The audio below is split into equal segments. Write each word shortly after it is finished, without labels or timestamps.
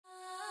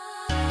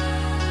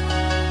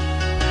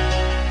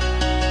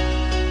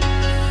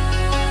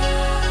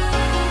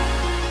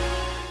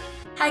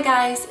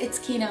Hi guys, it's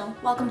Kino.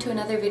 Welcome to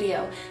another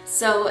video.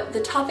 So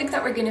the topic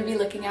that we're going to be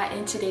looking at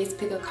in today's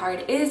pick a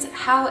card is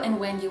how and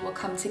when you will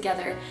come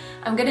together.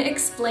 I'm going to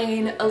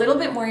explain a little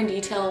bit more in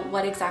detail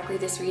what exactly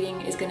this reading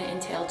is going to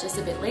entail just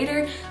a bit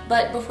later,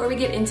 but before we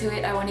get into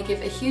it, I want to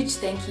give a huge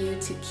thank you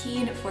to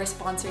Keen for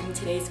sponsoring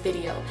today's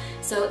video.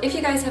 So if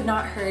you guys have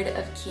not heard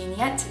of Keen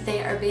yet,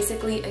 they are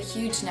basically a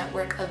huge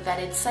network of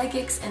vetted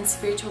psychics and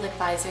spiritual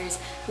advisors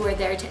who are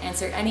there to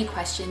answer any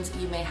questions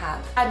you may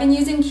have. I've been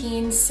using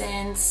Keen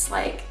since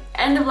like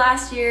end of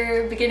last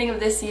year, beginning of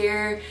this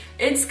year.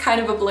 It's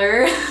kind of a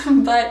blur,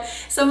 but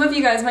some of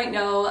you guys might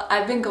know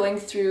I've been going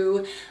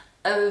through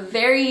a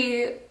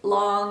very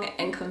long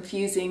and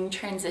confusing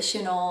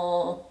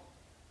transitional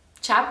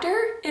chapter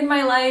in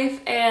my life,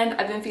 and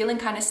I've been feeling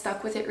kind of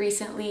stuck with it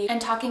recently, and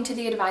talking to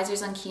the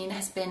advisors on Keen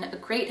has been a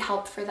great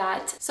help for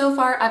that. So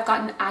far I've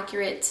gotten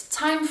accurate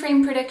time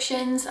frame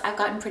predictions, I've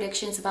gotten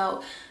predictions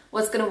about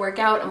what's going to work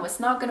out and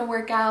what's not going to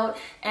work out,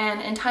 and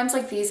in times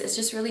like these it's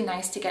just really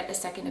nice to get a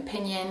second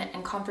opinion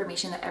and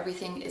confirmation that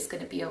everything is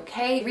going to be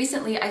okay.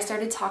 Recently I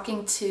started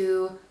talking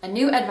to a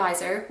new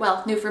advisor,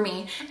 well, new for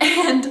me,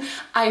 and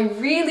I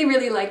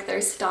really like their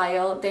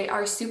style. They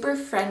are super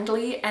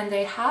friendly and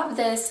they have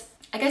this,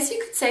 I guess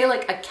you could say,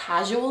 like a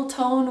casual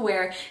tone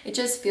where it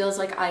just feels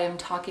like I am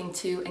talking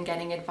to and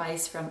getting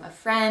advice from a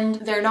friend.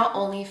 They're not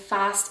only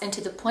fast and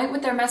to the point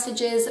with their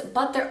messages,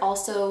 but they're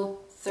also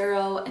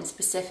thorough and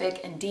specific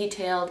and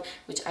detailed,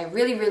 which I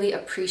really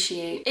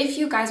appreciate. If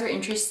you guys are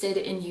interested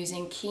in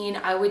using Keen,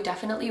 I would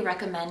definitely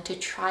recommend to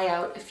try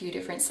out a few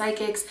different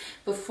psychics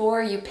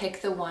before you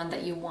pick the one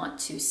that you want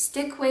to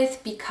stick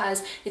with,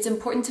 because it's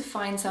important to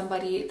find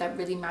somebody that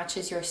really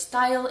matches your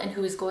style and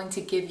who is going to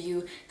give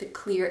you the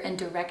clear and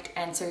direct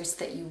answers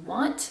that you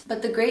want.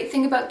 But the great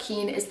thing about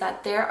Keen is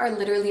that there are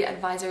literally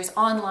advisors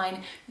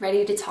online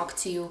ready to talk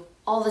to you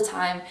all the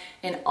time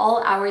in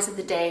all hours of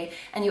the day,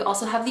 and you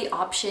also have the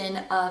option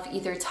of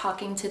either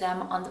talking to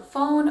them on the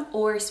phone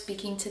or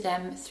speaking to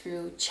them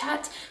through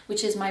chat,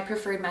 which is my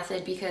preferred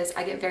method because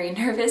I get very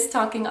nervous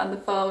talking on the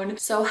phone.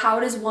 So how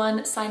does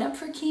one sign up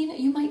for Keen,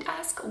 you might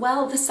ask?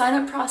 Well, the sign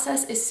up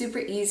process is super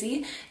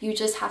easy. You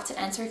just have to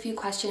answer a few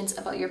questions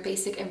about your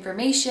basic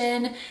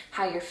information,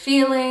 how you're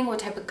feeling, what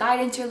type of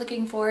guidance you're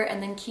looking for,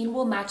 and then Keen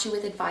will match you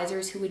with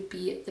advisors who would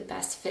be the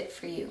best fit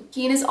for you.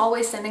 Keen is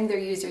always sending their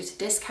users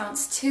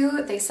discounts too.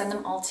 They send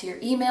them all to your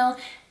email,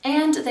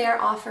 and they are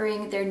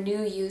offering their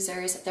new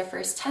users their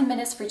first 10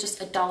 minutes for just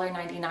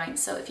 $1.99.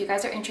 So if you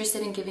guys are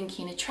interested in giving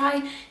Keen a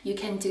try, you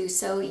can do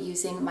so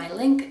using my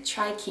link,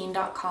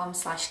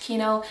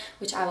 trykeen.com/kino,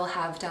 which I will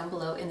have down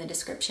below in the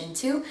description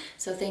too.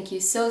 So thank you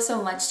so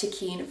much to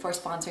Keen for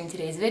sponsoring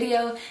today's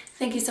video.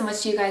 Thank you so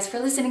much to you guys for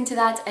listening to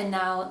that, and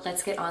now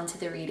let's get on to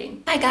the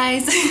reading. Hi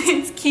guys,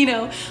 it's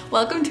Kino.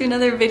 Welcome to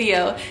another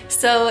video.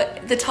 So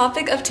the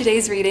topic of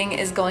today's reading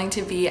is going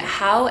to be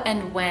how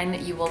and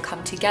when you will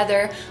come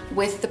together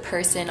with the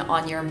person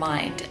on your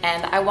mind.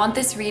 And I want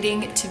this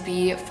reading to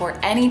be for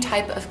any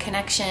type of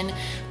connection,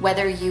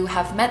 whether you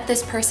have met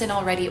this person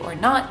already or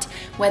not,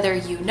 whether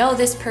you know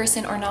this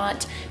person or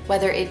not,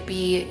 whether it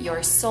be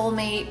your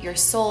soulmate, your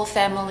soul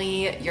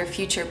family, your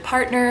future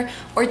partner,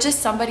 or just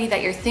somebody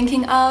that you're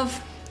thinking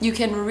of. You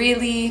can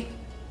really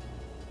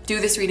do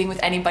this reading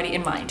with anybody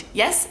in mind.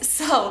 Yes,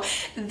 so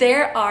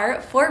there are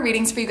 4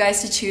 readings for you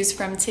guys to choose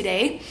from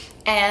today,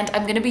 and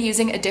I'm going to be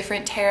using a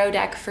different tarot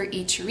deck for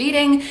each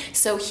reading.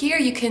 So here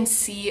you can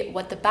see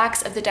what the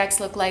backs of the decks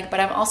look like,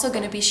 but I'm also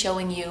going to be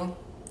showing you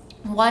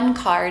one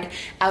card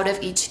out of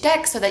each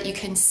deck so that you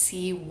can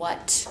see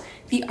what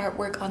the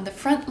artwork on the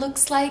front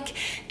looks like.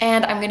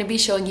 And I'm going to be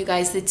showing you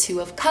guys the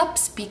Two of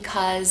Cups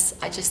because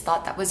I just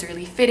thought that was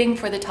really fitting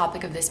for the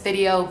topic of this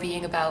video,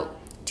 being about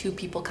two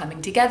people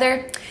coming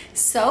together.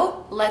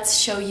 So let's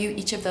show you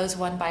each of those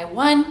one by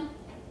one.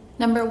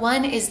 Number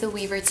 1 is the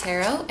Weaver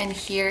Tarot, and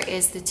here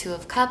is the Two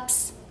of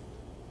Cups.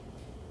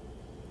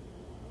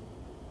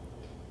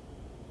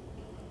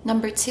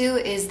 Number 2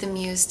 is the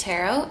Muse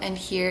Tarot, and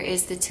here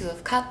is the Two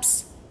of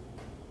Cups.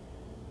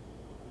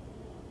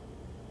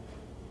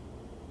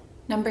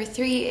 Number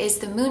 3 is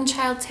the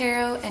Moonchild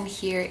Tarot, and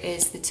here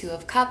is the Two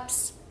of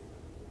Cups.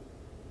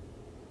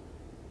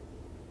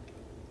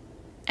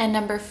 And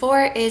number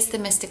 4 is the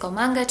Mystical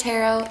Manga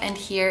Tarot, and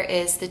here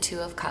is the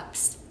Two of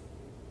Cups.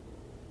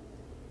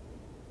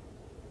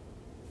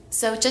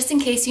 So just in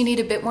case you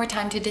need a bit more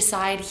time to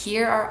decide,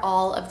 here are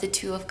all of the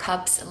Two of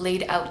Cups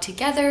laid out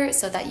together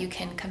so that you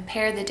can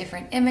compare the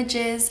different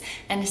images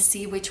and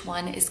see which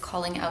one is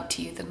calling out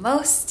to you the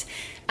most.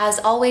 As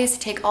always,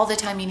 take all the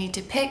time you need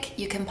to pick.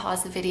 You can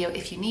pause the video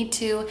if you need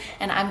to,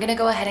 and I'm gonna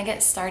go ahead and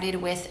get started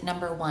with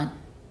number 1.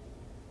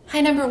 Hi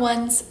number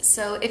ones,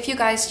 so if you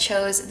guys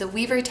chose the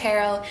Weaver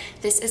Tarot,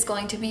 this is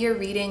going to be your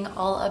reading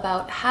all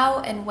about how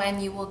and when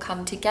you will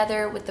come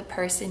together with the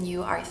person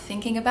you are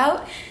thinking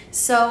about.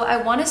 So I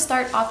want to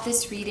start off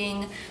this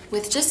reading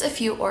with just a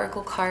few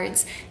oracle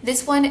cards.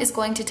 This one is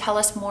going to tell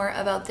us more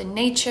about the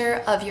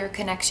nature of your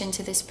connection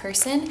to this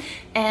person,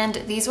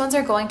 and these ones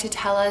are going to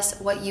tell us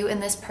what you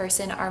and this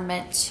person are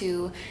meant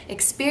to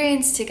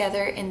experience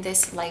together in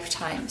this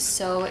lifetime.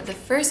 So the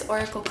first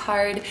oracle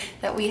card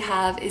that we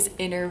have is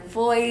Inner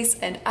Voice,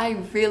 and I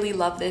really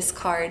love this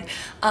card.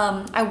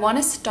 I want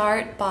to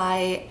start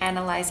by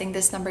analyzing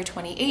this number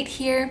 28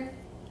 here.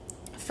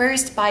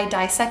 First, by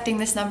dissecting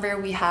this number,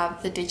 we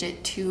have the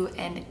digit 2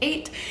 and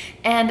 8,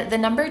 and the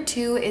number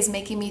 2 is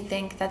making me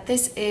think that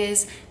this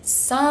is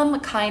some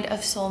kind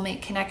of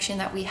soulmate connection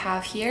that we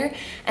have here,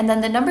 and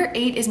then the number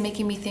 8 is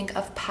making me think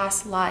of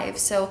past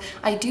lives. So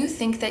I do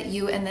think that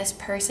you and this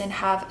person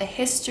have a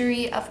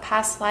history of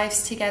past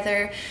lives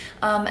together,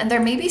 and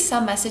there may be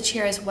some message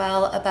here as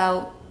well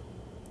about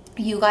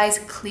you guys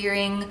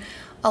clearing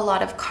a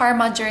lot of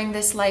karma during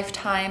this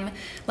lifetime,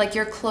 like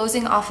you're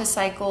closing off a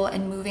cycle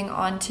and moving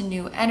on to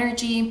new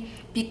energy,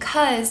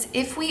 because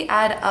if we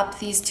add up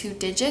these two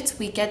digits,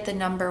 we get the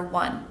number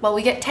 1. Well,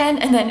 we get 10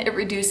 and then it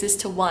reduces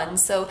to 1.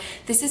 So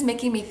this is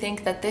making me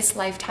think that this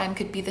lifetime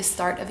could be the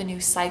start of a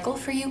new cycle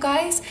for you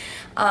guys.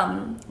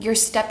 You're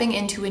stepping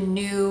into a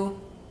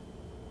new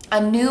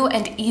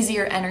and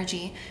easier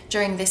energy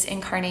during this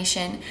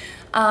incarnation.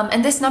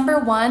 And this number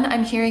 1,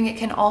 I'm hearing it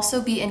can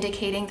also be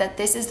indicating that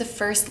this is the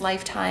first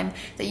lifetime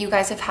that you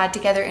guys have had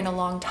together in a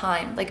long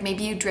time. Like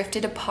maybe you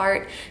drifted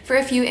apart for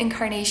a few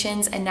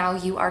incarnations and now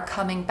you are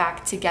coming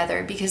back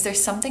together, because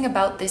there's something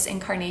about this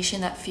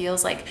incarnation that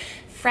feels like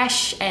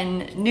fresh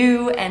and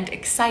new and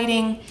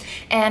exciting.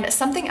 And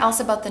something else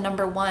about the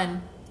number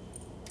 1,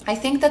 I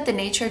think that the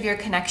nature of your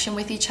connection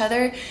with each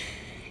other,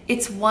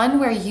 it's one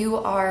where you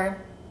are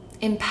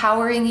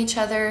empowering each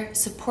other,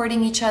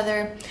 supporting each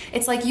other.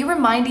 It's like you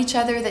remind each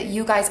other that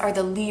you guys are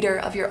the leader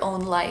of your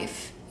own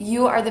life.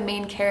 You are the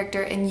main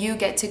character and you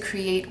get to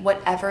create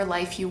whatever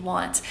life you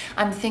want.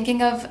 I'm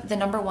thinking of the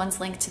number 1's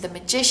link to the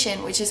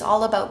Magician, which is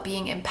all about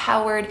being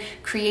empowered,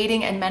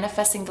 creating and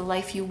manifesting the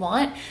life you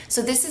want.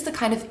 So this is the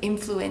kind of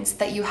influence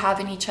that you have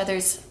in each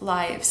other's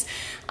lives.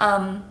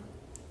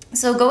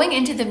 So going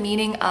into the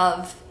meaning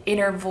of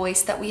inner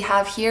voice that we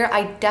have here,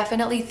 I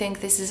definitely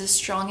think this is a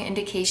strong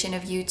indication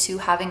of you two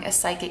having a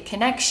psychic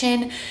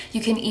connection.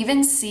 You can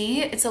even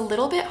see, it's a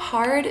little bit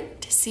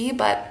hard to see,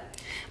 but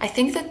I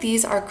think that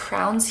these are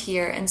crowns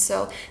here, and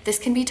so this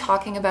can be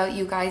talking about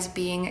you guys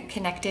being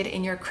connected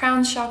in your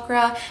crown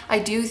chakra. I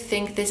do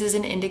think this is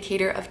an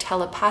indicator of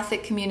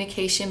telepathic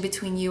communication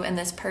between you and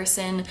this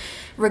person,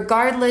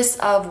 regardless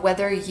of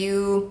whether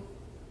you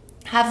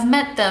have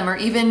met them or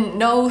even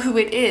know who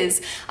it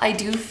is. I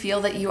do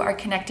feel that you are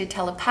connected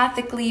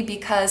telepathically,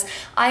 because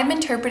I'm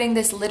interpreting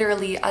this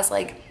literally as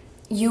like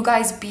you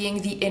guys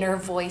being the inner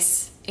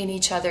voice in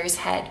each other's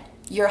head,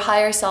 your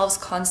higher selves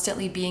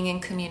constantly being in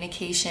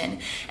communication.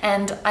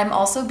 And I'm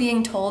also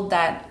being told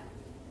that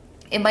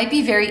it might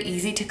be very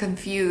easy to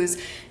confuse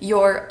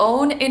your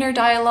own inner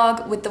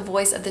dialogue with the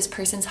voice of this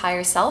person's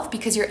higher self,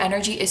 because your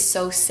energy is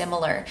so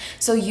similar.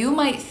 So you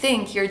might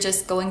think you're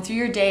just going through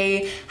your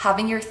day,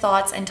 having your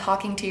thoughts and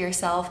talking to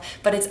yourself,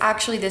 but it's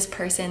actually this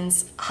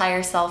person's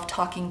higher self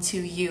talking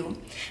to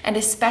you. And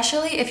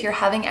especially if you're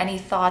having any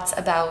thoughts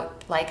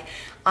about like,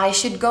 I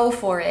should go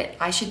for it,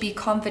 I should be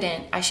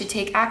confident, I should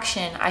take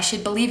action, I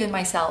should believe in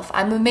myself,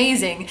 I'm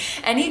amazing.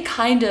 Any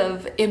kind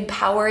of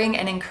empowering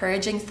and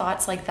encouraging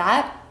thoughts like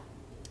that,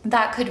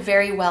 that could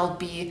very well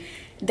be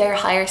their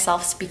higher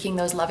self speaking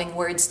those loving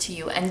words to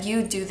you, and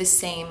you do the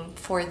same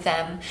for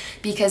them.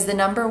 Because the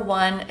number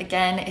 1,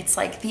 again, it's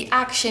like the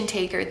action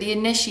taker, the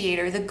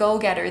initiator, the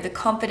go-getter, the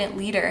confident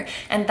leader,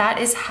 and that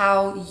is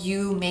how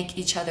you make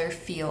each other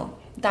feel.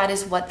 That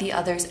is what the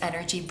other's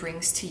energy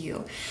brings to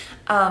you.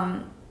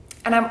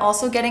 And I'm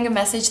also getting a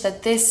message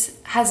that this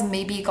has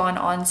maybe gone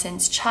on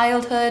since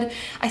childhood.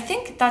 I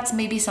think that's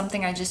maybe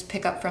something I just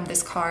pick up from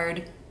this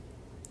card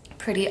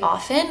pretty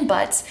often,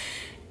 but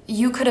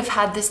you could have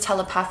had this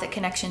telepathic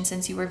connection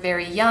since you were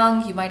very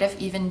young. You might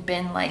have even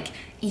been like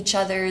each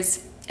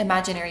other's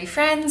imaginary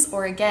friends,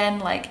 or again,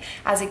 like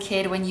as a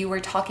kid when you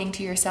were talking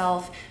to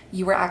yourself,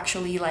 you were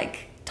actually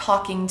like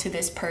talking to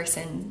this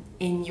person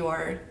in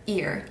your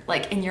ear,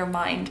 like in your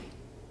mind.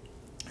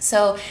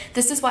 So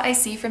this is what I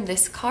see from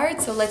this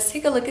card. So let's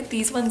take a look at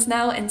these ones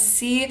now and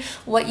see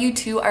what you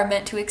two are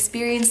meant to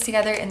experience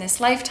together in this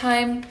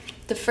lifetime.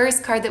 The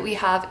first card that we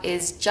have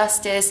is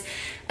Justice.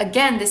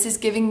 Again, this is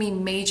giving me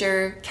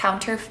major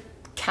counterpart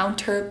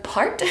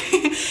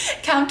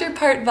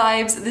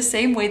vibes, the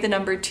same way the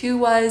number 2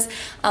 was,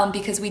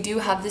 because we do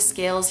have the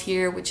scales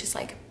here, which is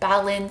like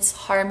balance,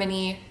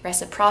 harmony,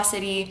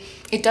 reciprocity.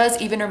 It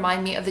does even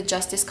remind me of the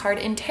Justice card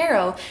in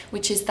tarot,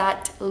 which is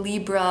that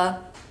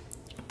Libra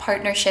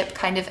partnership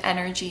kind of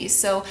energy.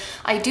 So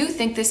I do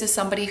think this is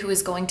somebody who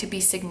is going to be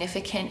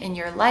significant in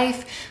your life.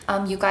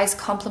 You guys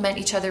complement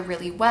each other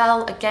really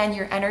well. Again,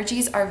 your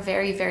energies are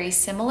very, very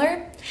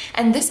similar.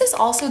 And this is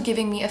also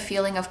giving me a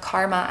feeling of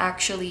karma,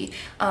 actually,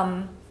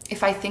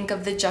 if I think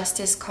of the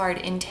Justice card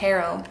in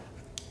tarot.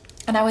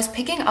 And I was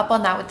picking up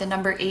on that with the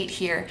number 8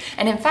 here.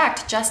 And in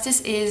fact, justice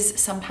is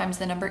sometimes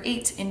the number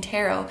 8 in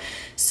tarot.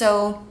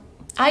 So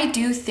I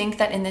do think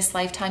that in this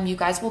lifetime, you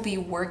guys will be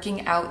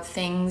working out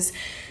things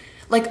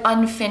like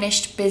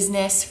unfinished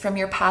business from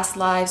your past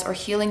lives or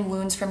healing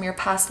wounds from your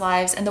past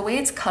lives. And the way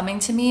it's coming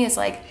to me is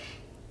like,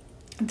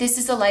 this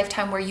is a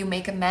lifetime where you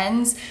make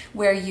amends,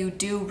 where you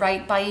do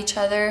right by each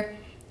other,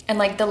 and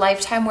like the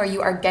lifetime where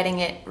you are getting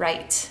it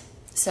right,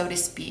 so to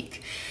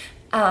speak.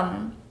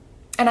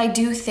 And I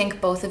do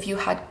think both of you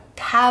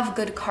have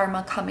good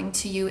karma coming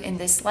to you in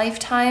this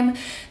lifetime.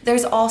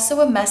 There's also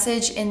a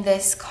message in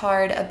this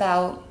card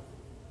about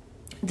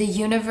the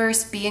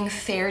universe being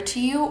fair to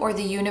you or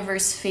the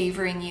universe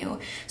favoring you.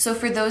 So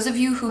for those of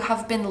you who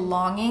have been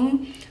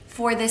longing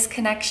for this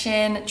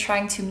connection,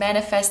 trying to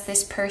manifest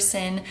this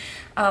person,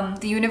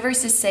 the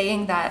universe is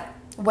saying that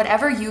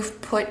whatever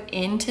you've put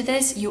into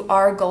this, you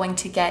are going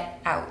to get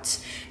out.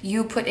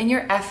 You put in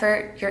your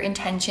effort, your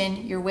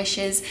intention, your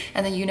wishes,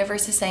 and the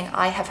universe is saying,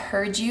 I have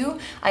heard you,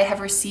 I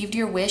have received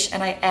your wish,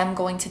 and I am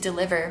going to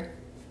deliver.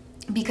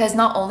 Because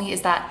not only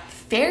is that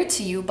fair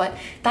to you, but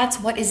that's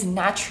what is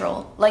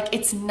natural. Like,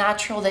 it's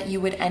natural that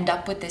you would end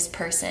up with this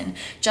person.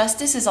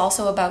 Justice is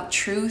also about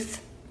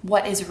truth,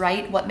 what is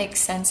right, what makes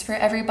sense for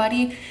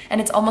everybody.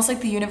 And it's almost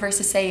like the universe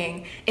is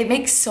saying, it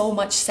makes so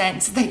much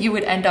sense that you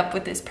would end up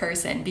with this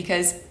person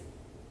because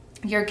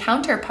you're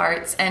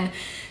counterparts. And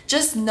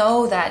just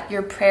know that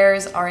your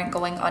prayers aren't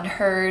going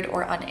unheard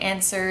or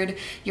unanswered.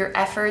 Your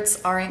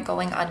efforts aren't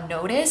going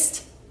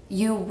unnoticed.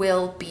 You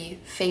will be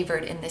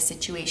favored in this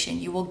situation.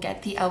 You will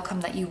get the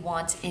outcome that you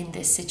want in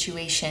this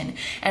situation.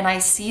 And I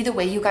see the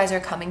way you guys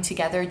are coming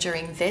together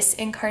during this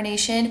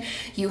incarnation.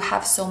 You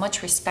have so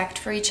much respect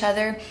for each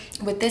other.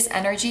 With this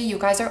energy, you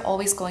guys are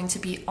always going to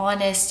be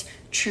honest,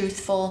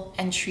 truthful,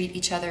 and treat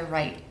each other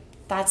right.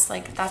 That's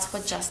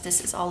what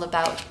justice is all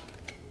about.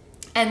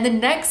 And the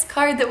next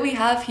card that we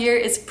have here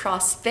is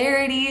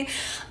prosperity.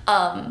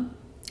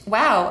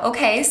 Wow,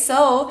 okay,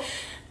 so,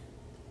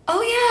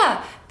 oh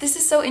yeah, this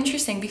is so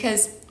interesting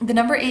because the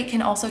number 8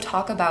 can also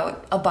talk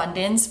about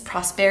abundance,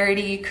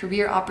 prosperity,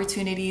 career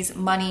opportunities,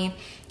 money.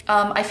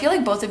 I feel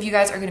like both of you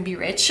guys are going to be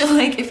rich.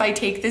 Like, if I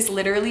take this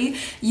literally,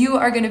 you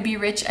are going to be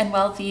rich and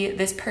wealthy.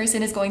 This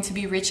person is going to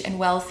be rich and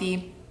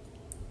wealthy.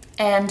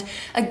 And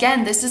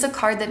again, this is a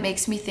card that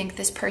makes me think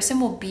this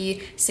person will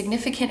be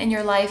significant in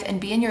your life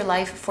and be in your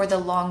life for the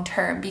long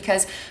term,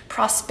 because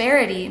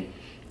prosperity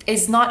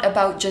is not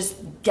about just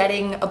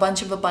getting a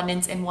bunch of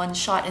abundance in one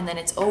shot and then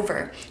it's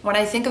over. When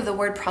I think of the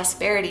word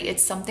prosperity,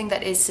 it's something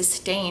that is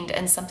sustained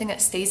and something that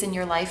stays in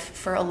your life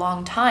for a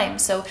long time.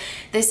 So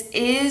this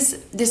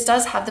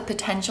does have the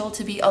potential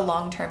to be a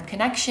long-term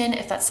connection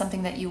if that's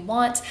something that you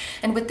want.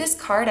 And with this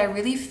card, I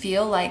really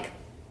feel like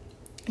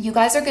you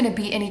guys are going to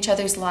be in each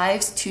other's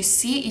lives to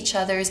see each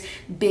other's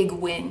big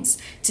wins,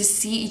 to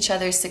see each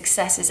other's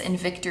successes and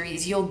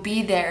victories. You'll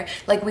be there,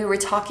 like we were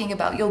talking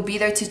about, you'll be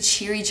there to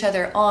cheer each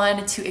other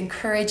on, to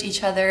encourage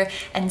each other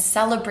and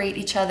celebrate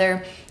each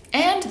other.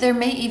 And there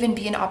may even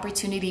be an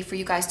opportunity for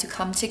you guys to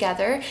come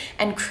together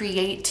and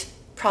create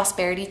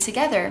prosperity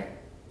together.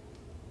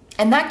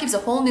 And that gives a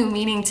whole new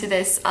meaning to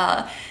this,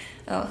 oh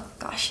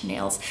gosh,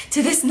 nails,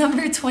 to this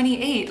number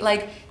 28.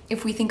 Like,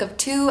 if we think of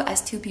 2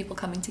 as 2 people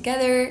coming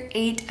together,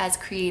 8 as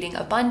creating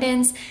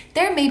abundance,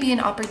 there may be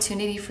an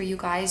opportunity for you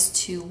guys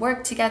to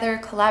work together,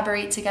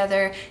 collaborate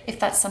together, if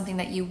that's something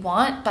that you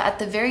want. But at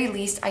the very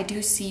least, I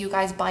do see you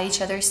guys by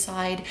each other's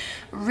side,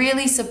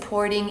 really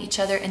supporting each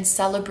other and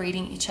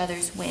celebrating each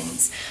other's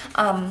wins.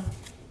 And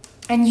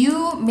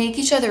you make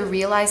each other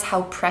realize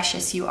how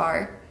precious you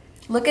are.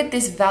 Look at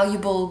this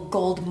valuable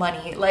gold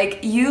money. Like,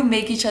 you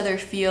make each other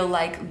feel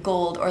like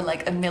gold or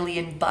like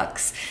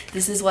 $1,000,000.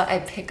 This is what I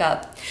pick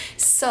up.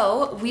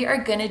 So we are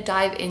gonna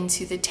dive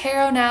into the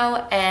tarot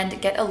now and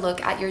get a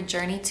look at your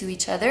journey to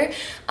each other.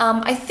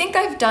 I think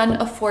I've done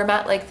a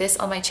format like this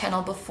on my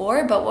channel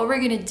before, but what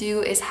we're gonna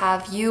do is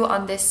have you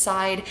on this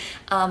side,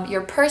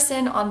 your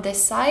person on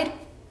this side,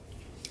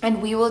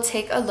 and we will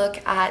take a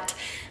look at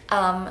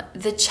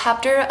the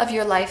chapter of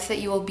your life that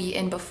you will be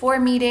in before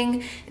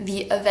meeting,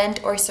 the event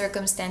or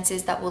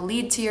circumstances that will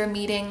lead to your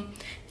meeting,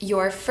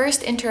 your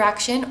first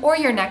interaction or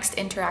your next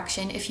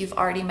interaction if you've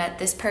already met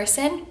this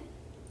person,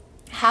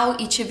 how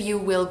each of you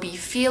will be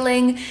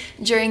feeling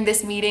during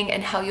this meeting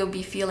and how you'll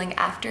be feeling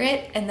after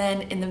it, and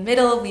then in the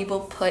middle we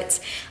will put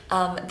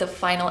the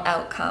final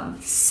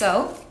outcome.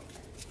 So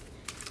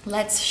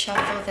let's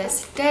shuffle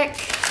this deck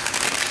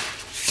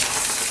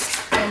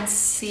and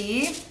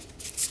see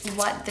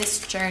what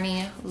this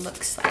journey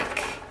looks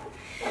like.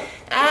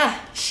 Ah,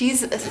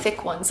 she's a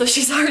thick one, so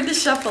she's hard to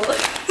shuffle.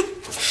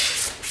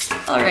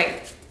 All right.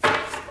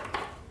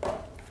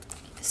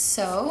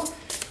 So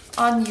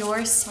on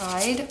your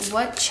side,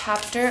 what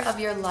chapter of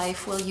your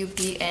life will you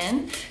be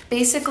in?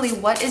 Basically,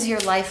 what is your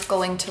life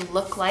going to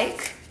look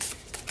like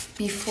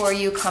before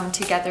you come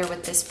together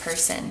with this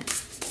person?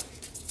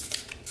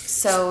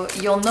 So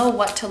you'll know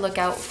what to look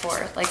out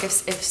for. Like if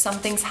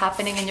something's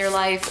happening in your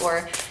life,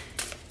 or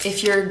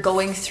if you're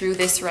going through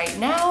this right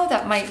now,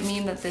 that might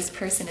mean that this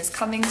person is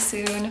coming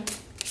soon.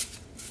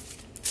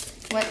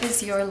 What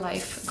is your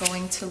life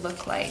going to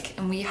look like?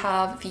 And we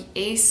have the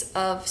Ace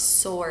of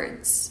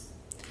Swords.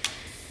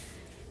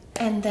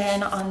 And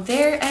then on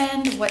their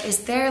end, what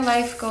is their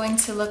life going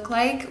to look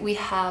like? We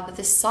have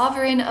the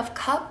Sovereign of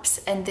Cups,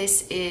 and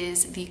this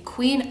is the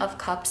Queen of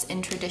Cups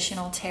in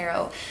traditional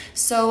tarot.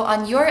 So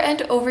on your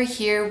end over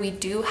here, we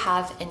do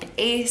have an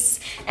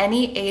ace.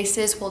 Any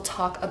aces will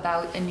talk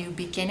about a new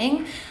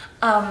beginning.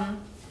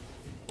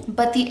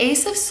 But the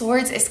Ace of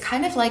Swords is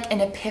kind of like an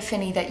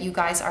epiphany that you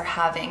guys are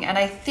having. And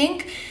I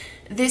think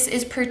this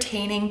is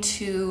pertaining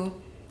to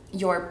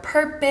your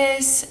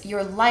purpose,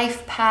 your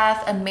life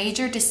path, a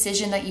major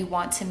decision that you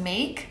want to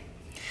make.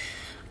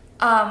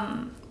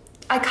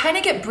 I kind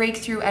of get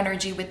breakthrough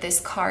energy with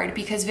this card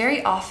because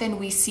very often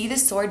we see the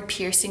sword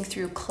piercing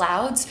through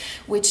clouds,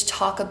 which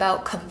talk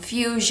about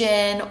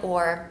confusion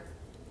or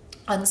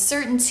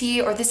uncertainty,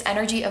 or this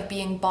energy of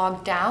being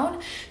bogged down.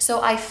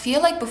 So I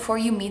feel like before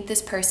you meet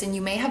this person,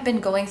 you may have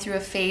been going through a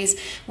phase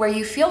where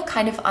you feel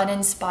kind of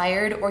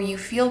uninspired, or you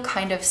feel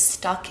kind of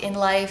stuck in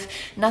life.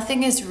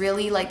 Nothing is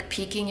really like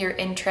piquing your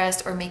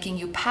interest or making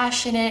you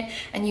passionate,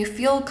 and you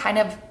feel kind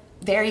of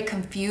very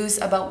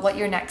confused about what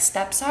your next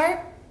steps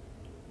are.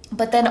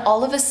 But then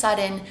all of a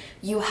sudden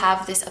you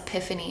have this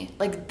epiphany,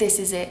 like this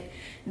is it.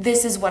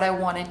 This is what I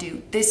want to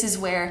do. This is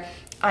where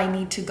I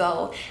need to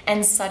go.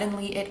 And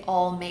suddenly it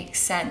all makes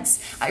sense.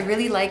 I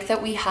really like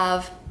that we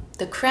have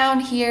the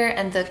crown here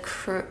and the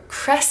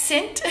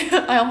crescent,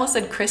 I almost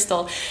said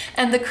crystal,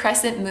 and the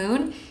crescent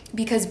moon,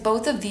 because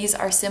both of these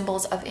are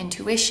symbols of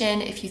intuition.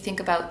 If you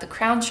think about the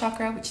crown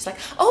chakra, which is like,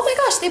 oh my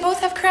gosh, they both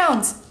have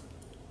crowns.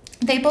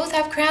 They both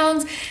have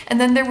crowns. And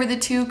then there were the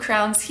two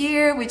crowns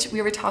here, which we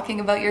were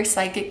talking about your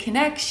psychic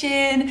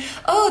connection.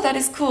 Oh, that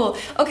is cool.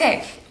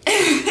 Okay.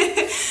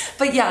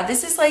 But yeah,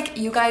 this is like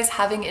you guys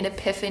having an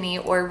epiphany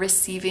or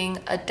receiving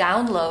a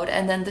download,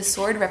 and then the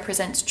sword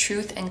represents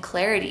truth and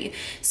clarity.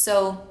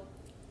 So,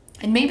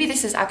 and maybe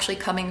this is actually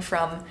coming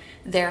from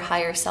their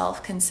higher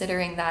self,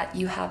 considering that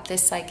you have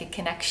this psychic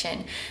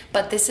connection.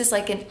 But this is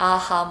like an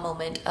aha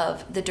moment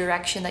of the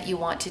direction that you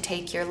want to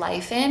take your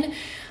life in.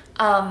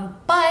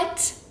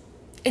 But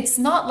it's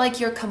not like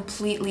you're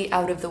completely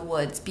out of the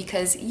woods,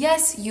 because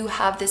yes, you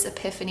have this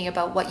epiphany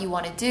about what you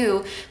want to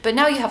do, but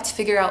now you have to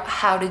figure out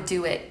how to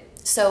do it.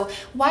 So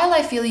while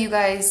I feel you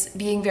guys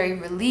being very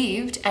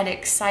relieved and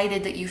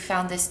excited that you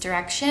found this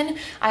direction,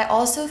 I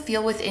also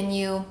feel within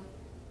you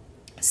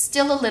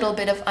still a little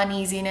bit of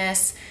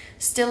uneasiness,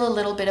 still a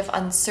little bit of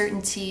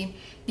uncertainty,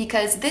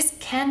 because this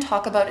can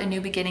talk about a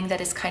new beginning that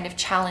is kind of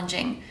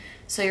challenging.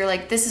 So you're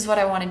like, this is what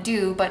I want to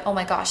do, but oh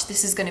my gosh,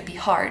 this is going to be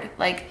hard.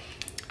 Like,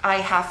 I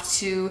have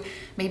to,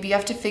 maybe you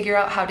have to figure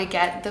out how to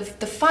get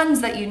the funds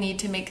that you need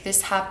to make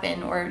this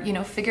happen, or, you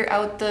know, figure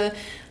out the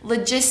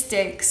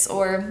logistics,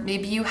 or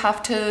maybe you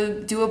have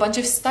to do a bunch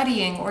of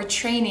studying or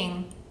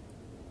training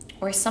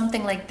or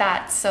something like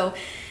that. So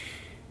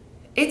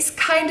it's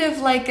kind of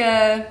like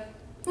a,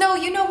 no,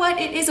 you know what?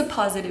 It is a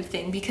positive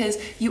thing because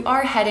you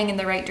are heading in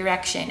the right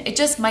direction. It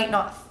just might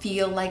not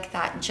feel like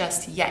that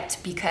just yet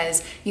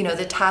because, you know,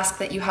 the task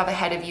that you have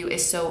ahead of you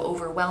is so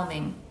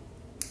overwhelming.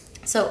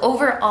 So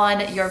over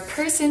on your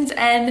person's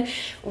end,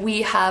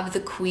 we have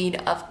the Queen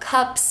of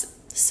Cups.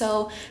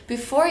 So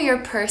before your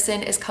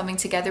person is coming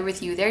together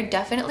with you, they're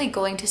definitely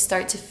going to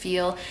start to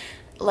feel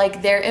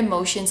like their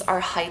emotions are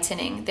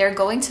heightening. They're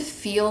going to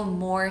feel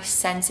more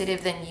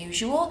sensitive than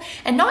usual,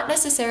 and not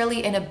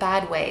necessarily in a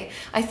bad way.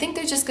 I think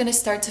they're just going to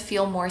start to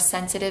feel more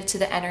sensitive to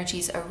the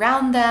energies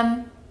around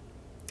them,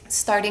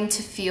 starting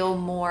to feel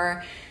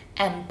more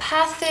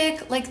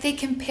empathic, like they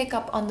can pick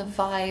up on the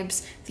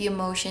vibes, the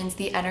emotions,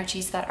 the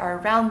energies that are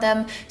around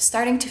them,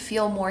 starting to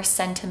feel more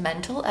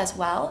sentimental as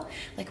well,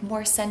 like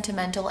more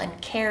sentimental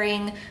and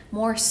caring,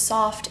 more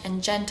soft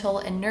and gentle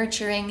and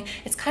nurturing.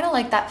 It's kind of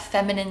like that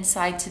feminine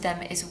side to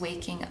them is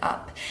waking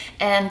up.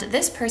 And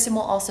this person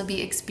will also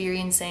be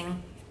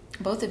experiencing,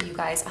 both of you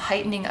guys, a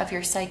heightening of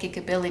your psychic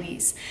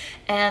abilities.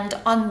 And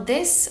on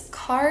this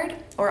card,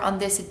 or on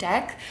this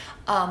deck,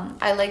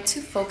 I like to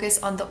focus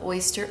on the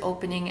oyster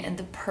opening and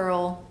the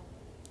pearl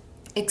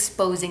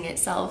exposing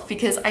itself,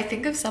 because I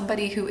think of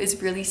somebody who is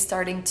really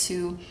starting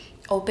to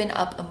open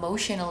up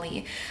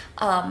emotionally.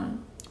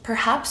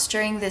 Perhaps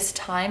during this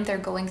time, they're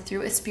going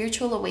through a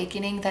spiritual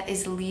awakening that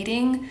is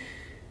leading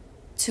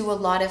to a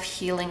lot of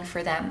healing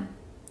for them.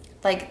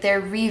 Like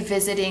they're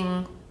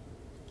revisiting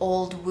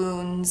old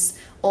wounds,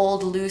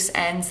 old loose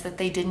ends that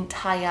they didn't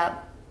tie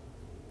up.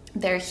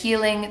 They're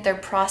healing, they're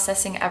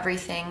processing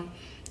everything.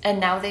 And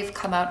now they've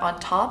come out on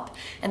top,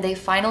 and they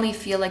finally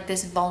feel like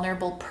this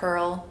vulnerable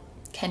pearl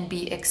can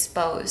be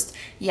exposed.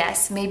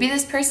 Yes, maybe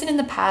this person in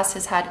the past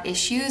has had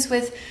issues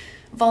with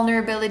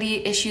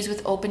vulnerability, issues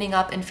with opening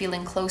up and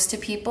feeling close to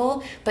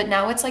people, but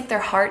now it's like their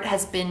heart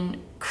has been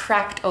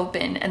cracked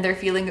open and they're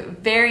feeling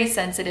very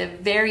sensitive,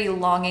 very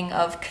longing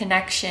of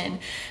connection,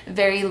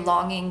 very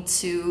longing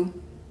to,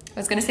 I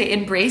was gonna say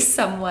embrace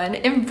someone,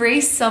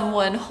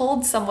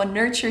 hold someone,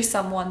 nurture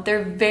someone.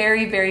 They're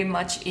very, very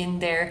much in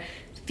their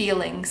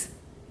feelings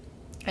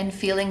and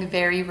feeling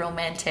very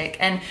romantic.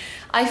 And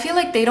I feel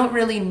like they don't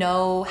really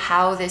know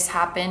how this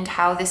happened,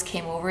 how this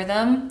came over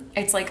them.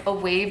 It's like a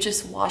wave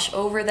just washed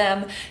over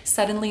them.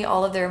 Suddenly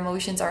all of their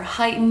emotions are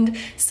heightened.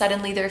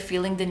 Suddenly they're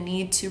feeling the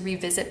need to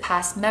revisit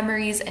past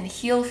memories and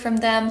heal from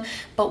them.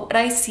 But what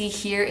I see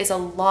here is a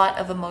lot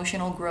of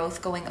emotional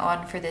growth going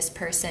on for this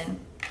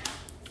person.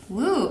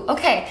 Woo,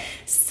 okay,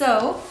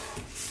 so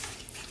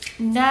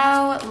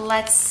now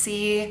let's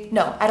see.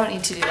 No, I don't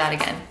need to do that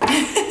again.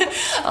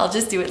 I'll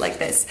just do it like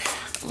this.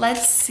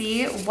 Let's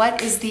see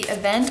what is the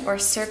event or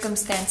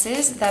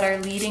circumstances that are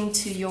leading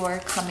to your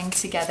coming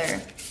together.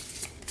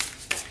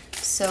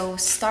 So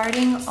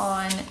starting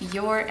on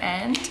your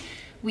end,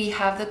 we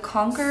have the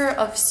Conqueror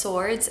of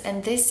Swords,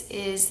 and this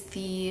is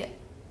the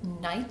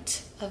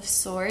Knight of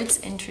Swords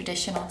in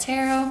traditional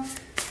tarot.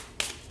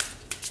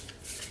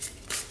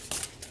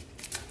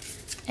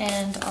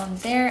 And on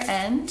their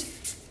end,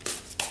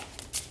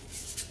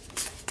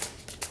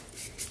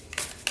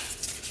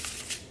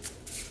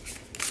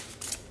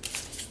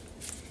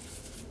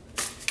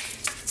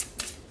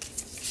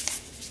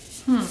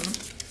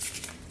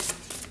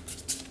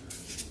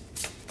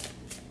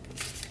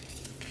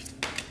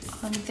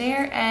 on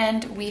their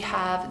end, we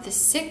have the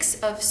Six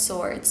of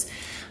Swords.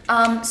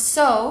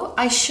 So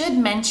I should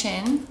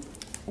mention,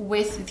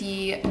 with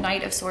the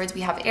Knight of Swords,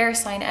 we have air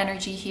sign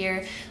energy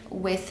here.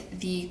 With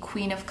the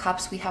Queen of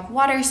Cups, we have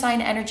water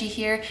sign energy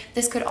here.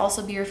 This could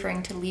also be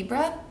referring to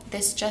Libra,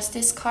 this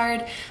Justice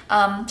card.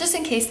 Just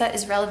in case that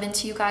is relevant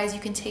to you guys,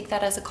 you can take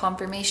that as a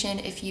confirmation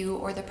if you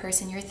or the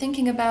person you're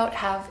thinking about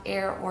have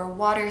air or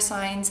water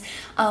signs,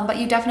 but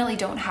you definitely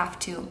don't have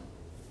to.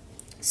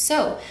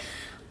 So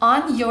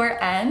on your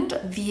end,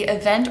 the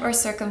event or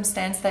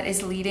circumstance that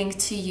is leading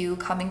to you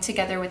coming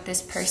together with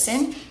this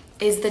person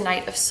is the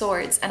Knight of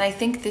Swords. And I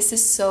think this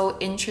is so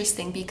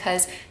interesting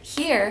because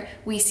here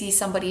we see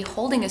somebody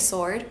holding a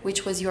sword,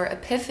 which was your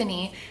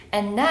epiphany,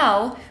 and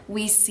now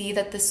we see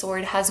that the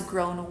sword has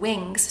grown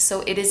wings,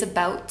 so it is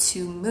about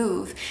to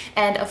move.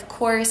 And of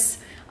course,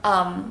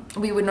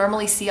 we would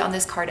normally see on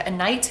this card a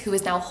knight who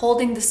is now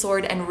holding the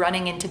sword and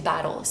running into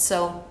battle.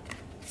 So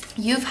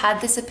you've had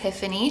this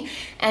epiphany,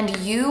 and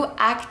you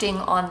acting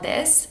on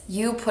this,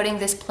 you putting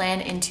this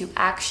plan into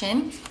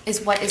action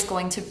is what is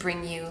going to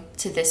bring you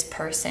to this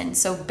person.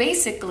 So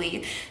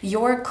basically,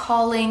 your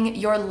calling,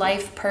 your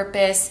life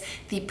purpose,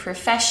 the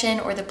profession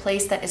or the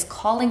place that is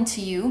calling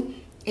to you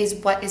is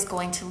what is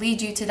going to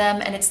lead you to them.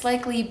 And it's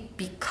likely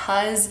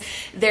because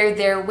they're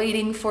there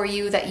waiting for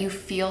you that you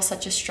feel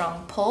such a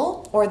strong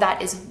pull, or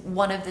that is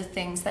one of the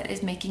things that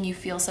is making you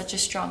feel such a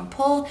strong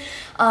pull.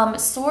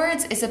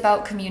 Swords is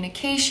about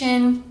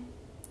communication.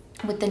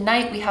 With the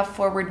Knight, we have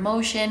forward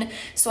motion.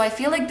 So I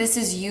feel like this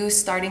is you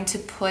starting to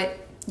put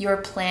your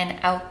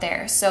plan out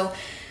there. So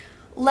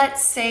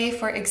let's say,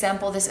 for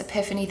example, this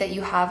epiphany that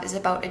you have is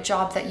about a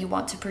job that you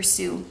want to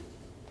pursue.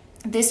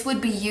 This would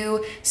be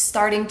you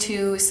starting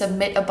to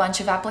submit a bunch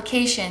of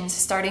applications,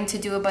 starting to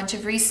do a bunch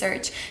of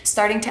research,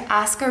 starting to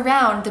ask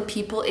around the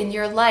people in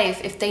your life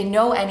if they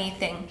know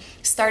anything,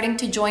 starting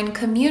to join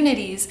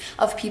communities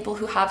of people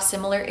who have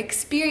similar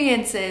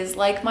experiences,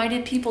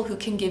 like-minded people who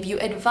can give you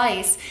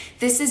advice.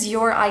 This is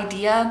your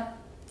idea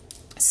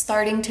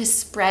starting to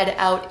spread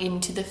out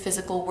into the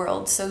physical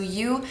world. So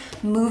you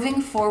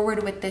moving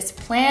forward with this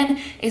plan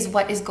is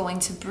what is going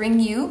to bring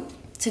you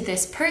to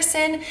this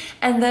person.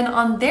 And then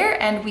on their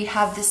end, we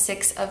have the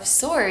Six of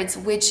Swords,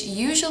 which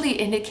usually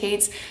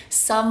indicates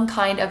some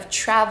kind of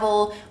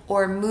travel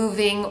or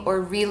moving or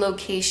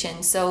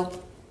relocation.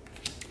 So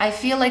I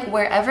feel like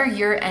wherever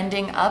you're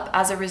ending up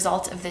as a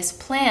result of this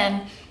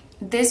plan,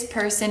 this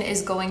person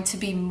is going to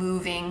be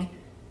moving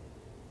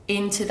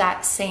into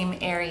that same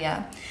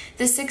area.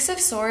 The Six of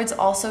Swords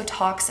also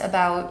talks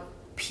about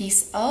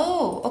peace.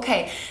 Oh,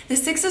 okay. The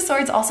Six of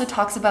Swords also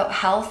talks about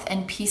health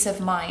and peace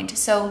of mind.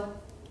 So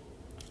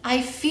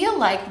I feel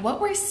like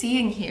what we're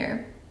seeing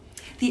here,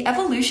 the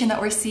evolution that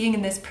we're seeing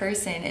in this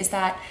person, is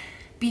that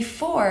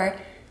before,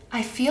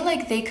 I feel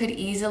like they could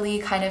easily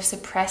kind of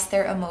suppress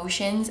their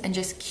emotions and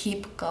just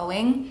keep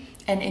going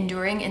and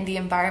enduring in the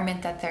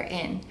environment that they're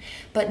in.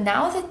 But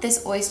now that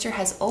this oyster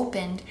has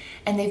opened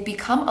and they've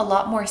become a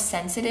lot more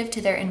sensitive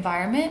to their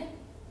environment,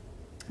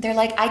 they're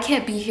like, I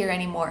can't be here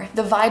anymore.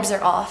 The vibes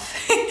are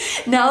off.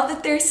 Now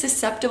that they're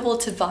susceptible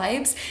to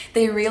vibes,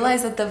 they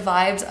realize that the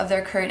vibes of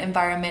their current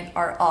environment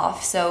are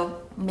off.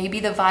 So maybe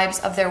the vibes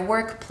of their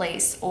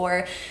workplace,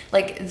 or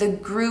like the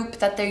group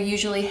that they're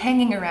usually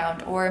hanging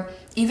around, or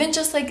even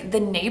just like the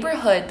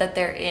neighborhood that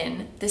they're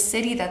in, the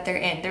city that they're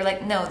in. They're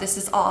like, no, this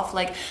is off.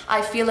 Like,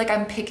 I feel like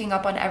I'm picking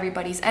up on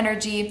everybody's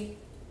energy.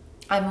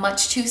 I'm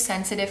much too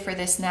sensitive for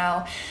this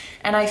now.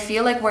 And I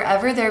feel like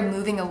wherever they're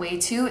moving away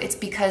to, it's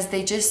because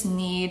they just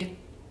need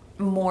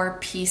more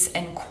peace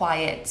and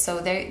quiet. So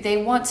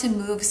they want to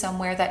move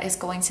somewhere that is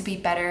going to be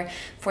better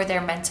for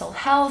their mental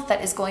health,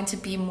 that is going to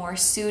be more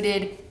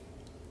suited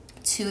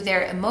to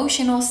their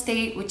emotional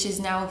state, which is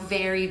now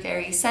very,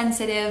 very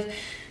sensitive.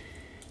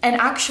 And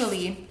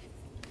actually,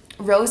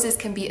 roses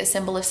can be a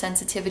symbol of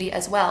sensitivity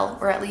as well,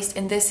 or at least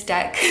in this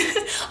deck,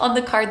 on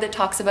the card that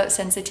talks about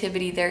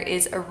sensitivity, there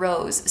is a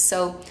rose.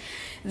 So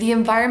the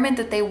environment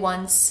that they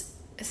once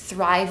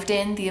thrived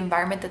in, the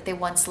environment that they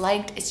once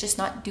liked, it's just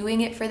not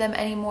doing it for them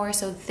anymore.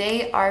 So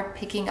they are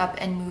picking up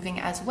and moving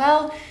as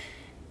well,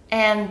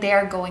 and they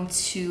are going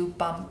to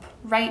bump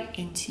right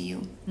into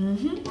you.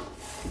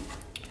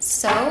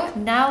 So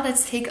now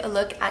let's take a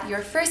look at your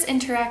first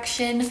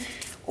interaction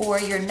or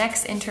your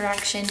next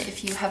interaction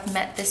if you have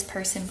met this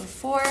person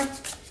before.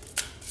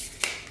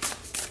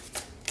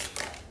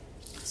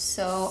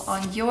 So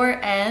on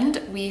your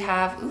end, we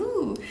have,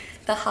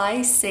 the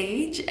High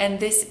Sage, and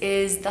this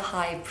is the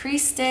High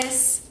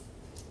Priestess.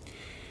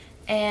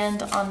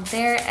 And on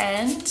their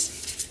end,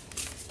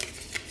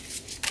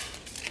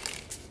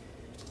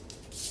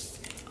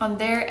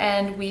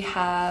 we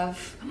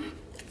have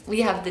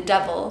the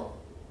Devil.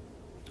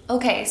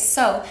 Okay,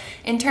 so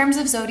in terms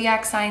of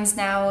zodiac signs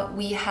now,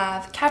 we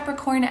have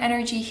Capricorn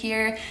energy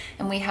here,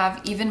 and we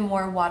have even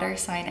more water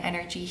sign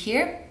energy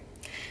here.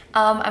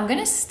 I'm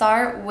gonna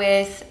start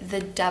with the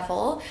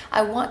Devil.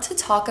 I want to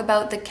talk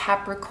about the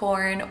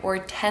Capricorn or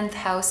 10th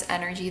house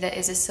energy that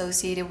is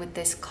associated with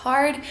this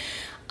card.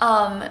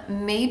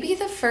 Maybe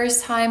the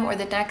first time or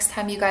the next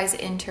time you guys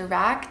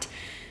interact,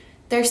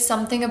 there's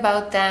something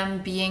about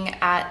them being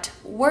at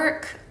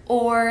work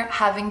or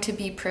having to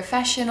be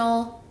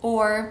professional,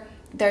 or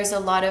there's a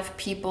lot of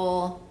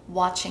people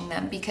watching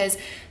them, because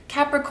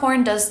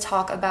Capricorn does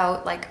talk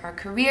about like our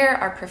career,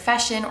 our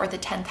profession, or the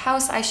 10th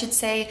house, I should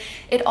say.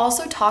 It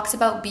also talks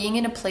about being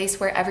in a place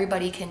where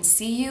everybody can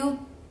see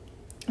you.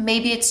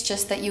 Maybe it's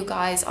just that you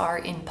guys are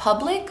in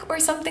public or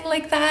something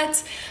like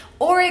that.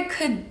 Or it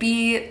could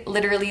be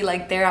literally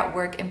like they're at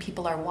work and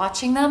people are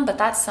watching them, but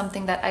that's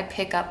something that I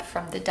pick up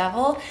from the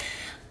Devil.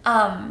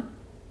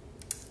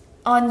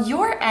 On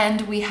your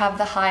end, we have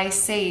the High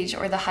Sage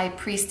or the High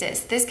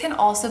Priestess. This can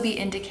also be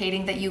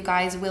indicating that you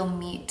guys will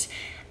meet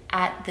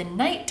at the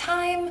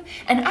nighttime.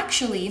 And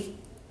actually,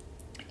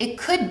 it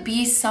could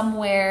be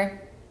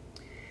somewhere,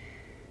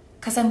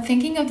 because I'm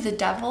thinking of the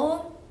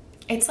Devil,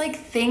 it's like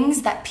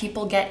things that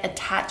people get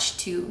attached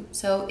to.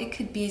 So it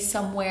could be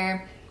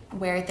somewhere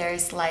where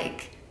there's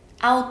like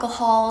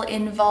alcohol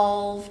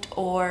involved,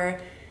 or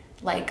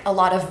like a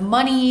lot of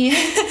money,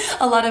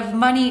 a lot of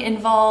money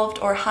involved,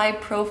 or high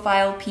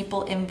profile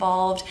people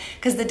involved,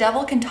 because the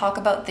Devil can talk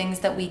about things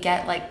that we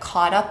get like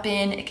caught up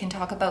in. It can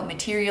talk about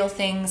material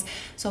things.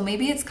 So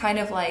maybe it's kind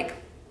of like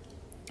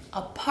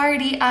a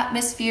party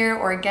atmosphere,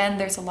 or again,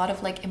 there's a lot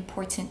of like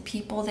important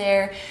people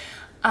there.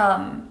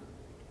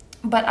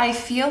 But I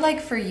feel like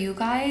for you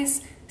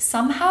guys,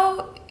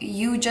 somehow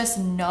you just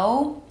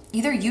know,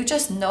 either you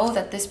just know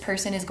that this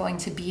person is going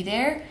to be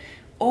there,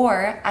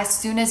 or as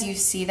soon as you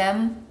see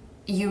them,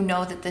 you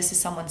know that this is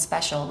someone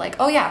special. Like,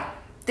 oh yeah,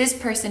 this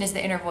person is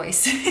the inner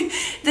voice.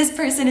 This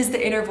person is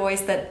the inner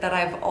voice that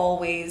I've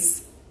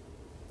always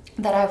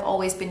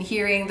been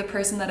hearing, the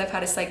person that I've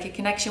had a psychic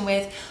connection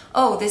with.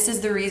 Oh, this is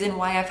the reason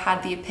why I've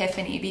had the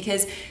epiphany,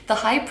 because the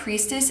High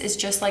Priestess is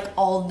just like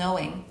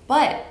all-knowing,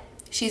 but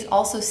she's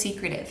also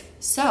secretive.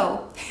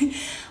 So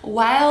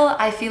while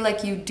I feel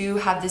like you do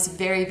have this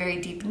very,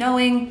 very deep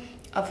knowing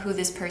of who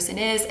this person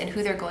is and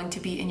who they're going to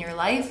be in your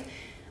life,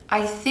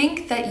 I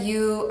think that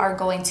you are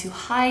going to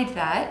hide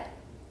that,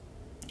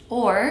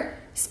 or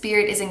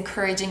Spirit is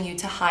encouraging you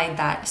to hide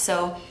that.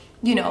 So,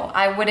 you know,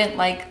 I wouldn't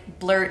like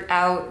blurt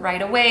out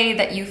right away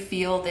that you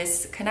feel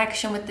this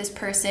connection with this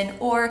person,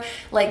 or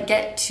like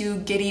get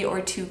too giddy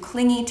or too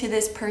clingy to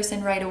this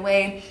person right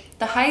away.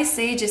 The High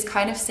Sage is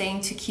kind of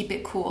saying to keep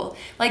it cool.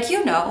 Like,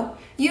 you know,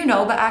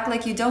 but act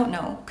like you don't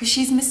know, because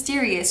she's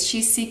mysterious,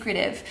 she's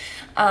secretive.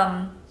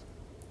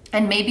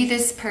 And maybe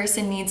this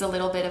person needs a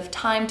little bit of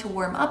time to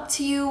warm up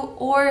to you,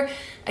 or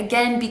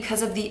again,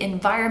 because of the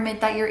environment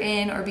that you're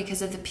in, or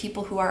because of the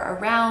people who are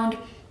around,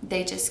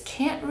 they just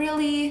can't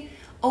really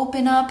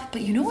open up.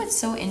 But you know what's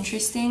so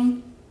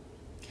interesting?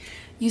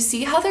 You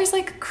see how there's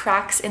like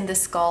cracks in the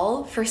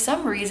skull? For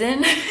some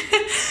reason,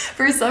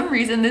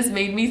 this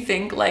made me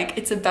think like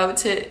it's about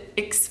to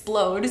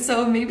explode.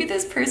 So maybe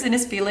this person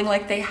is feeling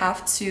like they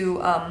have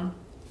to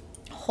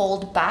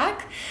hold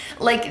back.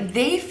 Like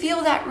they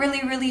feel that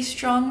really, really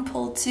strong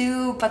pull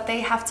too, but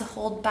they have to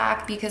hold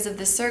back because of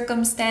the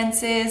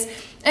circumstances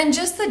and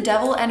just the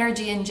Devil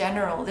energy in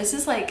general. This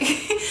is like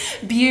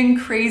being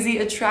crazy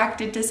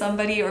attracted to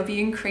somebody, or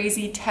being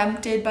crazy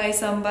tempted by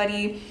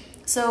somebody.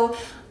 So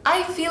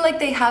I feel like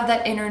they have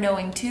that inner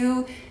knowing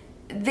too.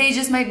 They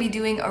just might be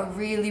doing a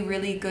really,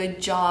 really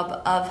good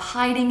job of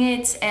hiding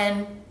it.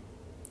 And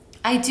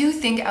I do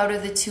think out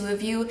of the two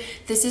of you,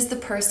 this is the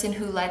person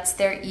who lets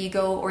their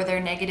ego or their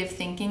negative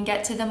thinking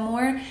get to them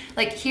more.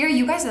 Like here,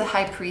 you guys are the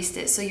High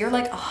Priestess, so you're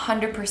like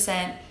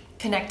 100%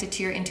 connected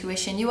to your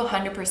intuition. You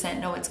 100%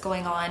 know what's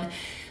going on,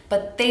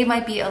 but they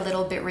might be a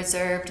little bit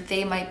reserved.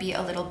 They might be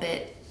a little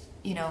bit,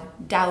 you know,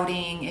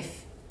 doubting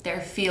if their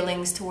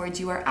feelings towards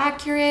you are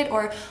accurate,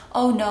 or,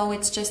 oh no,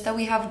 it's just that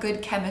we have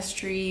good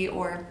chemistry,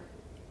 or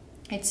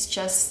it's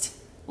just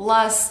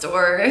lust,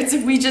 or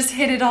we just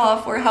hit it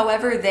off, or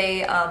however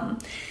they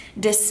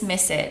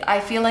dismiss it.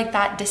 I feel like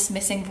that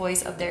dismissing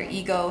voice of their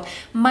ego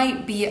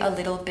might be a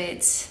little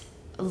bit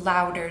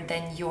louder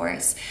than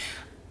yours.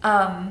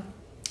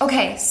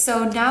 Okay,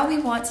 so now we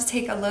want to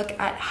take a look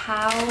at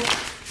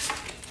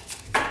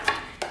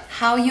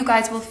how you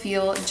guys will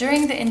feel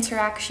during the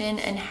interaction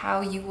and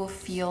how you will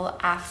feel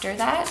after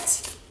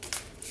that.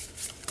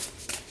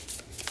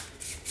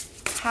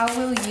 How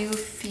will you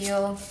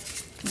feel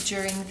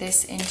during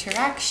this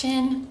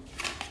interaction?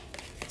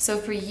 So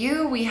for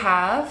you, we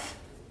have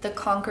the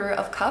Conqueror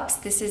of Cups.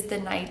 This is the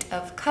Knight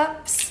of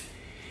Cups.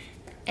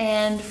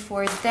 And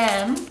for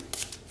them,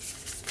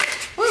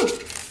 woo,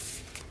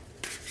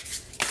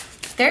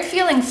 they're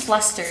feeling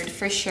flustered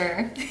for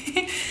sure.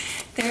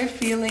 They're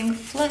feeling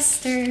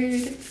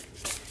flustered.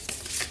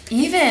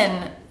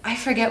 Even, I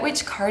forget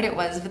which card it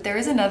was, but there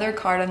was another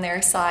card on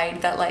their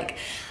side that, like,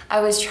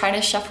 I was trying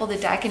to shuffle the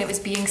deck and it was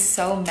being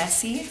so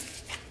messy.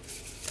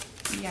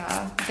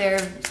 Yeah, they're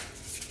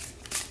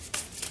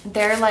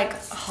like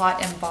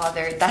hot and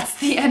bothered. That's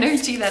the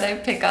energy that I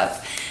pick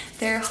up.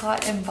 They're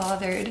hot and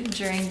bothered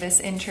during this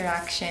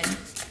interaction.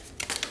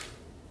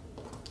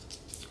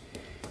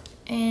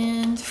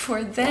 And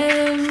for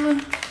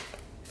them,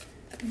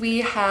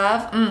 we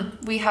have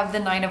the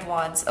Nine of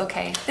Wands.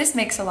 Okay, this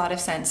makes a lot of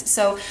sense.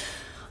 So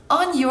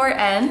on your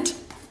end,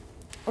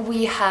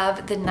 we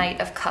have the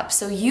Knight of Cups.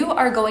 So you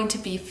are going to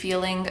be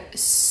feeling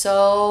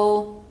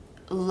so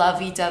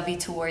lovey-dovey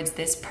towards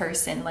this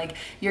person. Like,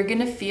 you're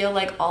gonna feel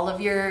like all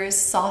of your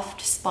soft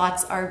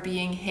spots are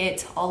being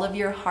hit, all of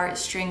your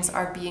heartstrings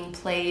are being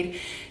played.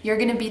 You're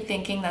gonna be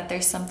thinking that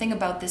there's something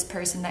about this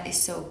person that is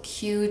so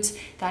cute,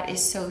 that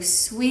is so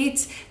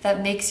sweet,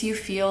 that makes you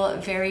feel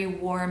very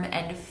warm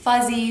and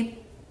fuzzy.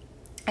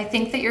 I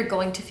think that you're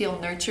going to feel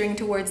nurturing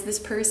towards this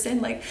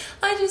person. Like,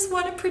 I just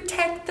want to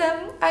protect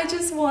them. I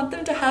just want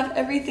them to have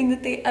everything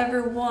that they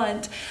ever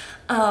want.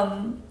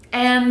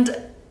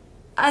 And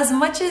as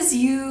much as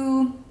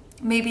you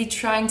may be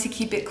trying to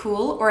keep it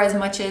cool, or as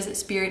much as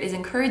Spirit is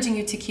encouraging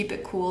you to keep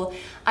it cool,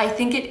 I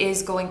think it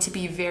is going to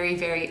be very,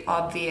 very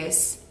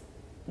obvious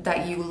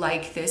that you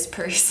like this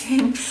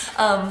person.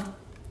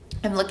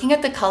 I'm looking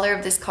at the color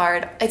of this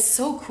card. It's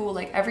so cool.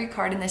 Like, every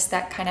card in this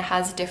deck kind of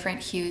has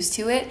different hues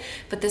to it,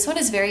 but this one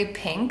is very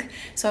pink.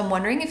 So I'm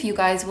wondering if you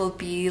guys will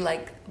be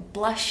like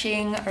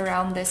blushing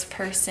around this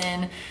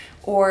person,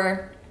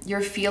 or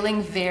you're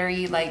feeling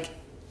very like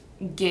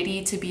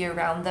giddy to be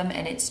around them,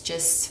 and it's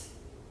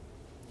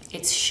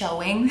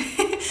showing.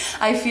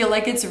 I feel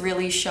like it's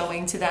really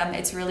showing to them.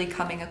 It's really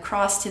coming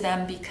across to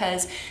them,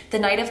 because the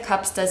Knight of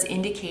Cups does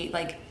indicate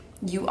like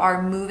you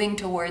are moving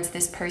towards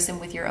this person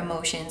with your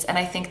emotions, and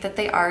I think that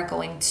they are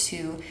going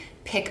to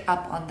pick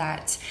up on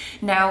that.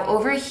 Now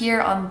over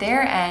here on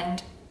their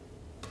end,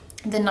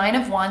 the Nine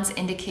of Wands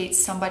indicates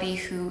somebody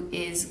who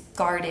is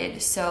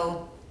guarded.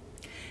 So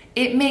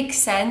it makes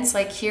sense,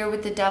 like here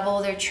with the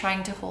Devil, they're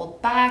trying to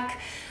hold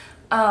back.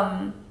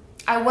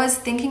 I was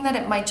thinking that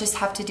it might just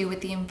have to do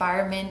with the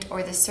environment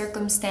or the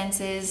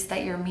circumstances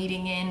that you're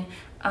meeting in.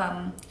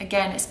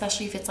 Again,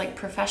 especially if it's like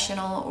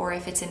professional or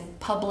if it's in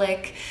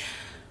public.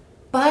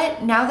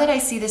 But now that I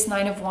see this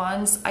Nine of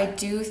Wands, I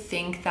do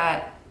think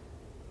that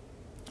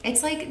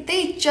it's like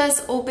they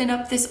just open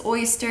up this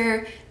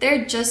oyster,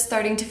 they're just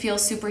starting to feel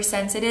super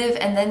sensitive,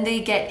 and then they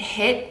get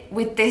hit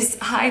with this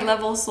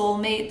high-level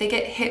soulmate, they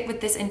get hit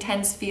with this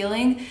intense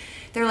feeling.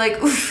 They're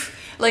like, oof.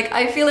 Like,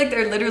 I feel like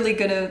they're literally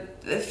gonna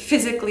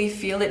physically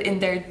feel it in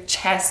their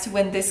chest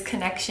when this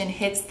connection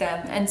hits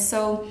them. And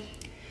so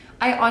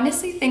I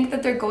honestly think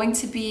that they're going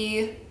to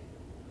be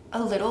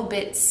a little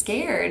bit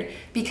scared,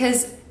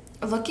 because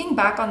looking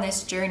back on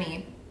this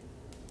journey,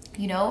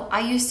 you know,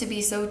 I used to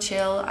be so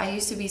chill, I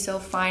used to be so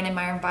fine in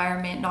my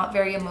environment, not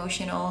very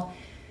emotional.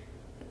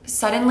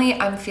 Suddenly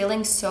I'm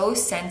feeling so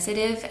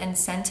sensitive and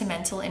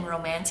sentimental and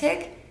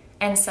romantic,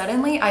 and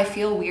suddenly I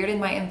feel weird in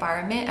my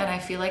environment and I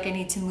feel like I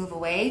need to move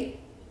away.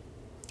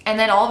 And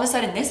then all of a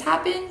sudden this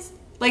happens?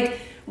 Like,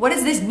 what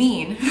does this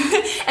mean?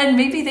 And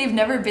maybe they've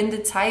never been the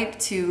type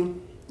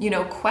to, you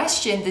know,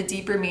 question the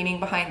deeper meaning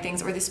behind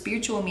things or the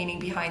spiritual meaning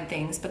behind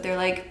things, but they're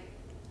like,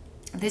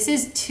 this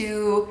is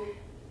too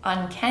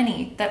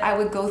uncanny that I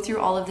would go through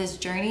all of this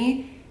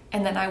journey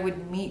and then I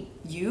would meet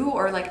you,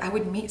 or like I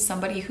would meet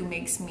somebody who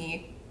makes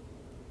me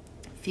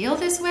feel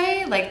this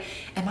way. Like,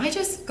 am I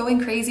just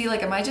going crazy?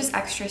 Like, am I just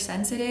extra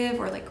sensitive,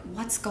 or like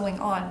what's going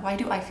on? Why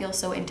do I feel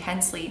so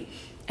intensely?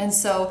 And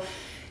so,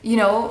 you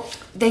know,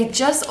 they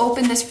just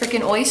opened this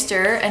freaking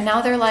oyster and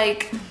now they're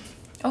like,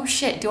 oh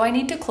shit, do I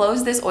need to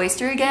close this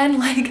oyster again?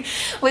 Like,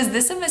 was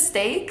this a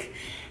mistake?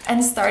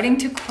 And starting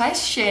to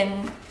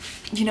question,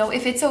 you know,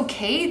 if it's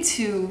okay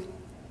to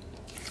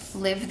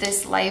live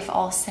this life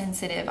all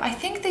sensitive. I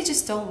think they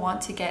just don't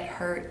want to get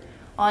hurt.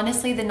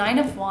 Honestly, the Nine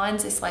of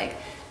Wands is like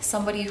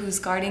somebody who's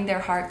guarding their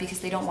heart because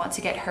they don't want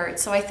to get hurt.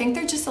 So I think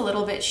they're just a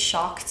little bit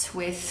shocked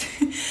with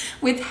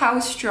with how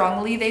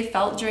strongly they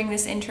felt during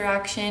this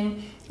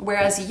interaction.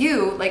 Whereas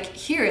you, like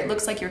here, it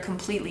looks like you're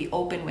completely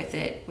open with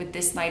it. With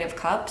this Knight of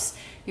Cups,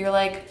 you're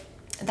like,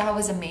 that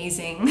was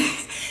amazing.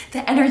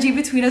 The energy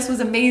between us was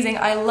amazing.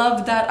 I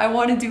loved that. I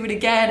want to do it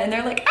again. And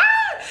they're like,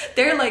 ah!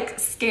 They're like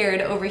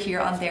scared over here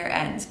on their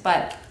end.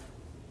 But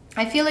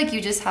I feel like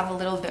you just have a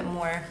little bit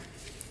more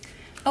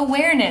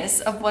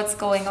awareness of what's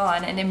going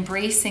on and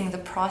embracing the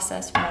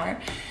process more.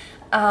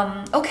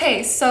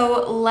 Okay,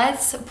 so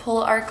let's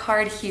pull our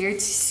card here to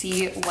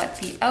see what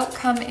the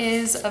outcome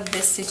is of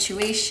this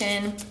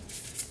situation.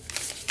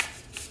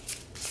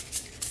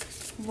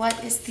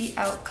 What is the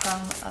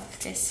outcome of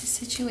this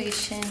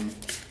situation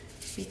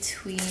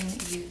between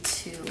you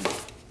two?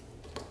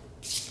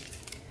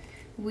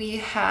 We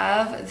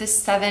have the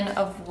Seven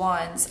of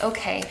Wands.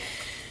 Okay,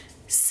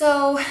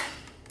 so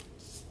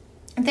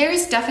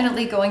there's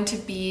definitely going to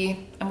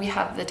be, and we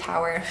have the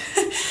Tower.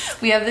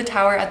 We have the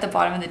Tower at the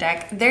bottom of the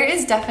deck. There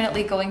is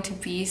definitely going to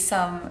be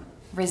some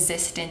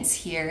resistance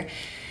here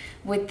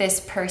with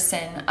this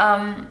person.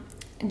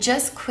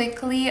 Just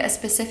quickly, a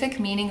specific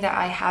meaning that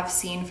I have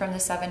seen from the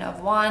Seven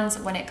of Wands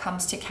when it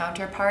comes to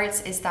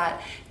counterparts is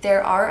that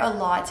there are a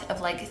lot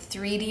of like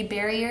 3D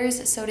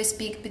barriers, so to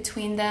speak,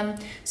 between them.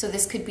 So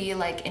this could be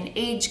like an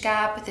age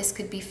gap, this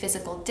could be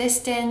physical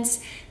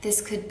distance, this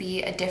could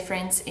be a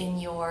difference in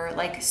your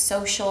like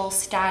social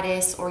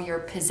status or your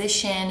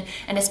position.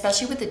 And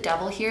especially with the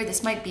Devil here,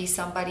 this might be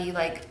somebody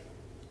like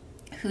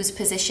whose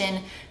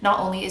position not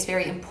only is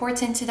very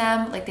important to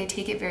them, like they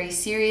take it very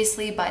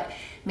seriously, but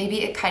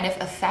maybe it kind of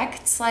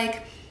affects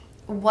like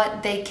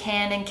what they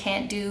can and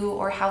can't do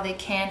or how they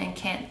can and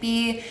can't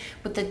be,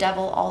 with the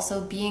Devil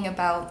also being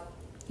about,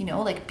 you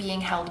know, like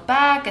being held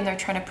back and they're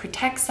trying to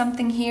protect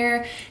something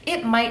here.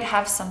 It might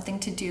have something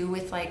to do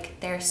with like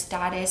their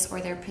status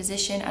or their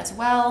position as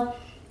well.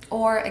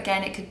 Or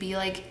again, it could be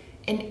like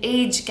an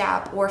age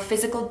gap or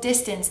physical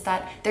distance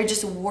that they're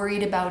just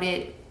worried about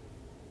it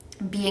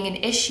being an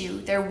issue.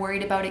 They're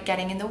worried about it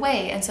getting in the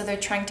way, and so they're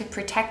trying to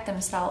protect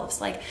themselves,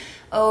 like,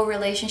 oh,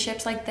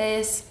 relationships like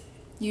this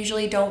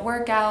usually don't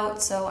work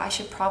out, so I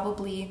should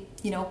probably,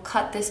 you know,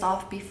 cut this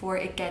off before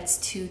it gets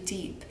too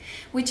deep.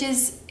 Which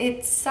is,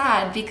 it's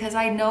sad because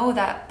I know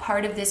that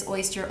part of this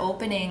oyster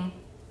opening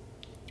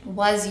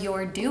was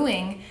your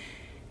doing,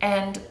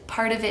 and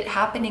part of it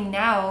happening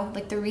now,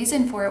 like the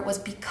reason for it was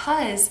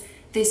because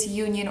this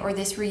union or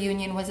this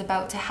reunion was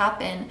about to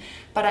happen.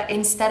 But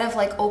instead of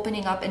like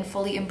opening up and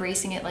fully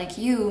embracing it like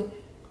you,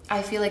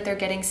 I feel like they're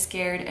getting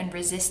scared and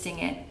resisting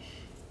it,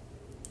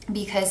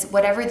 because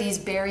whatever these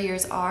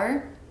barriers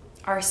are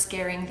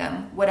scaring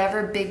them.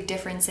 Whatever big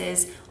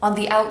differences on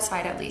the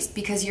outside, at least,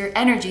 because your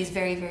energy is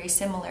very, very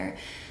similar.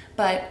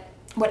 But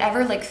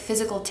whatever like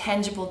physical,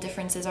 tangible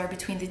differences are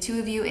between the two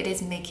of you, it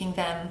is making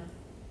them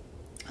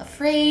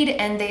afraid,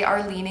 and they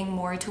are leaning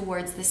more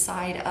towards the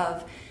side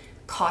of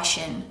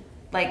caution.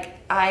 Like,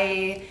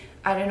 I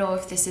don't know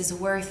if this is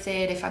worth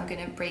it, if I'm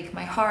gonna break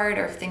my heart,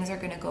 or if things are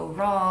gonna go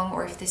wrong,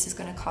 or if this is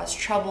gonna cause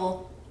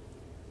trouble.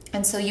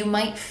 And so you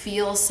might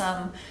feel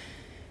some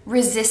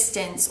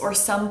resistance or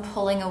some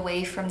pulling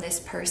away from this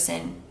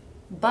person.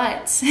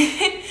 But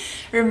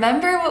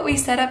remember what we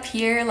set up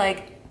here,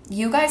 like,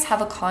 you guys have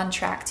a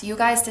contract. You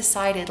guys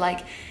decided,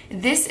 like,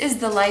 this is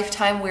the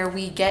lifetime where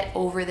we get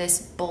over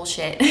this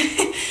bullshit.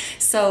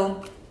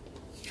 So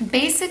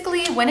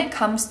basically, when it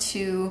comes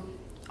to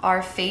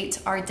our fate,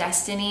 our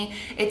destiny,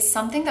 it's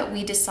something that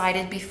we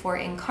decided before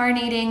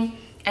incarnating,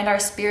 and our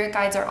spirit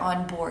guides are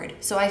on board.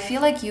 So I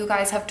feel like you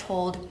guys have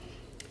told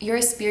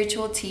your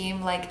spiritual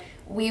team, like,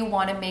 we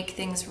want to make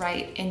things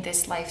right in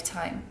this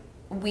lifetime.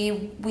 We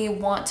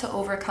want to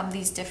overcome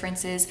these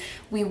differences.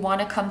 We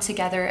want to come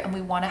together, and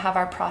we want to have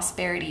our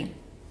prosperity.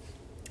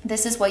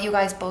 This is what you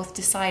guys both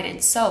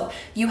decided. So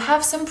you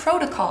have some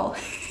protocol.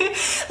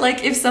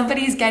 Like, if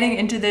somebody's getting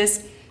into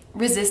this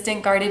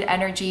resistant, guarded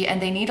energy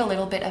and they need a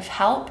little bit of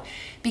help,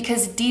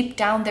 because deep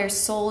down their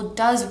soul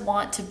does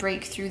want to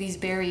break through these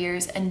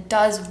barriers and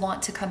does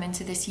want to come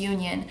into this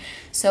union.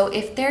 So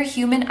if their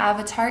human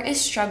avatar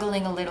is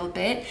struggling a little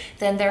bit,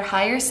 then their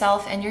higher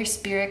self and your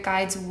spirit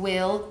guides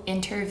will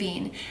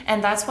intervene.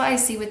 And that's what I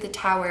see with the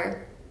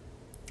Tower.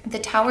 The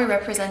Tower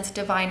represents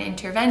divine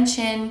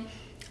intervention,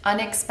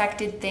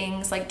 unexpected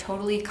things, like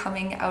totally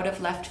coming out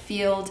of left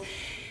field.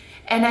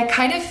 And I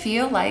kind of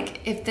feel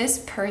like if this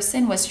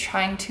person was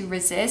trying to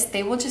resist,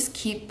 they will just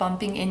keep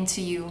bumping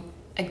into you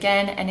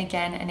again and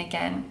again and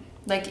again.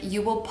 Like,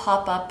 you will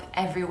pop up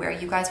everywhere.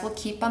 You guys will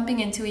keep bumping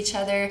into each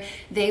other.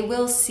 They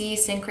will see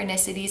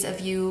synchronicities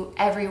of you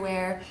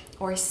everywhere,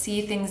 or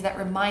see things that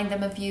remind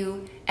them of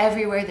you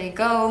everywhere they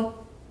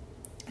go.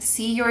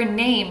 See your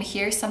name,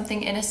 hear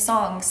something in a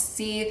song,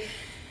 see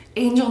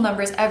angel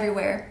numbers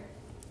everywhere.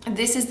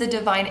 This is the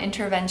divine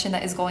intervention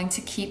that is going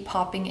to keep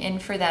popping in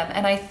for them.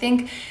 And I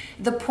think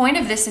the point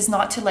of this is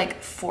not to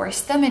like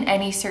force them in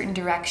any certain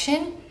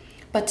direction,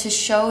 but to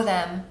show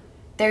them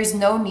there's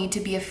no need to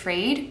be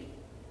afraid,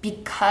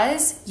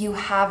 because you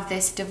have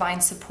this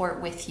divine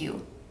support with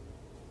you.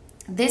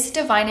 this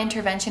divine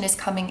intervention is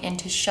coming in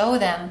to show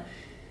them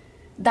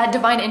that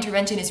divine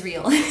intervention is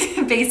real,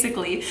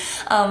 basically.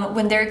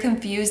 When they're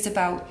confused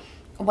about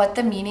what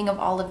the meaning of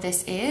all of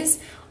this is,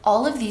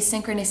 all of these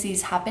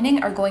synchronicities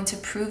happening are going to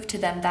prove to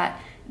them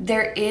that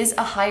there is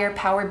a higher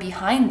power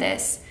behind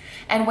this.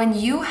 And when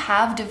you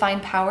have divine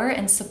power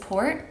and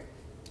support,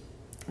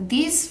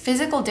 these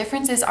physical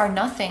differences are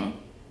nothing.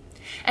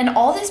 And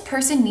all this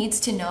person needs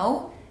to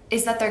know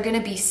is that they're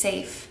going to be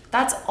safe.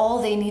 That's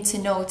all they need to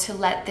know to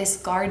let this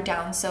guard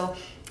down. So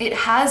it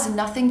has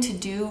nothing to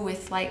do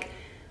with like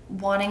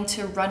wanting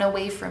to run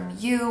away from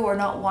you or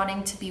not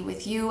wanting to be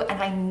with you.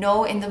 And I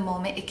know in the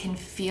moment it can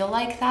feel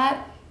like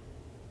that,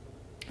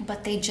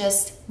 but they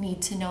just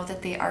need to know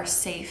that they are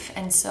safe.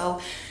 And so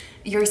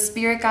your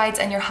spirit guides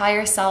and your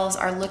higher selves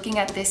are looking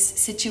at this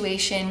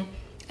situation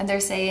and they're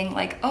saying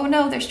like, oh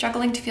no, they're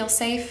struggling to feel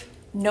safe.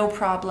 No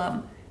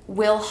problem.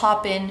 We'll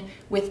hop in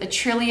with a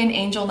trillion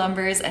angel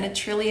numbers and a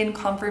trillion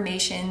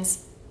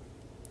confirmations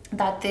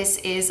that this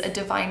is a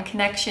divine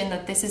connection,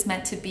 that this is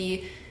meant to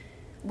be.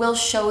 We'll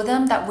show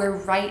them that we're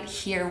right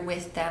here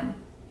with them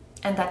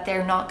and that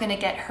they're not going to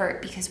get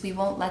hurt, because we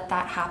won't let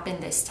that happen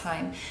this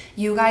time.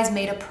 You guys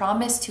made a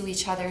promise to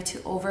each other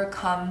to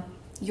overcome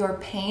your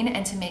pain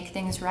and to make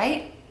things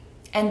right.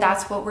 And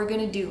that's what we're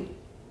going to do.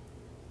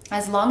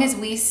 As long as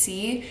we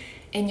see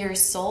in your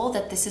soul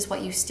that this is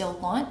what you still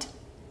want,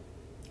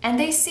 and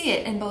they see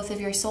it in both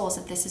of your souls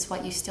that this is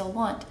what you still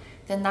want,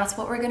 then that's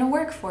what we're going to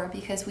work for,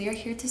 because we are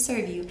here to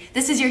serve you.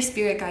 This is your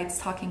spirit guides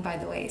talking, by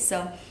the way.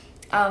 So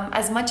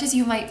as much as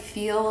you might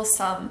feel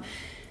some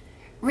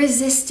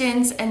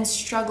resistance and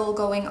struggle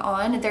going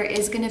on, there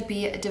is going to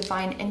be a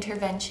divine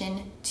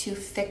intervention to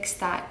fix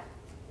that.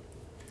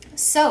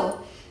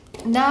 So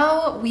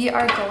now we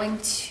are going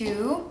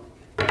to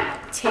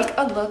take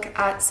a look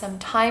at some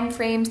time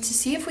frames to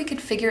see if we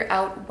could figure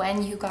out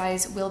when you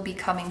guys will be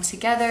coming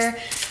together.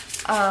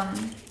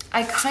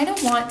 I kind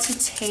of want to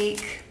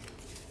take,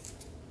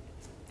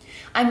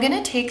 I'm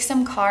gonna take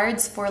some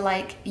cards for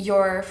like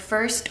your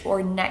first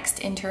or next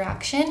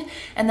interaction,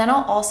 and then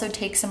I'll also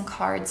take some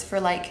cards for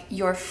like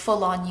your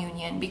full-on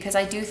union, because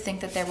I do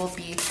think that there will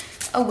be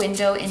a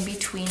window in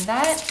between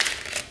that.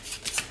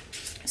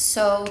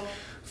 So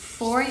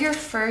for your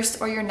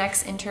first or your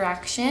next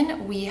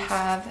interaction, we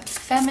have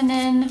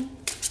feminine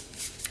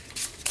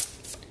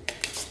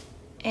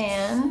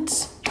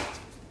and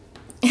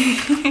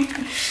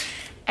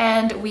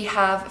and we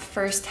have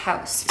first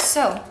house.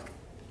 So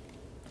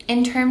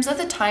in terms of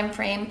the time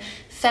frame,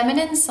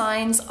 feminine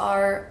signs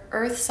are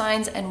earth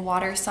signs and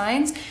water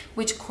signs,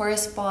 which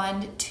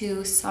correspond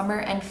to summer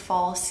and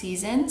fall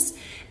seasons.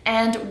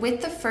 And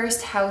with the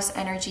first house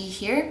energy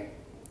here,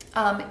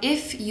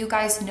 if you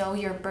guys know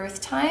your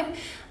birth time,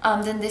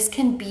 then this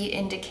can be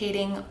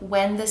indicating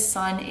when the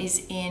sun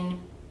is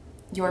in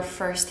your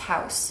first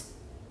house,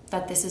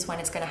 that this is when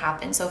it's going to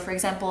happen. So for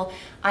example,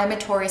 I'm a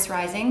Taurus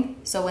rising.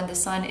 So when the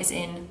sun is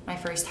in my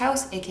first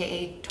house,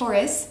 aka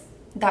Taurus,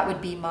 that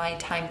would be my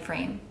time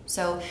frame.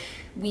 So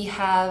we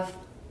have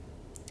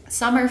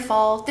summer,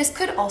 fall. This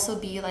could also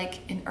be like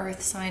an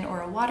earth sign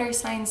or a water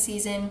sign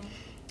season,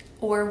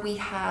 or we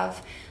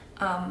have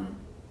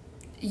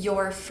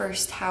your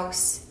first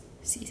house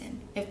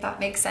season, if that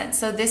makes sense.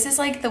 So this is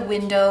like the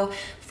window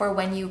for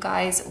when you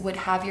guys would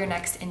have your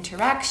next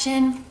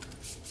interaction.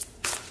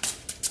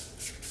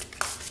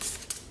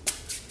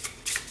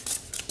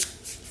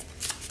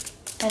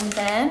 And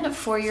then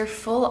for your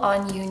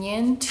full-on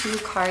union, two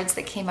cards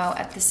that came out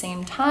at the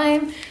same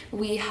time,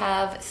 we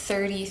have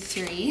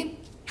 33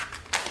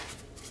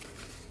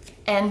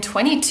 and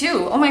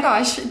 22. Oh my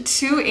gosh,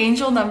 two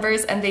angel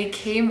numbers, and they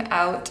came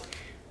out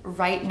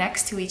right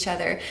next to each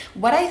other.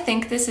 What I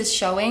think this is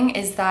showing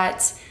is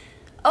that,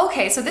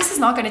 okay, so this is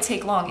not going to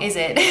take long, is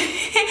it?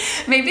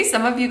 Maybe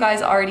some of you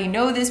guys already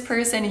know this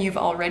person and you've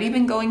already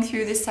been going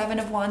through the Seven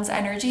of Wands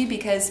energy,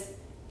 because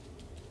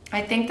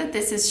I think that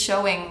this is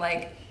showing,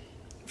 like,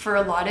 for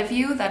a lot of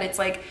you, that it's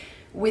like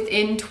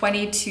within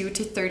 22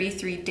 to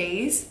 33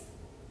 days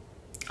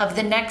of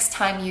the next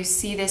time you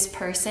see this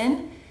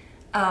person,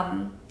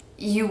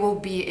 you will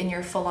be in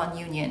your full-on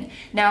union.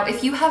 Now,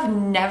 if you have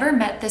never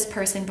met this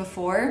person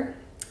before,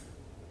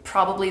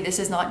 probably this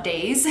is not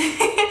days.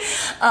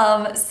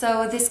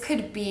 So this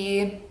could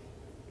be,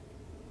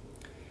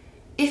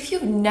 if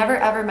you've never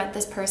ever met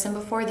this person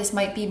before, this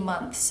might be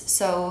months.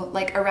 So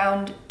like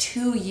around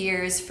 2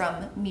 years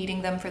from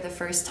meeting them for the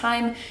first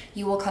time,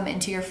 you will come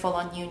into your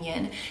full-on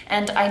union.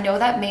 And I know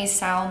that may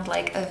sound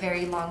like a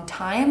very long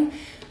time,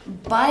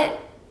 but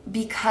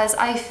because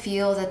I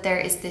feel that there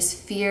is this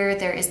fear,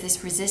 there is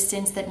this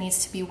resistance that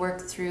needs to be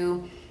worked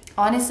through,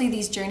 honestly,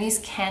 these journeys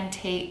can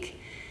take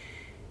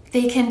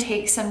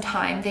some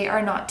time. They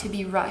are not to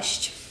be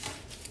rushed.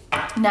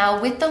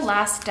 Now, with the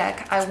last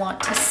deck, I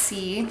want to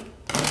see,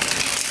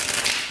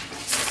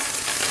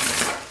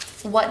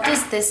 what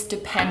does this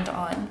depend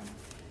on?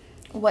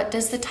 What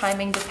does the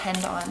timing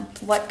depend on?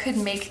 What could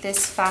make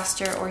this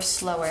faster or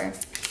slower?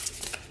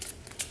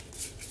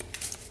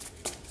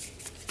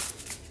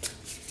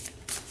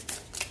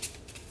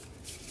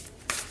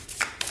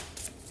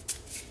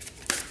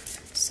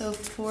 So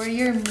for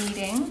your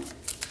meeting,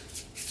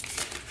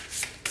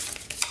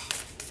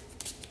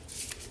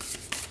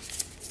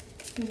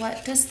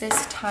 what does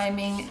this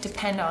timing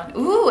depend on?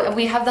 Ooh, and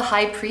we have the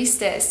High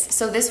Priestess.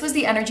 So this was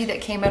the energy that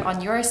came out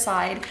on your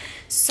side.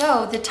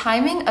 So the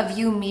timing of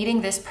you meeting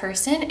this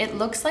person, it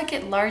looks like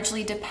it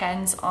largely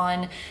depends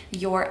on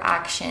your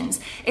actions.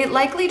 It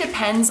likely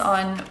depends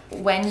on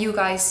when you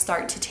guys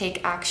start to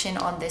take action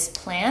on this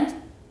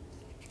plan.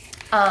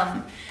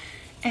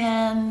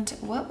 And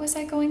what was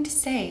I going to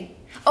say?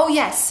 Oh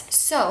yes,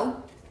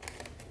 so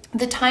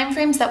the time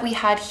frames that we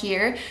had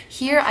here,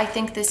 I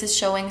think this is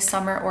showing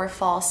summer or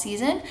fall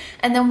season.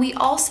 And then we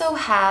also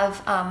have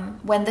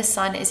when the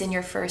sun is in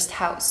your first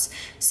house.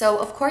 So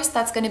of course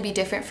that's going to be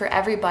different for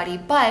everybody,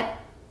 but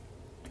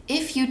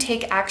if you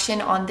take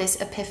action on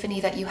this epiphany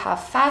that you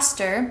have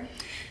faster,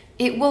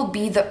 it will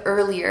be the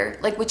earlier,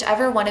 like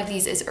whichever one of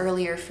these is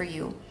earlier for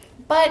you.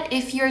 But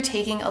if you're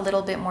taking a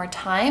little bit more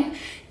time,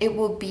 it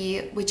will be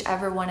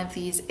whichever one of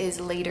these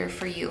is later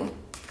for you.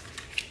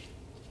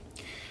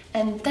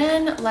 And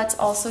then let's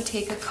also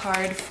take a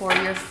card for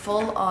your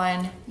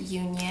full-on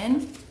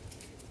union.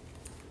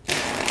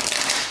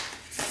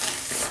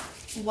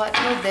 What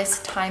will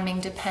this timing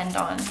depend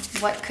on?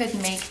 What could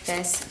make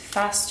this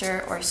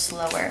faster or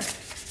slower?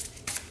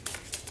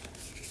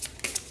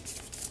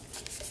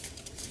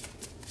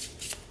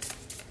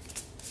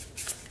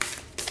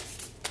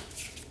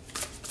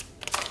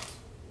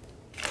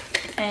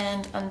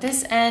 And on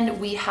this end,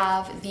 we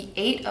have the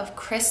 8 of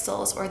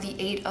Crystals or the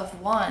 8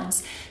 of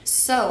Wands.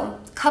 So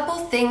a couple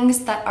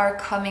things that are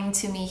coming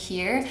to me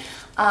here.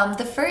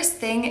 The first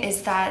thing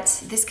is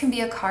that this can be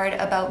a card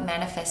about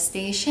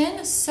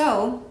manifestation.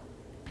 So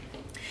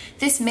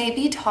this may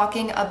be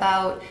talking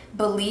about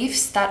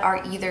beliefs that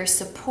are either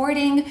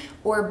supporting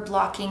or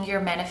blocking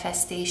your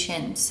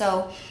manifestation.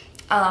 So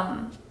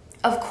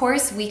of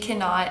course we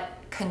cannot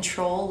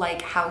control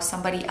like how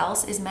somebody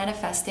else is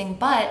manifesting,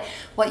 but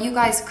what you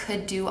guys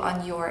could do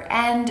on your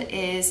end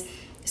is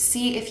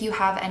see if you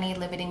have any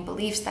limiting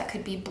beliefs that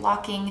could be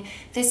blocking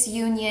this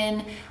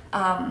union.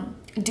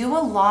 Do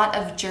a lot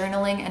of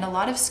journaling and a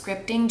lot of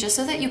scripting just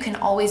so that you can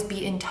always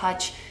be in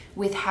touch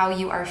with how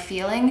you are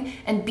feeling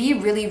and be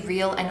really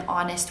real and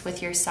honest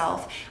with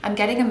yourself. I'm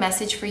getting a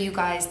message for you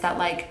guys that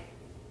like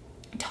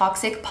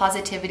toxic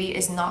positivity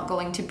is not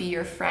going to be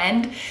your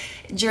friend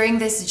during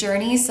this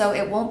journey, so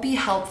it won't be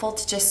helpful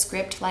to just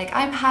script like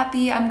I'm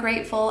happy, I'm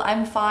grateful,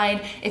 I'm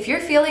fine. If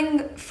you're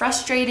feeling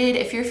frustrated,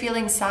 if you're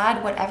feeling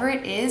sad, whatever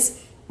it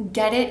is,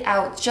 get it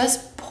out.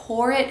 Just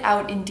pour it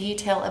out in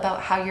detail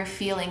about how you're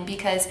feeling,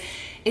 because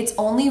it's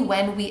only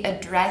when we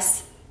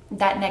address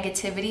that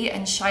negativity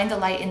and shine the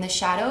light in the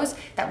shadows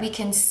that we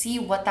can see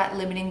what that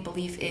limiting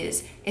belief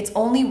is. It's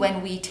only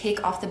when we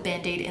take off the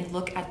band-aid and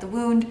look at the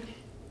wound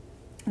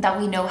that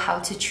we know how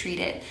to treat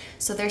it.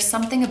 So there's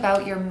something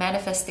about your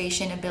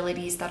manifestation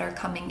abilities that are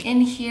coming in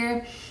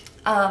here.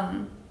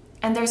 And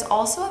there's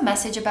also a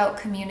message about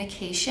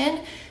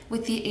communication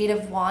with the 8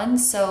 of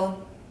Wands.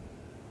 So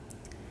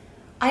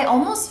I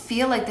almost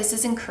feel like this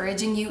is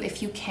encouraging you,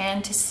 if you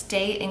can, to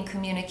stay in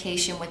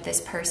communication with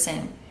this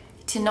person,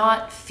 to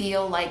not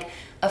feel like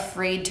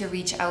afraid to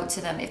reach out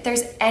to them. If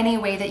there's any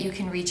way that you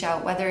can reach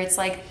out, whether it's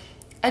like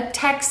a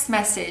text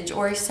message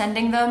or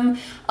sending them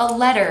a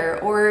letter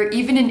or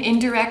even an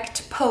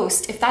indirect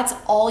post, if that's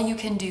all you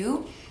can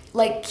do,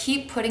 like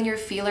keep putting your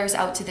feelers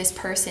out to this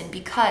person,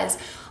 because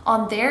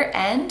on their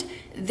end,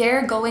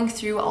 they're going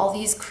through all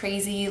these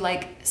crazy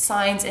like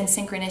signs and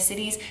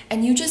synchronicities,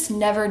 and you just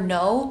never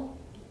know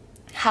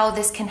how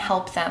this can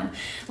help them.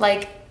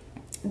 Like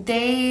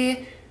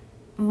they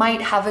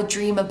might have a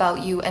dream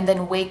about you and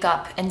then wake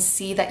up and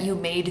see that you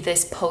made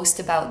this post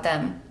about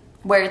them,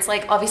 where it's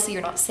like, obviously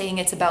you're not saying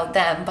it's about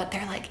them, but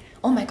they're like,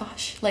 oh my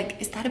gosh,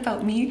 like, is that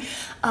about me?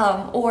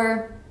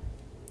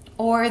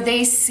 Or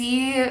they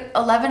see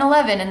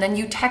 11:11 and then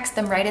you text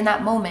them right in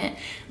that moment.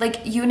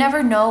 Like, you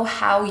never know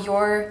how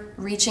your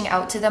reaching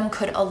out to them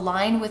could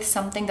align with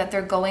something that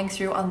they're going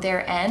through on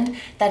their end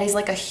that is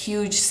like a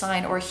huge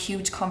sign or a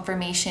huge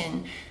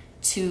confirmation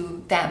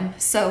to them.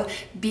 So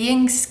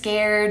being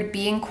scared,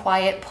 being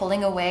quiet,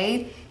 pulling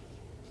away,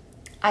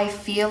 I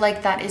feel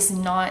like that is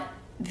not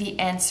the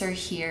answer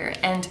here.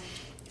 And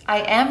I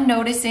am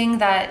noticing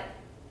that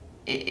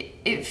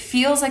it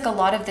feels like a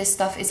lot of this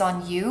stuff is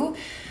on you,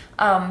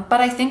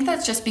 but I think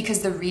that's just because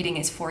the reading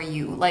is for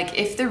you. Like,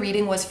 if the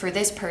reading was for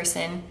this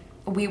person,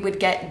 we would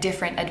get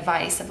different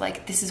advice of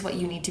like, this is what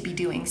you need to be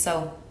doing.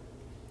 So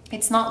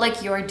it's not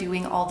like you're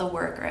doing all the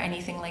work or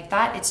anything like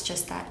that. It's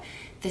just that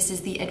this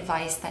is the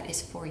advice that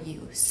is for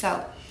you.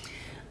 So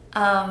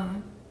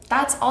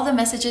that's all the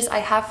messages I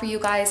have for you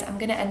guys. I'm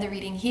gonna end the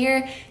reading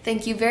here.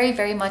 Thank you very,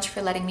 very much for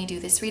letting me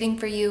do this reading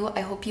for you. I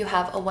hope you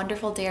have a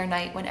wonderful day or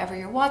night whenever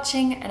you're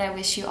watching, and I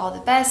wish you all the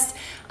best.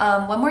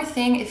 One more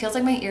thing, it feels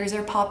like my ears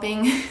are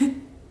popping,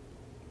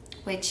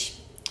 which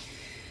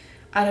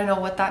I don't know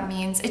what that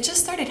means. It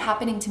just started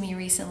happening to me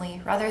recently,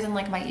 rather than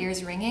like my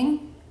ears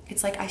ringing.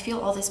 It's like I feel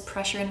all this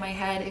pressure in my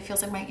head. It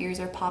feels like my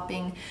ears are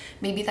popping.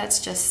 Maybe that's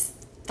just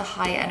the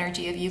high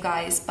energy of you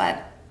guys,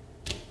 but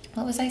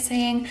what was I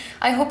saying?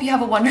 I hope you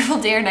have a wonderful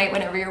day or night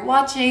whenever you're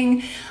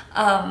watching.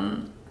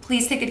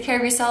 Please take good care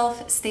of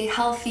yourself, stay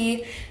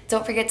healthy.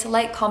 Don't forget to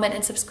like, comment,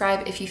 and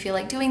subscribe if you feel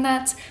like doing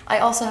that. I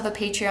also have a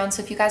Patreon,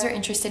 so if you guys are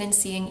interested in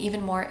seeing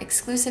even more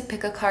exclusive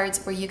pick-a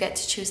cards where you get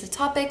to choose the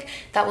topic,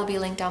 that will be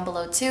linked down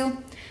below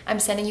too. I'm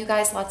sending you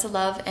guys lots of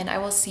love, and I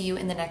will see you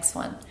in the next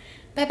one.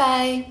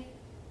 Bye-bye!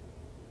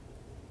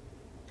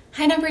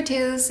 Hi number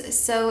twos!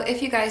 So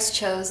if you guys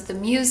chose the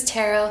Muse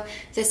Tarot,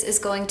 this is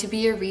going to be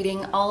your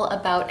reading all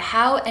about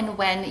how and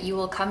when you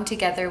will come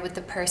together with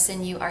the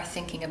person you are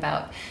thinking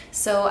about.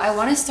 So I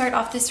want to start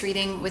off this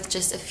reading with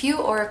just a few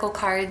oracle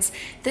cards.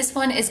 This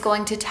one is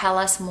going to tell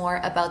us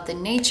more about the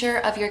nature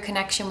of your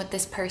connection with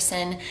this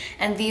person,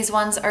 and these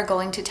ones are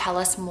going to tell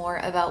us more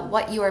about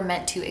what you are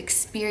meant to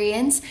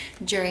experience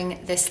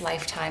during this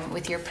lifetime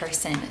with your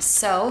person.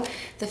 So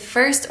the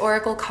first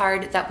oracle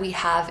card that we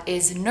have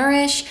is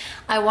Nourish.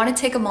 I want to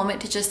take a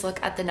moment to just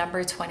look at the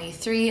number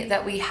 23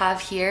 that we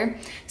have here.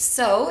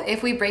 So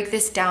if we break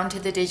this down to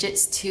the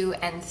digits 2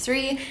 and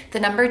 3, the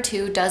number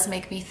 2 does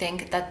make me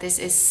think that this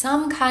is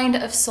some kind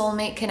of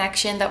soulmate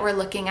connection that we're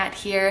looking at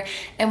here.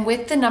 And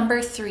with the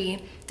number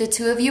 3, the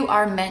two of you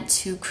are meant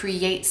to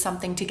create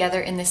something together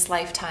in this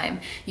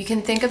lifetime. You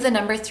can think of the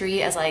number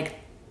 3 as like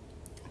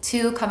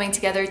two coming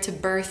together to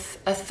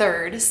birth a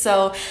third.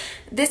 So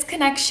this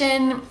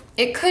connection,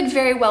 it could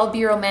very well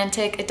be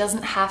romantic. It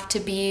doesn't have to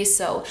be.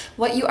 So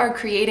what you are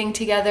creating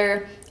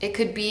together, it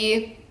could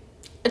be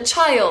a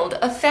child,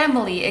 a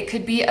family, it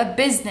could be a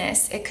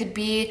business, it could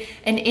be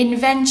an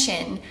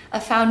invention,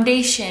 a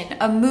foundation,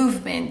 a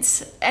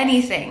movement,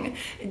 anything.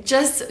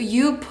 Just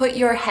you put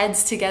your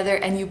heads together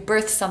and you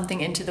birth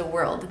something into the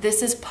world.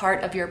 This is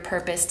part of your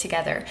purpose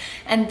together.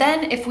 And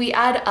then if we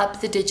add up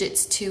the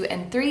digits 2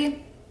 and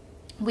 3,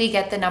 we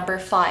get the number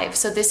 5.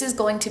 So this is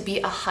going to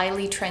be a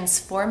highly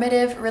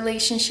transformative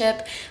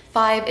relationship.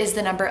 5 is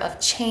the number of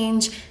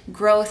change,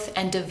 growth,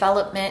 and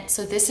development.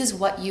 So this is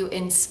what you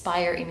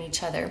inspire in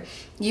each other.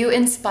 You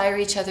inspire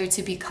each other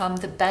to become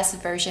the best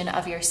version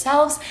of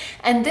yourselves.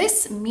 And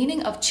this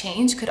meaning of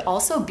change could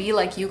also be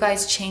like you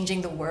guys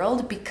changing the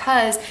world,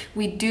 because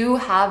we do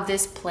have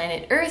this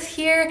planet Earth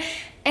here.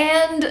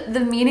 And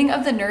the meaning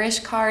of the Nourish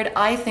card,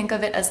 I think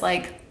of it as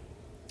like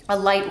a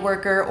light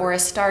worker or a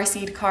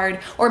starseed card,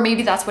 or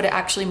maybe that's what it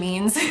actually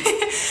means.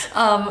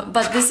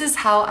 But this is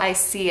how I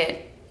see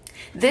it.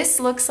 This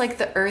looks like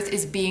the earth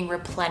is being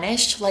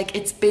replenished, like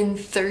it's been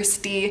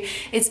thirsty,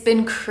 it's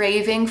been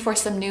craving for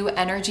some new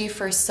energy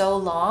for so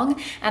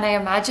long. And I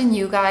imagine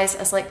you guys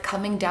as like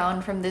coming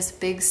down from this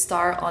big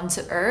star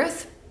onto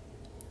earth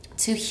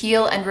to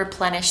heal and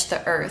replenish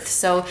the earth.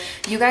 So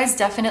you guys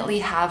definitely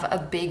have a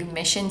big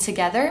mission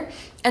together.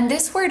 And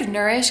this word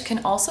nourish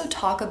can also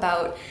talk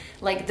about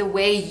like the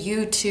way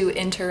you two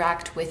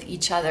interact with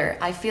each other.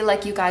 I feel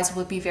like you guys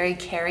will be very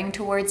caring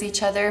towards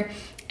each other.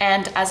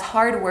 And as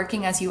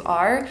hardworking as you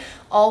are,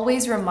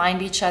 always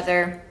remind each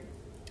other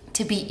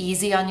to be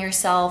easy on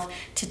yourself,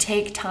 to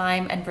take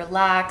time and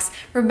relax.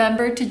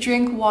 Remember to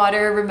drink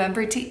water,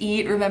 remember to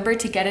eat, remember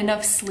to get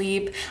enough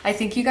sleep. I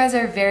think you guys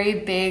are very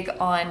big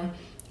on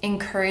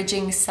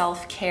encouraging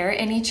self-care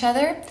in each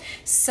other.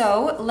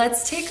 So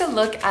let's take a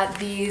look at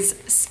these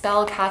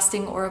spell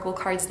casting oracle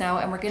cards now,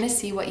 and we're going to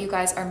see what you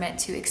guys are meant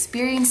to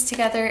experience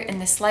together in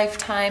this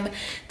lifetime.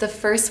 The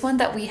first one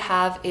that we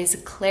have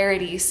is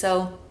clarity.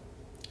 So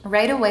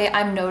right away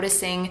I'm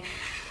noticing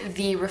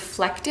the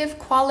reflective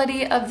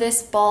quality of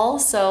this ball.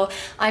 So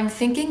I'm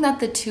thinking that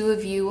the two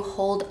of you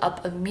hold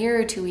up a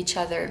mirror to each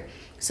other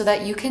so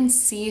that you can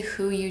see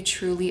who you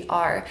truly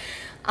are.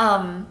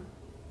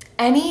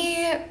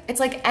 It's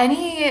like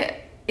any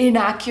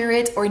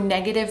inaccurate or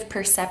negative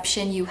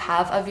perception you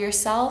have of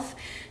yourself,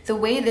 the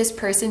way this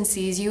person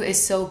sees you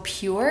is so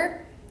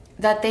pure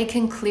that they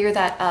can clear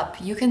that up.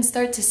 You can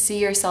start to see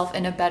yourself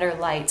in a better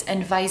light,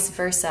 and vice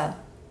versa.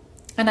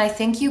 And I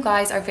think you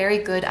guys are very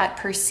good at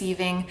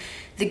perceiving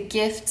the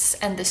gifts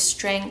and the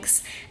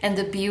strengths and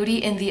the beauty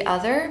in the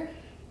other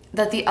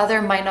that the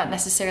other might not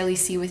necessarily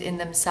see within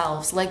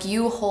themselves. Like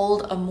you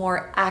hold a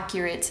more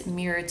accurate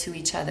mirror to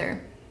each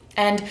other.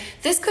 And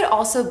this could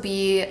also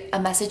be a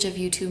message of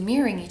you two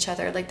mirroring each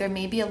other. Like there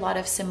may be a lot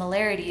of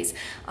similarities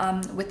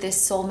with this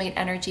soulmate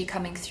energy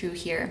coming through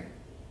here.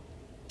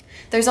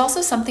 There's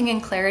also something in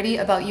clarity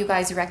about you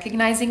guys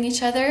recognizing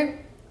each other.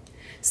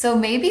 So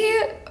maybe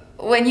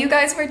when you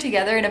guys were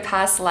together in a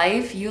past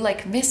life, you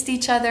like missed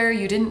each other.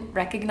 You didn't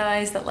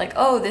recognize that like,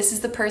 oh, this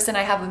is the person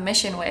I have a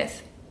mission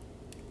with.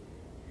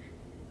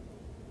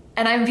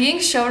 And I'm being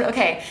shown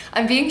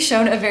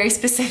a very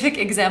specific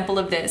example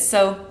of this.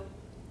 So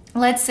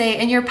let's say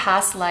in your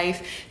past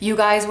life, you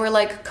guys were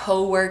like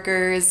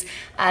co-workers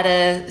at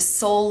a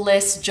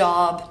soulless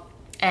job,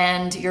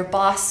 and your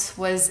boss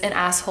was an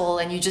asshole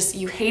and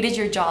you hated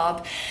your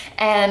job.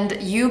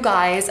 And you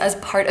guys, as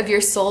part of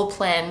your soul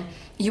plan,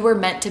 you were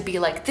meant to be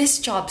like, this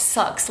job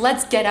sucks,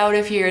 let's get out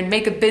of here and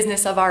make a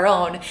business of our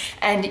own.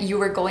 And you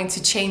were going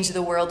to change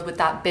the world with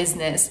that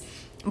business.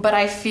 But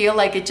I feel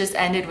like it just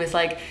ended with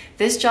like,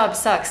 this job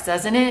sucks,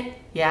 doesn't it?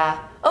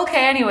 Yeah,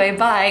 okay, anyway,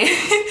 bye.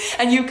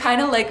 And you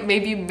kind of like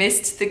maybe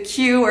missed the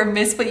cue or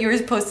missed what you were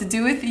supposed to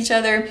do with each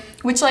other,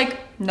 which like,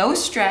 no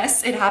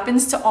stress. It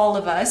happens to all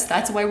of us.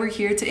 That's why we're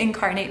here to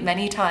incarnate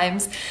many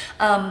times.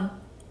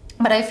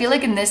 But I feel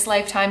like in this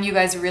lifetime, you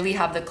guys really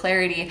have the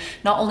clarity,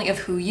 not only of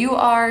who you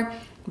are,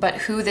 but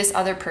who this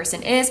other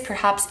person is,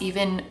 perhaps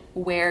even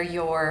where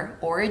your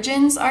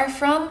origins are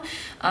from.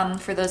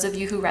 For those of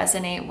you who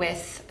resonate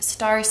with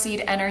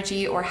starseed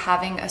energy or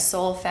having a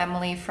soul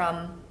family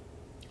from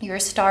your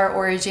star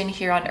origin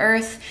here on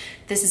Earth,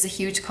 this is a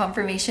huge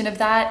confirmation of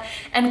that.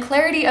 And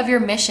clarity of your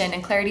mission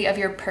and clarity of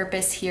your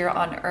purpose here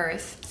on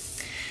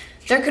Earth.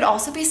 There could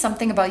also be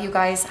something about you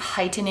guys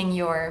heightening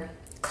your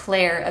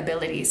clair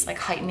abilities, like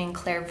heightening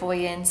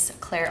clairvoyance,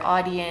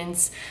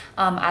 clairaudience,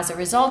 as a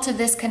result of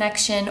this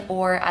connection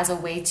or as a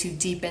way to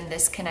deepen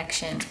this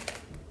connection.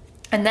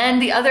 And then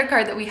the other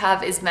card that we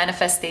have is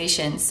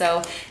manifestation.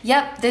 So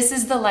yep, this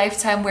is the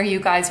lifetime where you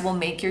guys will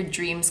make your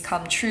dreams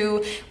come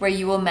true, where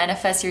you will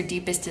manifest your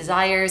deepest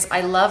desires.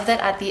 I love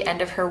that at the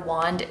end of her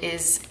wand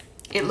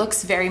it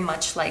looks very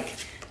much like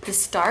the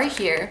star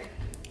here.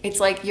 It's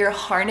like you're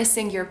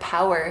harnessing your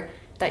power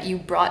that you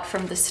brought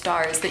from the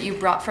stars, that you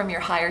brought from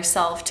your higher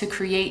self to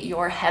create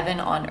your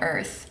heaven on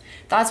earth.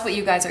 That's what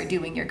you guys are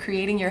doing. You're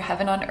creating your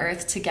heaven on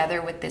earth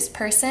together with this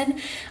person.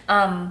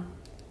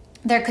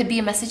 There could be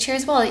a message here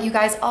as well that you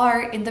guys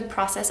are in the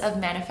process of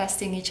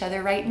manifesting each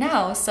other right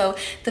now. So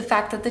the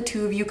fact that the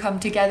two of you come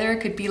together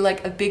could be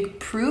like a big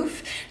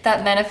proof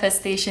that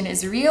manifestation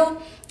is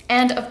real.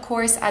 And of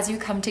course, as you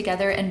come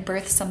together and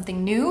birth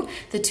something new,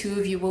 the two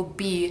of you will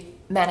be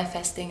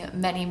manifesting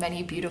many,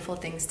 many beautiful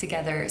things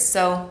together.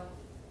 So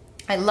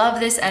I love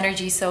this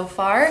energy so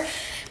far.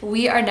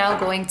 We are now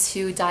going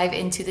to dive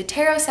into the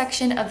tarot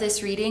section of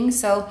this reading.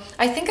 So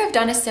I think I've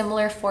done a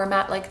similar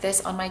format like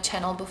this on my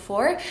channel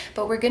before,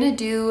 but we're gonna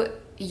do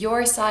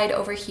your side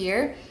over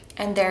here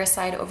and their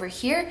side over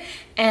here.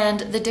 And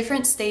the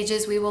different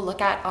stages we will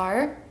look at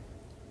are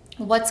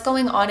what's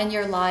going on in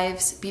your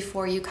lives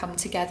before you come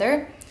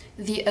together,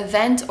 the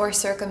event or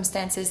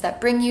circumstances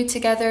that bring you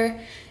together,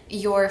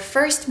 your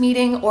first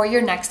meeting or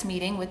your next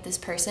meeting with this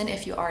person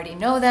if you already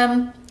know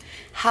them,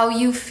 how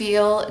you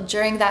feel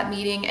during that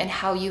meeting and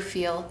how you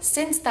feel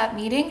since that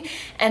meeting.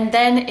 And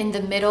then in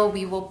the middle,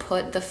 we will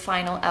put the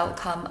final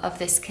outcome of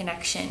this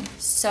connection.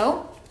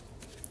 So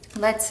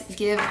let's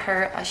give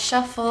her a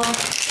shuffle.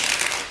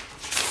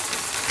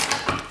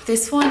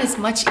 This one is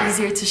much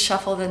easier to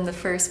shuffle than the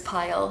first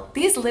pile.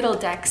 These little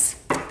decks,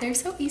 they're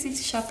so easy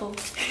to shuffle.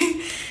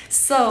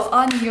 So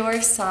on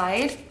your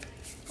side,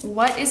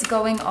 what is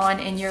going on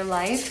in your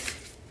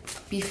life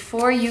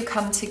before you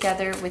come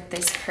together with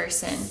this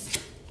person?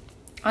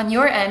 On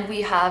your end,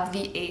 we have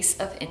the Ace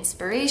of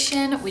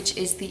Inspiration, which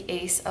is the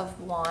Ace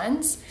of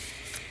Wands.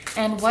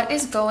 And what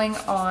is going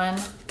on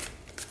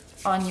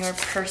your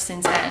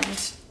person's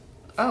end?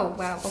 Oh,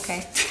 wow,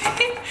 okay.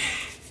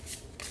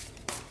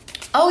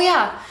 Oh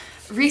yeah,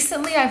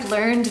 recently I've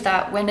learned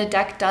that when a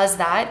deck does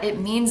that, it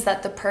means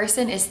that the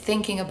person is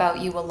thinking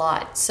about you a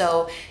lot.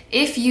 So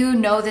if you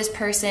know this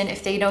person,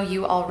 if they know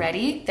you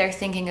already, they're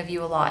thinking of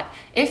you a lot.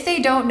 If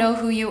they don't know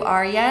who you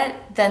are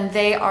yet, then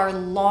they are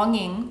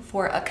longing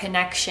for a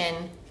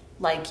connection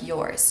like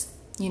yours.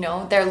 You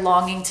know, they're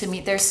longing to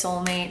meet their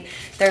soulmate,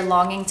 they're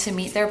longing to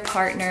meet their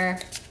partner,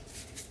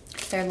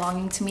 they're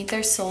longing to meet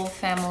their soul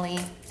family.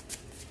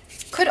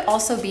 Could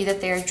also be that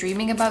they are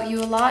dreaming about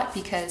you a lot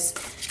because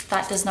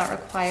that does not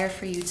require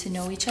for you to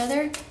know each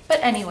other. But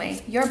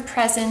anyway, your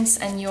presence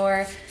and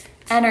your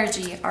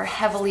energy are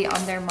heavily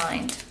on their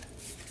mind.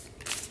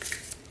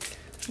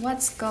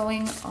 What's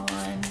going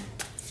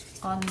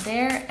on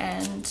their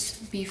end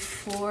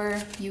before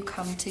you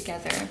come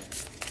together?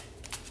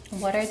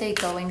 What are they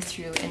going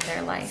through in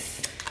their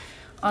life?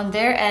 On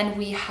their end,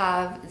 we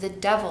have the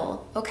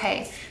Devil.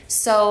 Okay,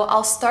 so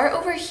I'll start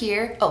over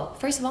here. Oh,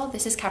 first of all,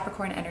 this is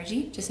Capricorn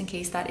energy, just in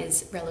case that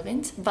is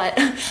relevant. But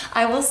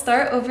I will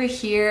start over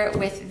here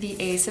with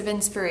the Ace of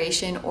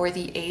Inspiration or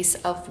the Ace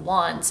of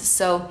Wands.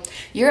 So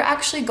you're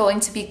actually going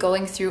to be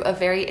going through a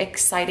very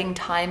exciting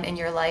time in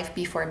your life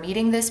before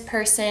meeting this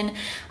person.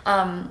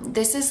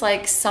 This is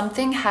like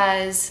something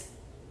has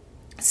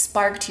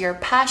sparked your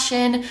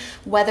passion,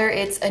 whether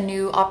it's a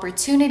new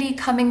opportunity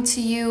coming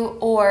to you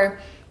or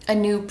a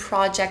new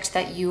project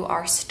that you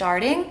are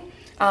starting.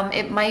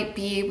 It might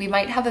be, we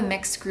might have a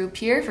mixed group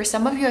here. For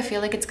some of you, I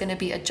feel like it's going to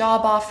be a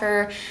job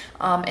offer,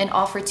 an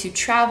offer to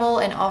travel,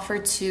 an offer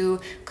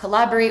to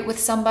collaborate with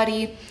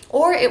somebody,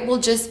 or it will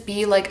just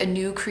be like a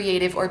new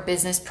creative or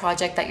business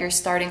project that you're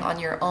starting on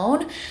your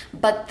own.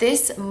 But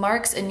this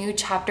marks a new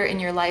chapter in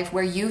your life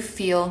where you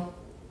feel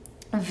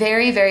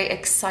very, very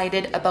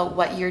excited about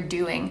what you're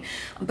doing.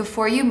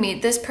 Before you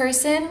meet this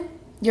person,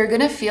 you're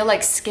gonna feel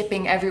like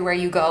skipping everywhere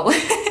you go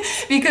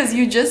because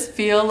you just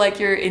feel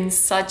like you're in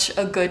such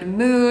a good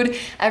mood.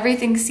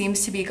 Everything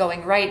seems to be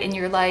going right in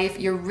your life.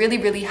 You're really,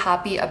 really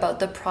happy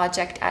about the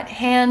project at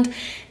hand.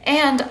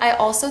 And I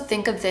also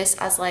think of this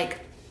as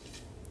like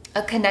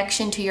a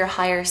connection to your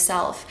higher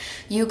self.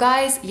 You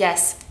guys,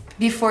 yes,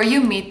 Before you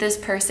meet this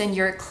person,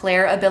 your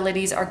clair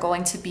abilities are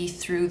going to be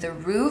through the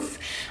roof.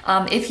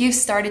 If you've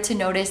started to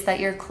notice that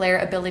your clair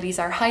abilities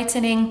are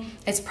heightening,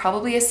 it's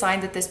probably a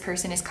sign that this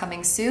person is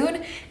coming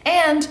soon.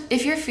 And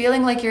if you're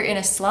feeling like you're in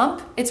a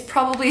slump, it's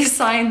probably a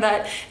sign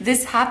that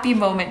this happy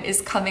moment is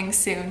coming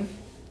soon.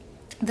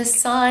 The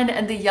sun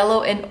and the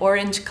yellow and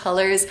orange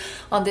colors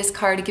on this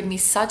card give me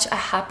such a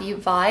happy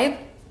vibe.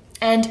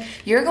 And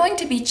you're going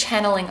to be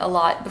channeling a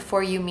lot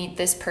before you meet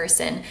this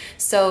person.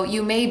 So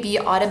you may be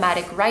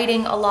automatic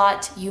writing a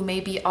lot, you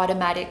may be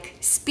automatic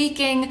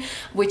speaking,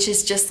 which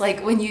is just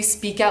like when you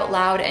speak out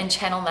loud and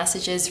channel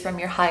messages from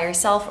your higher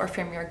self or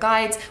from your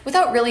guides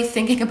without really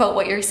thinking about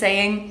what you're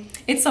saying.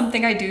 It's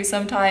something I do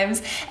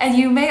sometimes. And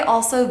you may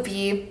also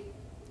be,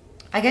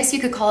 I guess you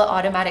could call it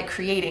automatic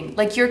creating.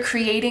 Like you're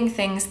creating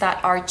things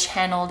that are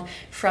channeled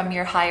from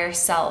your higher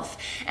self.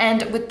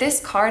 And with this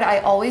card, I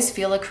always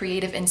feel a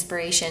creative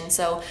inspiration.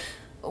 So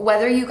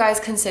whether you guys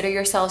consider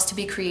yourselves to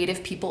be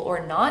creative people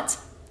or not,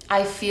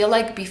 I feel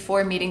like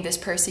before meeting this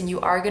person,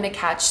 you are going to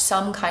catch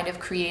some kind of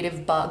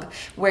creative bug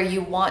where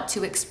you want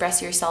to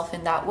express yourself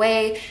in that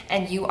way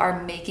and you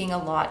are making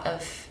a lot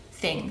of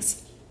things.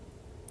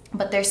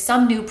 But there's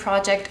some new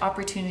project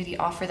opportunity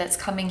offer that's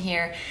coming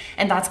here,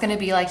 and that's going to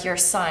be like your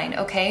sign,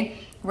 okay?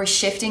 We're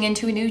shifting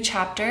into a new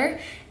chapter,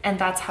 and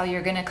that's how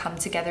you're going to come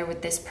together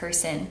with this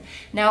person.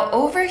 Now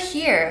over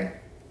here,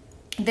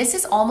 this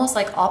is almost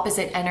like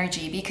opposite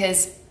energy,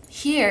 because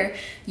here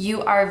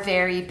you are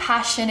very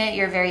passionate,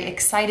 you're very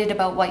excited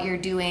about what you're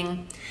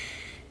doing.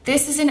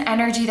 This is an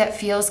energy that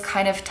feels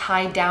kind of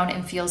tied down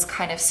and feels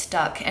kind of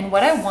stuck. And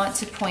what I want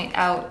to point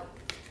out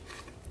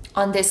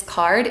on this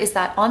card is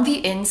that on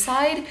the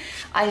inside,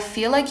 I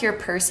feel like your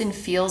person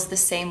feels the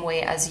same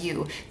way as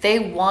you. They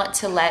want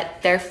to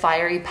let their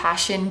fiery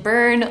passion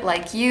burn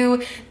like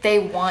you. They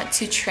want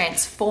to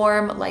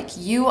transform like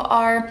you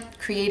are,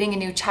 creating a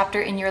new chapter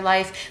in your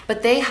life,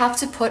 but they have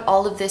to put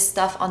all of this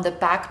stuff on the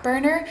back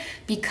burner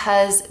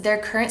because their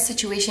current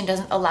situation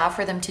doesn't allow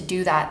for them to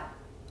do that.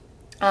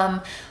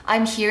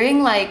 I'm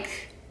hearing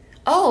like,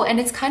 oh, and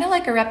it's kind of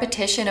like a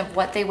repetition of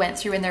what they went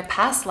through in their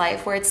past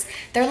life where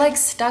they're like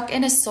stuck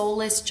in a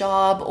soulless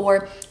job,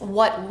 or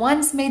what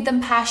once made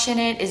them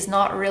passionate is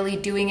not really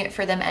doing it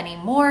for them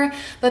anymore.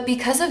 But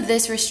because of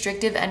this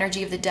restrictive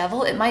energy of the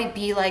devil, it might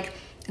be like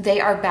they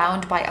are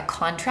bound by a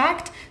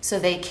contract, so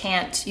they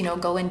can't, you know,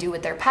 go and do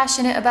what they're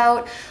passionate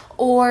about,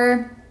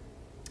 or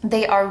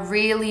they are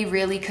really,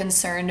 really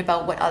concerned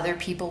about what other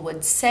people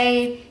would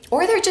say,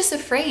 or they're just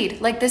afraid.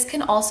 Like this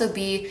can also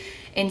be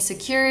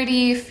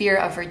insecurity, fear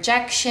of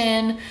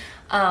rejection.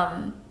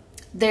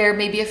 They're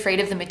maybe afraid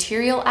of the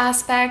material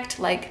aspect,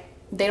 like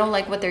they don't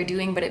like what they're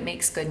doing, but it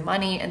makes good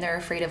money and they're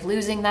afraid of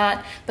losing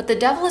that. But the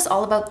devil is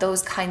all about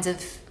those kinds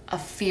of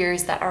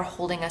fears that are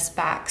holding us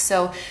back.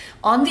 So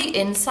on the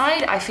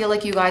inside, I feel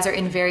like you guys are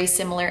in very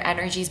similar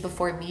energies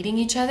before meeting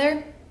each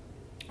other,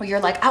 where you're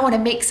like, I want to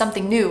make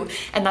something new.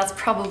 And that's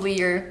probably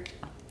your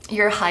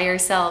higher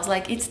selves,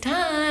 like it's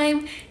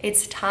time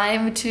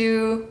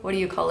to, what do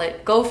you call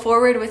it, go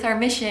forward with our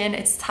mission.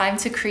 It's time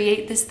to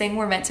create this thing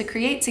we're meant to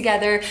create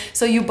together.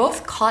 So you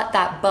both caught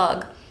that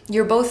bug,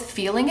 you're both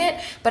feeling it,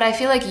 but I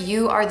feel like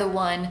you are the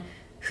one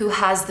who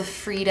has the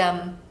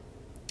freedom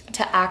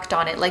to act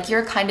on it. Like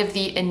you're kind of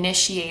the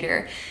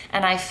initiator,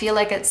 and I feel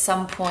like at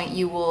some point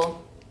you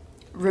will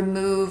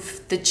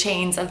remove the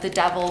chains of the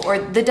devil, or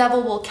the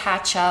devil will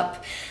catch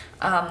up,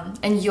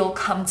 and you'll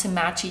come to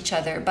match each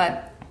other.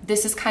 But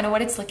this is kind of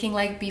what it's looking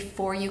like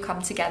before you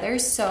come together.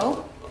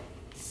 So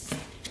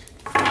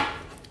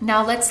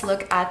now let's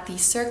look at the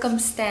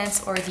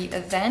circumstance or the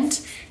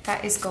event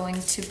that is going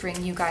to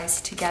bring you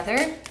guys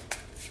together.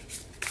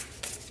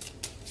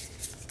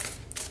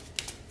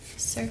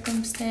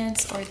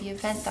 Circumstance or the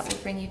event that will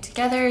bring you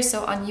together.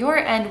 So on your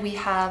end, we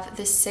have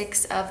the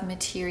Six of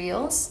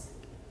Materials.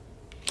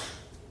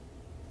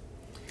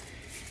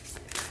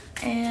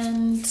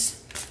 And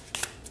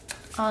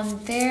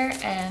on their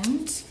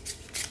end,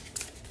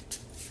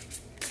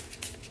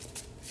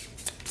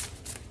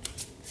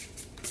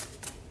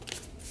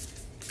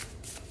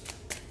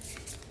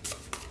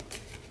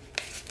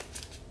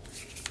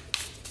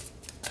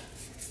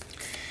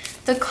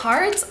 the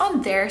cards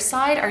on their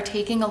side are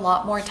taking a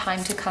lot more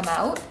time to come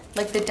out.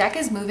 Like the deck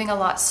is moving a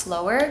lot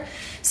slower.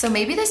 So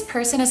maybe this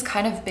person has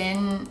kind of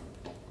been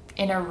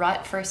in a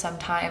rut for some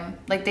time.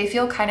 Like they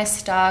feel kind of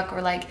stuck,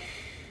 or like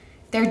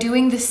they're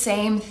doing the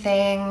same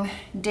thing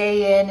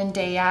day in and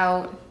day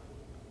out.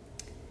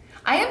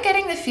 I am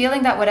getting the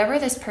feeling that whatever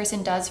this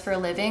person does for a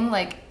living,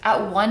 like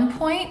at one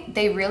point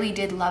they really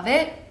did love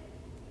it,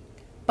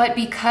 but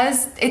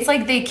because it's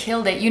like they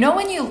killed it. You know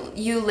when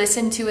you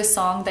listen to a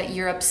song that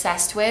you're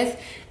obsessed with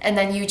and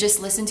then you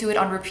just listen to it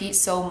on repeat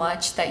so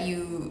much that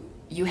you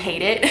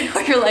hate it,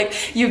 or you're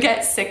like, you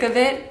get sick of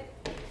it?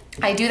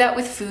 I do that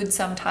with food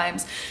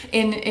sometimes.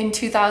 In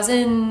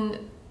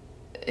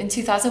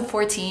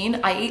 2014,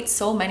 I ate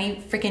so many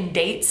freaking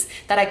dates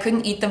that I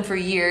couldn't eat them for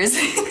years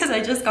because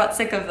I just got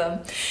sick of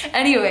them.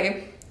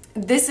 Anyway,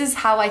 this is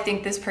how I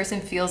think this person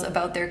feels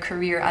about their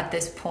career at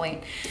this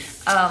point.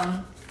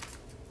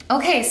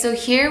 Okay, so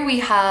here we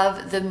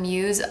have the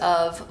Muse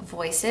of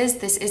Voices.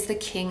 This is the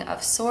King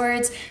of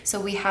Swords. So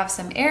we have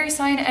some air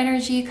sign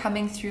energy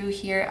coming through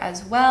here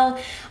as well.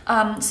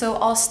 So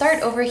I'll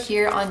start over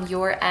here on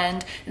your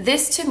end.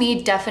 This to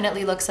me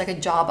definitely looks like a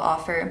job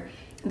offer.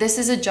 This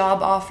is a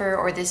job offer,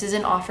 or this is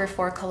an offer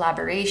for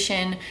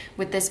collaboration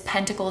with this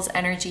Pentacles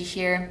energy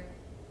here.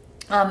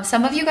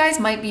 Some of you guys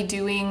might be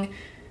doing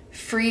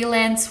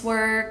freelance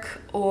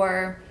work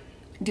or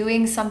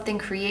doing something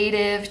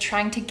creative,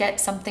 trying to get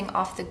something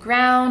off the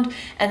ground.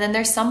 And then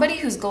there's somebody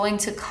who's going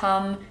to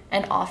come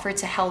and offer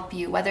to help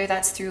you, whether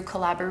that's through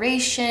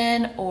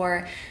collaboration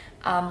or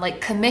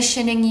like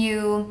commissioning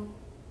you,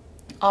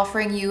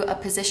 offering you a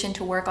position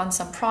to work on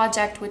some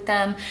project with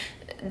them.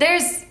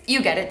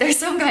 You get it, there's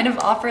some kind of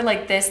offer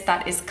like this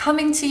that is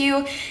coming to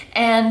you.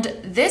 And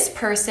this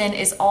person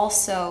is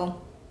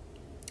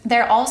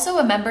they're also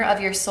a member of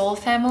your soul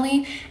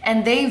family,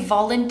 and they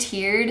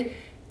volunteered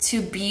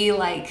to be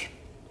like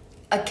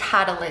a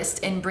catalyst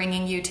in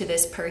bringing you to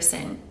this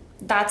person.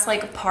 That's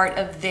like part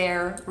of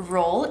their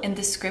role in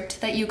the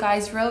script that you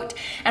guys wrote.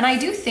 And I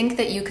do think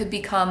that you could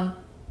become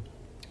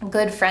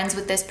good friends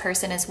with this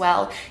person as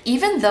well,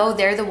 even though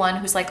they're the one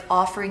who's like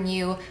offering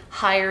you,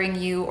 hiring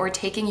you, or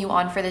taking you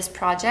on for this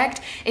project.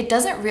 It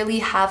doesn't really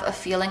have a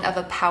feeling of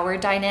a power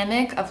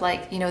dynamic of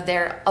like, you know,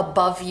 they're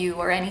above you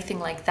or anything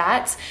like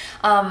that,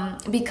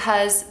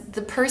 because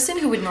the person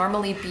who would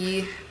normally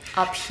be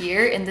up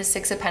here in the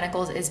Six of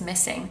Pentacles is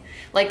missing.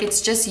 Like,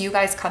 it's just you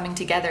guys coming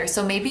together.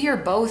 So maybe you're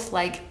both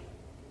like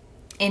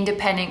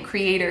independent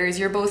creators,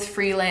 you're both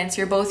freelance,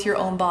 you're both your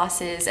own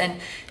bosses, and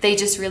they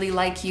just really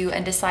like you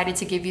and decided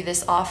to give you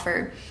this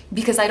offer.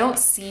 Because I don't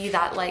see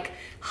that like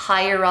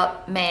higher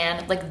up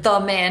man, like the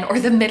man or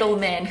the middle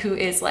man who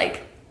is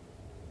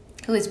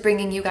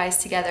bringing you guys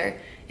together,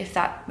 if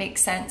that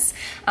makes sense.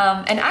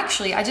 And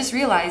actually, I just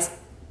realized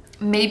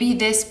maybe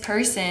this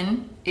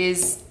person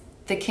is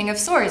the King of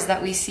Swords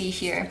that we see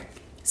here.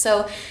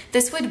 So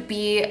this would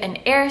be an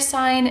air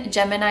sign,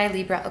 Gemini,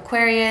 Libra,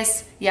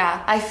 Aquarius.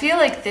 Yeah, I feel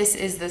like this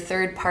is the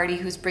third party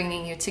who's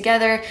bringing you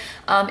together.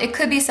 It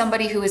could be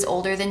somebody who is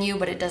older than you,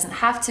 but it doesn't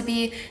have to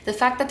be. The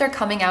fact that they're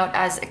coming out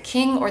as a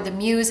king or the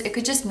muse, it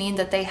could just mean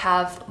that they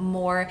have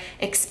more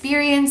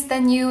experience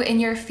than you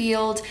in your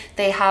field.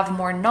 They have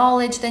more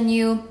knowledge than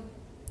you.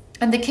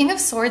 And the King of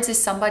Swords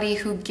is somebody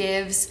who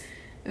gives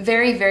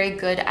very, very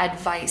good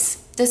advice.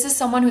 This is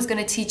someone who's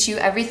going to teach you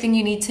everything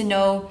you need to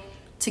know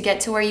to get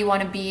to where you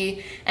want to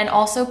be, and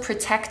also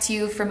protect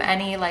you from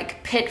any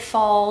like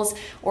pitfalls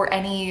or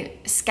any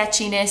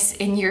sketchiness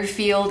in your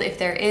field, if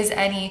there is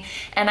any.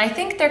 And I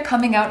think they're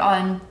coming out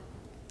on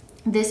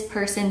this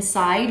person's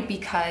side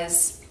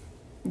because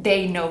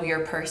they know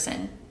your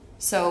person.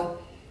 So,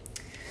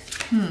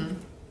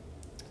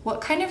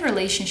 what kind of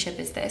relationship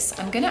is this?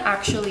 I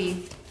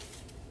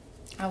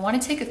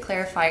want to take a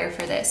clarifier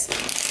for this.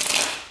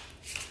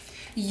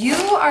 You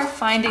are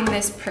finding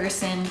this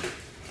person.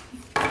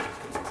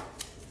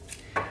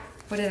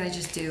 What did I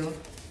just do?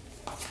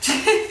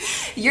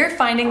 You're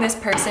finding this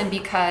person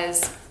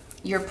because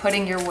you're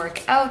putting your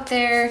work out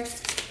there,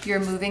 you're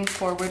moving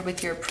forward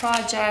with your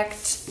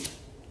project,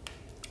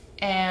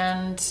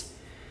 and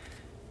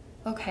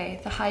okay,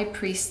 the High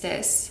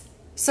Priestess.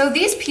 So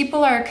these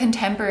people are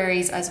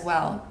contemporaries as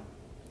well,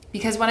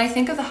 because when I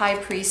think of the High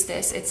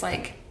Priestess, it's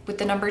like with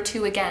the number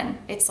 2 again,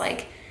 it's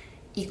like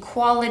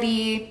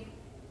equality,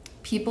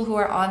 people who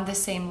are on the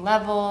same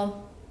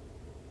level.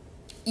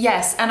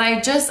 Yes, and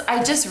I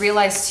just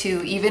realized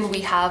too, even we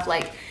have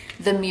like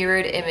the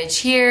mirrored image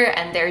here,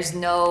 and there's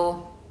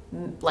no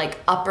like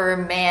upper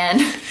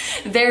man.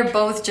 They're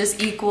both just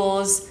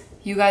equals.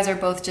 You guys are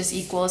both just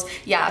equals.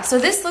 Yeah, so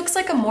this looks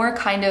like a more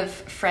kind of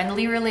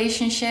friendly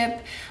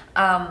relationship.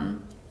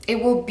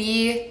 It will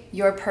be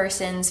your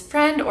person's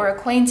friend or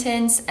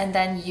acquaintance, and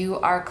then you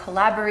are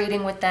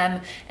collaborating with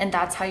them, and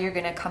that's how you're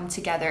gonna come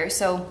together.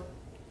 So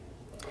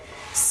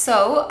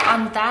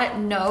on that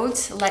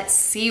note, let's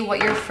see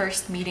what your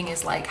first meeting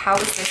is like. How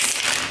is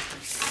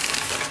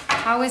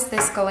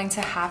this going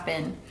to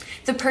happen?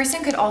 The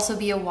person could also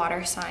be a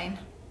water sign.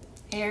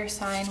 Air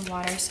sign,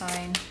 water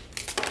sign.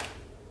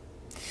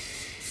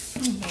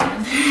 Oh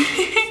man.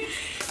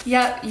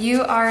 Yep,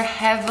 you are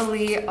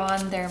heavily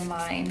on their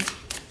mind.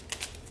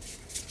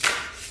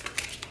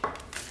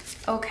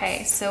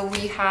 Okay, so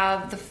we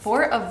have the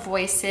Four of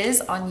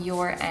Voices on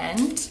your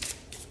end.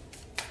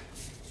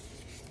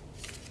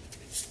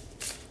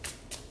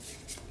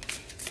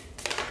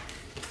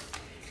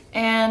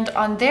 And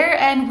on their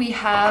end, we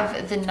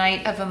have the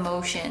Knight of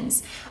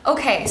Emotions.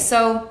 Okay,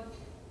 so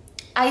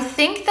I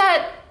think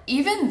that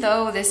even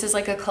though this is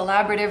like a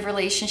collaborative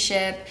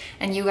relationship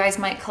and you guys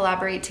might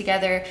collaborate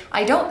together,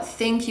 I don't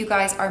think you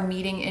guys are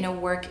meeting in a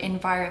work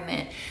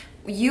environment.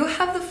 You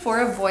have the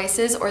Four of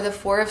Voices or the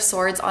Four of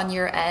Swords on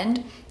your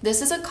end.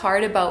 This is a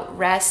card about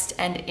rest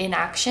and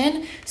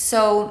inaction.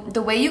 So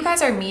the way you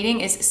guys are meeting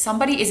is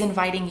somebody is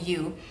inviting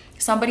you.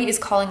 Somebody is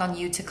calling on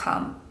you to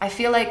come. I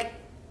feel like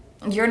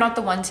you're not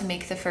the one to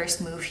make the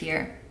first move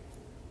here.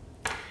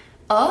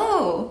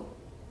 Oh,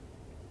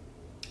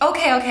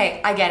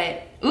 Okay, I get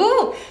it.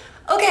 Ooh,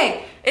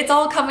 okay, it's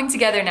all coming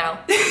together now.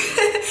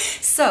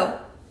 So,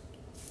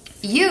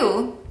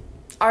 you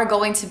are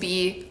going to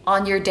be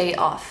on your day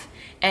off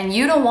and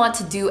you don't want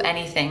to do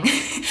anything.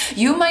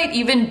 You might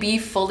even be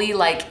fully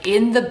like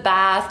in the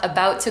bath,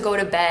 about to go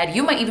to bed.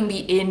 You might even be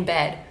in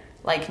bed,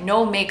 like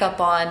no makeup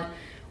on,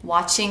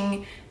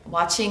 watching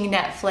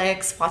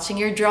Netflix, watching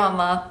your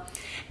drama.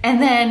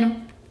 And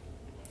then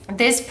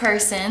this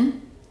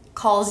person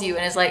calls you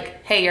and is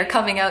like, hey, you're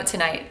coming out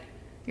tonight.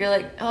 You're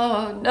like,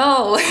 oh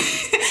no,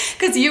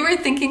 because you were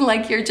thinking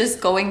like you're just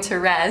going to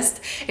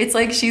rest. It's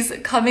like she's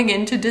coming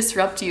in to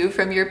disrupt you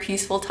from your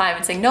peaceful time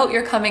and saying, no,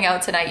 you're coming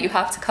out tonight. You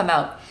have to come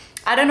out.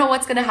 I don't know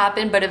what's going to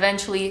happen, but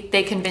eventually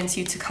they convince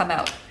you to come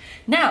out.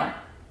 Now,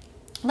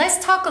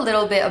 let's talk a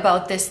little bit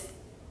about this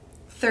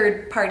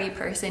third party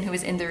person who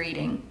is in the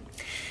reading.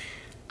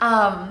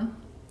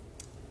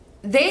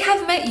 They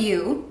have met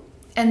you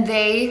and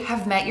they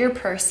have met your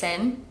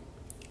person,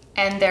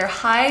 and they're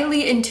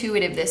highly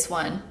intuitive, this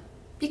one,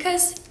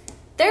 because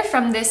they're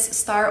from this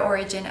star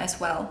origin as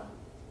well.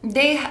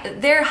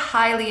 They're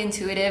highly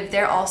intuitive.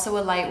 They're also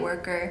a light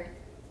worker.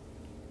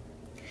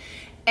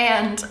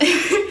 And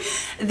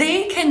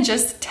they can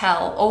just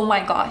tell, oh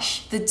my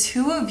gosh, the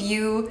two of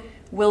you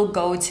will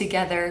go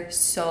together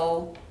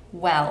so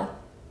well.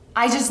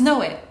 I just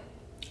know it.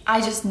 I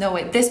just know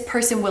it. This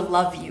person will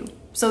love you.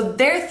 So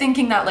they're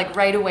thinking that like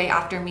right away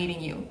after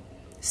meeting you.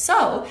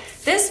 So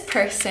this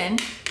person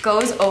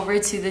goes over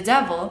to the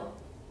devil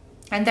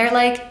and they're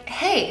like,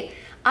 hey,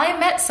 I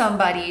met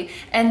somebody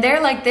and they're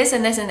like this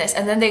and this and this.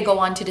 And then they go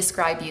on to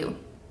describe you.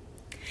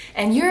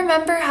 And you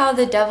remember how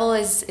the devil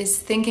is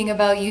thinking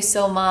about you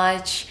so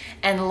much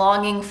and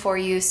longing for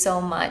you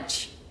so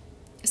much.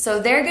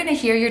 So they're gonna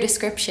hear your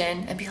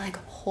description and be like,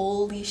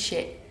 holy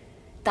shit,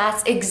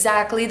 that's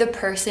exactly the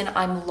person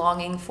I'm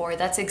longing for.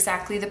 That's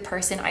exactly the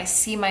person I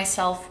see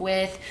myself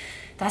with.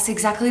 That's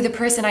exactly the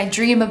person I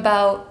dream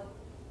about.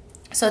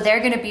 So they're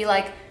gonna be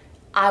like,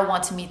 I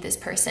want to meet this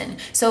person.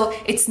 So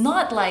it's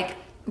not like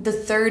the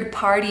third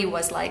party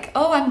was like,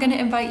 oh, I'm gonna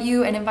invite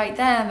you and invite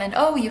them, and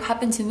oh, you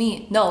happen to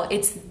meet. No,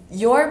 it's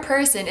your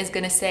person is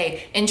gonna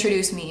say,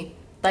 introduce me.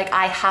 Like,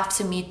 I have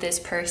to meet this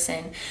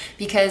person.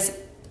 Because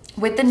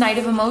with the Knight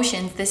of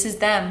Emotions, this is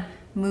them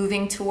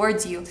moving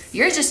towards you.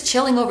 You're just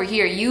chilling over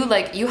here.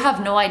 You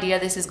have no idea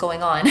this is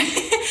going on.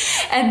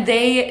 And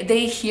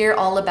they hear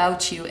all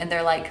about you and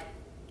they're like,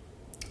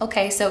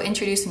 okay, so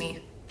introduce me,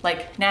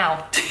 like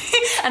now.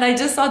 And I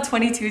just saw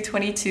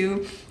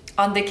 2222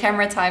 on the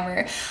camera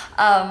timer.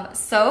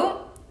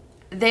 So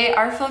they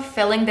are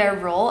fulfilling their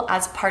role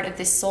as part of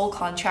this soul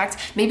contract.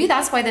 Maybe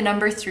that's why the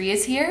number 3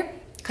 is here,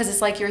 because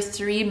it's like you're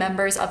 3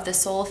 members of the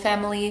soul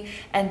family,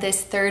 and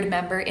this third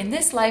member in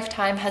this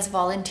lifetime has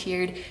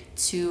volunteered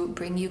to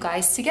bring you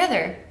guys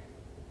together.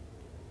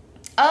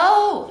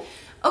 Oh,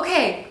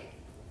 okay.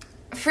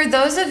 For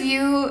those of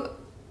you,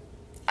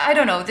 I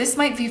don't know, this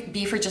might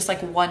be for just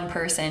like one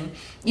person.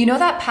 You know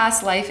that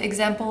past life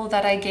example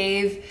that I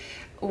gave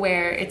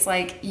where it's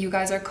like you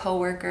guys are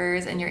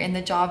co-workers and you're in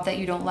the job that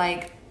you don't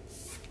like?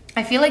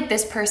 I feel like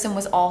this person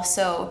was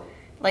also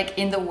like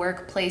in the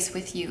workplace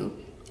with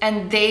you,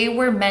 and they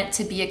were meant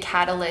to be a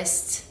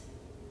catalyst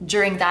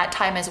during that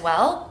time as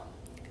well.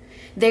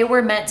 They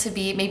were meant to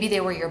be, maybe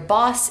they were your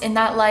boss in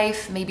that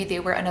life, maybe they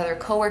were another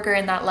coworker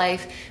in that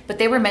life, but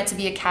they were meant to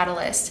be a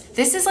catalyst.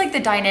 This is like the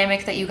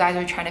dynamic that you guys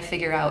are trying to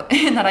figure out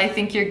and that I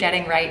think you're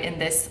getting right in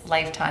this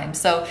lifetime.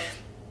 So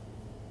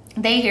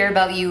they hear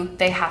about you,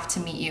 they have to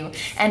meet you.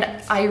 And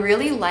I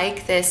really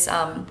like this,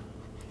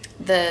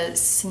 the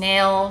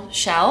snail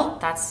shell,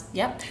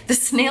 the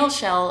snail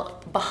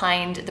shell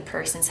behind the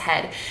person's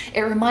head.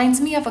 It reminds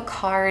me of a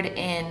card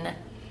in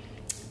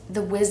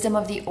The Wisdom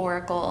of the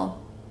Oracle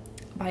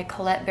by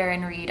Colette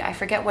Baron Reed. I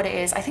forget what it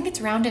is. I think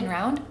it's Round and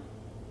Round,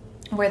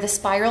 where the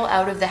spiral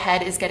out of the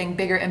head is getting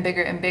bigger and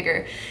bigger and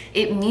bigger.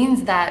 It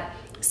means that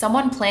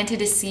someone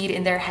planted a seed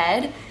in their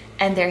head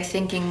and they're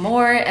thinking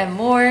more and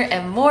more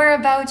and more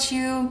about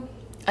you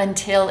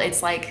until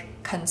it's like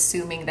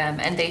consuming them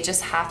and they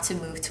just have to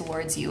move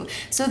towards you.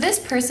 So this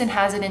person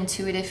has an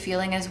intuitive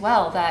feeling as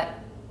well that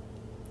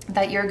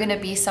you're gonna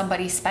be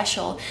somebody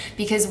special,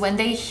 because when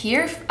they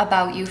hear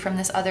about you from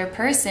this other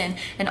person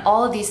and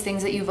all of these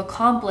things that you've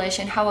accomplished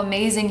and how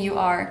amazing you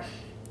are,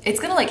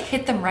 it's gonna like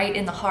hit them right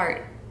in the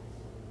heart,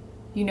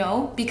 you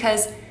know,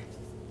 because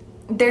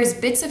there's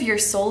bits of your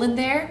soul in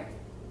there,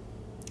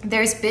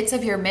 there's bits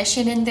of your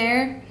mission in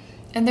there,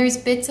 and there's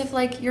bits of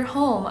like your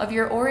home, of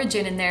your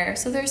origin in there.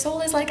 So their soul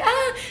is like,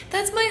 ah,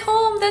 that's my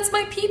home, that's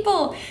my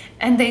people.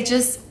 And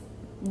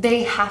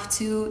they have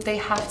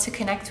to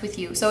connect with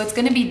you. So it's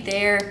gonna be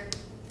their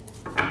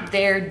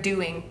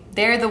doing.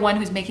 They're the one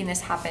who's making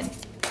this happen.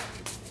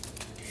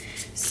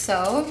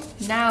 So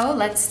now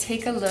let's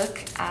take a look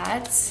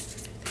at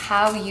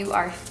how you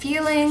are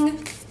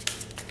feeling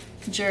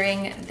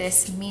during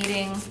this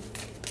meeting.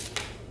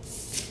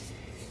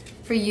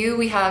 For you,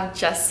 we have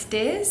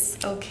Justice,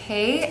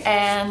 okay,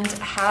 and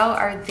how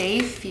are they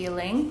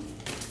feeling?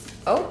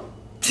 Oh,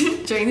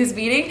 during this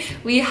meeting,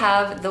 we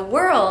have the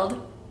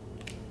World.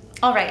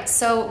 All right,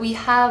 so we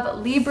have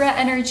Libra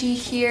energy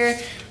here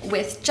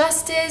with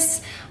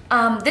Justice.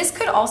 This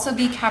could also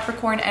be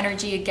Capricorn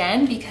energy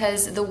again,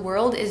 because the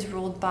world is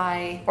ruled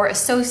by or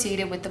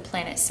associated with the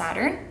planet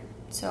Saturn.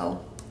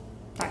 So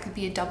that could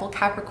be a double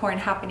Capricorn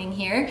happening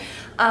here.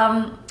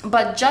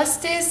 But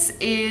Justice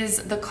is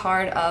the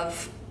card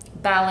of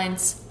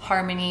balance,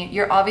 harmony.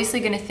 You're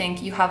obviously going to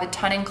think you have a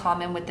ton in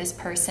common with this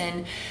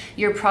person.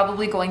 You're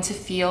probably going to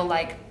feel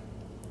like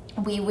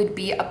we would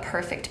be a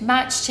perfect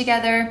match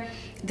together.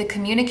 The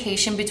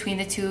communication between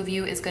the two of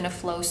you is going to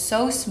flow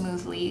so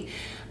smoothly.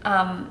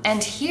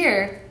 And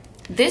here,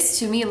 this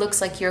to me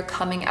looks like you're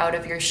coming out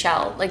of your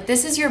shell. Like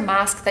this is your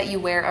mask that you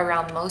wear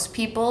around most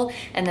people,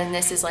 and then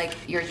this is like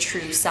your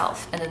true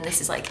self, and then this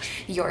is like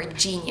your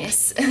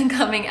genius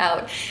coming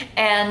out.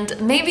 And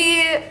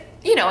maybe,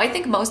 you know, I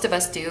think most of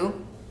us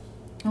do.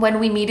 When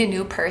we meet a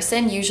new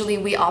person, usually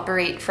we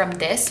operate from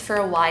this for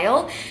a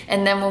while,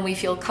 and then when we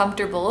feel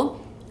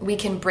comfortable, we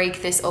can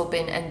break this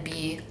open and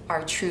be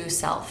our true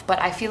self. But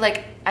I feel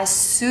like as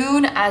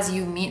soon as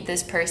you meet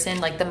this person,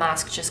 like the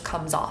mask just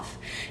comes off.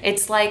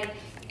 It's like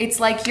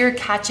you're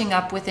catching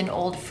up with an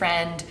old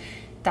friend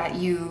that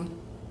you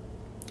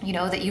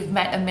know, that you've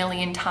met a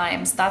million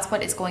times. That's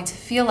what it's going to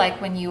feel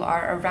like when you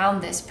are around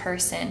this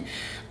person.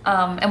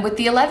 And with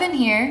the 11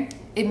 here,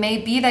 it may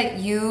be that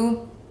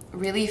you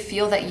really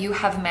feel that you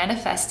have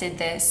manifested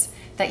this,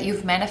 that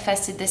you've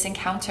manifested this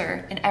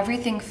encounter, and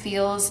everything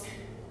feels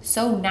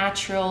so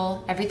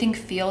natural, everything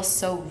feels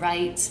so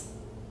right.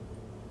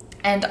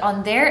 And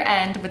on their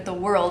end with the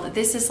world,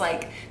 this is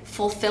like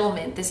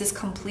fulfillment, this is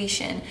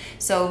completion.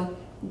 So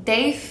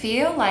they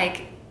feel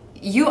like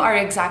you are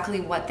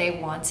exactly what they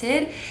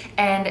wanted,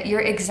 and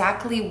you're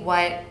exactly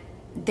what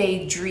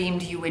they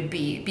dreamed you would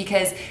be,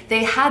 because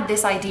they had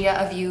this idea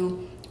of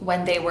you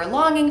when they were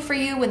longing for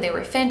you, when they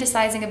were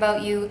fantasizing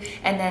about you,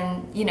 and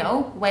then, you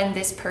know, when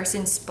this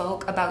person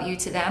spoke about you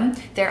to them,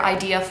 their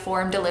idea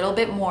formed a little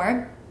bit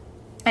more.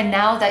 And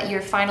now that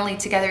you're finally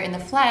together in the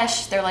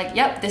flesh, they're like,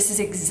 yep, this is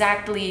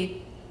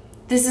exactly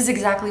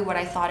what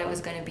I thought it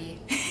was going to be.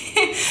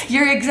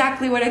 You're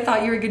exactly what I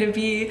thought you were going to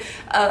be.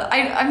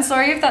 I'm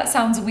sorry if that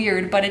sounds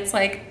weird, but it's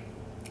like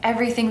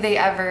everything they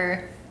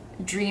ever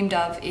dreamed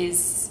of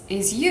is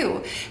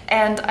you.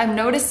 And I'm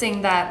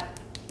noticing that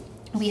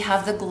we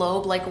have the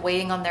globe like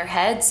weighing on their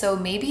head. So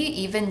maybe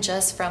even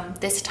just from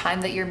this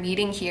time that you're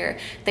meeting here,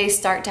 they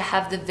start to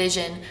have the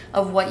vision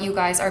of what you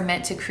guys are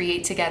meant to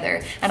create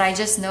together. And I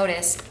just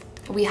noticed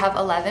we have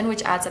 11,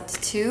 which adds up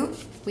to 2.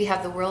 We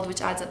have the world,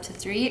 which adds up to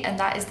 3. And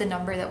that is the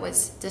number that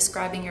was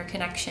describing your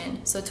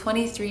connection. So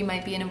 23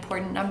 might be an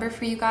important number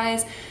for you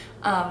guys.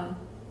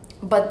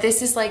 But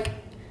this is like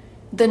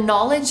the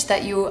knowledge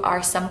that you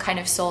are some kind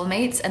of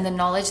soulmates, and the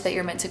knowledge that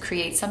you're meant to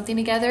create something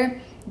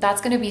together.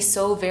 That's going to be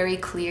so very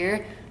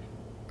clear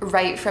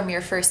right from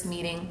your first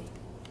meeting.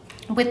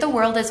 With the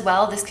world as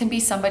well, this can be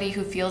somebody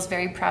who feels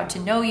very proud to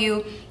know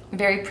you,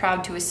 very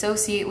proud to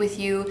associate with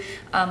you.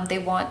 They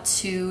want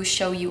to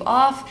show you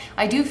off.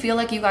 I do feel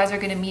like you guys are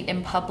going to meet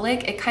in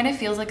public. It kind of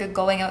feels like a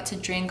going out to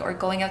drink or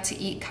going out to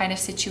eat kind of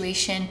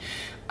situation,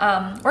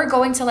 or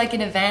going to like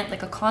an event,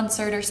 like a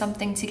concert or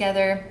something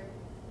together.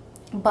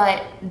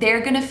 But they're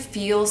going to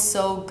feel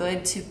so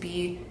good to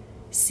be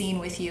seen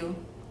with you.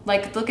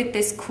 Like, look at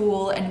this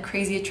cool and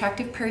crazy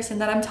attractive person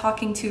that I'm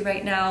talking to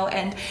right now,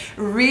 and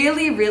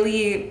really,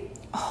 really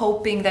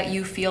hoping that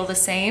you feel the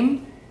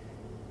same.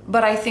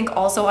 But I think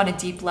also on a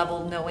deep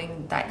level,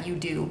 knowing that you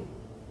do.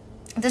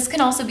 This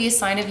can also be a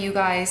sign of you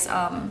guys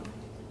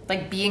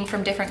like being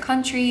from different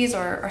countries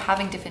or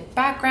having different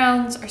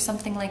backgrounds or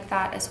something like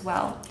that as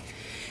well.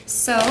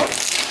 So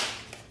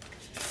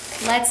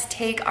let's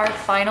take our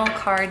final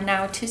card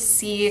now to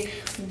see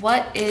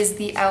what is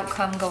the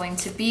outcome going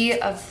to be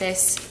of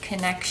this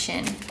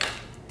connection.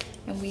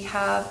 And we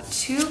have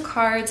 2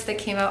 cards that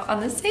came out on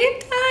the same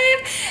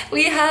time.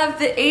 We have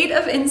the 8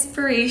 of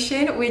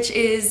Inspiration, which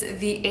is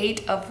the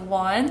 8 of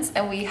Wands,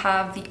 and we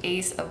have the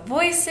Ace of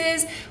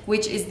Voices,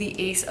 which is the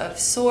Ace of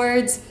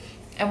Swords.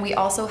 And we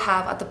also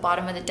have at the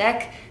bottom of the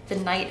deck, the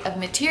Knight of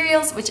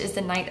Materials, which is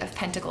the Knight of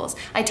Pentacles.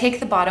 I take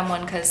the bottom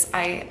one because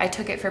I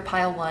took it for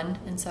pile 1,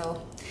 and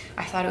so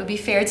I thought it would be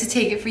fair to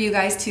take it for you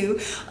guys too.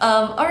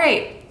 All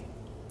right,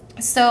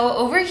 so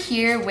over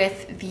here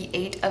with the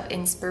 8 of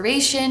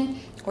Inspiration,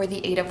 or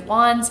the 8 of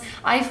Wands,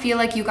 I feel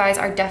like you guys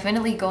are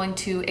definitely going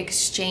to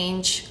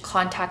exchange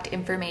contact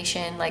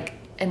information like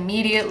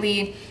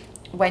immediately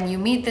when you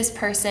meet this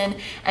person,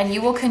 and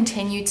you will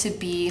continue to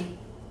be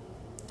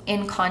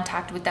in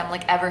contact with them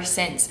like ever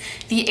since.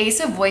 The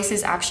Ace of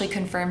Voices actually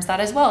confirms that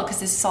as well,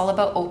 because this is all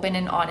about open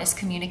and honest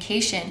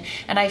communication.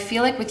 And I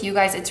feel like with you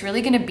guys, it's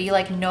really going to be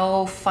like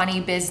no funny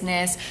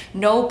business,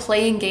 no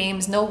playing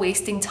games, no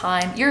wasting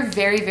time. You're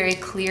very, very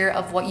clear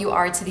of what you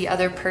are to the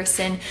other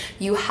person.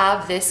 You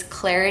have this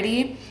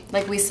clarity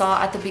like we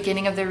saw at the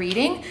beginning of the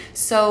reading.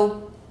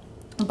 So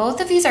both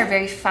of these are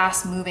very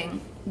fast moving.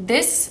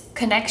 This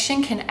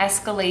connection can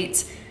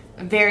escalate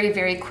very,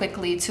 very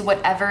quickly to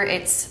whatever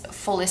its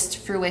fullest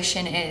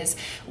fruition is,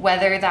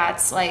 whether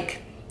that's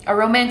like a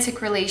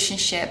romantic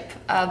relationship,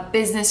 a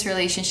business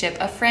relationship,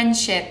 a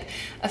friendship,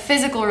 a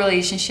physical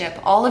relationship,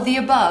 all of the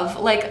above,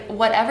 like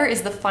whatever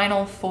is the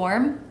final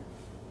form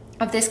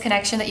of this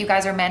connection that you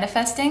guys are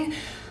manifesting,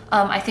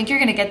 I think you're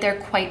gonna get there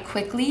quite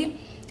quickly.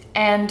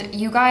 And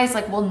you guys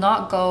like will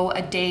not go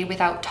a day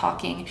without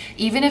talking.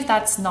 Even if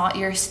that's not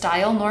your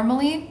style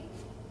normally,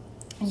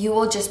 you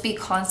will just be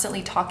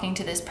constantly talking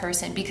to this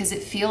person because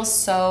it feels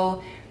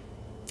so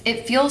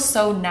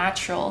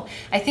natural.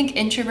 I think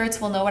introverts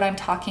will know what I'm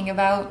talking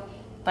about.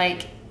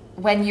 Like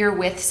when you're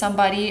with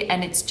somebody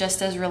and it's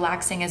just as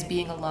relaxing as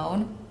being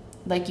alone,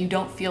 like you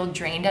don't feel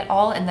drained at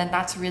all. And then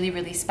that's really,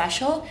 really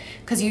special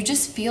because you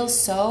just feel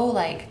so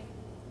like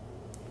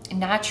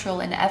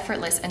natural and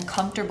effortless and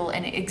comfortable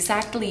and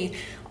exactly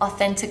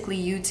authentically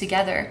you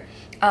together.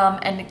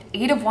 And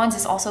Eight of Wands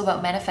is also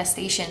about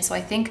manifestation. So I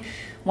think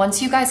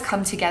once you guys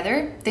come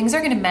together, things are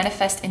going to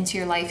manifest into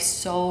your life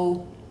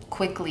so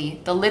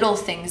quickly. The little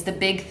things, the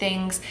big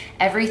things,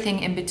 everything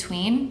in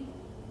between.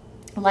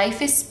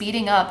 Life is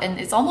speeding up, and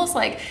it's almost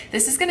like,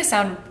 this is going to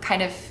sound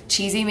kind of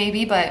cheesy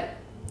maybe, but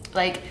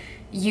like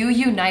you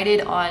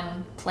united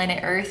on planet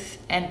Earth,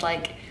 and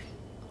like,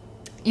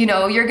 you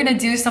know, you're gonna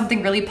do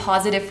something really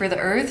positive for the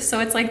earth. So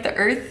it's like the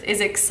earth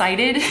is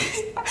excited.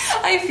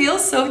 I feel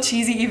so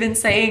cheesy even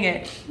saying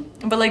it,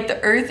 but like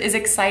the earth is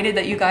excited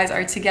that you guys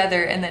are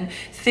together, and then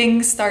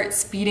things start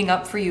speeding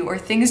up for you, or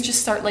things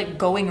just start like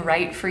going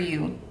right for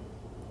you.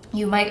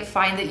 You might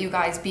find that you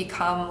guys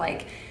become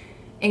like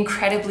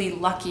incredibly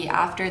lucky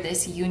after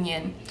this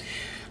union.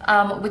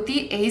 With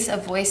the Ace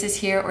of Voices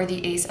here, or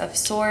the Ace of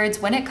Swords,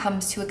 when it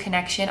comes to a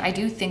connection, I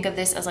do think of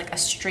this as like a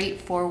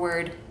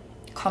straightforward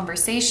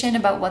conversation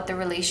about what the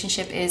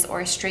relationship is, or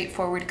a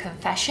straightforward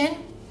confession.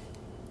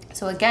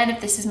 So again, if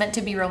this is meant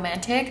to be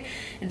romantic,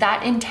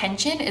 that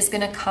intention is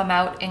going to come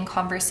out in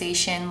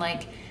conversation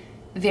like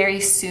very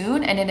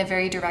soon and in a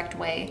very direct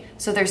way.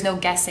 So there's no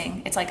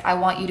guessing. It's like, I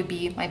want you to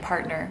be my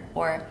partner,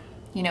 or,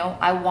 you know,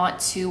 I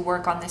want to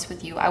work on this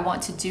with you. I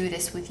want to do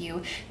this with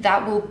you.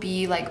 That will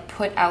be like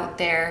put out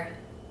there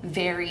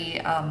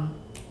very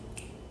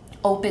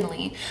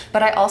openly.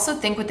 But I also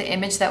think with the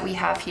image that we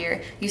have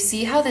here, you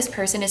see how this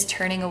person is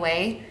turning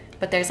away,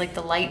 but there's like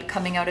the light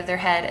coming out of their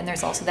head, and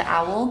there's also the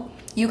owl.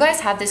 You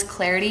guys have this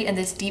clarity and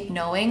this deep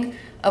knowing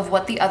of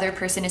what the other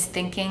person is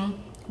thinking,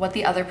 what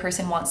the other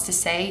person wants to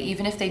say,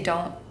 even if they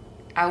don't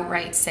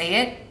outright say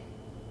it.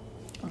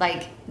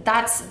 Like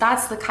that's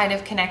the kind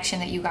of connection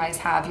that you guys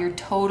have. You're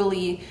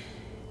totally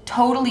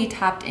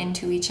tapped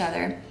into each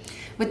other.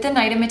 With the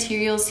Knight of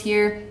Materials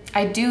here,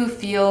 I do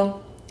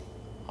feel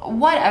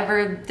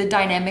whatever the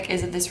dynamic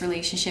is of this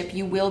relationship,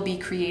 you will be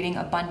creating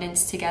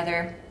abundance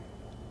together,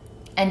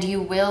 and you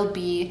will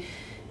be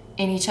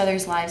in each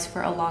other's lives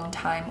for a long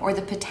time, or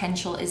the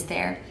potential is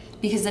there,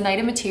 because the Knight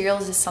of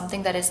Materials is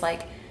something that is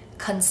like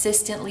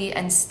consistently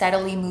and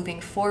steadily moving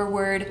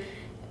forward,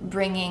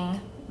 bringing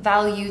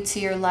value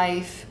to your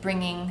life,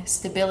 bringing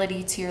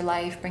stability to your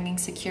life, bringing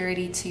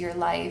security to your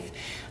life.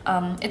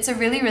 It's a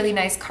really, really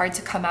nice card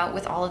to come out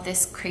with all of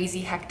this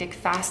crazy, hectic,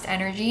 fast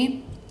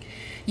energy.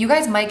 You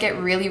guys might get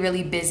really,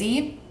 really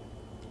busy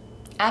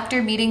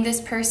after meeting this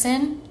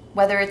person,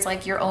 whether it's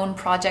like your own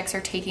projects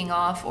are taking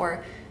off,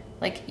 or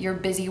like you're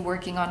busy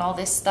working on all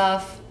this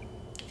stuff.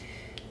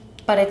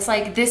 But it's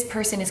like this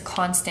person is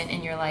constant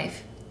in your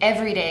life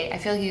every day. I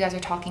feel like you guys are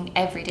talking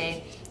every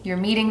day. You're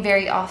meeting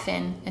very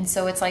often. And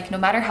so it's like, no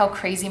matter how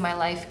crazy my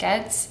life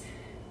gets,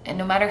 and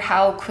no matter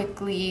how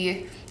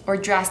quickly or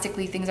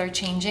drastically things are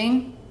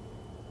changing,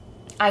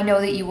 I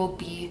know that you will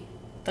be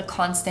the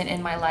constant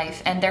in my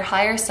life. And their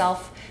higher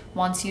self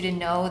wants you to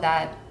know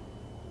that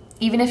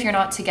even if you're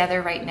not together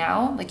right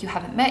now, like you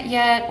haven't met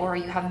yet, or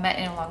you haven't met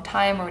in a long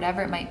time, or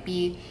whatever it might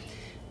be,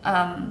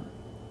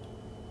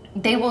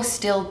 they will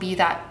still be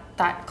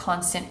that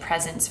constant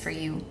presence for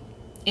you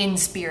in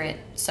spirit.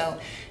 So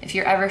if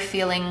you're ever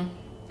feeling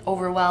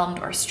overwhelmed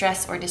or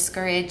stressed or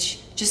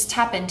discouraged, just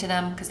tap into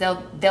them, because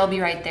they'll be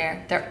right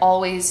there. They're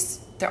always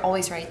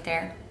right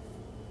there.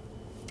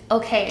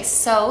 Okay,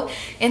 so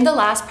in the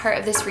last part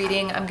of this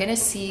reading, I'm gonna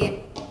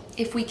see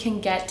if we can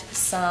get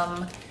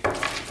some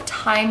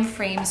time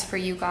frames for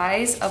you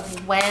guys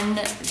of when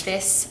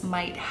this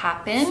might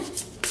happen.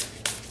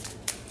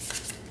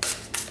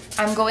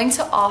 I'm going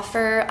to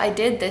offer, I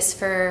did this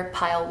for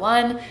pile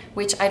 1,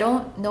 which I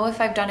don't know if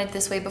I've done it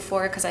this way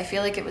before, because I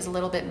feel like it was a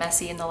little bit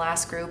messy in the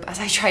last group as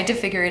I tried to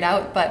figure it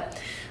out, but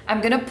I'm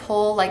gonna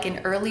pull like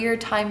an earlier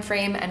time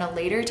frame and a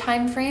later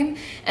time frame,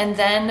 and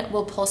then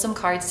we'll pull some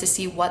cards to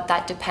see what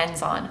that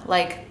depends on.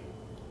 Like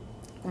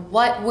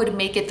what would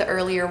make it the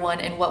earlier one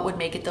and what would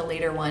make it the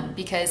later one,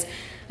 because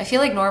I feel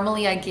like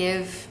normally I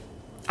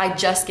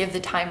just give the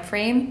time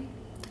frame,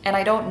 and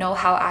I don't know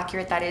how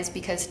accurate that is,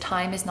 because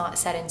time is not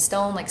set in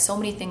stone. Like so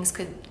many things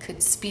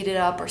could speed it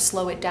up or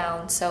slow it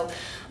down. So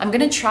I'm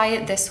gonna try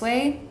it this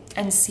way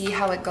and see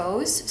how it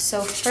goes.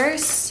 So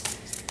first,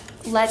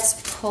 let's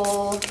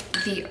pull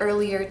the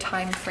earlier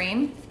time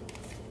frame,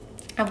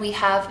 and we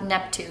have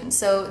Neptune.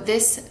 So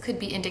this could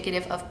be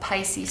indicative of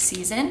Pisces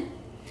season.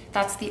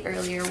 That's the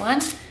earlier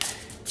one.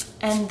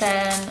 And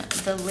then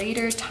the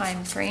later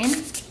time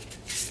frame.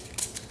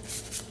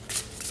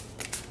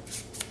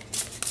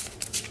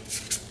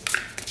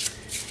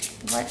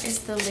 What is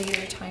the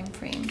later time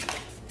frame?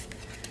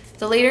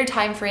 The later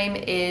time frame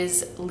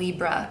is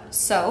Libra.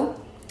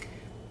 So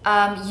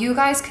you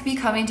guys could be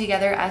coming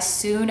together as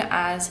soon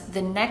as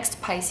the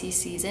next Pisces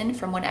season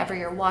from whenever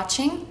you're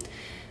watching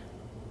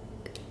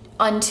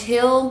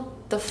until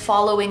the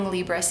following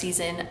Libra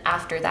season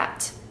after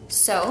that.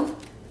 So,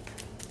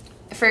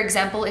 for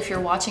example, if you're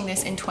watching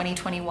this in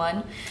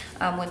 2021,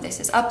 when this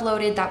is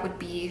uploaded, that would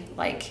be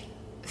like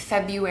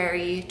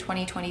February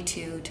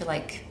 2022 to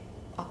like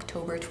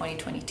October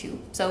 2022.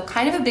 So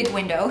kind of a big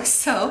window.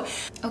 So,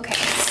 okay,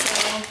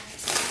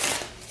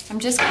 so I'm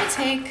just gonna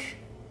take,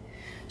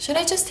 should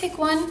I just take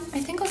one? I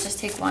think I'll just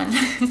take one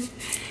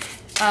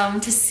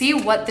to see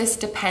what this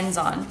depends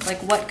on, like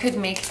what could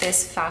make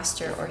this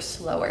faster or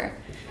slower.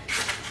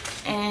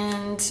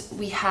 And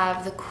we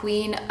have the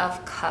Queen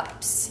of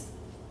Cups.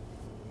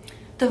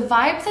 The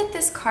vibe that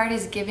this card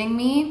is giving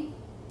me,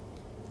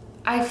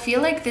 I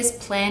feel like this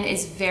plan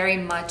is very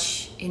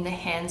much in the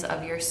hands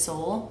of your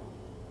soul.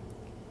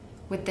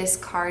 With this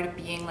card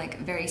being like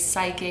very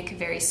psychic,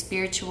 very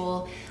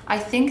spiritual. I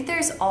think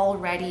there's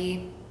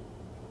already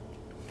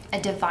a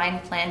divine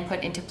plan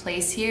put into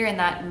place here, and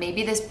that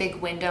maybe this big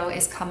window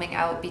is coming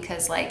out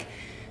because like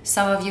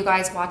some of you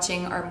guys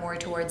watching are more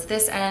towards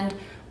this end,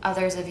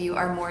 others of you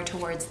are more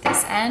towards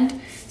this end.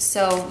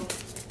 So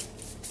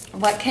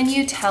what can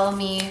you tell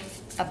me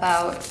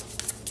about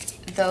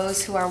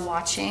those who are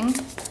watching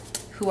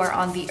who are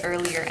on the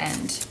earlier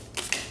end?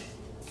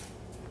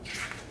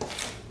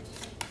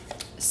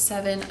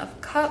 Seven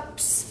of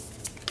Cups,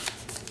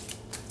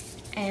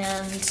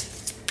 and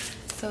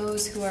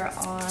those who are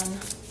on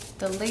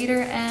the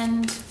later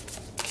end.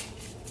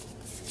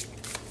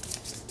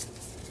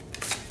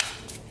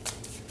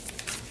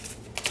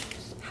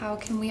 How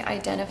can we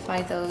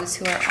identify those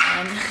who are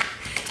on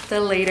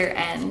the later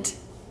end?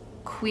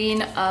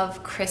 Queen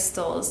of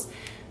Crystals.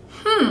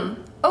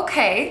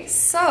 Okay,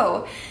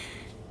 so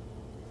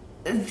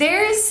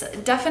there's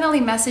definitely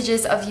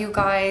messages of you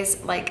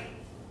guys like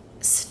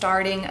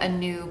starting a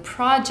new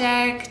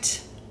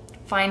project,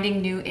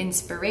 finding new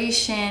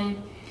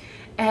inspiration.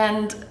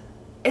 And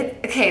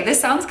okay,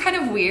 this sounds kind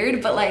of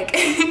weird, but like,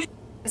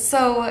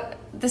 so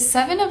the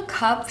Seven of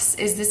Cups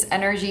is this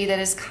energy that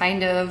is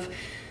kind of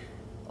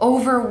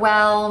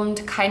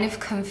overwhelmed, kind of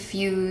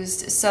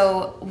confused.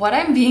 So what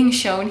I'm being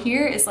shown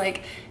here is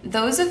like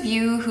those of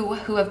you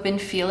who have been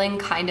feeling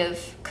kind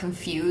of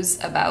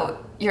confused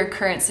about your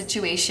current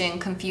situation,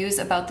 confused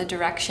about the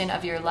direction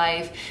of your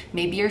life,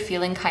 maybe you're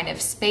feeling kind of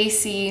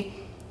spacey,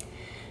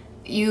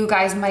 you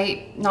guys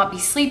might not be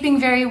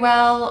sleeping very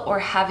well or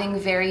having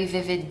very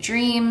vivid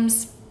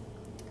dreams,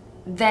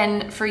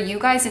 then for you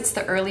guys it's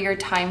the earlier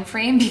time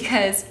frame,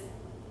 because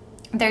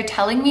they're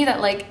telling me that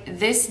like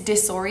this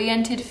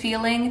disoriented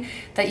feeling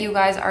that you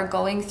guys are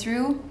going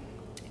through,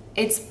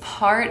 it's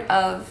part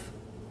of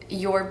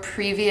your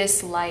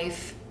previous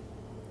life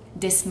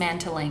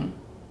dismantling.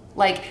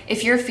 Like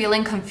if you're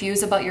feeling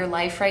confused about your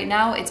life right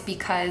now, it's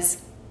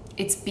because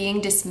it's being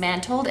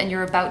dismantled and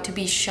you're about to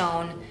be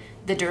shown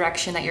the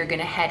direction that you're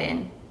gonna head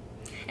in.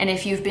 And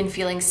if you've been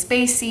feeling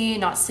spacey,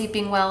 not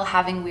sleeping well,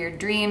 having weird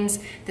dreams,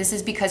 this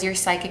is because your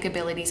psychic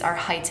abilities are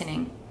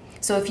heightening.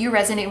 So if you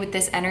resonate with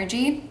this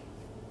energy,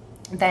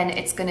 then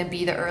it's gonna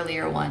be the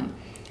earlier one.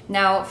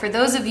 Now, for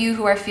those of you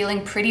who are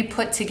feeling pretty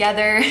put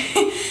together,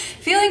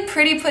 feeling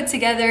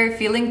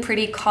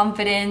pretty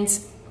confident,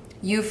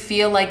 you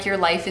feel like your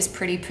life is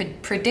pretty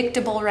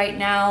predictable right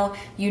now,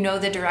 you know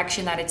the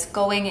direction that it's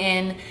going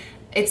in,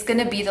 it's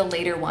gonna be the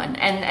later one.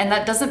 And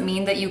that doesn't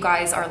mean that you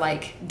guys are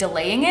like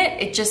delaying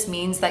it, it just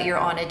means that you're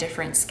on a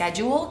different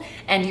schedule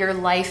and your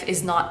life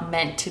is not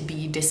meant to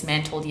be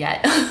dismantled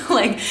yet.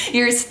 Like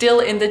you're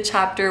still in the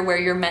chapter where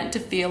you're meant to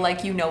feel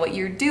like you know what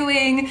you're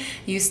doing,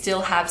 you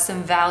still have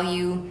some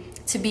value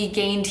to be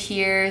gained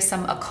here,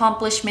 some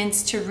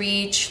accomplishments to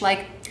reach,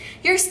 like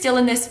you're still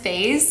in this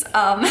phase.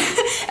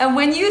 And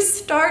when you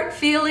start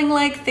feeling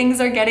like things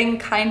are getting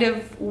kind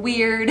of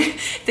weird,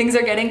 things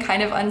are getting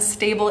kind of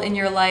unstable in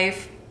your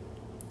life,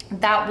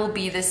 that will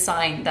be the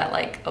sign that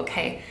like,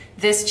 okay,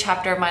 this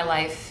chapter of my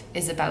life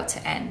is about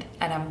to end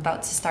and I'm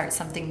about to start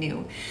something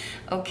new.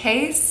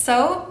 Okay,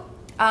 so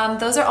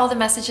those are all the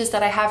messages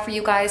that I have for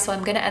you guys, so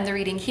I'm gonna end the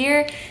reading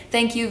here.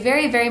 Thank you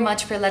very, very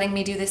much for letting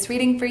me do this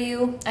reading for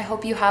you. I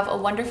hope you have a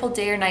wonderful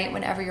day or night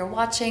whenever you're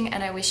watching,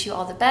 and I wish you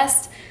all the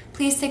best.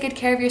 Please take good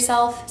care of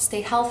yourself,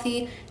 stay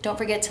healthy. Don't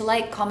forget to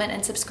like, comment,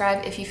 and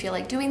subscribe if you feel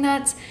like doing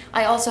that.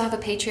 I also have a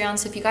Patreon,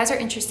 so if you guys are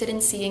interested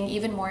in seeing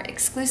even more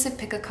exclusive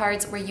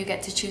pick-a-cards where you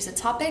get to choose a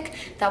topic,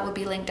 that will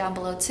be linked down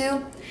below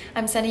too.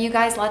 I'm sending you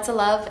guys lots of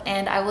love,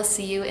 and I will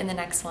see you in the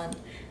next one.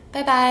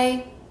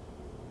 Bye-bye.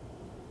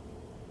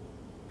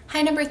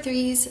 Hi number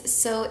threes,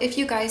 so if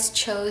you guys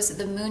chose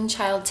the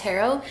Moonchild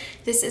Tarot,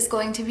 this is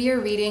going to be a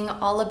reading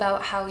all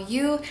about how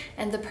you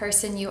and the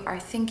person you are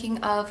thinking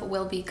of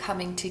will be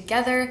coming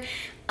together.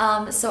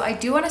 So I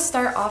do want to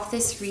start off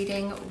this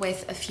reading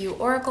with a few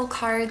oracle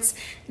cards.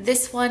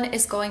 This one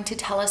is going to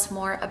tell us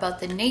more about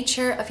the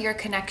nature of your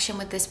connection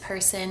with this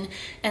person,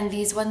 and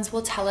these ones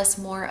will tell us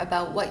more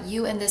about what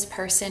you and this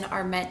person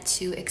are meant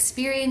to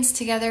experience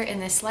together in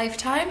this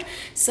lifetime.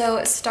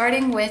 So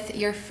starting with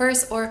your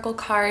first oracle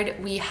card,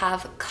 we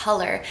have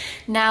color.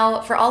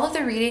 Now, for all of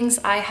the readings,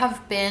 I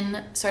have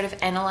been sort of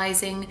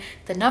analyzing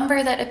the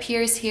number that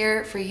appears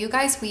here. For you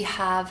guys, we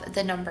have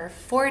the number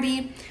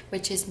 40,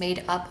 which is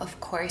made up, of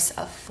course,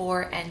 of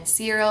 4 and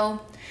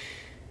 0.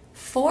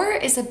 4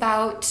 is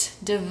about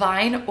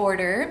divine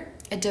order,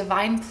 a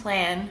divine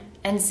plan,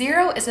 and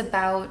 0 is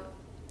about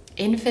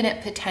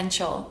infinite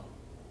potential.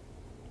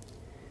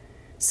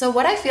 So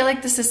what I feel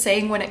like this is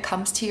saying when it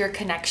comes to your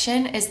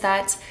connection is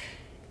that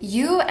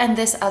you and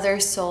this other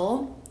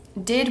soul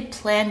did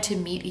plan to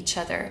meet each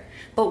other.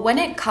 But when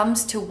it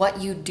comes to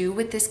what you do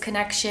with this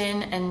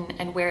connection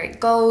and where it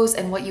goes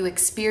and what you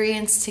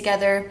experience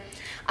together,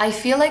 I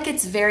feel like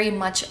it's very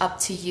much up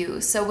to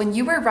you. So when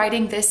you were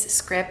writing this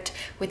script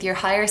with your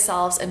higher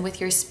selves and with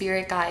your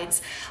spirit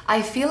guides,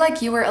 I feel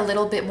like you were a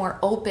little bit more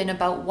open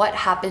about what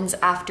happens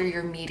after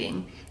your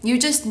meeting. You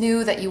just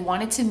knew that you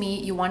wanted to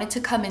meet, you wanted to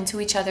come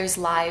into each other's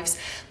lives,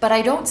 but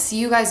I don't see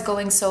you guys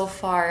going so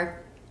far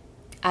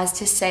as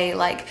to say,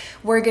 like,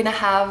 we're gonna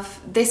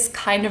have this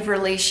kind of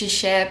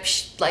relationship,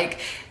 like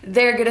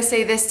they're gonna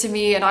say this to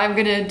me and I'm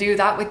gonna do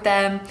that with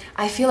them.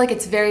 I feel like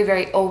it's very,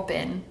 very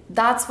open.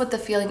 That's what the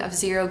feeling of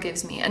 0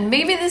 gives me. And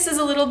maybe this is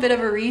a little bit of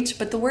a reach,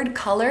 but the word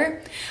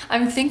color,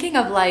 I'm thinking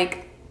of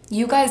like,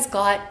 you guys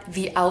got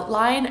the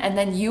outline and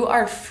then you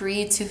are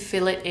free to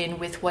fill it in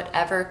with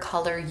whatever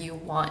color you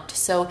want.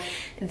 So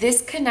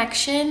this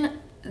connection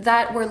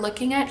that we're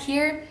looking at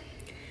here,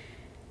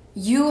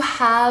 you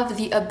have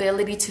the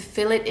ability to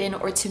fill it in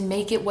or to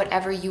make it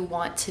whatever you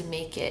want to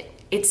make it.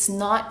 It's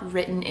not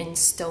written in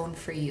stone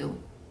for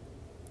you.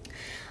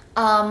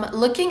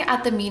 Looking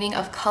at the meaning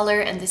of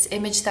color and this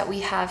image that we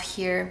have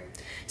here,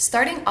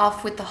 starting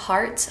off with the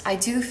heart, I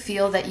do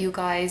feel that you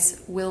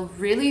guys will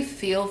really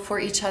feel for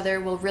each other,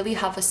 will really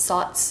have a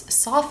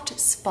soft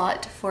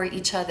spot for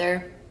each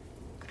other.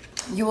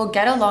 You will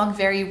get along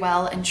very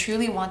well and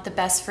truly want the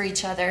best for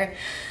each other.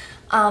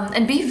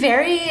 And be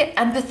very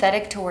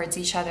empathetic towards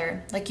each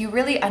other. Like, you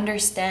really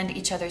understand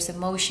each other's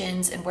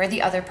emotions and where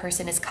the other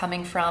person is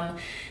coming from.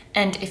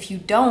 And if you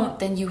don't,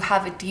 then you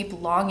have a deep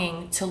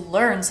longing to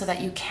learn so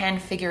that you can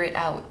figure it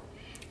out.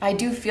 I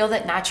do feel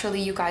that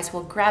naturally you guys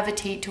will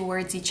gravitate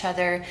towards each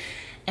other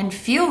and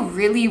feel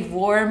really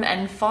warm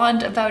and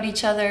fond about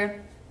each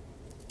other.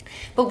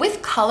 But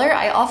with color,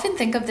 I often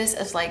think of this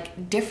as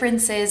like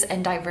differences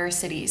and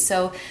diversity.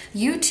 So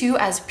you two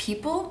as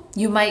people,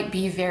 you might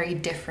be very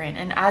different.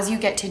 And as you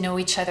get to know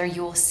each other,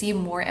 you will see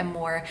more and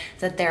more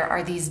that there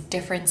are these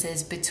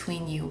differences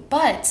between you.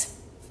 But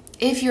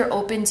if you're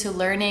open to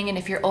learning and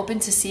if you're open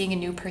to seeing a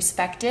new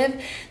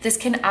perspective, this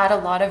can add a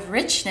lot of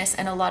richness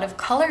and a lot of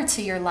color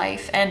to your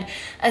life. And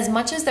as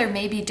much as there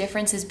may be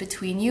differences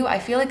between you, I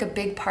feel like a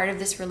big part of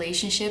this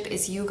relationship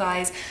is you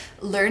guys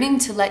learning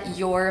to let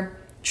your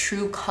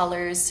true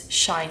colors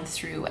shine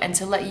through and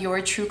to let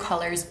your true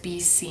colors be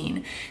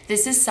seen.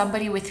 This is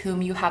somebody with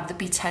whom you have the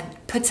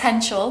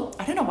potential.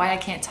 I don't know why I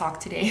can't talk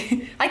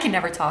today. I can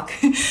never talk.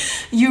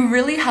 You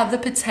really have the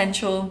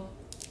potential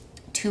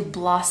to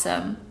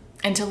blossom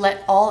and to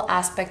let all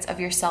aspects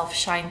of yourself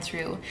shine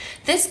through.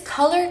 This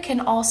color can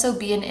also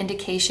be an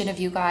indication of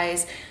you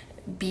guys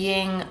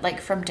being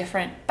like from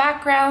different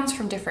backgrounds,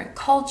 from different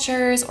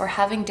cultures, or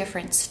having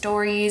different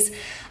stories.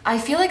 I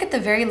feel like at the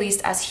very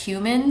least as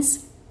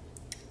humans,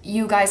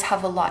 you guys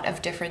have a lot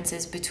of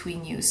differences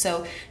between you.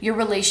 So your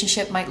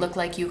relationship might look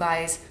like you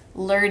guys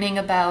learning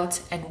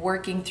about and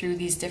working through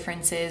these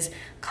differences,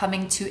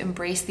 coming to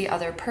embrace the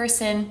other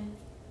person,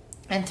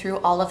 and through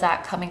all of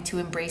that coming to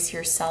embrace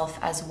yourself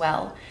as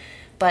well.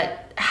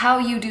 But how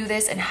you do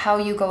this and how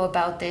you go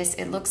about this,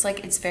 it looks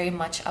like it's very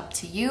much up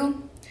to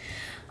you.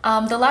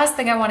 The last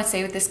thing I want to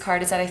say with this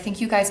card is that I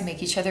think you guys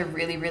make each other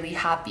really, really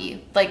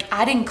happy. Like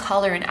adding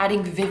color and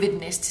adding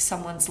vividness to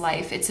someone's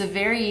life. It's a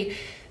very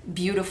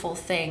beautiful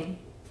thing.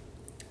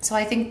 So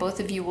I think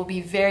both of you will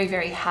be very,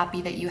 very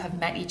happy that you have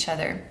met each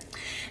other.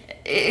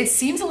 It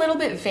seems a little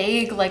bit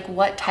vague, like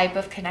what type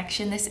of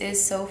connection this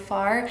is so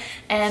far.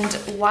 And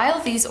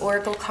while these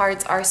oracle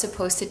cards are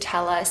supposed to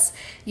tell us,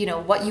 you know,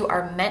 what you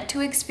are meant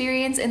to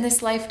experience in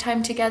this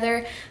lifetime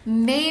together,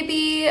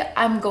 maybe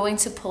I'm going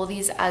to pull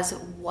these as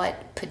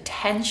what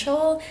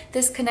potential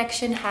this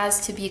connection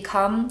has to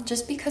become.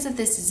 Just because of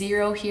this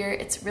 0 here,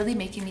 it's really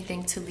making me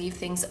think to leave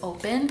things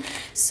open.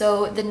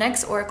 So the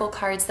next oracle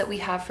cards that we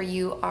have for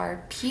you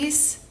are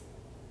Peace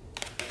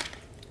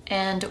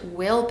and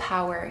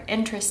Willpower.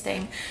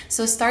 Interesting.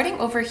 So starting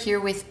over here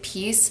with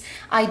Peace,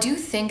 I do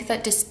think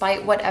that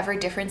despite whatever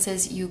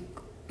differences you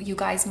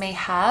guys may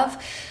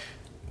have,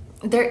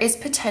 there is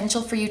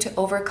potential for you to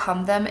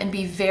overcome them and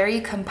be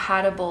very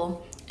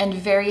compatible and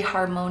very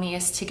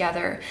harmonious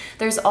together.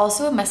 There's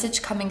also a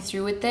message coming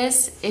through with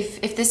this.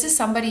 If this is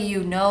somebody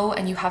you know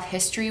and you have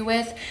history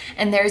with,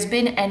 and there's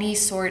been any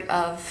sort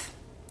of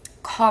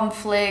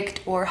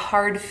conflict or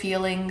hard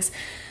feelings,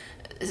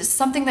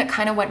 something that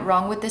kind of went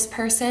wrong with this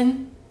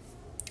person,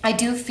 I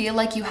do feel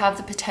like you have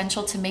the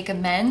potential to make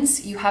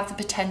amends. You have the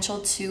potential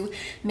to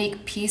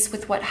make peace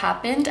with what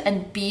happened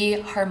and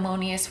be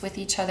harmonious with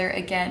each other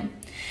again.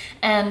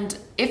 And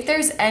if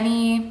there's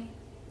any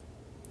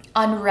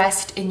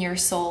unrest in your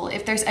soul,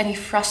 if there's any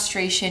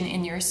frustration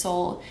in your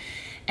soul,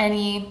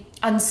 any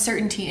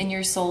uncertainty in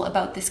your soul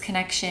about this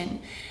connection,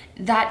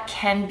 that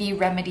can be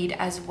remedied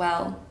as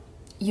well.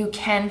 You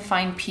can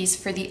find peace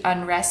for the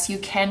unrest. You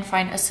can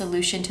find a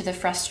solution to the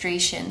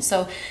frustration.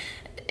 So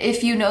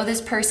if you know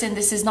this person,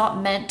 this is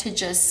not meant to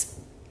just,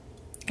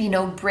 you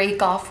know,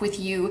 break off with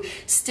you,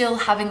 still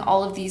having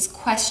all of these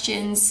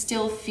questions,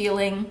 still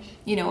feeling,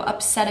 you know,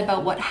 upset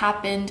about what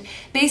happened.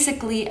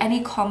 Basically,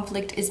 any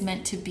conflict is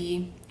meant to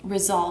be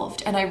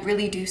resolved. And I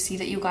really do see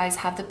that you guys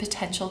have the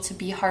potential to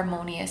be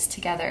harmonious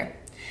together.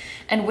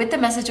 And with the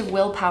message of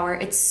willpower,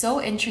 it's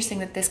so interesting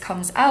that this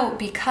comes out,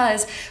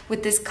 because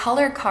with this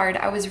color card,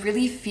 I was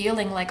really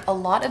feeling like a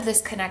lot of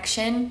this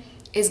connection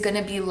is going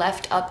to be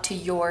left up to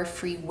your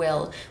free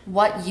will,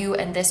 what you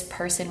and this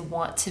person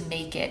want to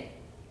make it.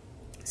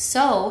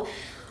 So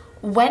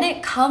when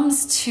it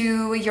comes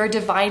to your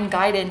divine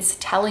guidance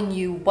telling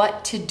you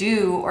what to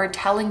do or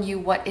telling you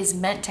what is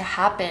meant to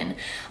happen,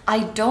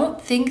 I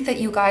don't think that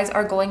you guys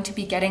are going to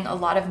be getting a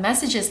lot of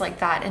messages like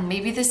that. And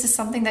maybe this is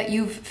something that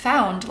you've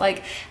found,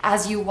 like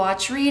as you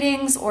watch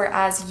readings or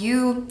as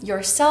you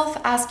yourself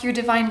ask your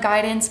divine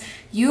guidance,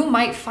 you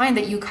might find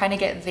that you kind of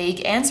get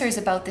vague answers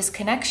about this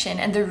connection.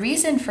 And the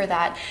reason for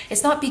that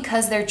is not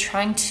because they're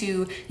trying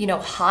to, you know,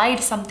 hide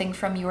something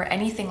from you or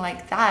anything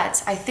like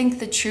that. I think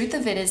the truth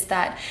of it is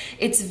that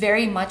it's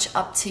very much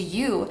up to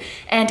you.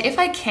 And if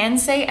I can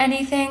say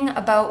anything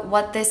about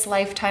what this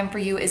lifetime for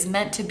you is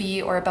meant to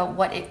be or about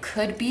what it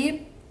could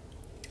be,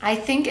 I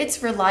think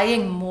it's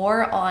relying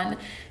more on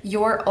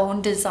your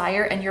own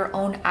desire and your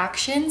own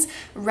actions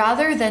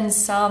rather than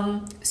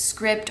some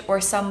script or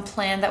some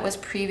plan that was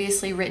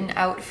previously written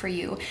out for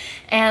you.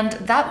 And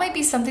that might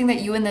be something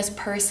that you and this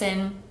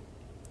person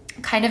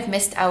kind of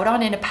missed out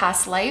on in a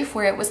past life,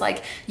 where it was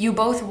like you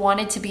both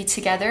wanted to be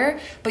together,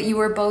 but you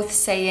were both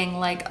saying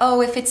like,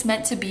 oh, if it's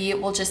meant to be,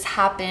 it will just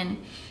happen.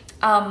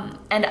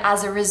 And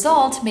as a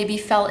result, maybe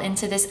fell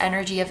into this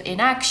energy of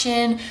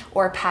inaction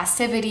or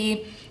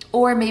passivity,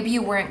 or maybe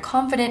you weren't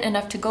confident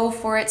enough to go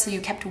for it, so you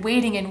kept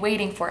waiting and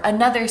waiting for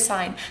another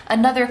sign,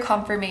 another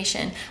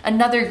confirmation,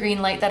 another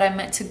green light that I'm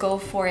meant to go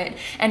for it.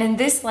 And in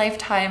this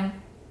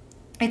lifetime,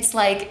 it's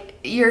like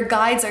your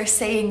guides are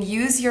saying,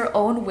 use your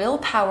own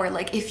willpower.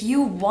 Like if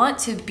you want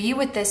to be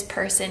with this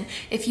person,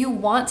 if you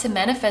want to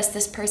manifest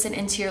this person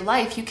into your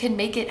life, you can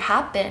make it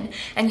happen.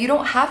 And you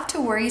don't have to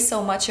worry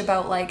so much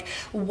about like,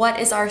 what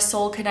is our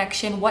soul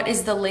connection? What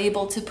is the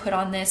label to put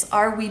on this?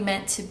 Are we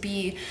meant to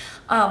be?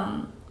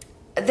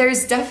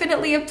 There's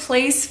definitely a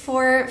place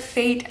for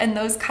fate and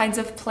those kinds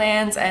of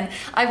plans. And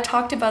I've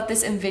talked about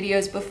this in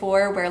videos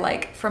before, where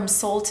like from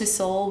soul to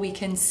soul, we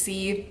can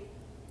see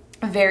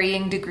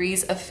varying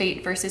degrees of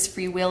fate versus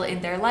free will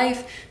in their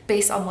life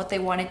based on what they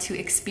wanted to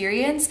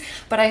experience.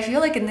 But I feel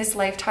like in this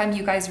lifetime,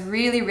 you guys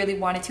really, really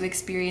wanted to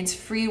experience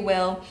free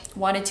will,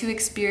 wanted to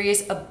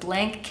experience a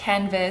blank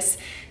canvas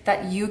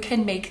that you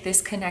can make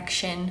this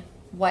connection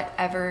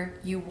whatever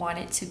you want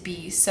it to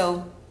be.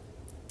 So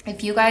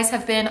if you guys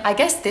have been, I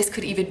guess this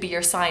could even be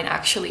your sign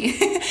actually.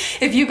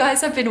 If you guys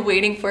have been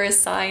waiting for a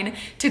sign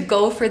to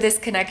go for this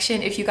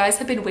connection, if you guys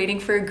have been waiting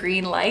for a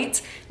green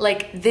light,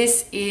 like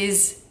this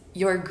is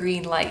your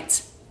green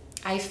light.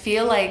 I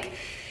feel like,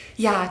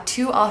 yeah,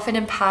 too often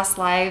in past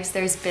lives,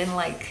 there's been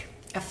like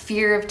a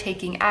fear of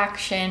taking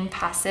action,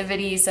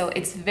 passivity. So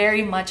it's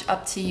very much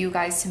up to you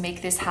guys to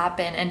make this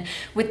happen. And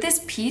with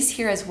this piece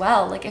here as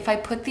well, like if I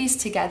put these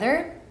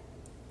together,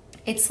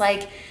 it's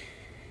like,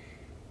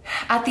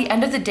 at the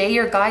end of the day,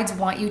 your guides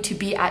want you to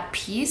be at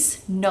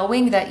peace,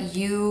 knowing that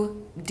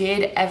you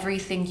did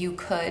everything you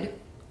could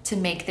to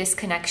make this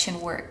connection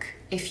work,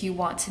 if you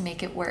want to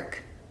make it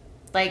work.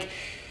 Like,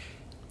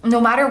 no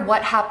matter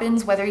what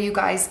happens, whether you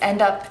guys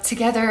end up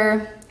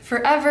together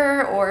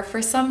forever or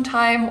for some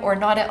time or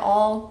not at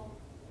all,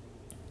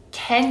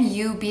 can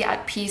you be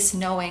at peace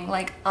knowing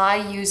like I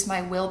used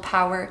my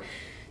willpower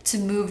to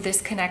move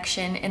this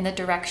connection in the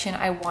direction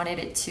I wanted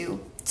it to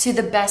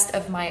the best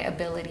of my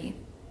ability?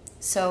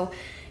 So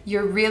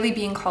you're really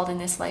being called in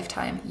this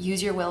lifetime.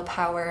 Use your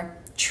willpower,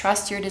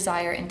 trust your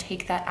desire, and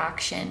take that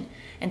action,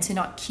 and to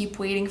not keep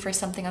waiting for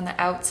something on the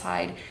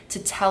outside to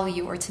tell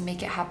you or to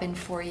make it happen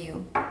for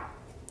you.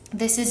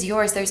 This is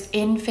yours. There's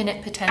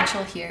infinite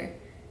potential here,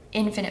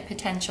 infinite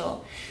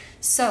potential.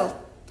 So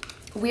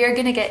we are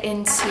going to get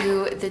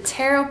into the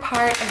tarot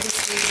part of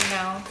this reading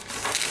now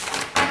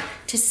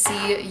to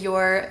see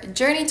your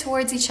journey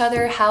towards each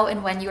other, how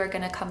and when you are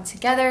going to come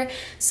together.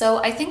 So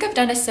I think I've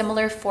done a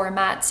similar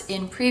format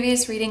in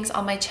previous readings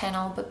on my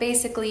channel, but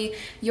basically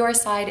your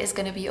side is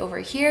going to be over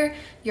here,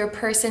 your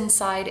person's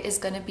side is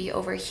going to be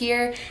over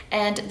here,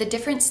 and the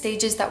different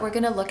stages that we're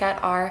going to look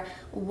at are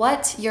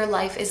what your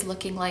life is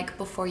looking like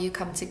before you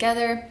come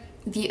together,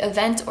 the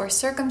event or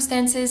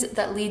circumstances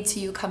that lead to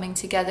you coming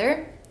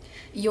together,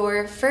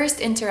 your first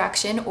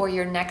interaction or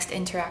your next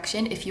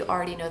interaction, if you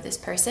already know this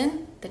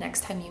person, the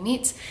next time you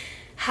meet,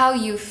 how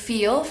you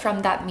feel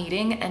from that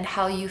meeting and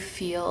how you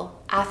feel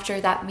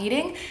after that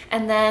meeting.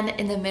 And then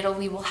in the middle,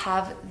 we will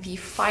have the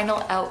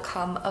final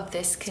outcome of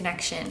this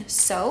connection.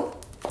 So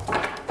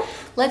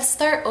let's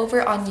start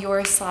over on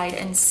your side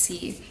and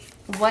see,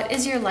 what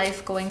is your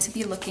life going to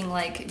be looking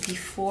like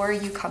before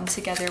you come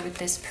together with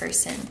this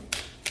person?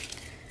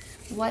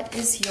 What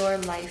is your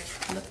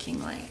life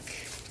looking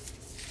like?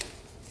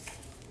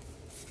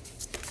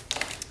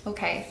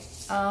 Okay,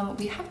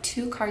 we have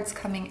 2 cards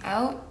coming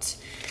out.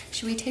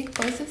 Should we take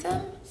both of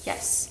them?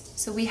 Yes.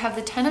 So we have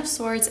the Ten of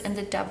Swords and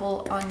the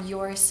Devil on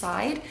your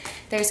side.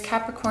 There's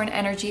Capricorn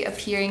energy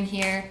appearing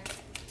here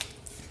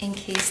in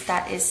case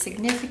that is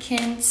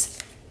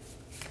significant.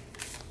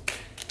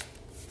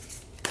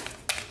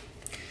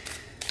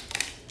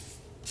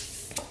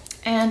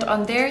 And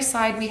on their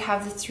side, we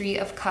have the Three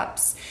of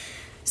Cups.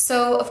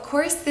 So of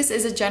course, this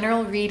is a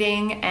general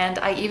reading, and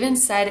I even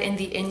said in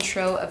the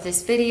intro of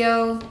this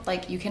video,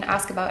 like, you can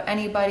ask about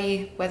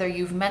anybody, whether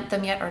you've met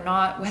them yet or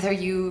not, whether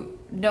you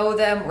know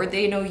them or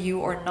they know you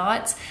or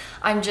not.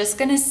 I'm just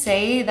gonna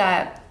say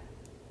that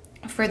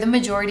for the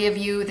majority of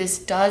you, this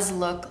does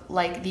look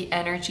like the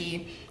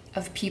energy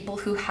of people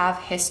who have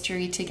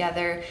history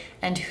together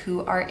and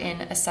who are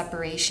in a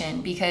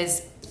separation,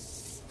 because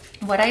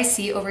what I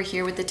see over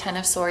here with the Ten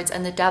of Swords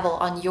and the Devil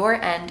on your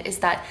end is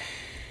that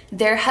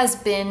there has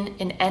been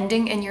an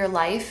ending in your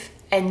life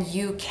and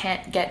you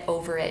can't get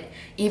over it.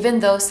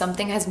 Even though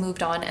something has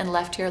moved on and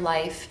left your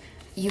life,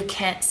 you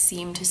can't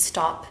seem to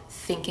stop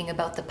thinking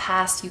about the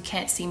past. You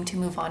can't seem to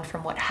move on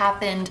from what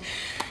happened.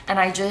 And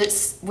I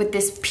just, with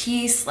this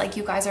peace, like,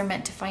 you guys are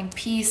meant to find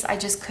peace, I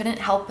just couldn't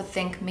help but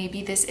think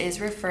maybe this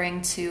is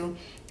referring to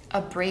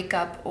a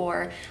breakup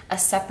or a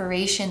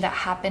separation that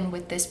happened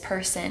with this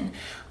person.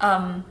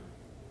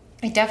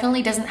 It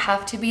definitely doesn't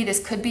have to be.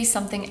 This could be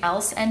something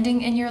else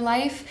ending in your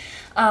life.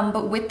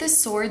 But with the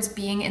swords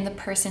being in the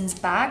person's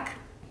back,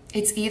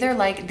 it's either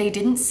like they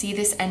didn't see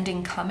this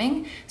ending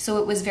coming, so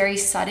it was very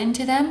sudden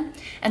to them.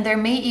 And there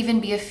may even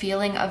be a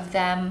feeling of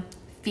them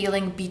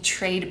feeling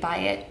betrayed by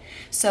it.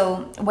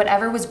 So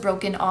whatever was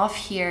broken off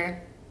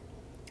here,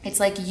 it's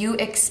like you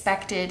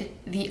expected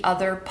the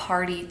other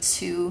party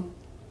to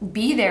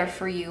be there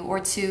for you, or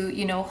to,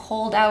 you know,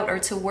 hold out or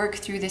to work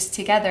through this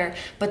together,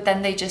 but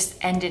then they just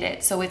ended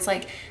it. So it's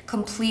like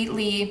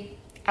completely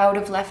out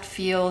of left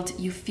field.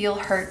 You feel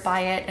hurt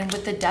by it. And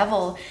with the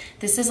Devil,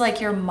 this is like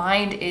your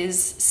mind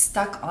is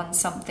stuck on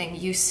something.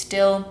 You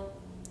still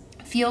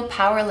feel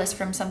powerless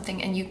from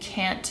something, and you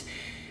can't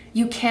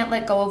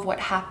let go of what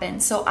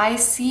happened. So I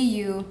see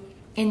you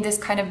in this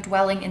kind of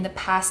dwelling in the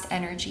past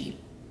energy.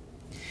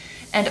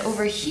 And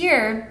over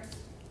here,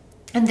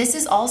 and this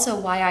is also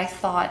why I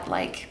thought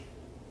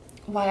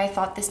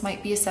this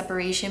might be a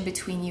separation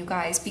between you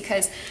guys,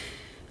 because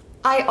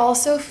I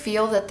also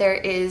feel that there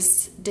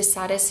is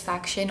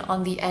dissatisfaction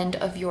on the end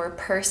of your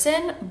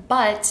person,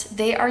 but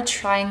they are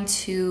trying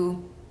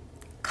to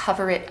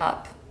cover it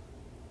up.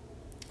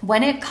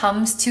 When it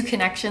comes to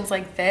connections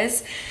like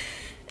this,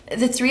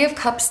 the Three of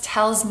Cups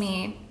tells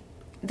me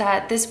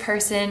that this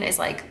person is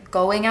like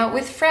going out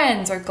with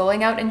friends, or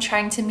going out and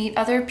trying to meet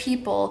other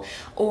people,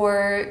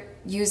 or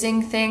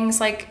using things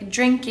like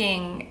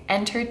drinking,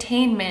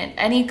 entertainment,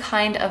 any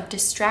kind of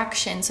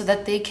distraction, so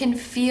that they can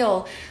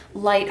feel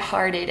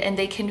lighthearted and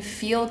they can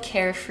feel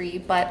carefree,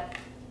 but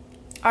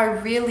are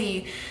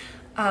really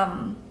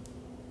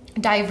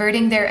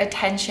diverting their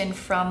attention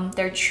from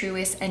their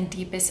truest and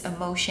deepest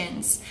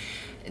emotions.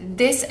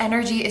 This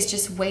energy is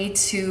just way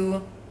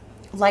too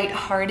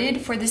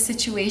lighthearted for the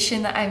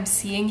situation that I'm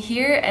seeing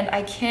here, and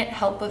I can't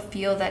help but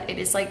feel that it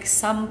is like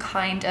some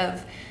kind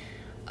of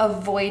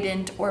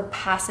avoidant or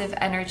passive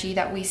energy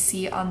that we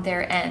see on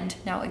their end.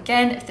 Now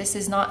again, if this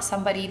is not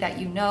somebody that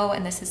you know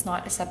and this is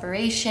not a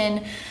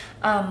separation,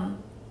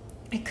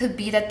 it could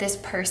be that this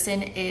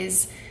person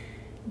is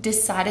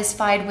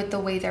dissatisfied with the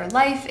way their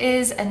life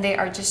is, and they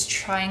are just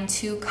trying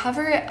to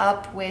cover it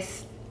up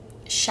with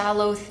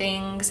shallow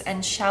things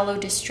and shallow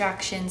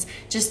distractions,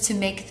 just to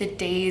make the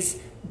days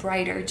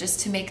brighter, just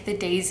to make the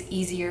days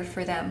easier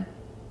for them.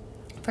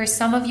 For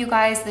some of you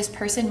guys, this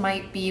person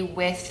might be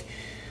with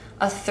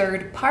a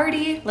third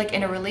party, like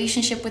in a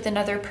relationship with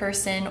another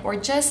person, or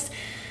just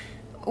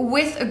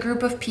with a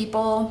group of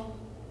people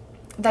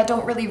that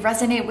don't really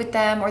resonate with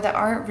them, or that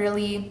aren't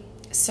really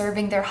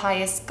serving their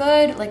highest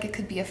good. Like, it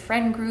could be a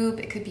friend group,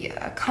 it could be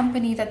a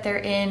company that they're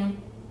in.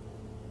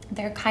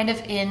 They're kind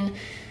of in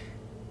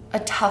a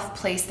tough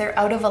place. They're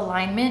out of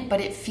alignment,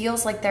 but it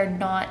feels like they're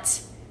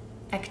not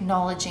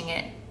acknowledging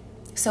it.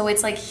 So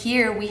it's like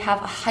here we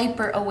have a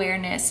hyper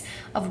awareness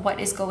of what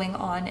is going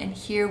on, and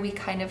here we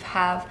kind of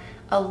have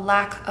a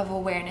lack of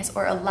awareness,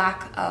 or a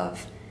lack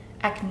of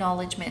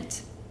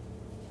acknowledgement.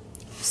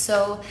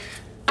 So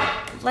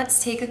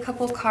let's take a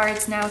couple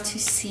cards now to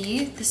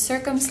see the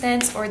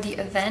circumstance or the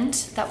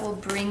event that will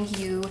bring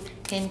you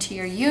into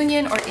your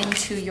union or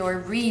into your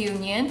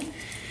reunion.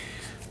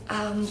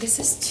 This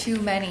is too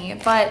many,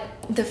 but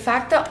the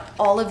fact that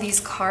all of these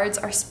cards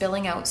are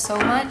spilling out so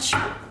much,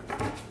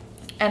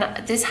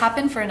 and this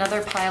happened for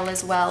another pile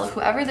as well.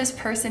 Whoever this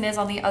person is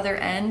on the other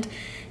end,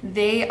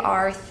 they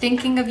are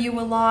thinking of you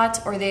a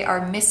lot, or they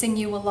are missing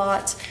you a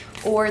lot,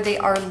 or they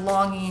are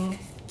longing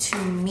to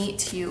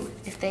meet you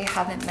if they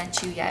haven't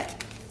met you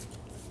yet.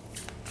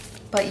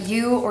 But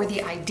you, or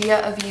the idea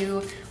of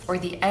you, or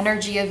the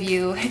energy of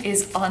you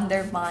is on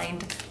their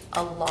mind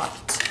a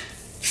lot.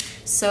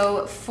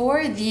 So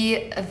for the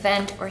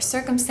event or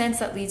circumstance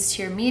that leads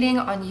to your meeting,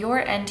 on your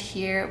end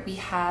here, we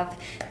have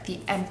the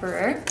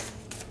Emperor.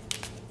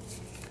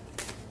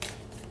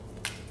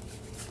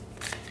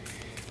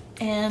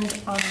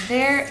 And on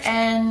their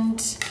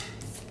end,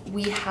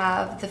 we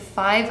have the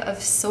Five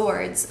of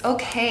Swords.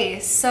 Okay,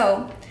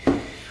 so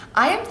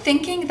I am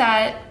thinking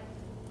that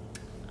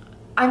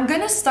I'm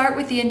gonna start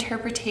with the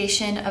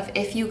interpretation of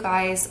if you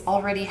guys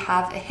already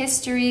have a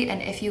history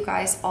and if you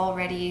guys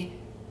already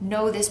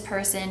know this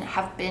person,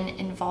 have been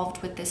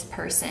involved with this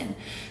person.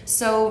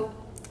 So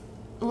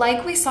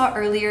like we saw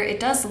earlier, it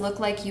does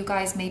look like you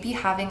guys may be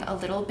having a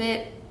little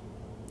bit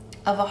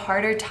of a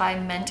harder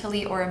time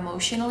mentally or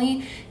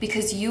emotionally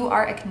because you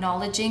are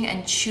acknowledging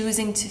and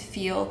choosing to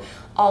feel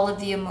all of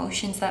the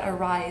emotions that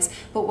arise.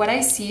 But what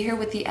I see here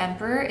with the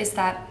Emperor is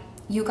that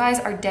you guys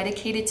are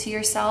dedicated to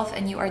yourself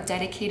and you are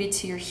dedicated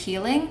to your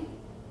healing,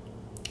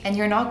 and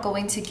you're not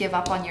going to give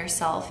up on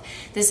yourself.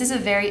 This is a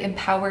very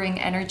empowering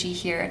energy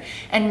here.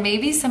 And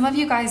maybe some of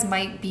you guys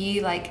might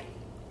be like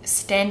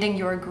standing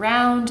your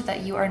ground,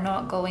 that you are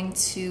not going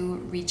to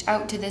reach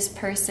out to this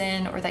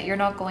person, or that you're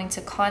not going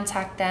to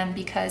contact them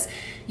because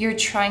you're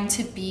trying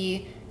to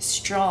be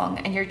strong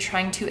and you're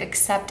trying to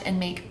accept and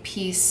make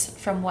peace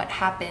from what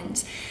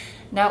happened.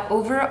 Now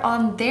over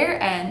on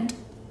their end,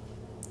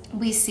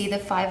 we see the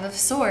Five of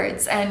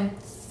Swords, and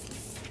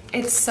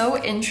it's so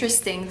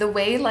interesting the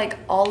way like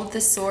all of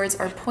the swords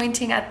are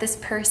pointing at this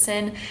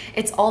person.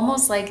 It's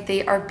almost like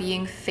they are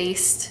being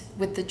faced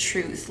with the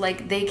truth,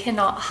 like they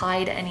cannot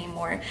hide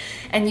anymore.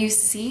 And you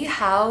see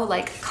how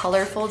like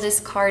colorful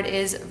this card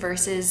is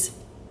versus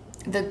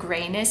the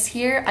grayness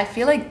here. I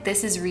feel like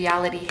this is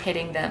reality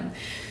hitting them.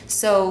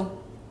 So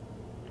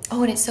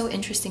oh, and it's so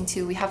interesting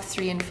too, we have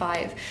 3 and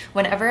 5.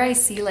 Whenever I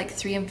see like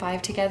 3 and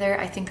 5 together,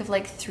 I think of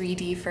like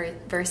 3D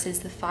versus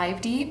the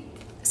 5D.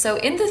 So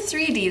in the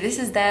 3D, this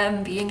is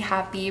them being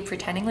happy,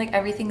 pretending like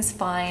everything's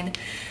fine.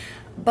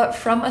 But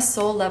from a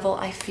soul level,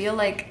 I feel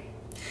like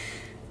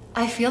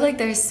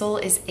their soul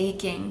is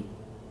aching.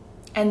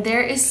 And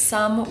there is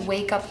some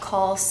wake-up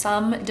call,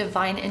 some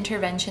divine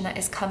intervention that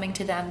is coming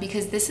to them,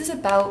 because this is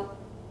about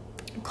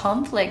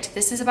conflict.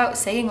 This is about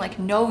saying like,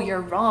 no,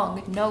 you're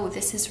wrong. No,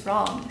 this is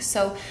wrong.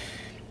 So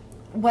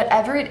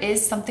whatever it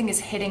is, something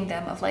is hitting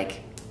them of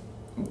like,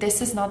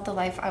 this is not the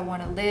life I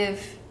want to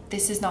live.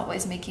 This is not what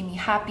is making me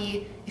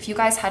happy. If you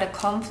guys had a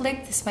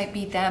conflict, this might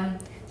be them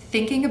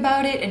thinking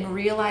about it and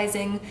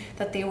realizing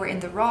that they were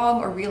in the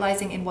wrong, or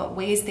realizing in what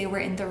ways they were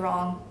in the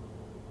wrong.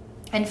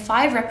 And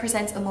 5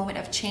 represents a moment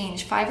of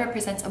change. 5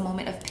 represents a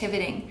moment of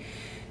pivoting.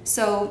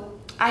 So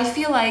I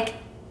feel like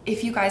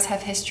if you guys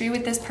have history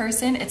with this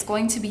person, it's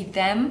going to be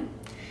them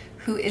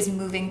who is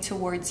moving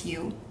towards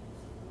you.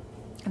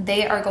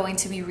 They are going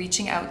to be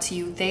reaching out to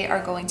you. They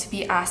are going to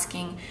be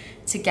asking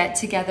to get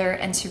together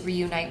and to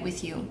reunite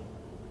with you,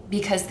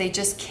 because they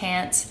just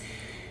can't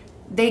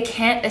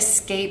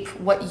escape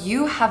what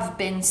you have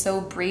been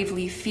so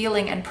bravely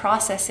feeling and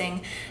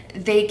processing.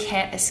 They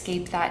can't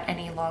escape that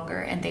any longer,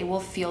 and they will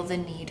feel the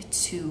need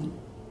to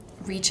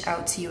reach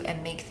out to you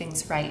and make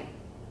things right.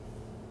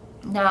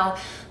 Now,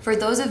 for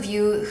those of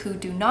you who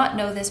do not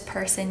know this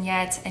person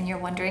yet and you're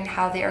wondering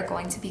how they are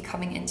going to be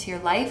coming into your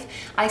life,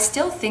 I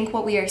still think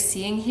what we are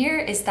seeing here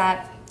is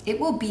that it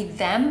will be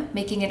them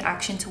making an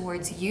action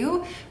towards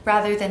you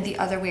rather than the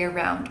other way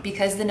around,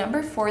 because the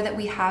number 4 that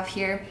we have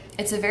here,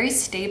 it's a very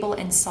stable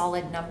and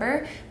solid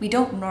number. We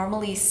don't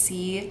normally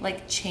see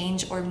like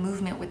change or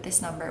movement with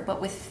this number,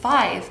 but with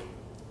 5,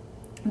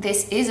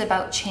 this is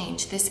about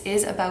change. This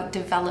is about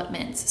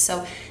development.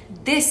 So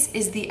this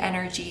is the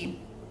energy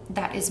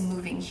that is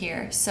moving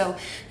here. So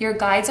your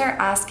guides are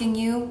asking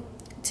you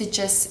to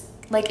just,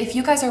 like, if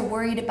you guys are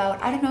worried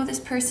about, I don't know this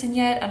person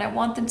yet and I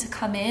want them to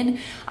come in,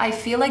 I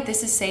feel like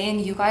this is saying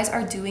you guys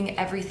are doing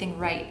everything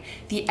right.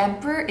 The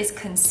Emperor is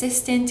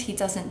consistent. He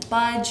doesn't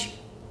budge.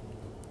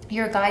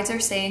 Your guides are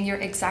saying you're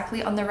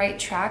exactly on the right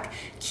track.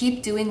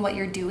 Keep doing what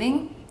you're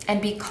doing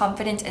and be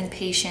confident and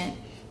patient.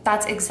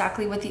 That's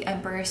exactly what the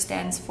Emperor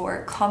stands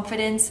for.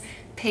 Confidence,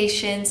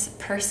 patience,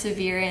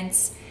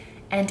 perseverance,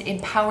 and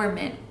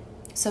empowerment.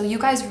 So you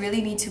guys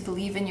really need to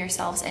believe in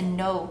yourselves and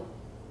know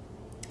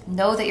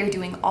that you're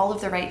doing all of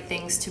the right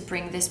things to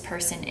bring this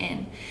person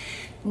in.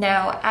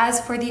 Now,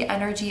 as for the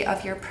energy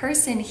of your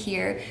person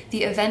here,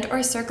 the event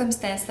or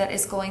circumstance that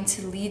is going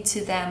to lead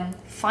to them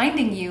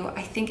finding you,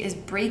 I think, is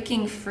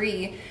breaking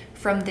free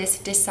from this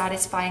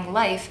dissatisfying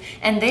life.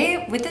 And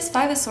they, with this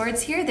 5 of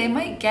Swords here, they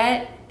might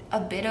get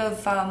a bit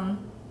of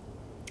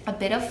a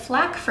bit of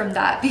flack from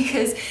that,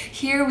 because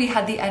here we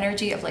had the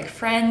energy of like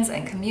friends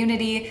and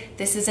community.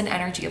 This is an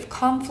energy of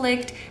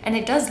conflict, and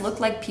it does look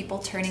like people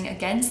turning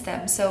against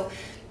them. So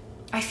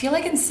I feel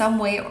like in some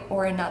way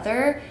or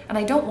another, and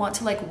I don't want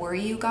to like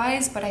worry you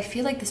guys, but I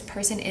feel like this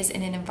person is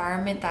in an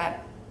environment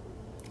that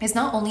is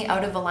not only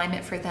out of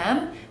alignment for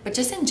them, but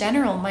just in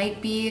general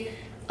might be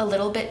a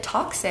little bit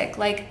toxic.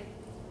 Like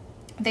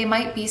they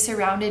might be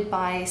surrounded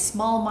by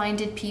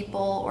small-minded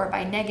people or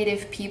by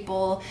negative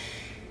people,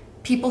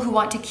 people who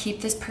want to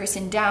keep this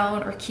person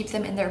down or keep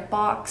them in their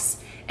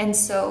box. And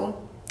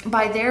so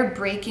by their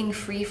breaking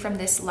free from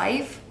this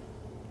life,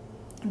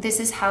 this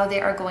is how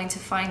they are going to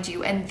find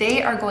you, and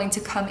they are going to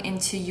come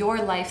into your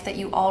life that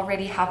you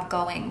already have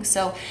going.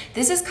 So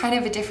this is kind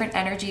of a different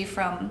energy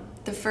from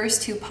the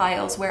first two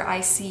piles, where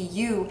I see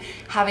you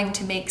having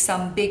to make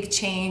some big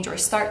change or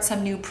start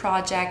some new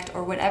project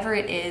or whatever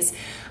it is.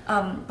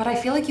 But I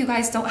feel like you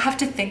guys don't have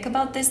to think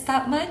about this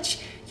that much.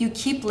 You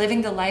keep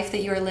living the life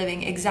that you're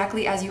living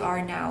exactly as you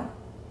are now.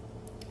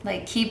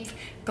 Like keep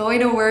going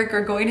to work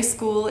or going to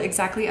school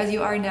exactly as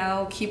you are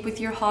now. Keep with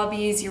your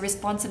hobbies, your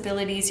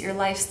responsibilities, your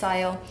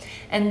lifestyle,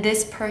 and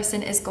this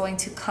person is going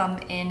to come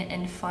in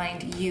and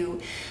find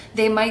you.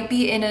 They might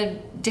be in a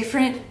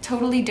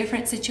totally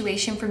different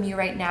situation from you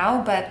right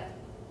now, but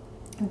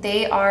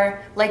they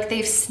are like,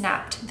 they've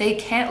snapped. They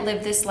can't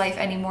live this life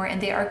anymore, and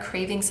they are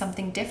craving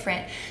something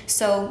different.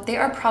 So they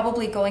are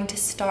probably going to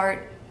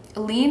start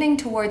leaning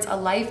towards a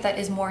life that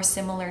is more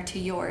similar to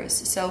yours.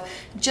 So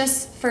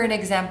just for an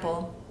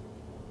example,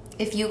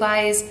 if you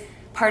guys,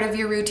 part of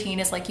your routine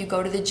is like you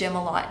go to the gym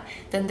a lot,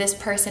 then this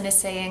person is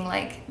saying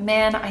like,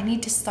 man, I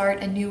need to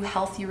start a new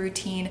healthy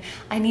routine.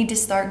 I need to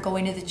start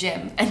going to the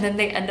gym. And then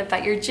they end up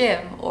at your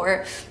gym,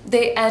 or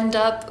they end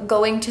up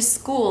going to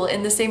school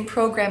in the same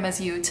program as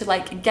you to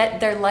like get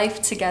their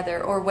life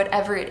together or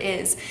whatever it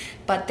is.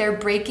 But they're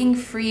breaking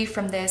free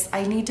from this.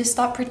 I need to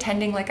stop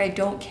pretending like I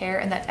don't care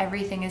and that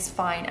everything is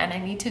fine, and I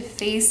need to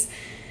face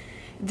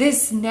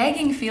this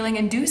nagging feeling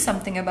and do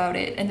something about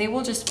it. And they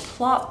will just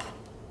plop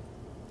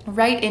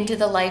right into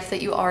the life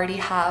that you already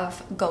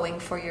have going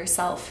for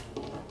yourself.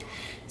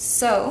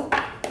 So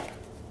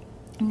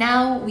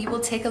now we will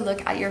take a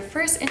look at your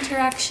first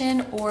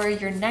interaction or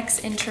your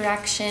next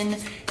interaction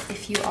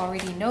if you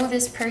already know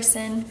this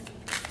person.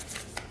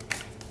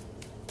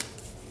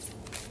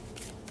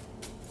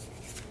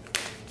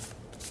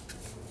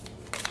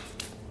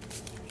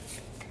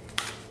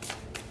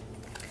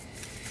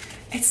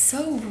 It's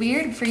so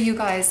weird for you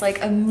guys,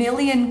 like a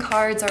million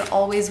cards are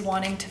always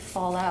wanting to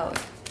fall out.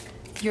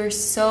 You're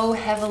so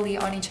heavily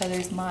on each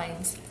other's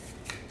minds,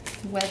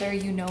 whether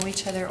you know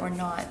each other or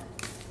not.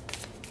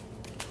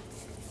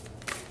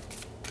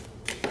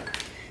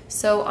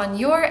 So on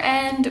your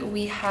end,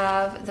 we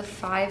have the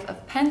 5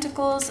 of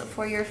Pentacles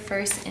for your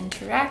first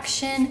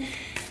interaction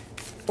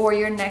or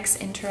your next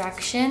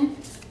interaction.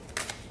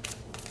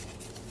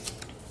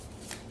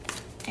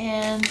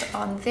 And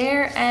on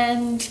their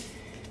end,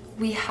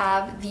 we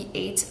have the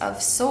 8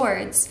 of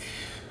Swords.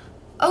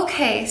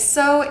 Okay,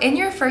 so in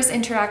your first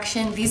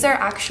interaction, these are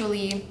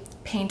actually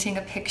painting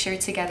a picture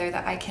together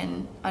that I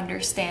can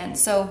understand.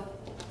 So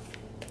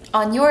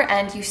on your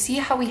end, you see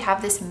how we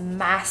have this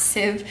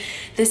massive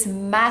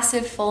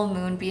full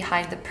moon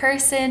behind the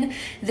person.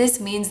 This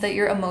means that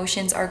your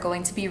emotions are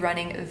going to be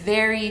running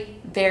very,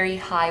 very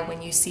high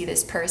when you see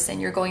this person.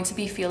 You're going to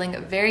be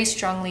feeling very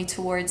strongly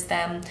towards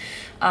them.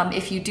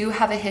 If you do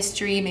have a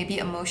history, maybe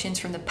emotions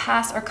from the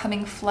past are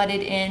coming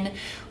flooded in,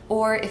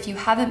 or if you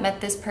haven't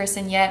met this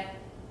person yet,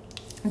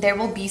 there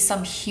will be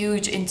some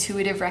huge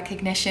intuitive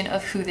recognition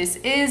of who this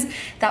is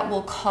that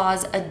will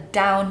cause a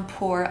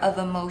downpour of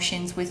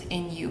emotions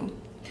within you.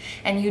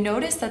 And you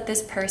notice that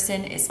this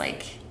person is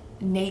like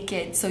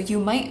naked, so you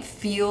might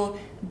feel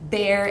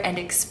bare and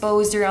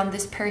exposed around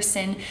this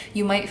person.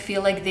 You might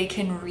feel like they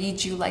can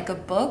read you like a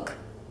book,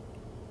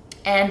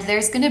 and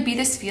there's gonna be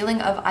this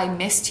feeling of I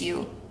missed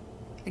you.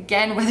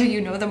 Again, whether you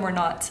know them or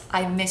not,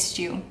 I missed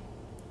you.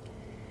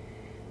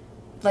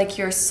 Like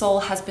your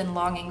soul has been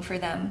longing for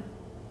them.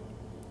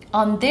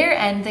 On their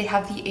end, they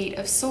have the 8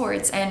 of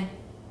Swords, and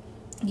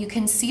you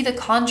can see the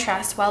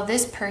contrast. While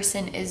this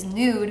person is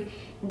nude,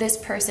 this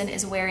person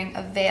is wearing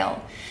a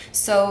veil.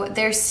 So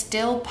there's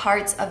still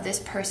parts of this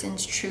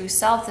person's true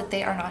self that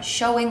they are not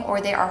showing,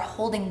 or they are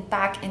holding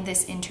back in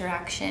this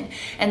interaction.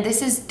 And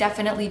this is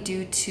definitely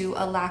due to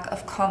a lack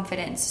of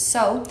confidence.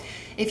 So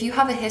if you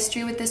have a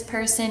history with this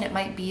person, it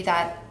might be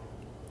that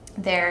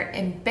they're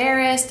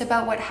embarrassed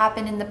about what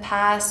happened in the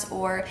past,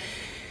 or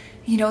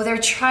you know, they're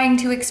trying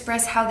to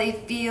express how they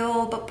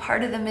feel, but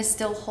part of them is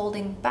still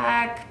holding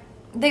back.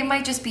 They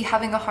might just be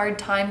having a hard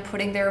time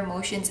putting their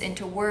emotions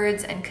into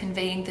words and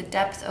conveying the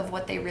depth of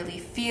what they really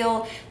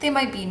feel. They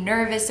might be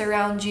nervous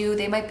around you.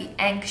 They might be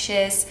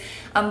anxious,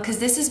 because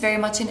this is very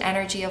much an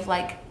energy of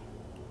like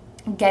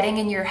getting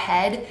in your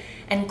head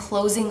and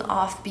closing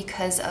off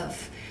because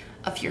of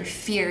your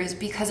fears,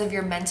 because of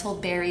your mental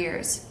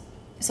barriers.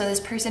 So this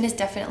person is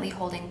definitely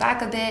holding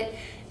back a bit.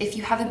 If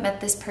you haven't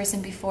met this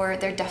person before,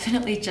 they're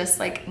definitely just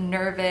like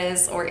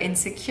nervous or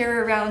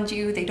insecure around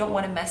you. They don't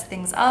want to mess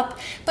things up,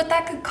 but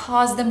that could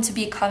cause them to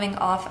be coming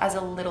off as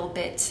a little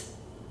bit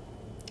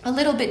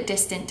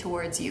distant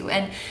towards you.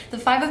 And the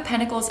Five of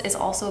Pentacles is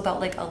also about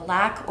like a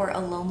lack or a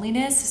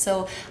loneliness.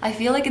 So I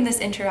feel like in this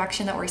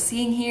interaction that we're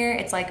seeing here,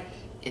 it's like,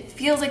 it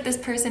feels like this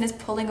person is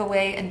pulling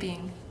away and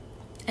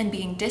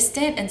being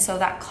distant. And so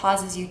that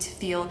causes you to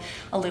feel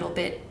a little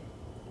bit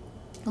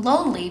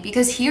lonely,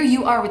 because here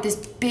you are with this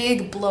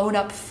big blown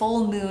up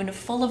full moon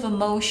full of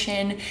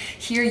emotion.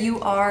 Here you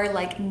are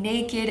like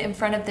naked in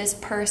front of this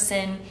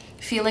person,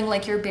 feeling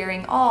like you're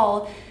bearing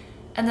all,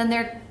 and then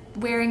they're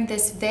wearing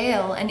this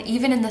veil, and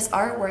even in this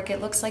artwork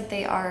it looks like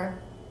they are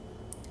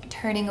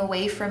turning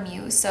away from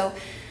you. So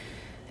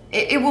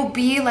it will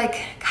be like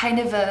kind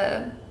of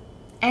a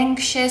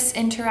anxious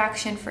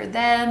interaction for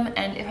them,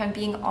 and if I'm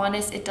being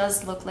honest, it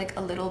does look like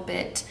a little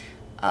bit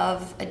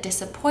of a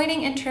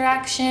disappointing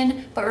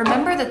interaction. But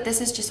remember that this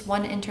is just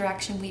one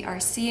interaction we are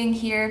seeing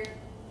here.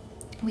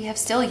 We have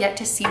still yet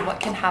to see what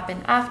can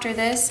happen after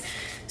this.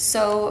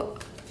 So,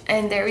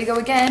 and there we go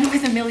again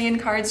with a million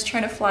cards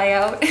trying to fly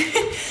out.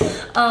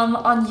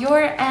 On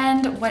your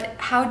end,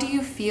 how do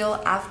you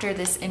feel after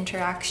this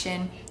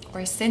interaction,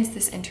 or since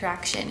this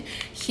interaction?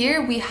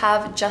 Here we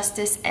have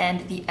Justice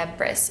and the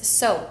Empress.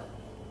 So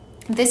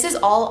this is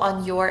all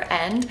on your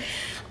end.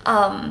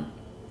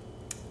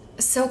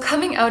 So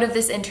coming out of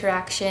this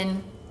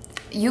interaction,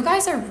 you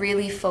guys are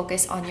really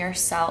focused on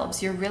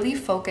yourselves. You're really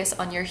focused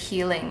on your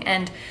healing,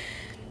 and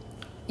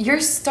you're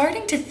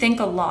starting to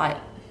think a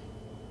lot.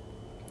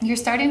 You're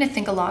starting to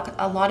think a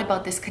lot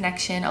about this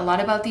connection, a lot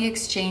about the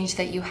exchange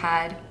that you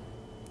had.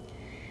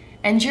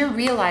 And you're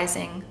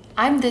realizing,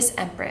 I'm this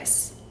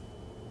Empress.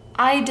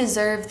 I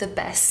deserve the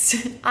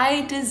best.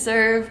 I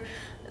deserve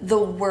the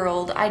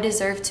world. I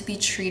deserve to be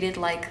treated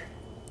like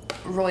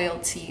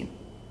royalty.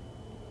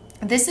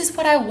 This is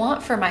what I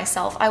want for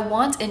myself. I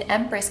want an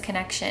Empress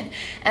connection.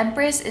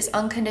 Empress is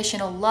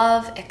unconditional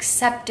love,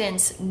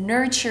 acceptance,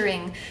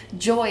 nurturing,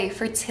 joy,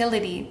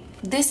 fertility.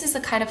 This is the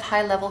kind of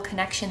high-level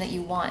connection that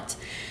you want.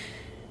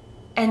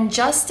 And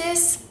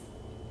Justice,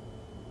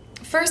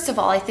 first of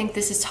all, I think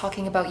this is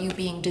talking about you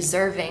being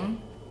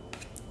deserving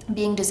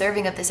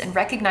of this, and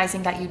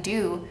recognizing that you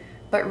do,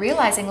 but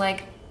realizing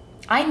like,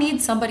 I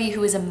need somebody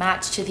who is a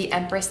match to the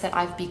Empress that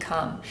I've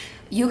become.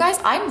 You guys,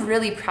 I'm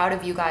really proud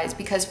of you guys,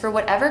 because for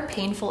whatever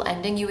painful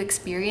ending you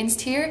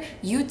experienced here,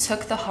 you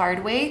took the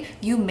hard way,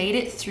 you made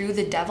it through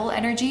the devil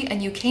energy,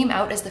 and you came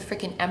out as the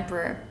freaking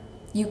Emperor.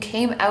 You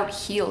came out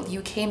healed,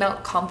 you came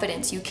out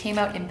confident, you came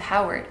out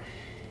empowered,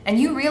 and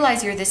you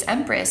realize you're this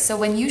Empress. So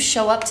when you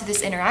show up to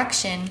this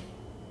interaction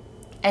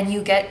and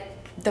you get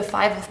the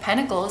Five of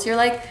Pentacles, you're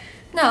like,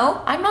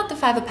 no, I'm not the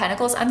Five of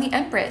Pentacles, I'm the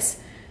Empress.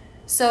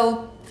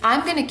 So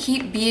I'm gonna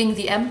keep being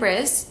the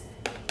Empress,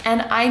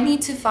 and I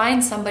need to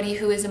find somebody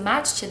who is a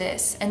match to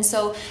this. And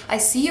so I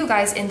see you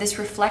guys in this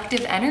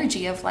reflective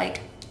energy of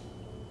like,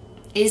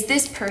 is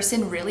this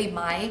person really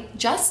my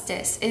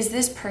Justice? Is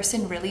this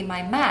person really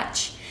my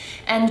match?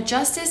 And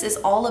Justice is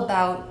all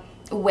about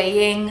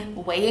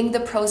weighing the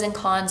pros and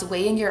cons,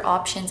 weighing your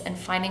options, and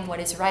finding what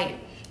is right.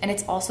 And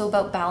it's also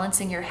about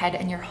balancing your head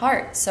and your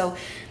heart. So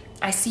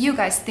I see you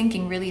guys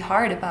thinking really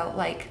hard about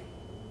like,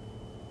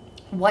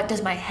 what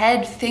does my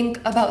head think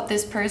about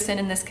this person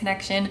in this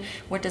connection?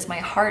 What does my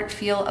heart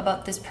feel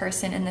about this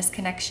person in this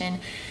connection?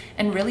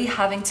 And really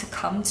having to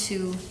come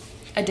to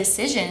a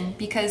decision,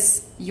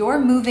 because you're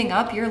moving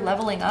up, you're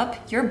leveling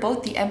up, you're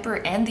both the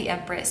Emperor and the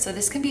Empress. So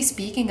this can be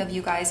speaking of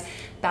you guys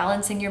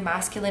balancing your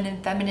masculine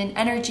and feminine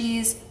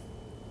energies,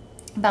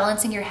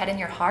 balancing your head and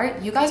your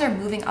heart. You guys are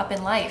moving up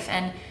in life,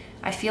 and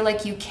I feel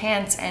like you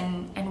can't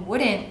and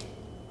wouldn't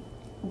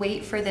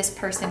wait for this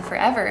person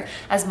forever.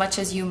 As much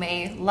as you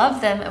may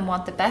love them and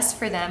want the best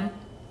for them,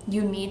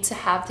 you need to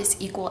have this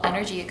equal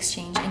energy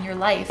exchange in your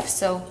life.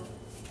 So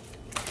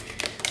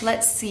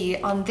let's see,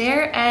 on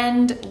their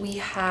end, we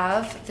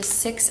have the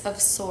Six of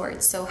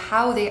Swords. So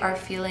how they are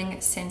feeling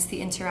since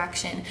the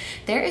interaction.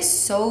 There's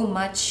so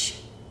much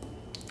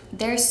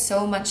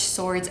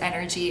swords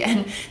energy,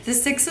 and the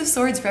Six of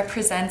Swords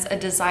represents a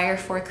desire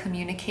for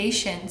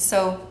communication.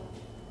 So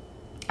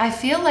I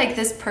feel like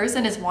this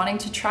person is wanting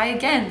to try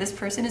again. This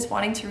person is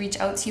wanting to reach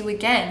out to you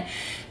again.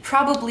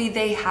 Probably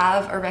they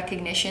have a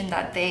recognition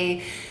that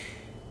they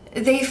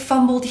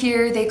fumbled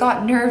here, they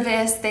got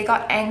nervous, they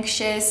got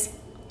anxious,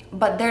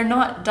 but they're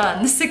not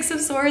done. The Six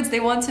of Swords, they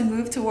want to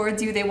move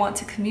towards you, they want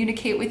to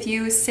communicate with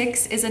you.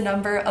 Six is a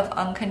number of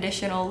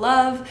unconditional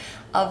love,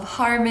 of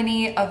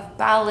harmony, of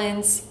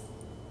balance.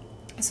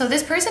 So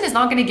this person is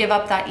not going to give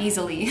up that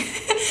easily.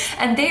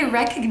 And they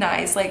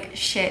recognize like,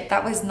 shit,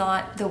 that was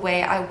not the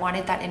way I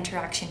wanted that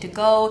interaction to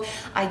go.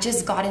 I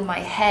just got in my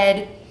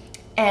head.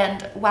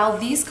 And while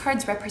these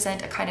cards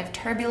represent a kind of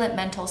turbulent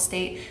mental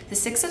state, the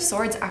Six of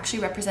Swords actually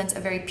represents a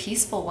very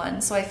peaceful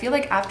one. So I feel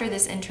like after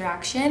this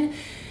interaction,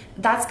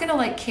 that's going to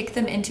like kick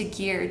them into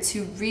gear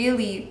to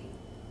really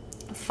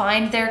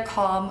find their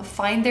calm,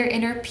 find their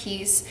inner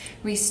peace,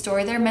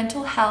 restore their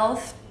mental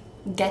health,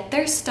 get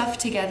their stuff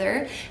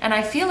together, and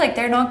I feel like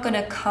they're not going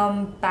to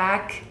come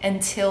back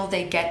until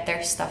they get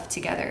their stuff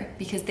together,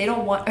 because they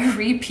don't want a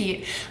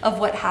repeat of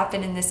what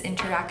happened in this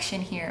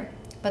interaction here.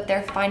 But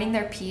they're finding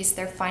their peace,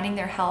 they're finding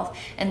their health,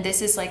 and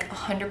this is like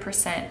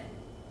 100%.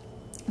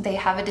 They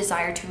have a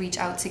desire to reach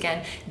out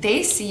again.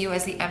 They see you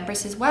as the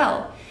Empress as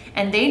well,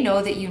 and they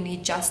know that you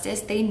need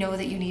justice. They know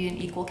that you need an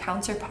equal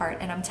counterpart,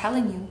 and I'm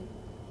telling you,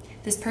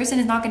 this person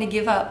is not going to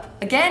give up.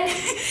 Again,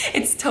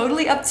 it's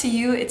totally up to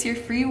you. It's your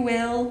free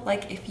will.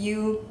 Like if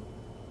you're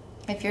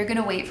going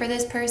to wait for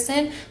this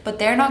person, but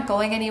they're not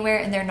going anywhere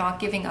and they're not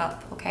giving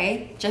up,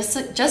 okay? Just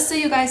so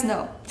you guys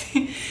know,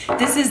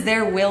 this is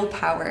their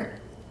willpower.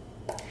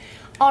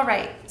 All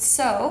right,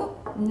 so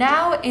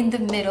now in the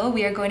middle,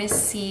 we are going to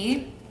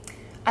see,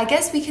 I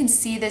guess we can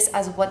see this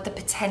as what the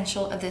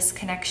potential of this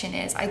connection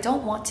is. I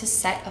don't want to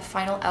set a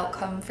final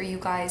outcome for you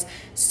guys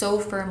so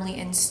firmly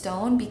in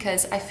stone,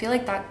 because I feel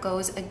like that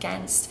goes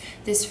against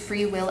this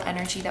free will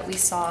energy that we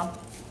saw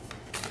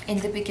in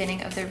the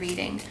beginning of the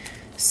reading.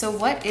 So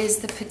what is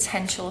the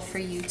potential for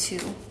you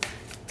two?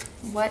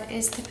 What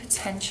is the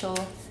potential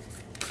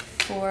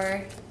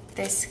for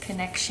this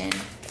connection?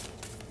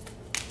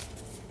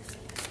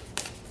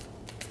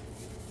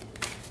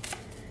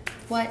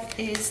 What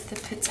is the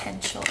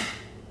potential?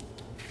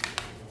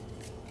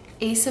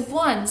 Ace of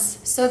Wands.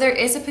 So there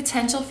is a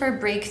potential for a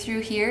breakthrough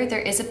here.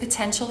 There is a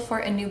potential for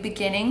a new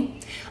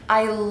beginning.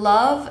 I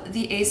love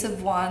the Ace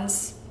of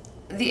Wands.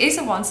 The Ace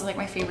of Wands is like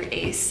my favorite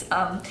ace.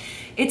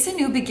 It's a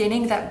new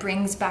beginning that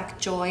brings back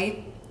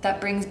joy,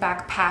 that brings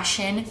back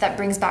passion, that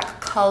brings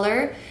back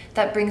color,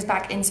 that brings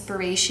back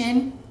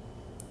inspiration.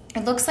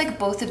 It looks like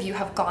both of you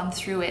have gone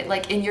through it,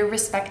 like in your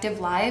respective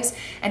lives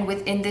and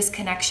within this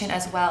connection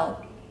as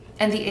well.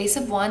 And the Ace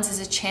of Wands is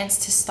a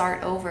chance to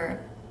start over.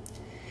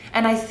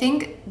 And I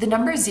think the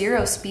number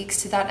 0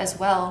 speaks to that as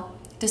well.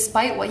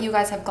 Despite what you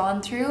guys have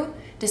gone through,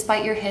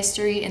 despite your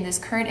history in this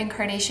current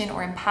incarnation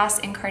or in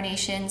past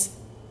incarnations,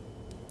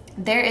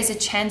 there is a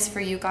chance for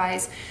you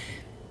guys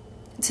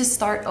to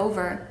start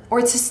over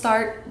or to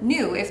start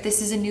new if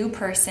this is a new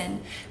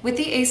person. With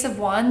the Ace of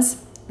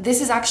Wands,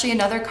 this is actually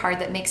another card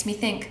that makes me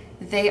think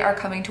they are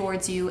coming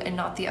towards you and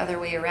not the other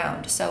way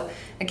around. So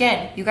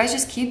again, you guys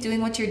just keep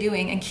doing what you're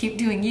doing and keep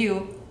doing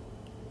you.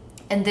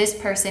 And this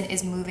person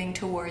is moving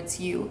towards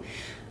you.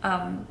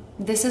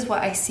 This is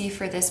what I see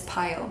for this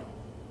pile.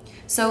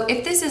 So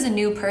if this is a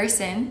new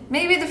person,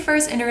 maybe the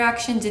first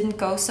interaction didn't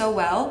go so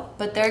well,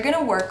 but they're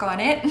gonna work on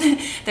it.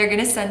 They're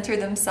gonna center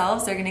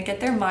themselves, they're gonna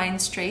get their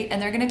mind straight,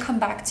 and they're gonna come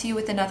back to you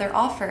with another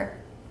offer.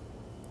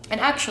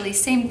 And actually,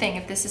 same thing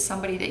if this is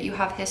somebody that you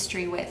have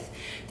history with.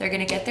 They're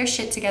gonna get their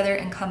shit together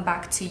and come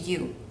back to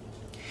you.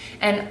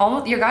 And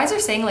all your guys are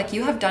saying like,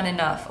 you have done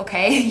enough,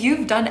 okay?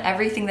 You've done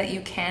everything that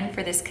you can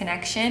for this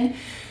connection.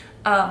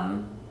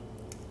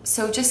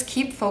 So just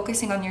keep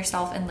focusing on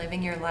yourself and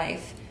living your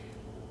life.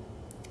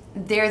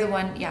 They're the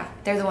one, yeah,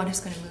 they're the one who's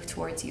gonna move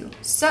towards you.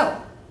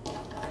 So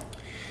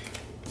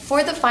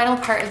for the final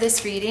part of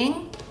this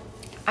reading,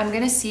 I'm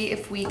gonna see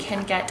if we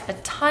can get a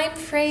time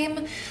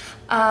frame.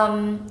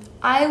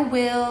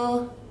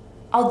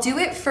 I'll do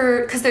it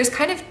for, because there's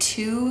kind of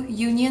 2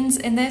 unions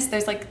in this.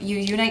 There's like you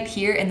unite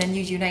here and then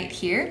you unite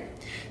here.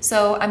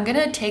 So I'm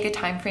gonna take a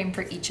time frame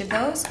for each of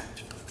those,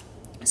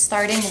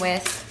 starting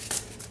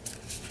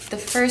with the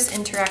first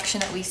interaction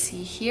that we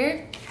see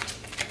here.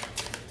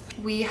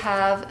 We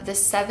have the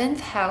 7th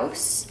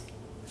house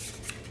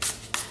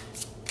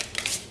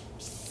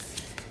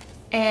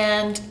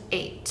and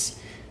 8.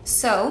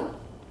 So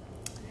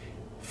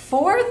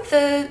for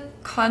the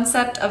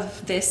concept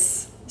of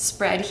this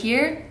spread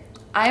here,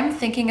 I'm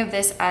thinking of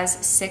this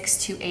as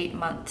 6 to 8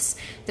 months.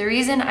 The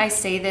reason I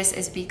say this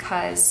is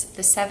because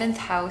the 7th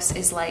house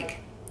is like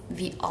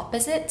the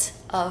opposite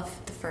of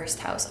the 1st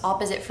house,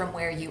 opposite from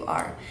where you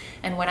are.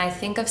 And when I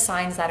think of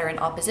signs that are in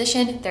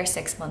opposition, they're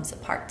 6 months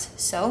apart.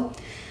 So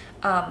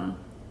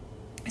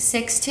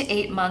 6 to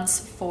 8 months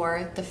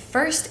for the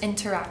first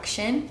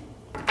interaction.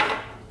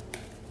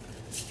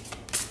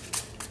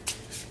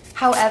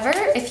 However,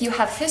 if you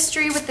have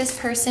history with this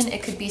person,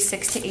 it could be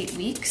 6 to 8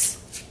 weeks.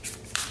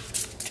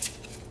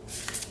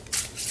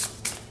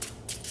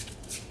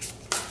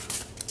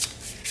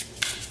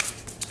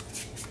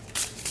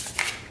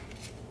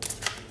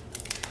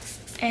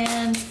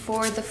 And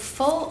for the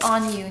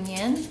full-on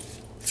union,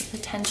 the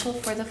potential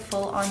for the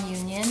full-on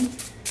union,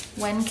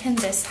 when can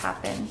this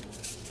happen?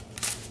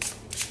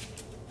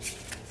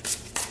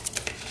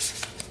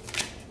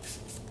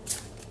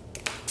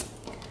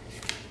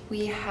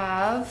 We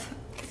have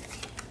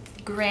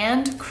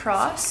Grand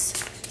Cross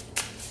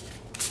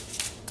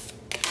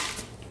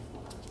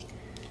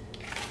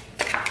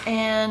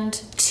and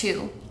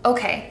 2.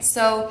 Okay,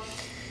 so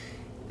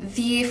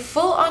the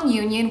full-on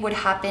union would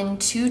happen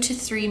 2 to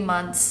 3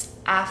 months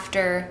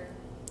after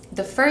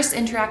the first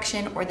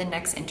interaction or the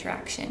next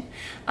interaction.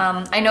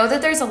 I know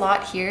that there's a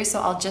lot here,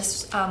 so I'll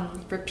just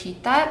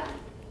repeat that.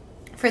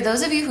 For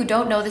those of you who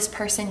don't know this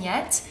person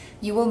yet,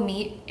 you will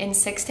meet in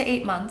 6 to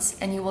 8 months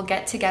and you will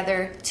get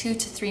together 2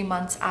 to 3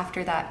 months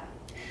after that.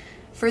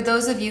 For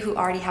those of you who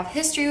already have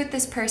history with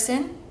this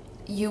person,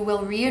 you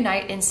will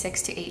reunite in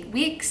 6 to 8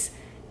 weeks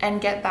and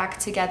get back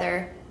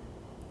together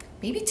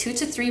maybe 2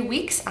 to 3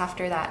 weeks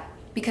after that,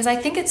 because I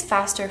think it's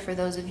faster for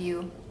those of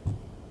you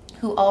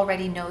who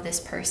already know this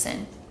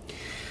person.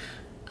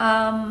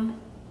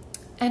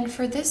 And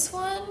for this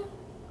one,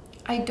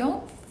 I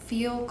don't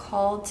feel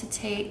called to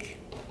take,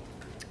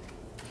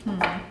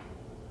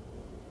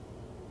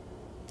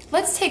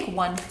 let's take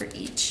one for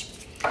each.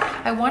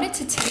 I wanted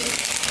to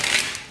take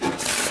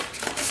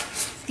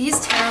these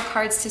tarot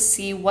cards to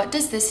see what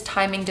does this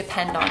timing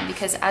depend on,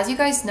 because as you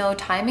guys know,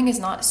 timing is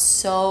not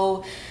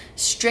so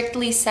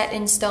strictly set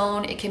in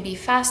stone. It can be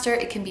faster,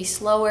 it can be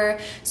slower.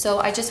 So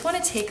I just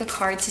want to take a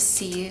card to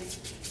see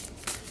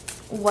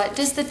what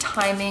does the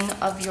timing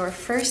of your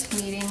first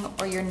meeting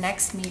or your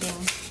next meeting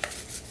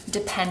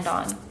depend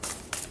on.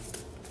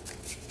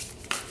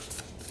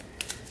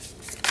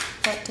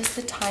 What does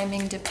the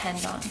timing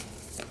depend on?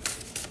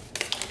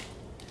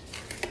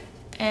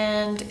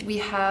 And we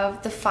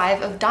have the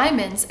 5 of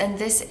Diamonds, and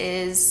this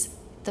is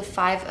the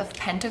 5 of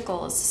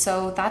Pentacles.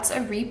 So that's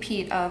a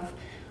repeat of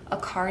a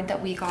card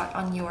that we got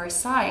on your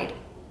side.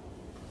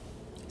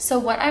 So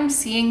what I'm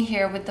seeing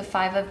here with the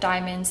 5 of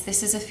Diamonds,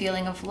 this is a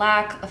feeling of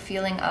lack, a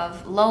feeling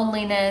of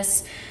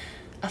loneliness,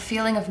 a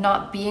feeling of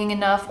not being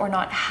enough or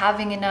not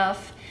having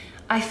enough.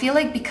 I feel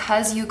like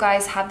because you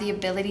guys have the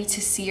ability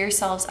to see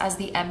yourselves as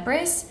the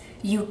Empress,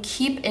 you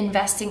keep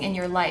investing in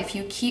your life,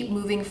 you keep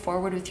moving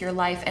forward with your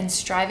life and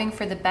striving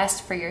for the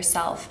best for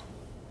yourself.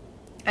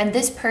 And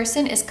this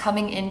person is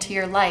coming into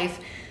your life,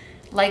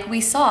 like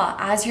we saw,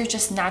 as you're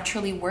just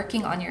naturally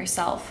working on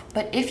yourself.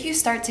 But if you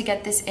start to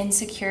get this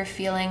insecure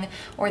feeling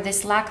or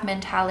this lack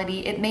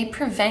mentality, it may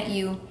prevent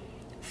you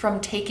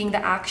from taking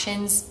the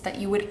actions that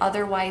you would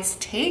otherwise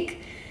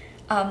take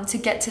to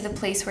get to the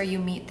place where you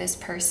meet this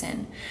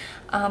person.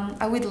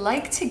 I would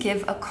like to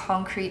give a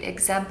concrete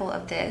example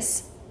of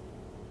this.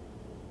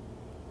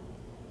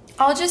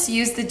 I'll just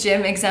use the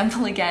gym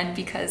example again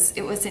because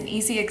it was an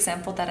easy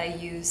example that I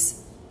used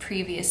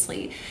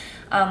previously.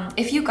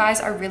 If you guys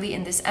are really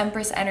in this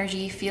Empress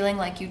energy, feeling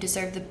like you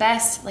deserve the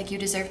best, like you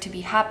deserve to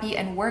be happy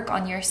and work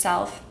on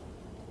yourself,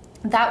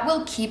 that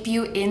will keep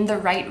you in the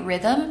right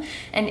rhythm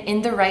and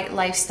in the right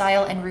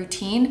lifestyle and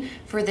routine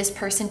for this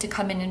person to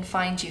come in and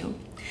find you.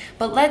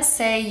 But let's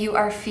say you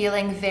are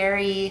feeling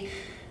very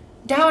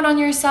down on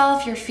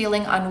yourself, you're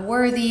feeling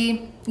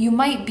unworthy, you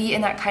might be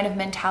in that kind of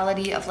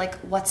mentality of like,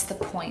 what's the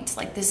point?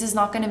 Like, this is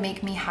not going to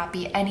make me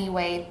happy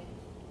anyway,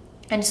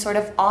 and sort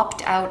of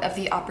opt out of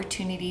the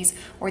opportunities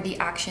or the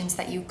actions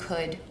that you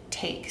could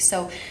take.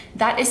 So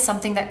that is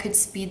something that could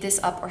speed this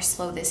up or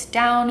slow this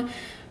down.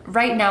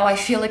 Right now, I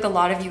feel like a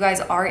lot of you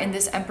guys are in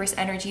this Empress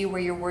energy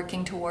where you're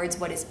working towards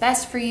what is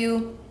best for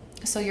you.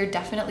 So you're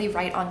definitely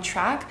right on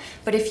track.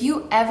 But if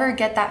you ever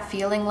get that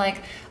feeling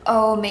like,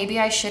 oh, maybe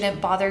I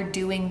shouldn't bother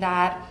doing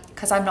that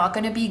because I'm not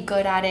going to be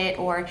good at it,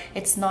 or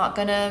it's not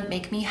going to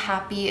make me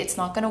happy, it's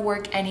not going to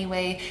work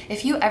anyway.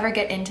 If you ever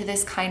get into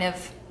this kind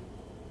of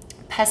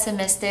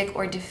pessimistic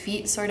or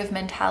defeat sort of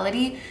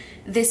mentality,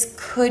 this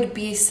could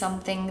be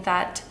something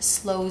that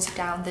slows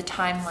down the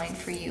timeline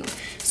for you.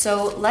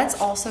 So let's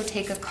also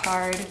take a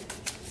card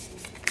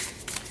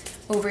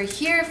over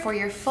here for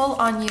your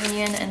full-on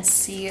union and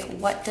see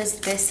what does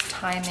this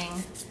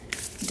timing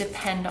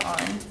depend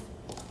on.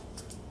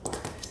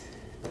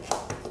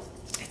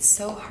 It's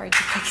so hard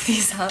to pick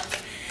these up.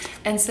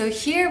 And so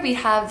here we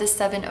have the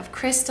 7 of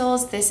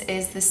Crystals. This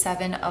is the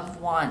 7 of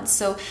Wands.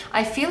 So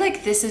I feel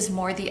like this is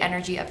more the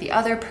energy of the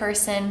other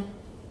person,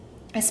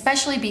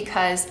 especially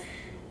because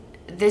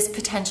this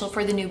potential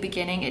for the new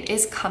beginning, it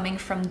is coming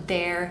from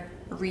their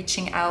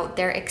reaching out,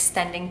 their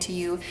extending to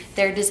you,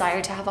 their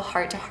desire to have a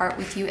heart-to-heart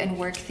with you and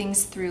work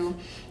things through.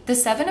 The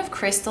 7 of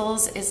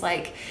Crystals is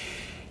like,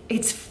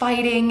 it's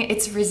fighting,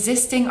 it's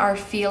resisting our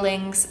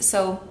feelings.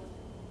 So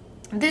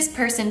this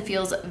person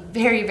feels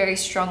very, very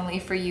strongly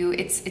for you.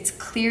 It's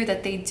clear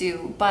that they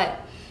do, but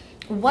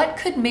what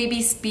could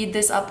maybe speed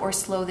this up or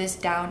slow this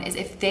down is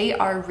if they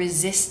are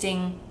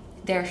resisting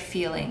their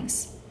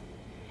feelings,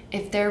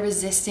 if they're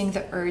resisting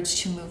the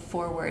urge to move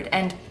forward.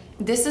 And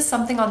this is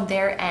something on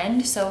their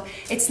end, so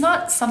it's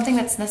not something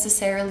that's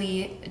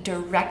necessarily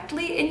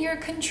directly in your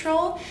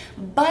control,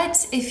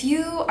 but if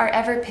you are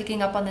ever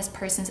picking up on this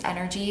person's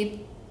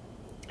energy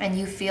and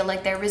you feel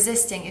like they're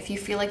resisting, if you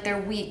feel like they're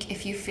weak,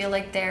 if you feel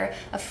like they're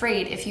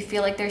afraid, if you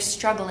feel like they're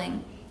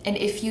struggling, and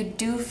if you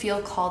do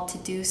feel called to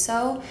do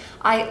so,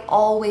 I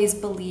always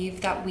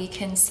believe that we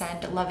can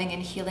send loving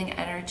and healing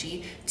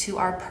energy to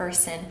our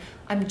person.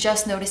 I'm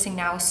just noticing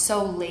now,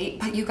 so late,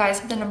 but you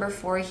guys have the number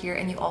 4 here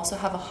and you also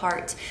have a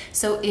heart.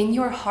 So in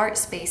your heart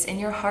space, in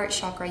your heart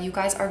chakra, you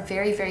guys are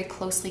very, very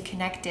closely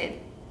connected.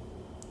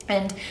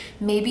 And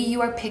maybe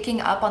you are picking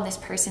up on this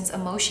person's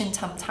emotion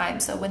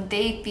sometimes. So when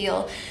they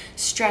feel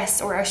stressed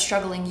or are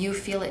struggling, you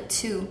feel it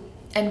too,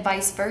 and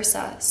vice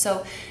versa.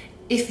 So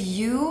if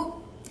you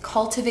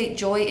cultivate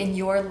joy in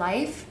your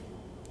life,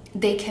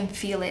 they can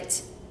feel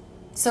it.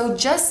 So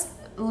just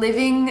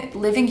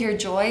living your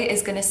joy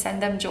is going to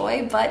send them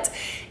joy, but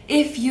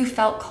if you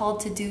felt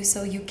called to do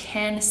so, you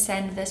can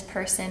send this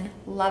person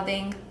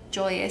loving,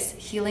 joyous,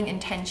 healing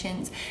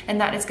intentions, and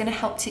that is going to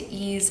help to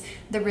ease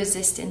the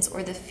resistance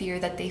or the fear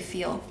that they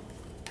feel.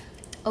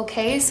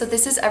 Okay, so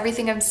this is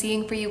everything I'm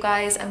seeing for you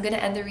guys. I'm going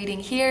to end the reading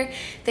here.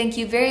 Thank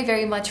you very,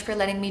 very much for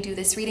letting me do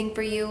this reading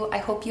for you. I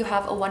hope you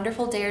have a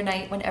wonderful day or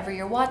night whenever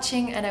you're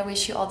watching, and I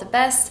wish you all the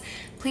best.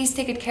 Please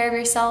take good care of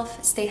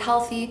yourself, stay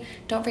healthy.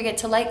 Don't forget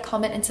to like,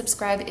 comment, and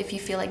subscribe if you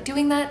feel like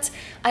doing that.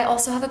 I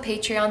also have a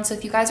Patreon, so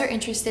if you guys are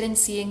interested in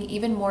seeing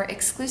even more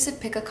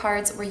exclusive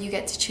pick-a-cards where you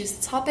get to choose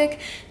the topic,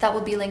 that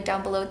will be linked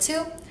down below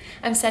too.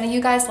 I'm sending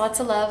you guys lots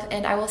of love,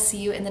 and I will see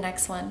you in the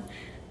next one.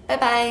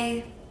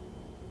 Bye-bye!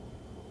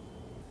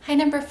 Hi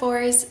number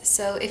 4s,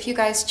 so if you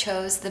guys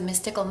chose the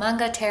Mystical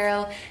Manga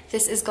Tarot,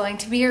 this is going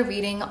to be a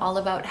reading all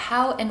about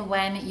how and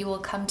when you will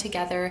come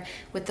together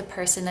with the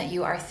person that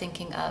you are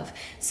thinking of.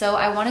 So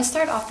I want to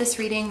start off this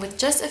reading with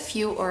just a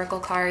few oracle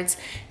cards.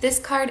 This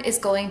card is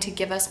going to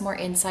give us more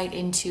insight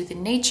into the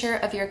nature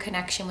of your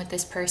connection with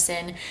this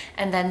person,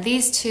 and then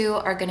these two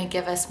are going to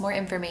give us more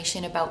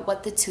information about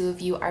what the two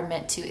of you are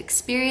meant to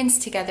experience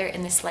together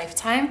in this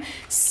lifetime.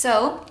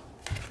 So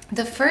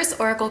the first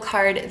oracle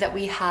card that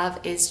we have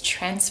is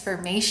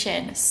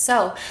transformation.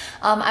 So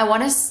I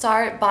want to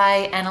start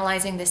by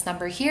analyzing this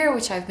number here,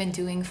 which I've been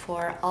doing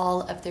for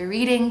all of the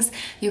readings.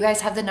 You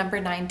guys have the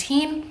number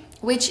 19,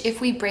 which if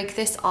we break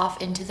this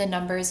off into the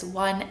numbers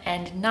 1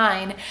 and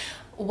 9,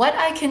 what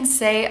I can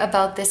say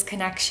about this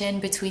connection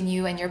between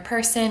you and your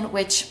person,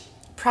 which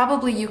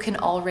probably you can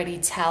already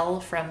tell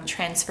from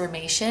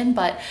transformation,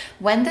 but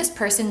when this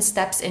person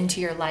steps into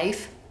your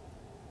life,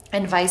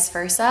 and vice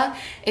versa,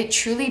 it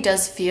truly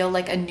does feel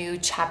like a new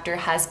chapter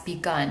has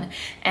begun.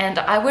 And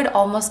I would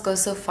almost go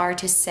so far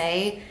to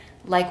say,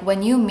 like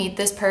when you meet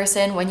this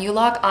person, when you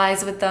lock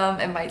eyes with them,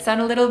 it might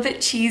sound a little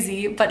bit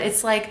cheesy, but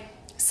it's like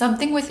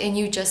something within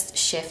you just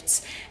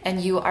shifts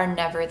and you are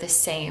never the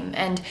same.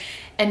 And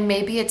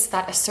maybe it's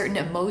that a certain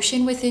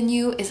emotion within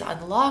you is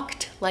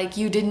unlocked, like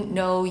you didn't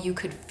know you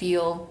could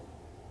feel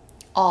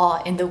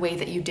awe in the way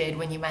that you did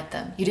when you met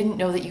them. You didn't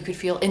know that you could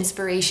feel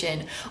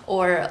inspiration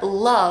or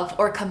love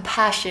or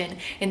compassion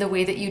in the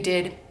way that you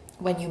did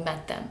when you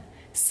met them.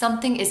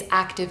 Something is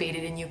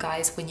activated in you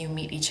guys when you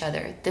meet each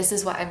other. This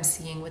is what I'm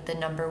seeing with the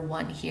number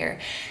 1 here.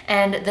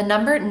 And the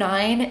number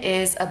 9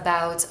 is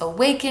about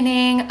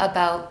awakening,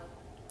 about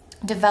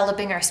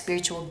developing our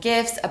spiritual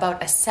gifts,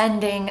 about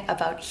ascending,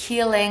 about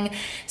healing.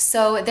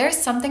 So there's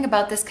something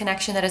about this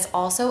connection that is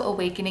also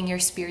awakening your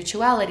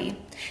spirituality.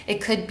 It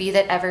could be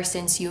that ever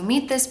since you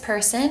meet this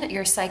person,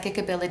 your psychic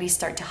abilities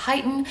start to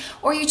heighten,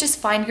 or you just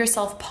find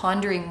yourself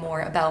pondering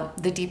more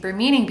about the deeper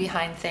meaning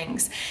behind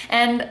things.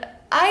 And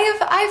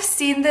I've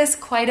seen this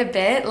quite a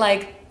bit,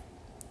 like,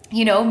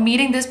 you know,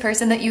 meeting this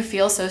person that you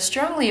feel so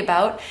strongly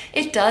about,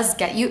 it does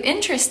get you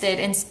interested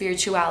in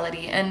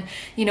spirituality and,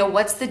 you know,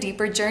 what's the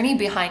deeper journey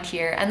behind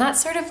here? And that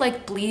sort of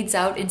like bleeds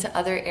out into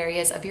other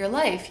areas of your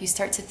life. You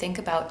start to think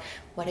about,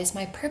 what is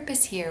my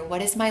purpose here?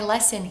 What is my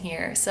lesson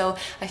here? So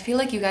I feel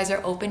like you guys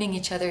are opening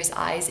each other's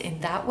eyes in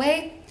that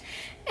way.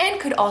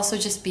 And could also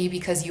just be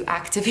because you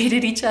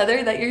activated each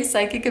other that your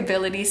psychic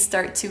abilities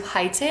start to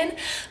heighten.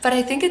 But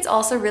I think it's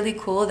also really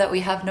cool that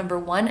we have number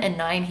 1 and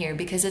 9 here,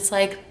 because it's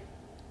like,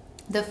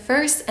 the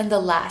first and the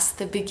last,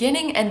 the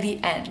beginning and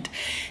the end.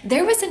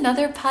 There was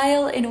another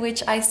pile in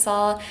which I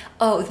saw,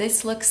 oh,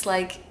 this looks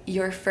like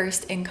your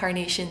first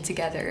incarnation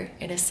together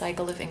in a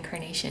cycle of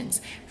incarnations.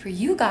 For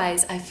you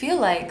guys, I feel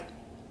like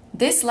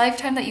this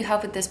lifetime that you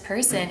have with this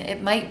person,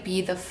 it might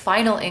be the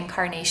final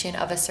incarnation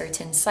of a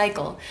certain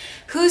cycle.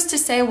 Who's to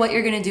say what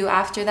you're gonna do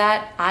after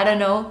that? I don't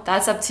know,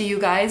 that's up to you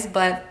guys,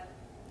 but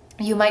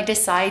you might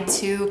decide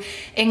to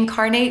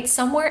incarnate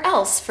somewhere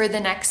else for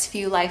the next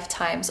few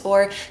lifetimes,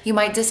 or you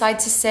might decide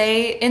to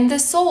stay in the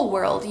soul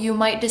world. You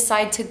might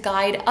decide to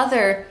guide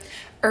other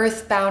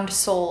earthbound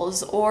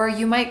souls, or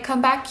you might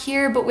come back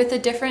here but with a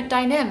different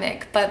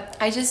dynamic. But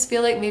I just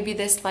feel like maybe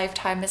this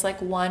lifetime is like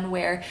one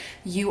where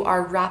you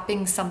are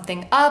wrapping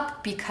something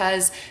up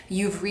because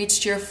you've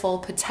reached your full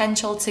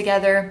potential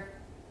together,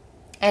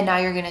 and now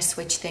you're gonna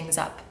switch things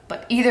up.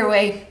 But either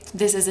way,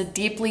 this is a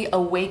deeply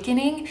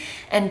awakening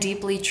and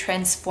deeply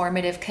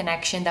transformative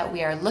connection that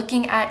we are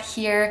looking at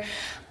here.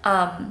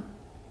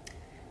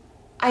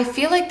 I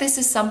feel like this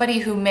is somebody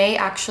who may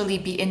actually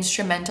be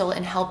instrumental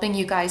in helping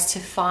you guys to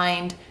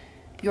find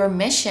your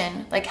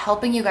mission, like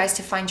helping you guys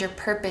to find your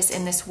purpose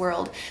in this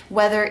world,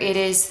 whether it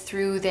is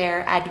through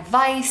their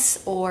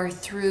advice or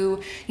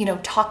through, you know,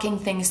 talking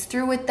things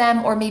through with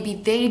them, or maybe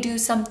they do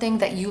something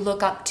that you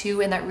look up to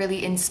and that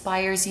really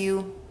inspires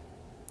you.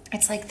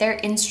 It's like they're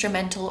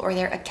instrumental, or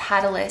they're a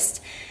catalyst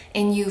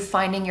in you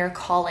finding your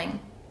calling.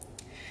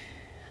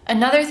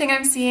 Another thing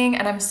I'm seeing,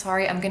 and I'm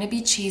sorry, I'm gonna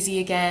be cheesy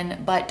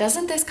again, but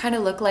doesn't this kind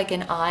of look like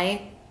an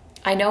eye?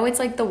 I know it's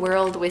like the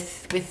world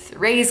with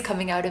rays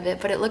coming out of it,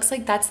 but it looks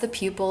like that's the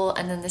pupil,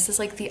 and then this is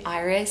like the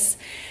iris.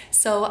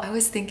 So I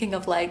was thinking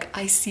of like,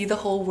 I see the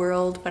whole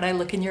world when I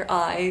look in your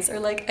eyes, or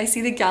like I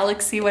see the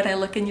galaxy when I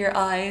look in your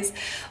eyes,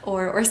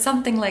 or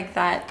something like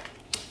that.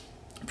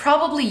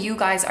 Probably you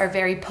guys are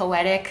very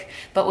poetic,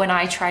 but when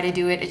I try to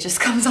do it, it just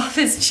comes off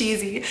as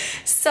cheesy.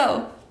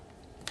 So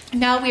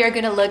now we are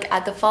going to look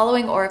at the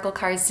following oracle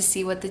cards to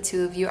see what the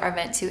two of you are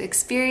meant to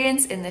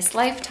experience in this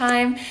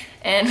lifetime.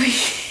 And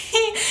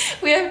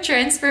we have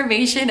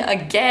transformation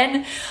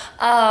again.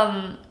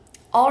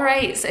 All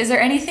right, so is there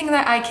anything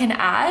that I can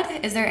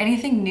add? Is there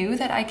anything new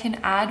that I can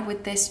add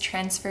with this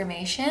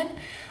transformation?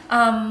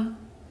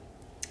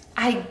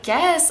 I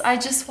guess I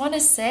just want to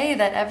say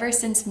that ever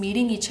since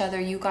meeting each other,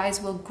 you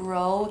guys will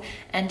grow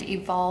and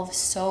evolve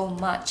so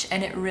much,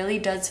 and it really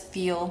does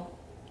feel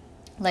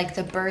like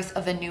the birth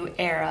of a new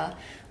era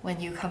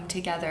when you come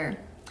together.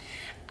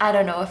 I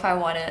don't know if I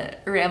want to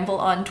ramble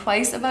on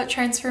twice about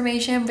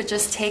transformation, but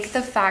just take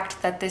the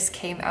fact that this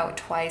came out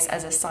twice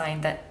as a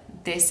sign that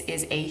this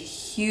is a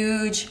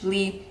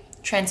hugely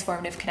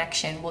transformative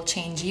connection. Will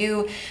change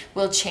you,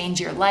 will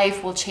change your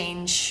life, will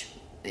change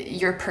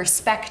your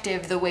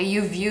perspective, the way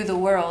you view the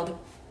world,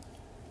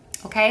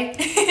 okay?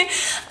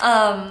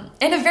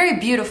 In a very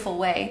beautiful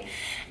way.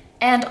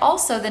 And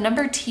also the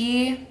number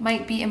T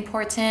might be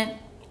important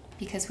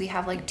because we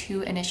have like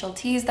 2 initial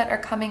T's that are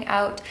coming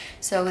out.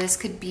 So this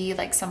could be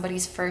like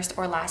somebody's first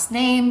or last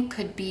name,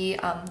 could be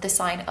the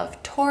sign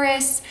of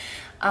Taurus.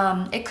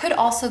 It could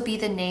also be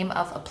the name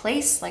of a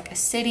place, like a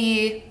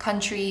city,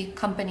 country,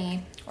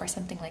 company, or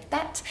something like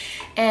that.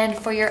 And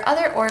for your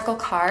other oracle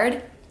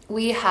card,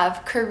 we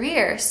have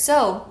career.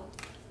 So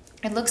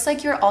it looks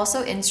like you're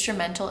also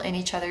instrumental in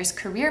each other's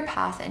career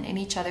path and in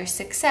each other's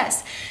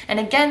success. And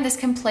again, this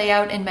can play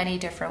out in many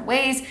different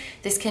ways.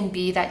 This can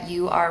be that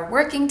you are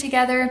working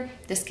together.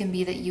 This can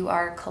be that you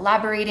are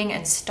collaborating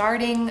and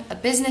starting a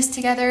business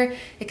together.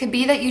 It could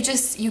be that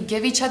you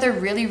give each other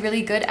really,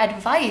 really good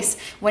advice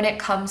when it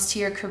comes to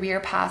your career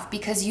path,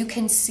 because you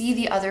can see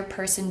the other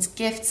person's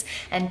gifts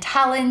and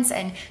talents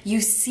and you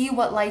see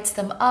what lights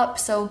them up.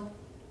 So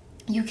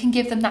you can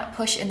give them that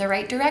push in the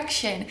right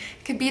direction.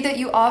 It could be that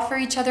you offer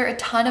each other a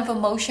ton of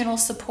emotional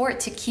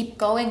support to keep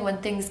going when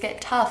things get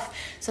tough,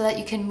 so that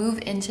you can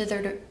move into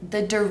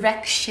the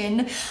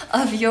direction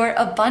of your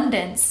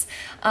abundance.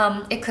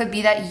 It could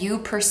be that you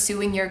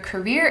pursuing your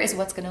career is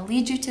what's going to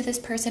lead you to this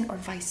person, or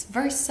vice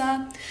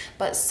versa,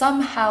 but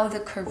somehow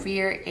the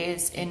career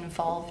is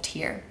involved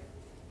here.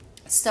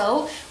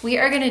 So we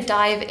are going to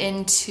dive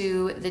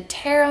into the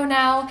tarot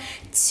now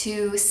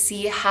to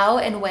see how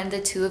and when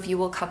the two of you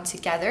will come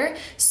together.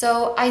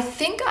 So I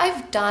think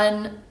I've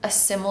done a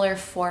similar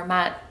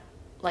format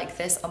like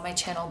this on my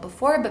channel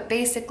before, but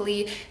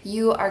basically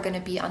you are going to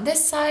be on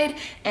this side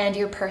and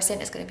your person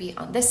is going to be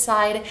on this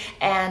side.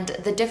 And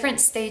the different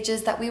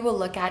stages that we will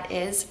look at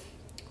is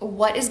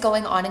what is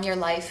going on in your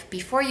life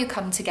before you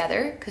come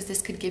together, because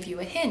this could give you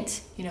a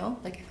hint, you know,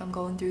 like if I'm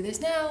going through this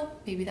now,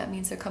 maybe that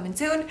means they're coming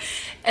soon.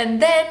 And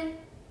then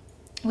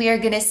we are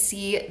going to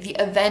see the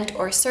event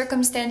or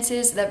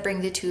circumstances that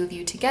bring the two of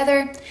you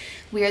together.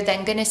 We are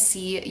then going to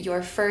see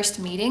your first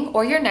meeting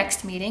or your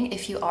next meeting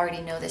if you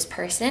already know this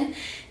person.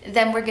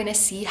 Then we're going to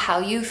see how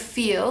you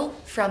feel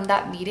from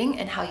that meeting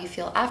and how you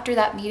feel after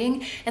that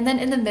meeting. And then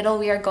in the middle,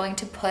 we are going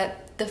to put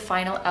the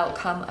final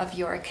outcome of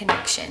your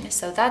connection.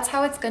 So that's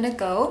how it's going to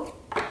go.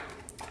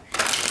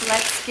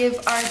 Let's give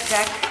our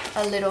deck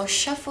a little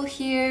shuffle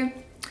here.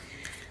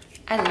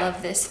 I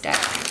love this deck.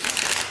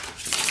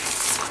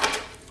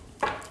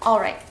 All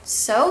right,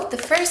 so the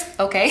first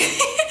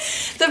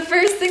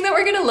thing that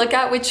we're gonna look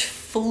at, which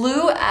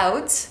flew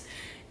out,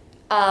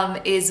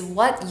 is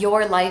what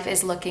your life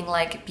is looking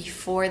like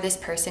before this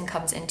person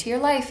comes into your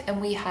life. And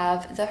we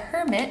have the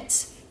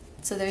Hermit.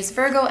 So there's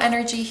Virgo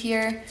energy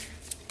here,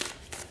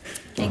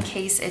 in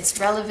case it's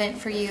relevant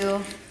for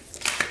you.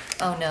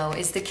 Oh no,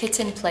 is the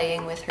kitten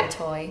playing with her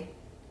toy?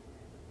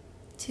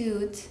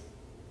 Toot.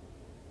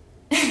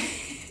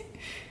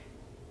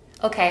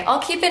 Okay, I'll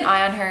keep an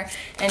eye on her,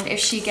 and if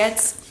she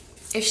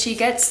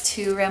gets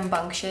too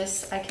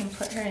rambunctious, I can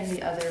put her in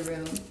the other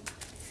room.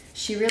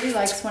 She really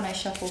likes when I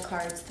shuffle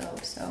cards though,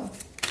 so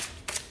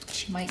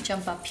she might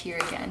jump up here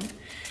again.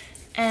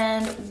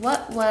 And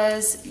what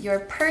was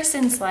your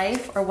person's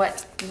life, or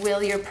what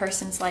will your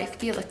person's life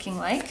be looking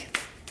like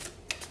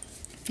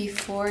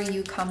before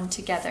you come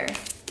together?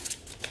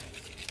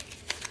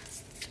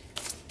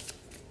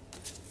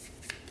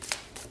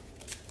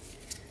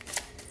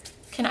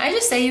 Can I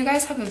just say, you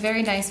guys have a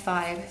very nice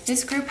vibe.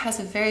 This group has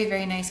a very,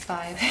 very nice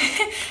vibe.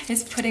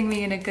 It's putting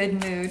me in a good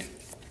mood.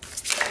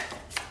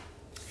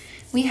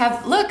 We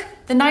have, look,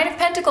 the 9 of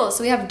Pentacles.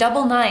 So we have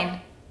double 9.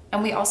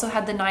 And we also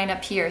had the 9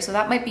 up here. So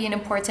that might be an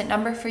important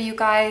number for you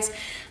guys.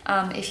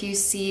 If you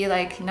see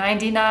like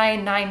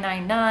 99,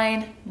 999,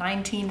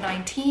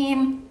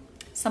 1919,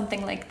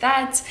 something like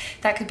that,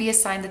 that could be a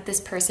sign that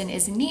this person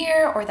is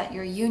near, or that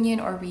your union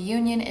or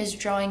reunion is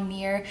drawing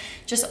near,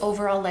 just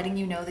overall letting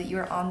you know that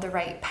you're on the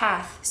right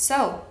path.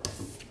 So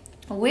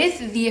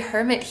with the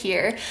Hermit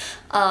here,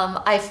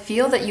 I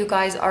feel that you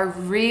guys are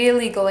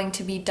really going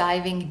to be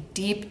diving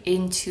deep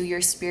into your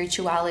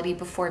spirituality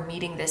before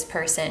meeting this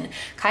person.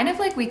 Kind of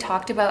like we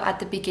talked about at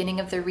the beginning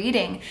of the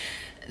reading.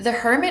 The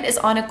Hermit is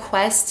on a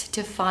quest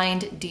to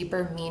find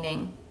deeper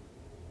meaning,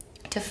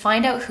 to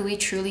find out who he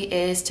truly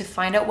is, to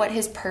find out what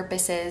his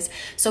purpose is.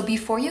 So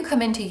before you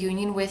come into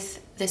union with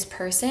this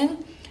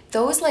person,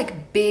 those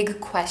like big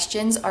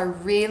questions are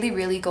really,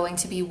 really going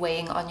to be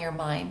weighing on your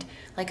mind.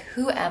 Like,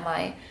 who am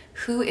I?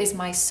 Who is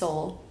my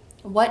soul?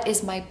 What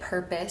is my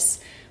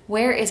purpose?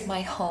 Where is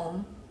my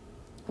home?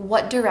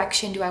 What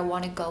direction do I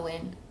want to go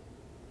in?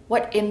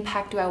 What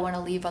impact do I want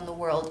to leave on the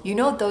world? You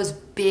know, those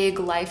big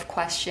life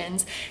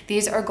questions,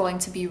 these are going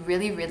to be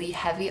really, really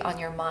heavy on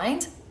your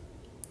mind,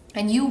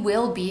 and you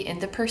will be in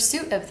the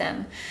pursuit of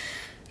them.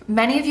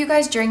 Many of you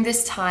guys during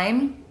this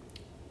time,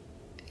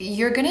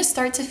 you're going to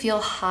start to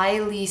feel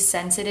highly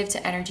sensitive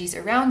to energies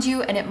around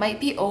you, and it might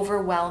be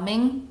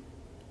overwhelming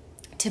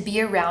to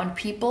be around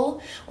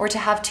people or to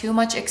have too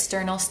much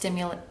external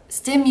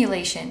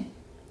stimulation.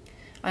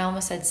 I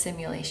almost said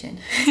simulation.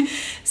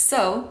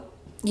 So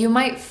you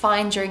might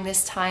find during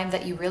this time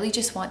that you really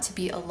just want to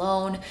be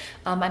alone.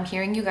 I'm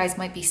hearing you guys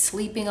might be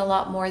sleeping a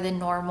lot more than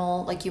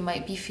normal. Like, you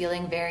might be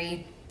feeling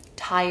very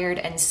tired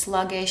and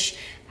sluggish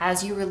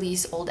as you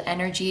release old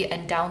energy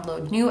and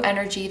download new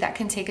energy that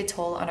can take a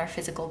toll on our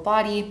physical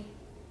body.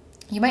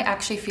 You might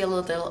actually feel a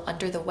little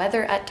under the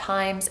weather at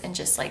times and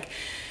just like,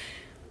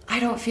 I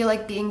don't feel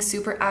like being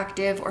super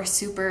active or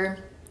super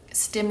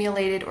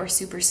stimulated or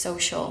super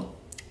social.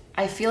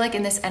 I feel like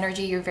in this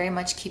energy, you're very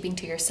much keeping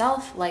to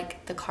yourself,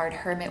 like the card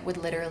Hermit would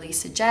literally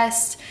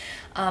suggest,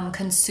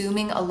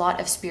 consuming a lot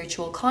of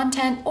spiritual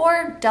content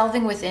or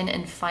delving within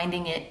and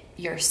finding it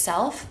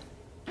yourself,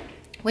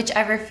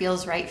 whichever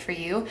feels right for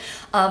you,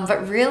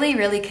 but really,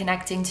 really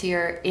connecting to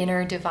your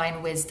inner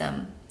divine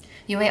wisdom.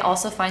 You may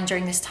also find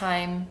during this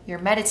time, you're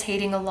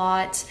meditating a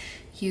lot,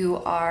 you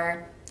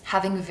are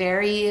having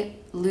very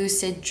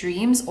lucid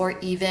dreams or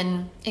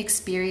even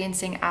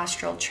experiencing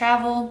astral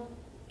travel.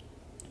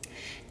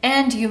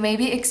 And you may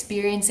be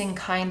experiencing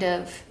kind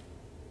of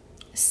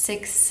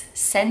sixth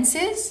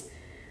senses,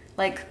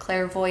 like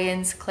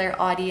clairvoyance,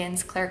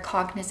 clairaudience,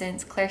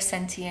 claircognizance,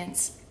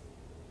 clairsentience.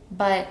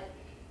 But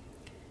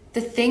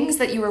the things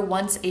that you were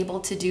once able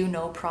to do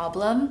no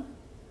problem,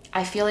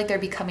 I feel like they're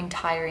becoming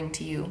tiring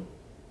to you.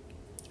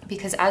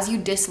 Because as you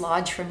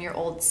dislodge from your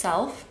old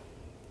self,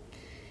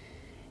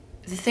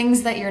 the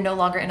things that you're no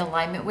longer in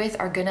alignment with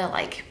are gonna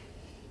like,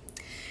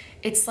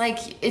 it's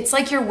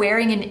like you're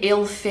wearing an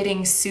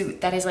ill-fitting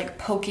suit that is like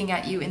poking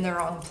at you in the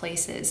wrong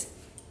places.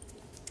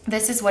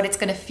 This is what it's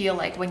gonna feel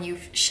like when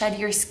you've shed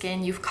your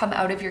skin, you've come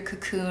out of your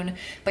cocoon,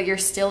 but you're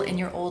still in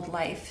your old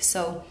life.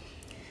 So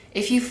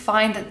if you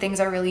find that things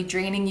are really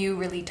draining you,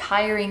 really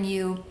tiring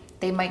you,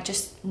 they might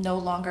just no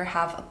longer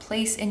have a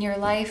place in your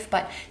life,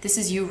 but this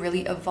is you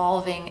really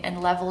evolving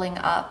and leveling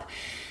up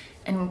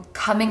and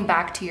coming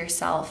back to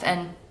yourself.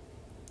 And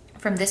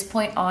from this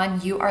point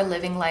on, you are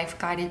living life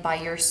guided by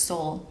your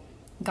soul,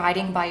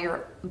 guided by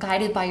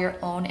your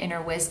own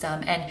inner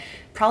wisdom. And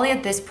probably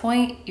at this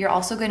point, you're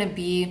also going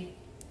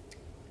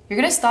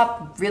to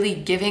stop really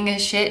giving a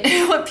shit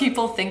what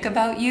people think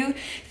about you.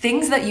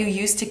 Things that you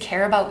used to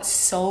care about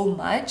so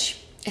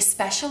much,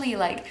 especially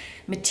like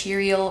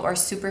material or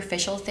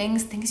superficial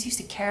things you used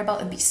to care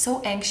about and be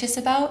so anxious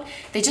about,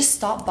 they just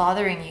stop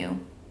bothering you.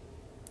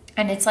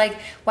 And it's like,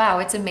 wow,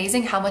 it's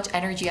amazing how much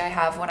energy I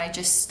have when I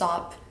just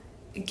stop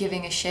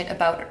giving a shit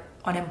about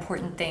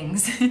unimportant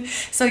things.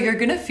 So you're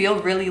gonna feel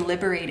really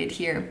liberated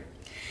here.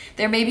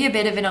 There may be a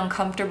bit of an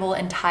uncomfortable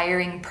and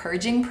tiring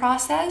purging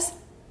process,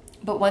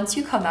 but once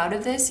you come out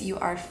of this, you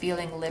are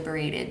feeling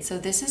liberated. So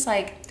this is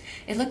like,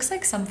 it looks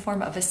like some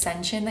form of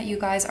ascension that you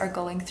guys are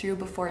going through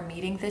before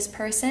meeting this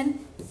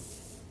person.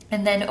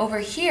 And then over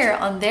here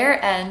on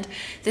their end,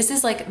 this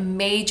is like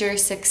major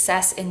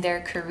success in their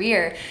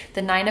career.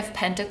 The Nine of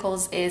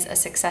Pentacles is a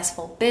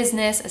successful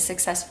business, a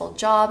successful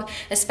job,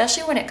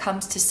 especially when it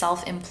comes to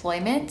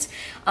self-employment.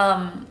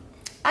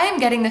 I am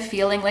getting the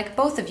feeling like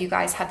both of you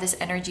guys have this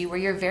energy where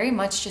you're very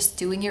much just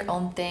doing your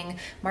own thing,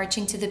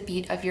 marching to the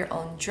beat of your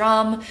own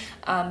drum.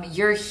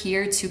 You're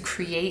here to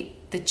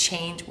create the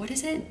change. What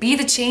is it? Be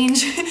the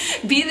change.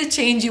 Be the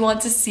change you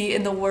want to see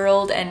in the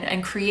world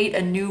and create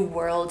a new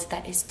world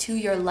that is to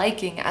your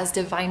liking as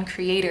divine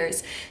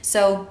creators.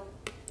 So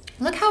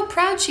look how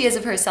proud she is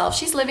of herself.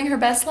 She's living her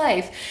best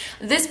life.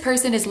 This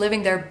person is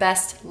living their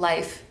best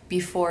life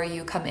before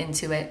you come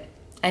into it.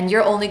 And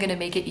you're only going to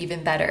make it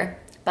even better.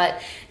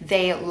 But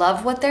they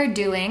love what they're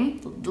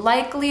doing.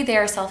 Likely they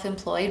are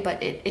self-employed,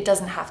 but it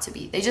doesn't have to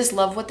be. They just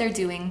love what they're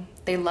doing.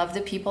 They love the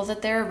people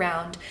that they're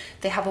around.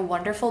 They have a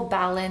wonderful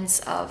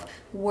balance of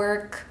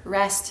work,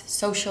 rest,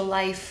 social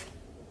life,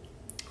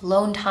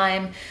 alone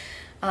time,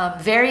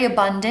 very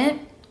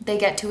abundant. They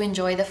get to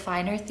enjoy the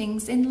finer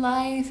things in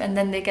life, and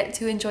then they get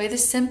to enjoy the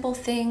simple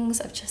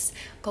things of just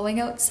going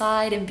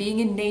outside and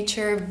being in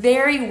nature.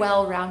 Very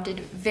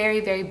well-rounded, very,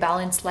 very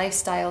balanced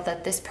lifestyle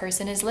that this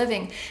person is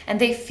living, and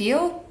they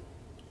feel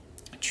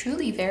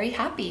truly very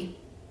happy.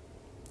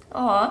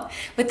 Aw,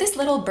 with this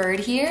little bird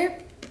here,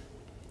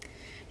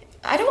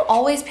 I don't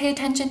always pay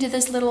attention to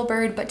this little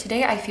bird, but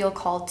today I feel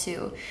called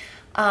to.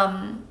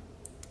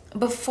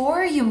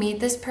 Before you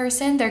meet this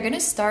person, they're gonna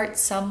start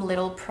some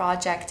little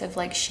project of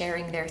like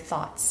sharing their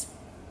thoughts.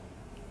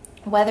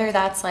 Whether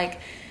that's like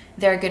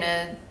they're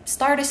gonna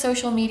start a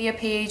social media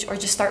page or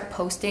just start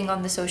posting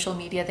on the social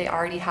media they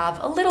already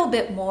have a little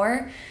bit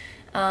more.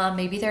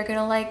 Maybe they're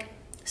gonna like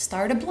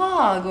start a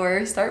blog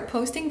or start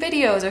posting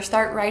videos or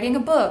start writing a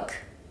book,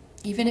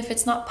 even if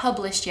it's not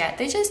published yet.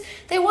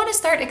 They want to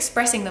start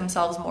expressing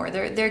themselves more.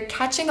 They're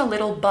catching a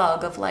little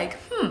bug of like,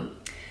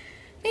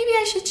 maybe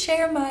I should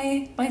share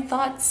my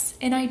thoughts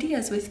and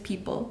ideas with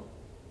people.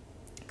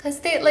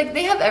 Because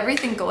they have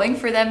everything going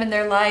for them in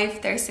their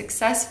life. They're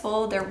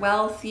successful, they're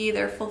wealthy,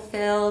 they're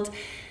fulfilled.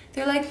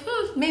 They're like,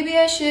 maybe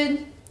I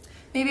should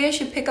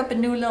pick up a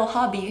new little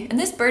hobby. And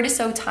this bird is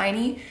so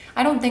tiny,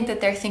 I don't think that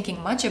they're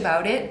thinking much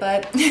about it,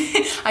 but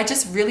I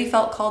just really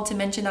felt called to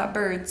mention that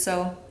bird.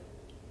 So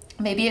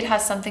maybe it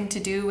has something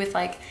to do with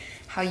like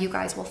how you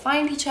guys will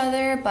find each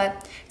other,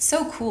 but it's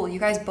so cool. You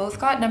guys both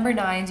got number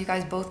 9s, you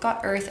guys both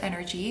got earth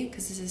energy,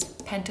 because this is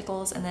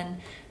Pentacles and then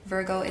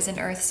Virgo is an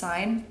earth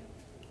sign.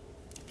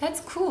 That's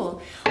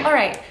cool. All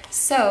right,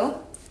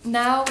 so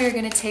now we're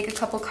going to take a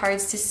couple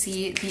cards to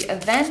see the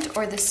event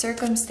or the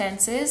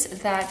circumstances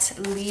that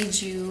lead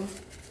you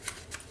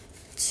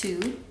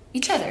to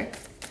each other.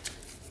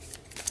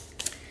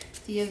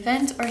 The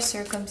event or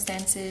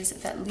circumstances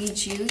that lead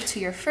you to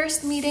your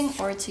first meeting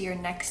or to your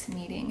next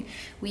meeting.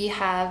 We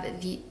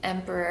have the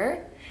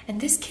Emperor,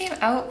 and this came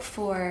out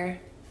for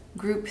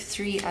group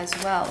 3 as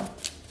well.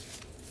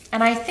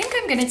 And I think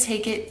I'm going to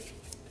take it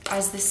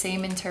as the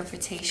same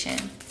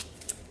interpretation.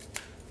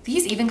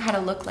 These even kind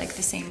of look like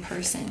the same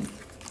person,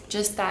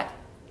 just that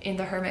in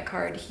the Hermit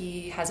card,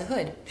 he has a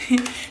hood.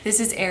 This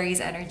is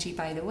Aries energy,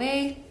 by the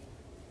way.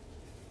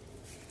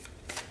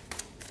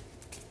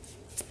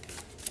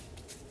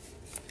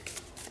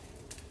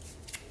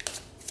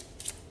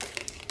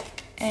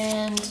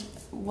 And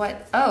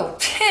what, oh,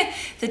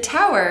 the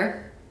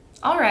Tower.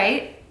 All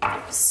right,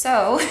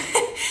 so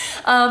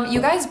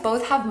you guys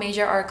both have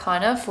major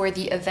arcana for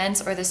the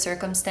events or the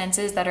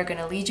circumstances that are going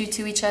to lead you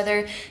to each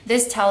other.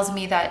 This tells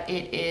me that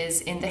it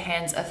is in the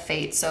hands of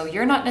fate. So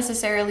you're not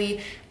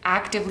necessarily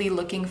actively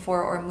looking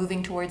for or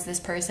moving towards this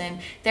person.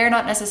 They're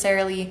not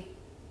necessarily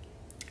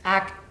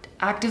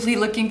actively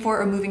looking for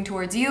or moving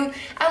towards you.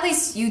 At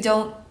least you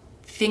don't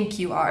think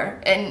you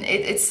are. And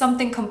it's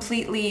something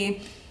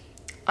completely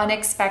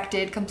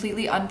unexpected,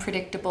 completely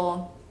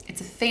unpredictable.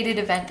 It's a fated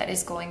event that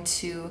is going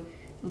to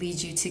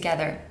lead you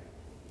together.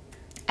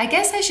 I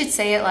guess I should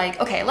say it like,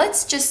 okay,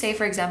 let's just say,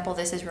 for example,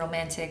 this is a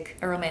romantic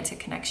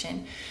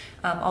connection.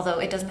 Although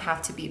it doesn't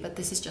have to be, but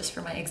this is just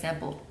for my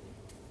example.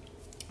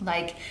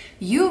 Like,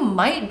 you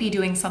might be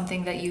doing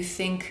something that you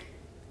think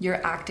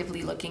you're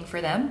actively looking for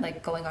them,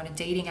 like going on a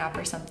dating app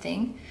or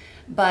something.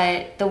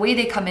 But the way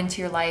they come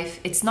into your life,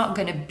 it's not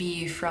going to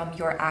be from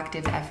your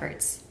active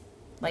efforts.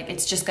 Like,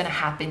 it's just gonna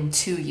happen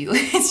to you.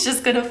 It's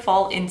just gonna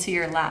fall into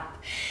your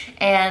lap.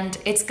 And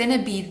it's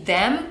gonna be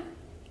them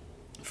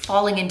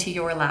falling into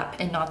your lap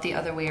and not the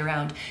other way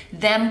around.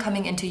 Them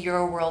coming into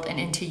your world and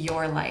into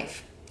your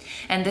life.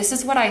 And this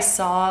is what I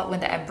saw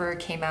when the Emperor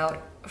came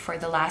out for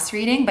the last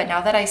reading, but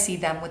now that I see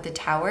them with the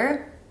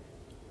Tower,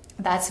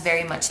 that's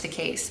very much the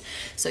case.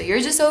 So you're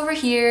just over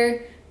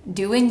here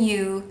doing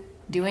you,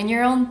 doing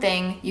your own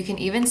thing. You can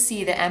even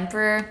see the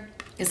Emperor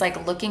is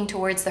like looking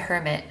towards the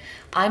Hermit.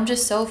 I'm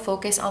just so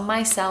focused on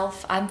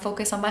myself. I'm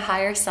focused on my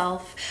higher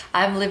self.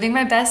 I'm living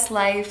my best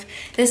life.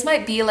 This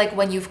might be like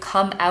when you've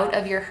come out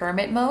of your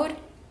Hermit mode,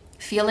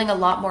 feeling a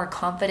lot more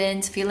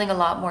confident, feeling a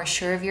lot more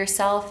sure of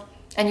yourself,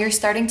 and you're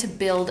starting to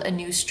build a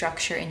new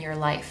structure in your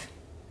life.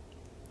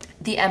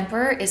 The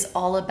Emperor is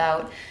all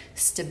about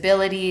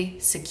stability,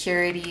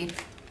 security,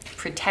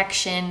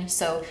 protection.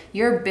 So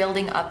you're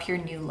building up your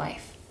new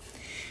life.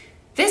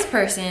 This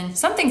person,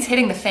 something's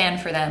hitting the fan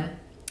for them.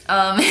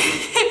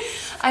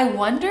 I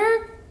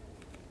wonder,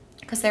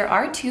 because there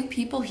are 2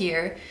 people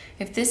here,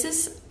 if this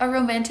is a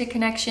romantic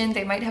connection,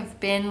 they might have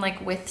been like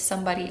with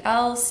somebody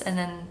else and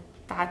then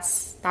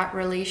that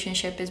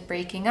relationship is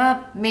breaking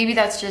up. Maybe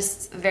that's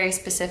just very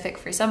specific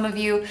for some of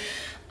you.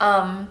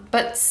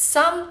 But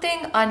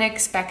something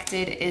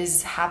unexpected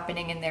is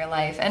happening in their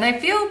life. And I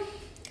feel,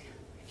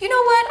 you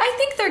know what? I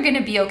think they're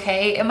gonna be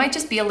okay. It might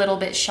just be a little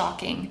bit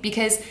shocking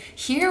because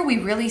here we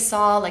really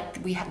saw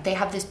like they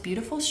have this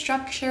beautiful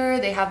structure,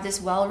 they have this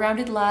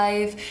well-rounded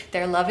life,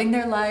 they're loving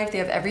their life, they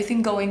have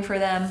everything going for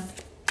them.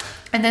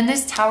 And then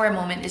this Tower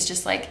moment is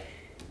just like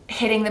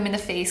hitting them in the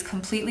face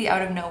completely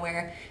out of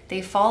nowhere.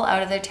 They fall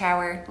out of their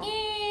tower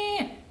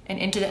and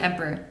into the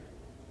Emperor,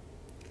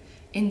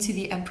 into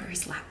the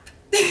Emperor's lap.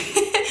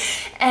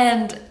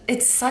 And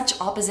it's such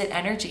opposite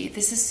energy.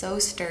 This is so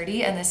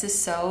sturdy and this is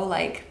so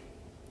like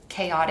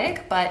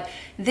chaotic, but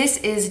this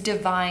is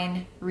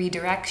divine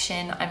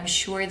redirection. I'm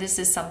sure this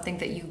is something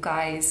that you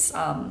guys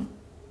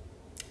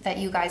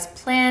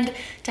planned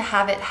to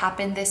have it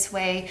happen this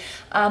way.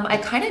 I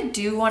kind of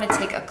do want to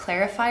take a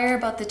clarifier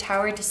about the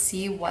Tower to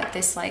see what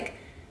this like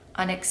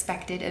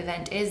unexpected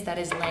event is that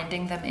is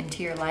landing them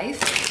into your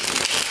life.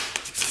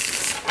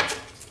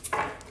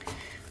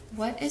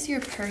 What is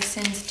your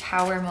person's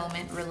Tower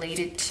moment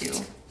related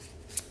to?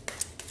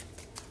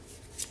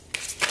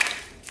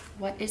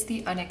 What is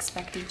the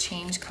unexpected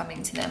change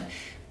coming to them?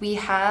 We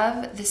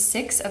have the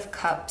Six of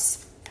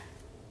Cups.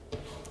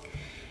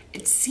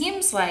 It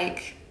seems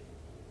like,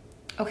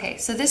 okay,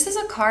 so this is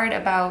a card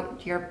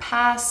about your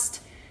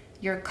past,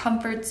 your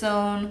comfort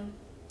zone,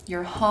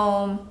 your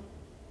home.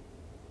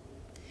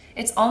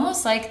 It's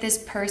almost like this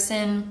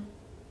person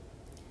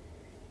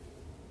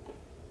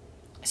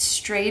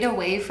strayed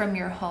away from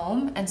your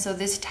home, and so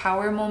this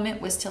Tower moment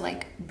was to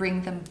like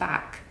bring them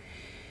back.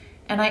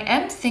 And I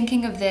am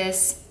thinking of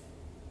this,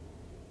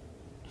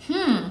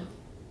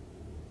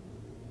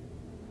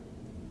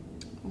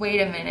 wait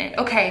a minute.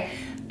 Okay,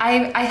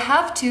 I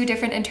have two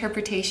different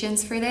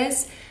interpretations for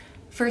this.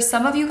 For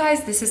some of you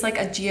guys, this is like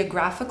a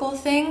geographical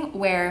thing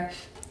where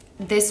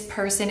this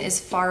person is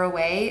far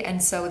away,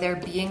 and so they're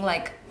being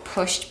like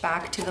pushed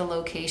back to the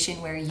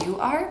location where you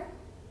are.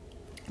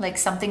 Like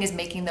something is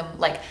making them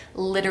like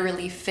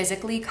literally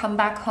physically come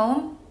back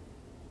home.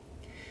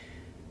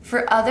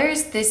 For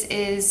others, this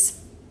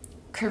is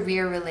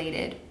career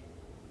related.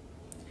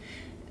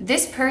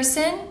 This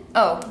person,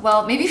 oh,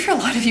 well, maybe for a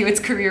lot of you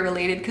it's career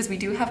related because we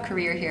do have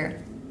career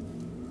here.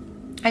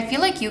 I feel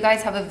like you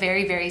guys have a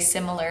very, very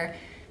similar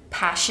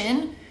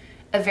passion,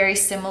 a very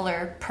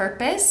similar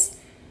purpose,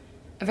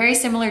 a very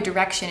similar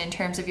direction in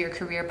terms of your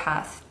career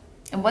path.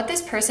 And what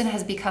this person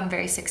has become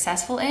very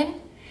successful in,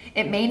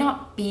 it may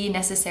not be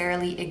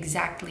necessarily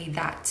exactly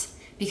that.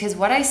 Because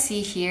what I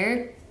see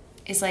here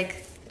is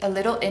like a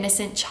little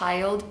innocent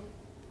child.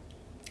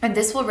 And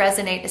this will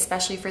resonate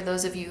especially for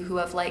those of you who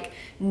have like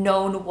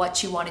known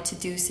what you wanted to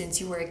do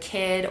since you were a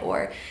kid,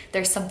 or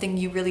there's something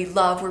you really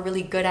love, were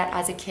really good at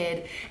as a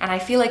kid. And I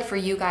feel like for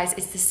you guys,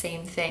 it's the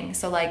same thing.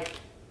 So like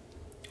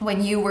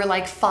when you were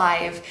like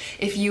 5,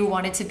 if you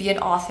wanted to be an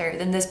author,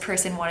 then this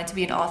person wanted to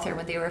be an author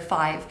when they were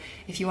 5.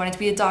 If you wanted to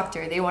be a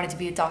doctor, they wanted to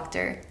be a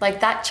doctor.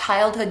 Like that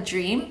childhood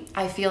dream,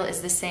 I feel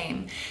is the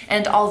same.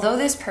 And although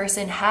this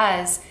person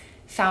has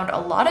found a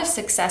lot of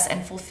success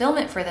and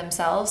fulfillment for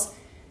themselves,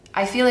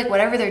 I feel like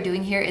whatever they're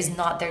doing here is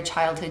not their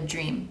childhood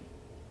dream.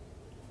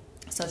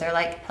 So they're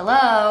like,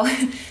 hello,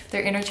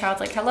 their inner child's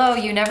like, hello,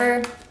 you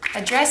never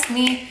addressed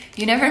me.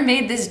 You never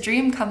made this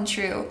dream come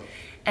true.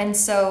 And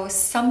so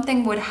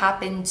something would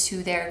happen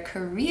to their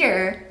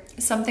career,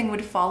 something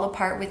would fall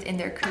apart within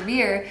their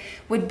career,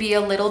 would be a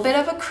little bit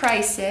of a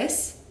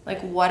crisis. Like,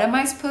 what am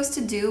I supposed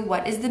to do?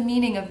 What is the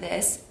meaning of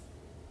this?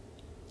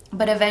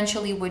 But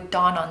eventually would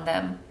dawn on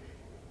them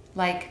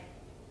like,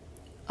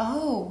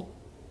 oh,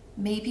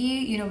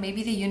 maybe,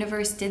 maybe the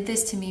universe did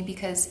this to me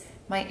because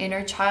my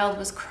inner child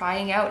was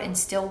crying out and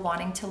still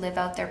wanting to live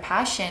out their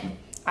passion.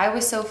 I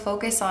was so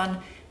focused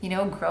on,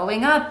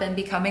 growing up and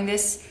becoming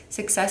this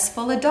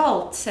successful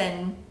adult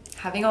and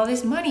having all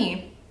this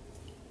money.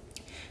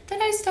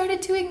 Then I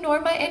started to ignore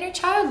my inner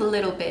child a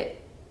little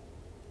bit.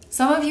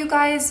 Some of you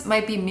guys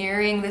might be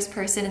mirroring this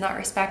person in that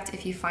respect.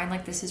 If you find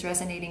like this is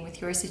resonating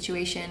with your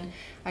situation,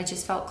 I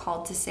just felt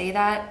called to say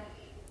that.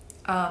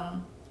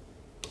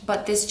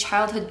 But this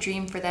childhood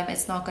dream for them,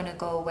 it's not going to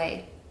go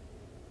away.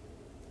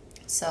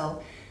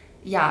 So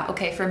yeah,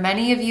 okay, for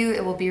many of you,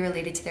 it will be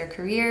related to their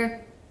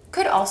career.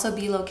 Could also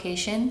be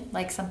location,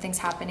 like something's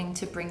happening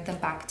to bring them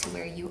back to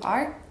where you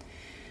are.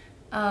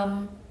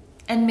 And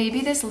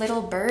maybe this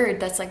little bird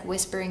that's like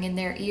whispering in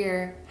their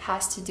ear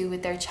has to do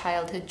with their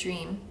childhood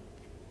dream.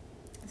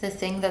 The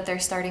thing that they're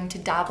starting to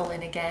dabble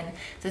in again,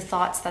 the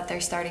thoughts that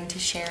they're starting to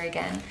share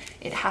again,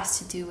 it has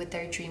to do with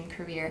their dream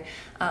career.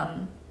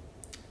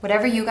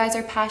 Whatever you guys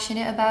are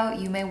passionate about,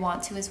 you may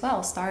want to as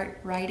well. Start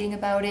writing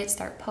about it,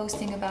 start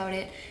posting about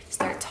it,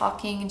 start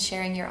talking and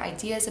sharing your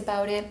ideas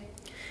about it.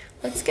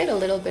 Let's get a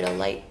little bit of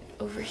light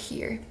over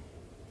here.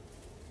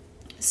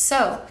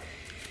 So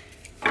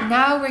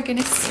now we're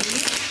gonna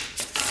see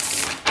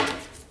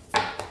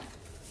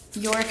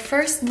your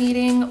first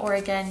meeting, or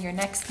again, your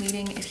next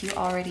meeting if you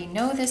already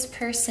know this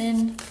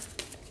person.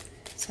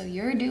 So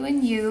you're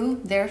doing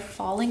you, they're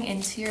falling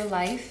into your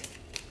life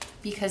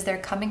because they're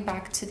coming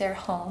back to their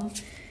home.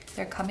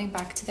 They're coming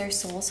back to their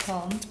soul's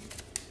home.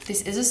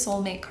 This is a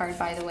soulmate card,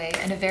 by the way,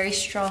 and a very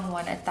strong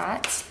one at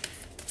that.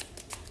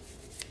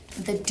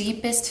 The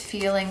deepest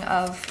feeling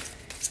of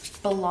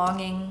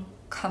belonging,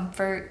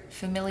 comfort,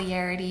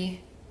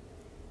 familiarity,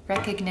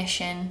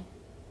 recognition.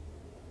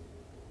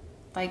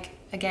 Like,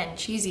 again,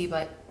 cheesy,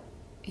 but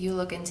you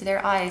look into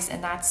their eyes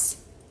and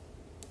that's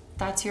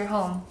your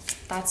home.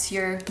 That's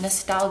your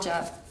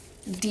nostalgia.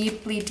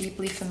 Deeply,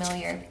 deeply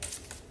familiar.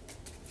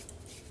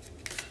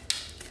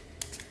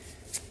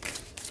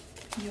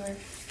 Your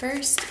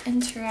first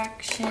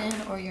interaction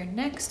or your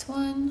next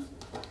one.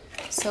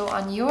 So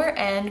on your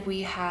end,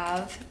 we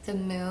have the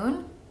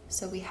moon.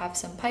 So we have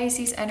some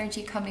Pisces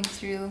energy coming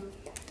through.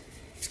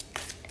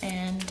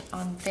 And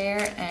on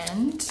their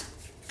end,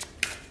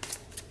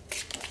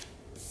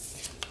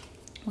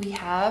 we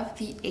have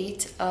the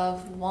 8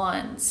 of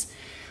Wands.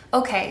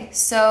 Okay,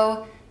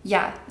 so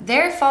yeah,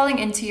 they're falling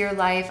into your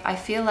life. I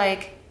feel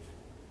like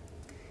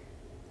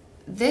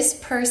this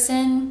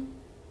person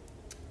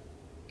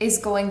is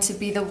going to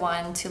be the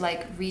one to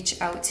like reach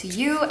out to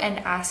you and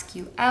ask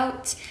you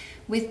out.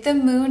 With the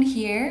moon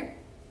here,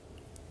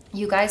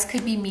 You guys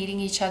could be meeting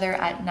each other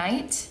at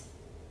night,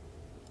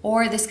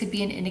 or this could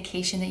be an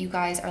indication that you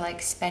guys are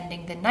like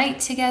spending the night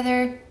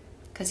together,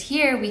 because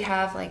here we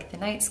have like the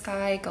night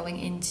sky going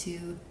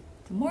into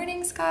the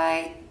morning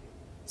sky.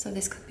 So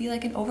this could be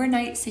like an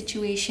overnight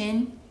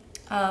situation.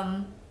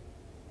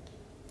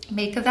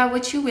 Make of that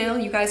what you will.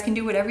 You guys can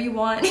do whatever you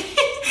want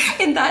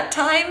in that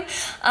time.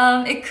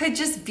 It could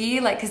just be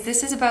like, because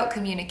this is about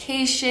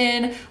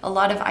communication, a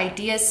lot of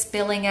ideas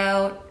spilling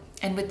out.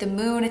 And with the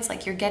moon, it's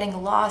like you're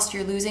getting lost,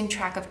 you're losing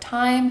track of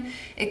time.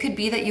 It could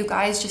be that you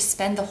guys just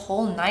spend the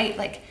whole night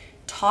like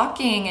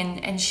talking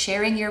and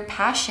sharing your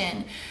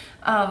passion.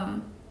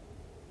 I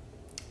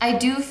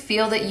do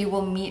feel that you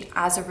will meet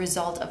as a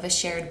result of a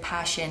shared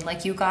passion.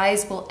 Like you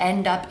guys will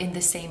end up in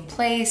the same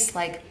place,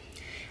 like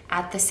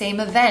at the same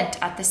event,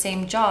 at the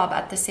same job,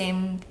 at the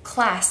same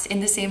class, in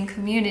the same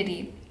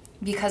community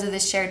because of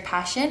this shared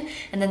passion.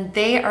 And then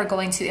they are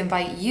going to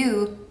invite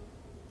you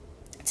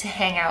to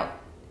hang out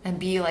and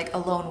be like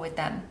alone with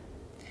them.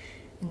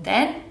 And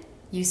then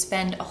you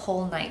spend a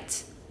whole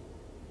night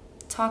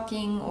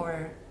talking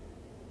or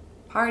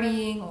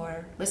partying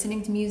or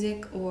listening to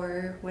music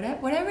or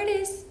whatever it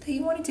is that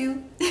you want to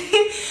do.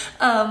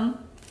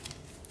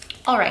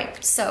 All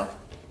right, so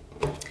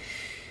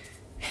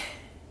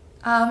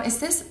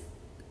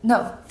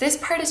this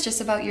part is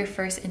just about your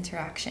first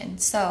interaction.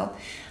 So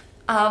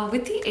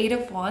with the Eight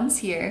of Wands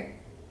here,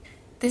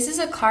 this is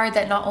a card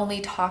that not only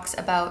talks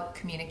about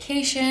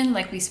communication,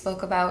 like we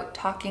spoke about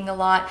talking a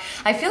lot.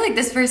 I feel like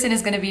this person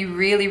is going to be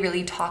really,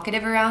 really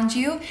talkative around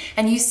you.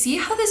 And you see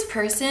how this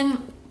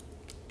person,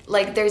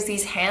 like there's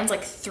these hands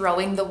like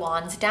throwing the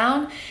wands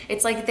down.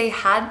 It's like they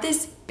had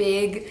this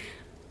big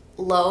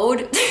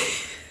load.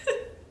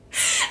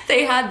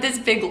 They had this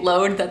big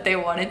load that they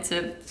wanted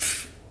to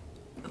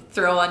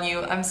throw on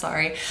you. I'm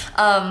sorry.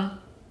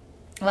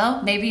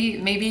 Well,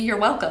 maybe you're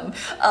welcome.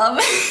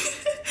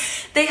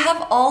 They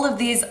have all of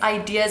these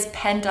ideas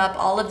pent up,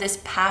 all of this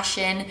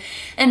passion.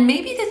 And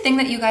maybe the thing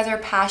that you guys are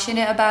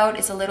passionate about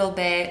is a little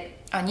bit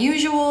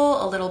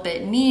unusual, a little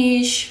bit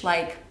niche,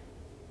 like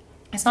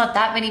it's not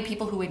that many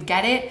people who would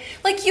get it.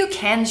 Like you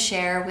can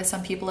share with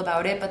some people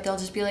about it, but they'll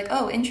just be like,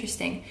 oh,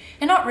 interesting,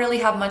 and not really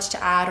have much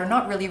to add or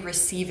not really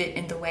receive it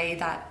in the way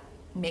that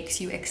makes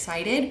you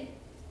excited.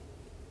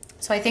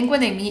 So I think when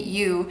they meet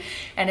you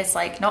and it's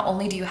like, not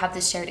only do you have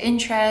this shared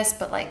interest,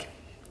 but like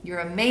you're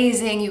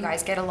amazing, you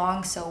guys get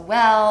along so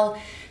well,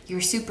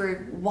 you're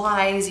super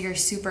wise, you're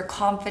super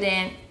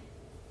confident,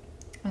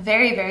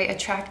 very, very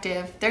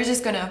attractive. They're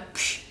just gonna,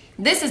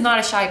 this is not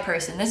a shy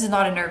person, this is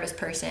not a nervous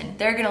person.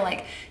 They're gonna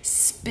like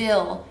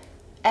spill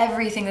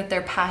everything that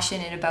they're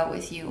passionate about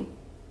with you.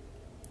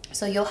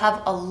 So you'll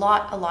have a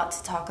lot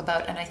to talk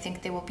about, and I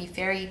think they will be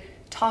very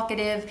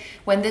talkative.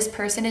 When this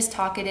person is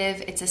talkative,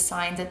 it's a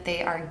sign that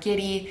they are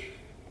giddy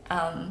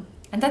and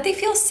that they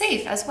feel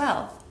safe as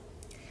well.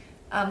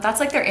 That's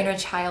like their inner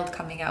child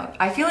coming out.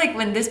 I feel like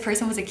when this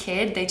person was a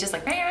kid, they just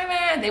like,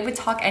 they would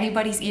talk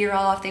anybody's ear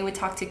off. They would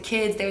talk to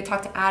kids. They would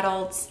talk to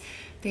adults.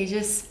 They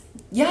just,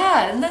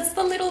 yeah, and that's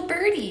the little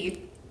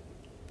birdie.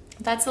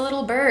 That's a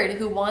little bird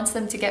who wants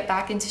them to get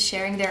back into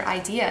sharing their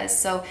ideas.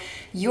 So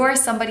you're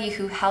somebody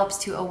who helps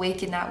to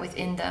awaken that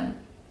within them,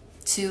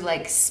 to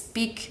like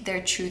speak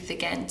their truth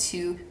again,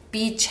 to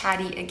be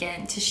chatty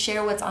again, to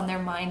share what's on their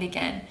mind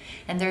again.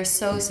 And they're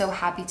so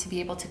happy to be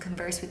able to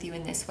converse with you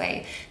in this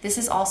way. This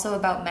is also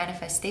about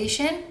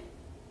manifestation.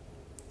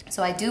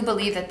 So I do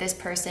believe that this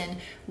person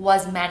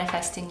was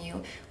manifesting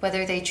you,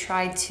 whether they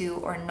tried to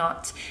or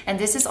not. And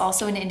this is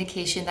also an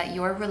indication that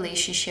your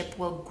relationship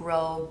will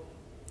grow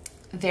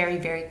very,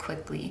 very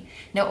quickly.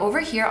 Now over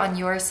here on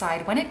your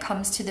side, when it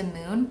comes to the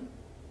moon,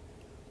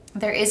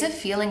 there is a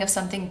feeling of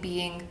something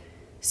being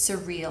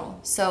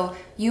surreal. So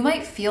you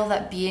might feel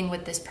that being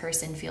with this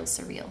person feels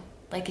surreal.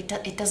 Like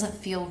it doesn't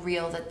feel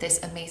real that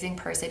this amazing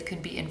person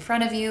could be in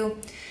front of you.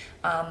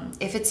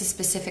 If it's a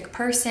specific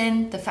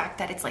person, the fact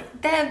that it's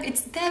like them,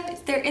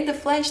 they're in the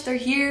flesh, they're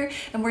here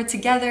and we're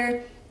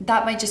together,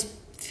 that might just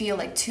feel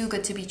like too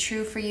good to be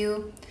true for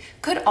you.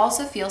 Could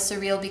also feel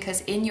surreal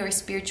because in your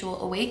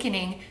spiritual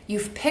awakening,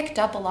 you've picked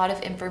up a lot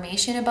of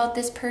information about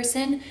this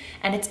person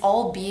and it's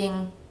all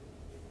being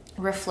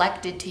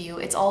reflected to you,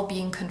 it's all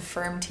being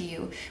confirmed to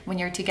you when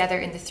you're together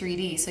in the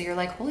 3D. So you're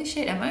like, holy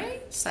shit, am I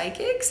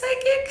psychic?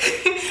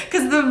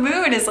 Because the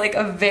moon is like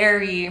a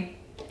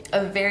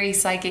very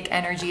psychic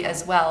energy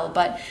as well,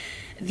 but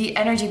the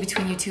energy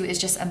between you two is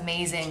just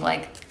amazing.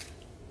 Like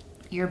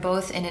you're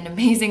both in an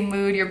amazing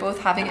mood, you're both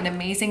having an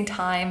amazing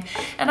time,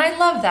 and I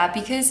love that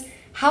because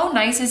how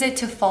nice is it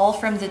to fall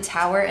from the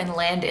tower and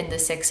land in the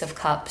Six of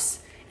Cups?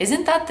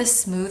 Isn't that the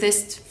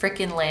smoothest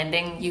freaking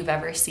landing you've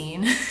ever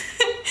seen?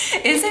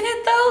 Isn't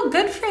it though?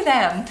 Good for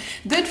them.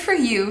 Good for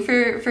you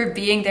for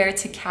being there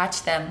to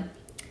catch them.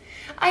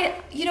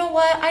 You know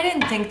what? I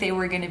didn't think they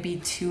were gonna be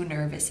too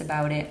nervous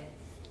about it.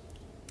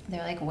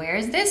 They're like,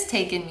 where's this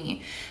taking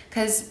me?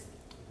 Because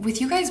with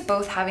you guys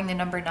both having the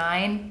number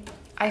 9,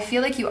 I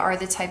feel like you are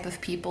the type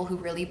of people who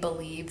really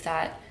believe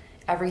that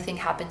everything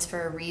happens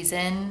for a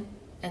reason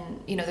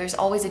you know, there's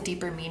always a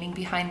deeper meaning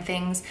behind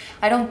things.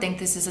 I don't think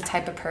this is a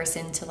type of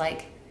person to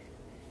like,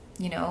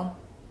 you know,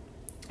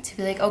 to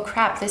be like, oh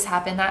crap, this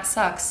happened, that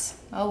sucks,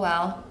 oh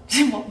well.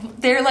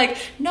 They're like,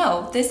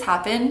 no, this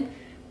happened,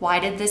 why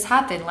did this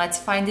happen? Let's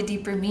find the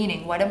deeper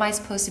meaning. What am I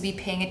supposed to be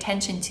paying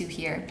attention to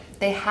here?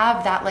 They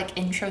have that like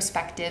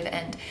introspective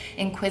and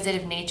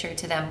inquisitive nature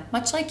to them,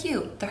 much like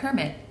you, the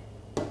Hermit.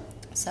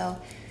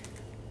 So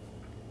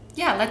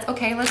yeah, let's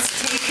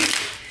take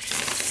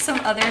some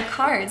other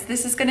cards.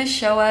 This is gonna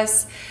show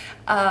us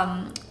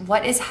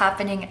what is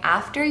happening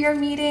after your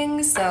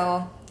meeting.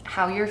 So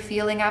how you're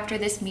feeling after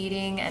this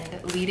meeting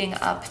and leading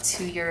up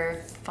to your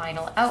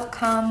final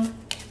outcome.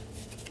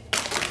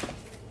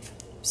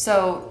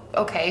 So,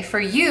 okay, for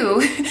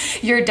you,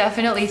 you're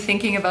definitely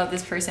thinking about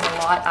this person a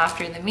lot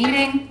after the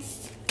meeting,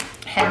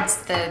 hence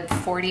the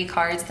 40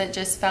 cards that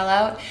just fell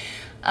out.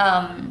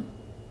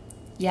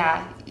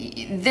 Yeah,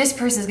 this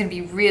person is going to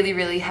be really,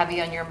 really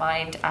heavy on your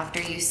mind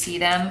after you see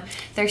them.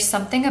 There's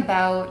something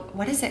about,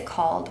 what is it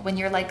called? When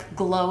you're like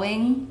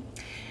glowing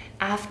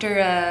after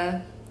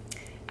a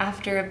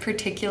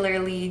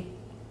particularly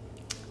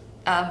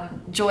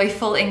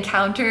joyful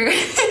encounter.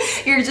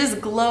 You're just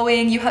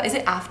glowing. Is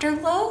it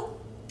afterglow?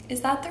 Is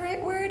that the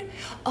right word?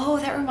 Oh,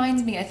 that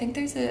reminds me. I think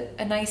there's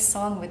a nice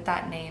song with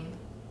that name.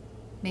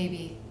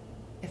 Maybe,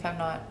 if I'm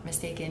not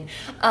mistaken.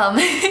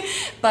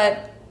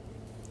 But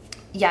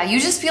yeah, you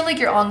just feel like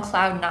you're on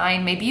cloud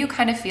 9. Maybe you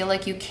kind of feel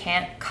like you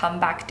can't come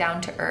back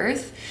down to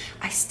earth.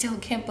 I still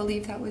can't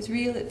believe that was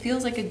real. It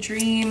feels like a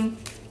dream.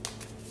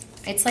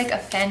 It's like a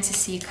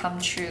fantasy come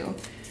true.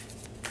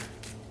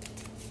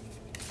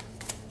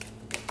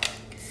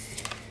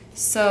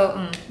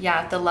 So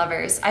yeah, the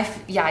Lovers.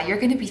 Yeah, you're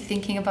gonna be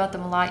thinking about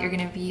them a lot. You're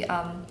gonna be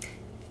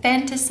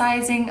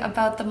fantasizing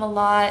about them a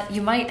lot.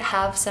 You might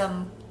have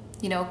some,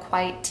 you know,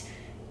 quite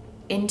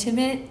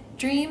intimate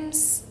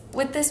dreams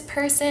with this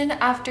person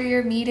after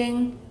your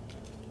meeting.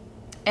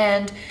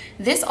 And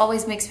this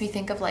always makes me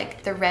think of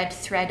like the red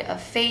thread of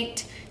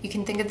fate. You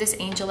can think of this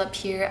angel up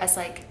here as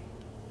like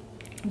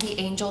the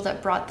angel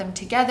that brought them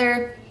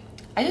together.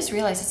 I just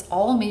realized it's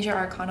all major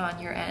arcana on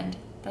your end.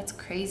 That's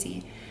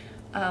crazy.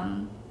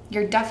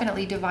 You're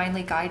definitely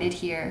divinely guided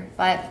here,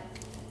 but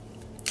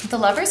the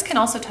Lovers can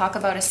also talk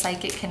about a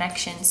psychic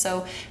connection.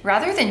 So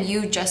rather than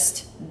you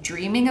just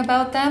dreaming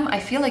about them,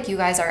 I feel like you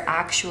guys are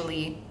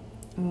actually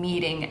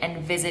meeting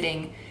and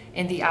visiting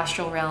in the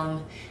astral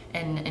realm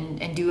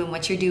and doing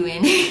what you're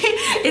doing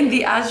in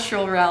the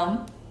astral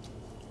realm.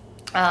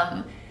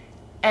 And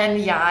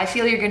yeah, I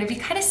feel you're going to be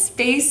kind of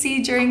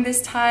spacey during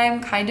this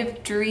time, kind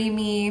of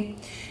dreamy,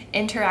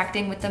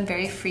 interacting with them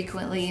very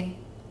frequently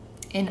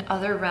in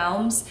other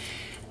realms,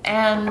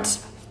 and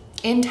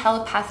in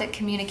telepathic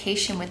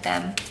communication with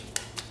them.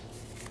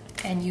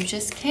 And you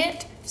just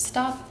can't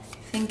stop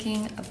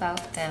thinking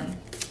about them.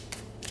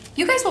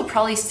 You guys will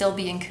probably still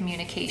be in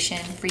communication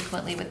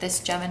frequently with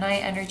this Gemini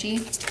energy.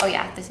 Oh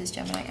yeah, this is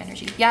Gemini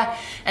energy. Yeah,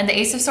 and the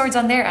Ace of Swords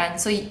on their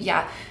end. So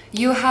yeah,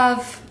 you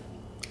have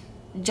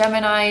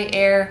Gemini,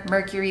 air,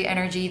 Mercury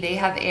energy. They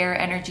have air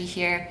energy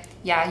here.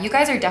 Yeah, you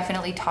guys are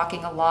definitely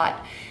talking a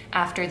lot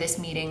after this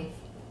meeting.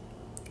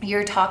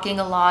 You're talking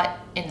a lot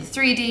in the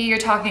 3D. You're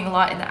talking a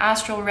lot in the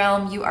astral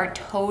realm. You are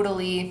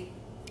totally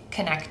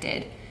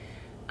connected.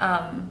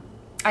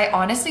 I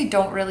honestly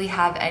don't really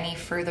have any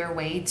further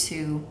way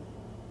to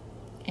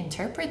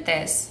interpret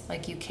this.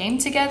 Like, you came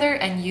together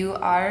and you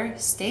are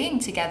staying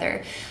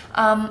together.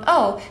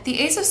 Oh, the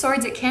Ace of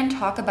Swords, it can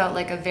talk about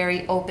like a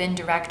very open,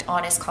 direct,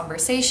 honest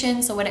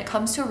conversation. So when it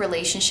comes to a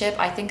relationship,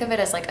 I think of it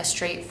as like a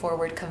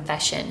straightforward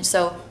confession.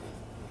 So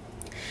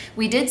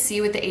we did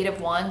see with the Eight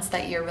of Wands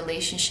that your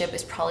relationship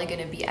is probably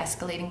going to be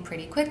escalating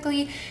pretty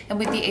quickly. And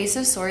with the Ace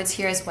of Swords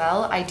here as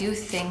well, I do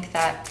think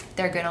that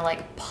they're going to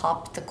like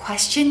pop the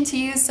question to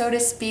you, so to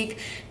speak,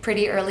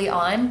 pretty early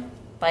on.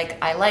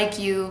 Like, I like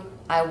you.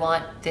 I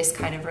want this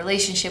kind of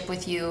relationship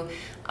with you.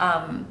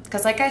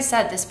 Because like I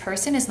said, this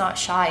person is not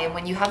shy. And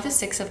when you have the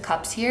Six of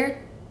Cups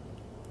here,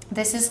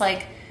 this is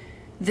like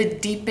the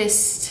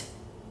deepest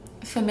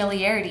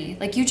familiarity.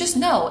 Like, you just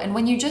know. And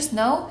when you just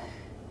know,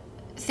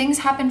 things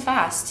happen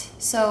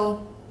fast.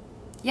 So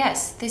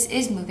yes, this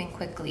is moving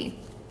quickly.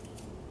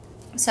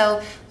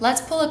 So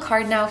let's pull a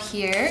card now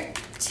here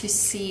to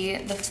see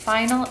the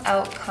final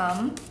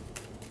outcome.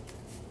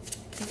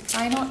 The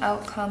final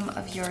outcome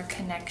of your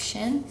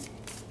connection.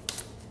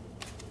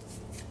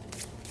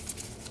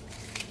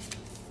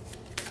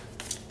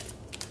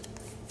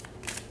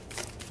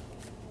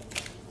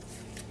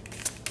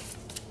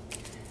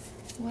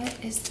 What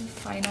is the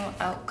final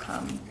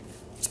outcome?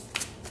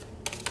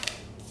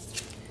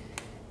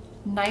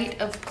 Knight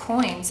of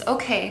Coins.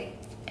 Okay,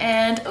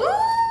 and ooh,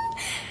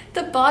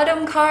 the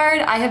bottom card.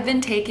 I have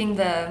been taking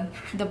the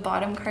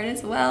bottom card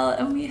as well,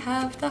 and we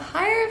have the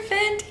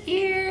Hierophant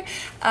here,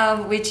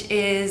 which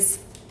is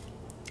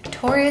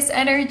Taurus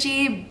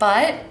energy,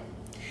 but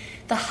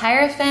the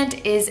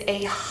Hierophant is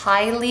a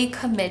highly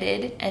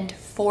committed and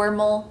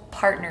formal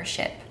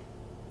partnership.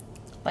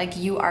 Like,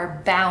 you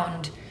are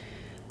bound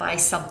by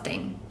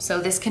something. So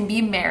this can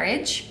be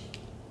marriage.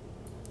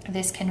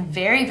 This can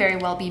very, very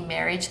well be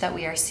marriage that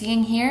we are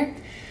seeing here,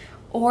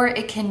 or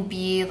it can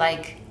be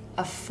like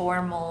a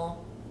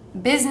formal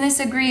business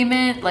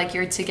agreement, like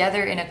you're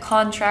together in a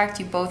contract,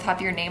 you both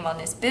have your name on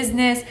this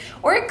business,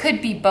 or it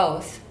could be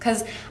both.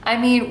 Because I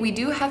mean, we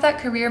do have that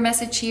career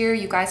message here.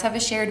 You guys have a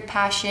shared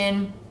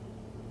passion.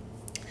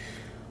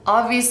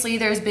 Obviously,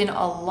 there's been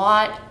a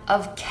lot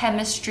of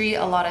chemistry,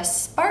 a lot of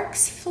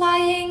sparks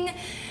flying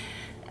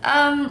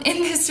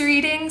in this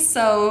reading.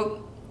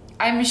 So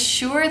I'm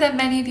sure that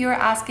many of you are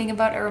asking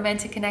about a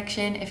romantic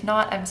connection. If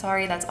not, I'm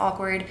sorry, that's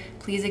awkward.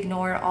 Please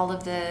ignore all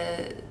of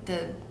the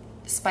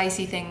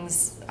spicy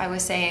things I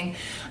was saying.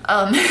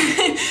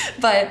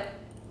 But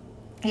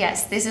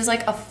yes, this is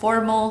like a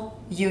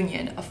formal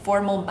union, a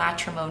formal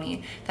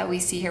matrimony that we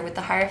see here with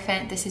the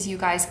Hierophant. This is you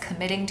guys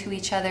committing to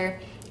each other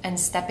and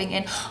stepping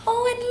in.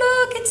 Oh, and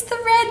look, it's the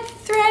red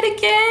thread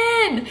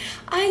again.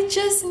 I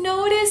just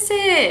noticed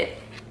it.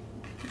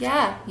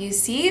 Yeah, you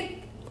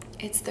see?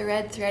 It's the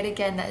red thread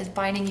again that is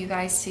binding you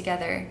guys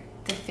together,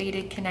 the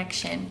fated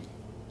connection.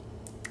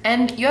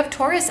 And you have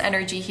Taurus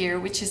energy here,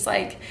 which is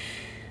like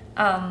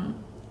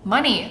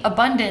money,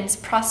 abundance,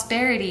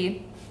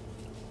 prosperity.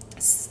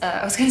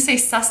 I was gonna say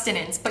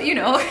sustenance, but you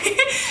know,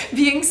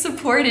 being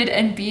supported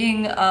and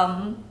being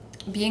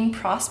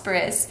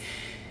prosperous.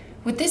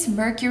 With this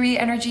Mercury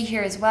energy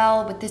here as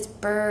well, with this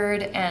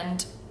bird,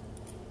 and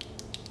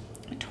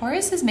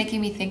Taurus is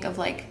making me think of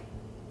like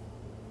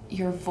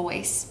your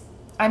voice.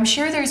 I'm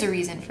sure there's a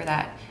reason for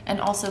that. And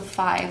also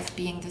 5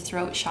 being the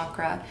throat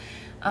chakra.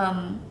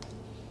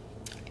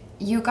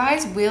 You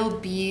guys will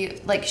be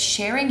like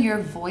sharing your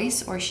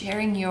voice or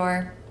sharing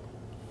your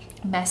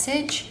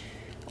message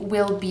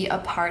will be a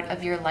part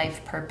of your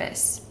life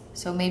purpose.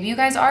 So maybe you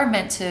guys are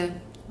meant to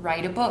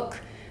write a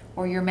book,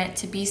 or you're meant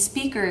to be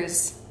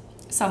speakers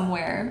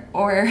somewhere,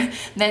 or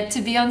meant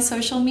to be on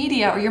social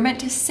media, or you're meant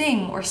to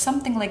sing or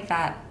something like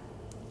that.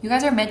 You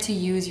guys are meant to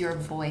use your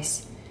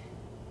voice.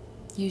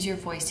 Use your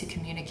voice to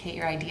communicate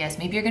your ideas.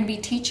 Maybe you're going to be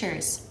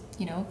teachers,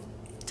 you know,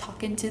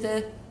 talking to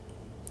the,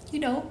 you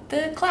know,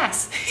 the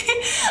class.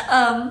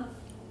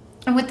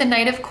 And with the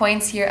Knight of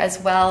Coins here as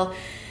well,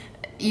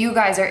 you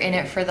guys are in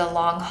it for the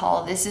long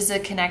haul. This is a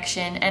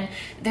connection. And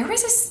there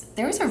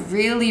was a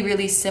really,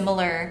 really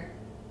similar,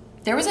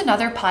 there was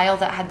another pile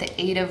that had the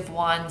 8 of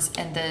Wands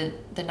and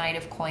the Knight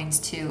of Coins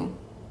too.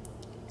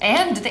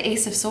 And the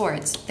Ace of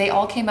Swords. They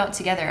all came out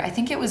together. I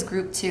think it was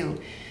group 2.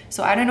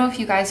 So I don't know if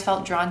you guys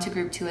felt drawn to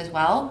group 2 as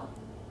well,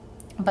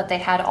 but they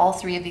had all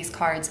 3 of these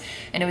cards.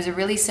 And it was a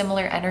really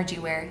similar energy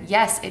where,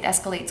 yes, it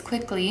escalates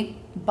quickly,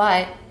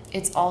 but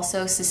it's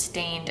also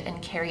sustained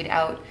and carried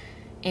out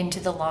into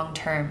the long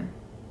term.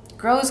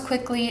 Grows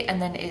quickly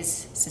and then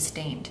is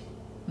sustained.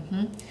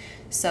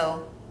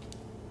 So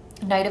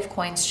Knight of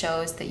Coins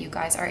shows that you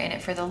guys are in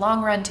it for the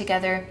long run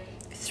together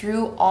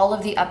through all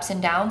of the ups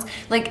and downs.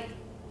 Like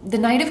the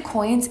Knight of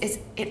Coins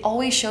it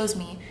always shows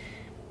me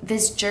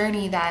this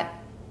journey that,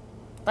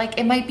 like,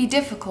 it might be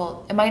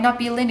difficult. It might not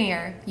be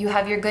linear. You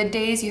have your good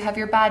days, you have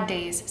your bad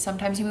days.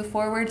 Sometimes you move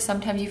forward,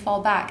 sometimes you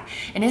fall back.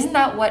 And isn't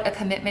that what a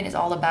commitment is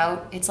all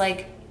about? It's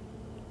like,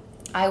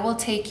 I will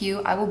take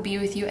you, I will be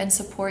with you and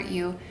support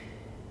you,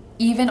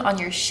 even on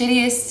your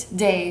shittiest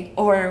day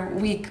or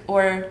week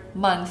or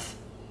month.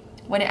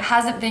 When it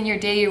hasn't been your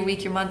day, your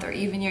week, your month, or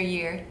even your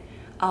year,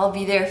 I'll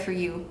be there for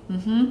you.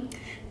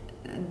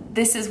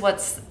 This is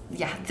what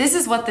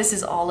this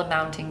is all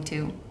amounting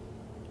to.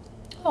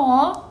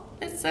 Aww.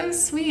 It's so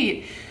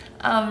sweet.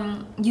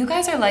 You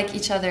guys are like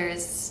each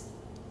other's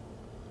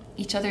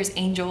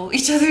angel,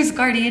 each other's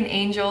guardian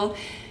angel.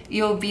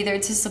 You'll be there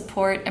to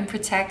support and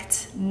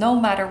protect no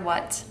matter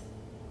what.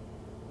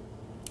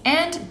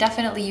 And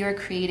definitely you're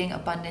creating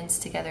abundance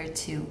together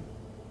too.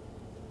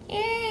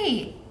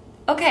 Yay!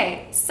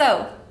 Okay,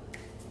 so,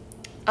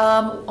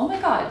 oh my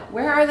God,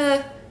 where are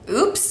the,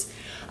 oops,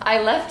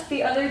 I left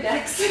the other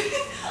decks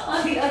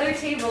on the other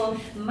table.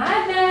 My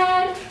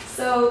bad.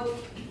 So,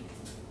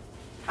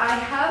 I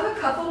have a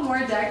couple more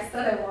decks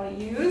that I want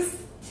to use.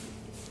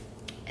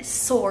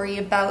 Sorry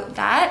about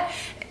that.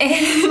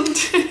 And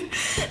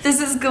this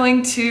is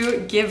going to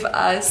give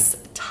us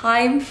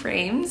time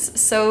frames.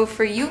 So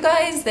for you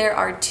guys, there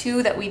are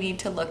 2 that we need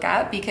to look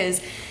at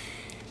because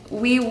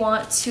we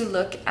want to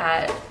look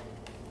at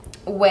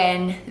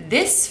when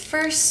this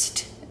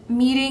first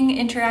meeting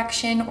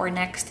interaction or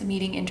next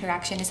meeting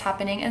interaction is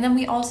happening. And then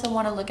we also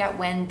want to look at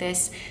when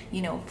this,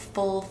 you know,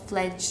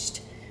 full-fledged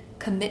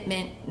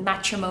commitment,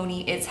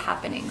 matrimony is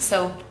happening.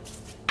 So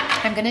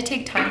I'm going to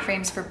take time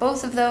frames for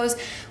both of those.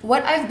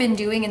 What I've been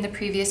doing in the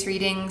previous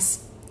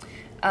readings,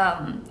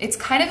 it's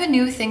kind of a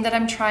new thing that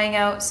I'm trying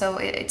out, so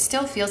it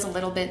still feels a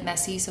little bit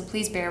messy, so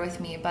please bear with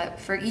me. But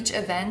for each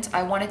event,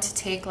 I wanted to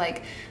take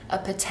like a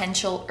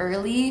potential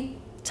early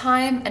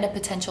time and a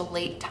potential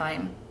late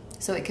time.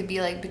 So it could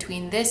be like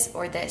between this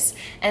or this,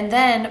 and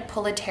then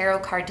pull a tarot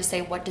card to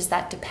say, what does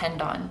that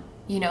depend on?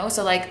 You know,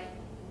 so like,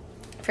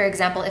 for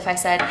example, if I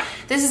said,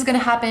 this is gonna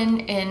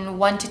happen in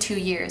 1 to 2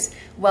 years,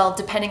 well,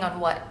 depending on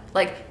what?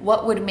 Like,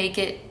 what would make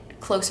it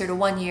closer to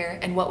 1 year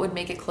and what would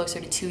make it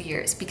closer to 2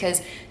 years,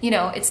 because, you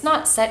know, it's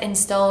not set in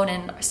stone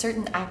and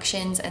certain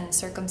actions and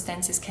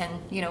circumstances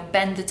can, you know,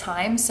 bend the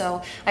time.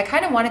 So I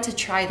kind of wanted to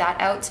try that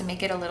out to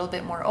make it a little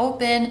bit more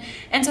open,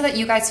 and so that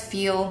you guys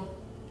feel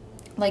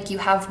like you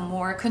have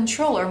more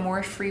control or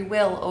more free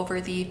will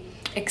over the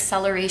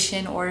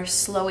acceleration or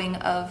slowing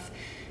of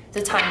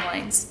the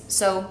timelines.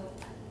 So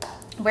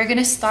we're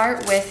gonna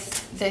start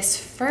with this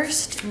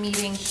first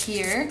meeting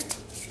here,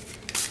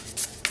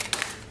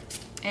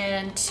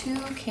 and 2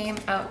 came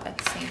out at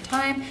the same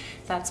time.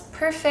 That's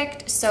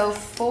perfect. So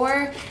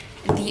for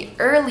the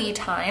early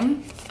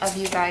time of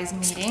you guys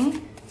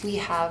meeting, we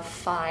have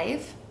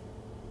 5,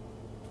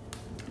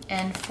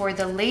 and for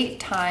the late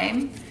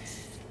time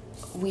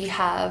we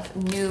have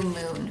new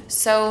moon.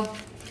 So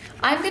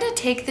I'm gonna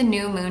take the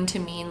new moon to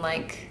mean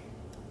like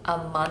a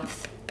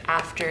month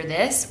after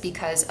this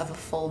because of a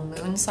full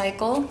moon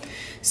cycle.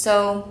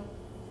 So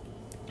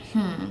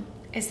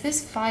is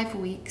this 5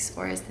 weeks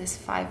or is this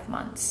 5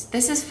 months?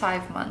 This is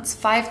 5 months,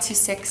 5 to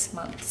 6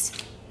 months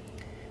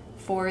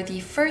for the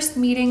first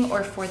meeting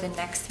or for the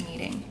next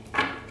meeting.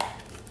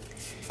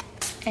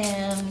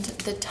 And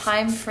the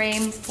time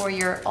frame for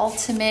your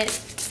ultimate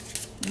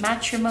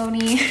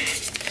matrimony,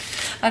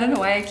 I don't know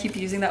why I keep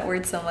using that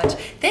word so much.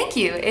 Thank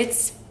you.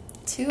 It's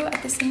 2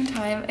 at the same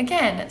time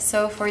again.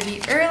 So for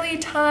the early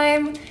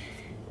time,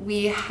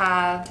 we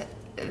have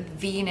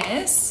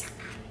Venus.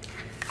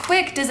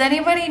 Quick, does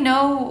anybody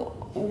know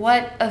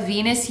what a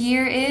Venus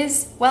year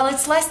is? Well,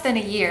 it's less than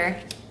a year.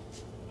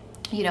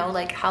 You know,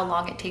 like how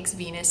long it takes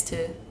Venus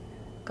to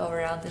go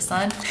around the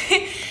sun.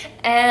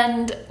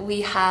 And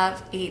we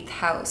have 8th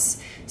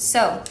house.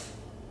 So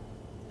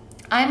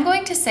I'm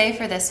going to say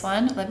for this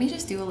one, let me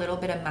just do a little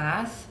bit of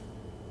math.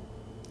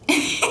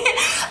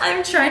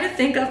 I'm trying to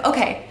think of,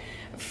 okay,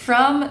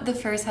 from the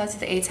 1st house to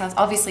the 8th house,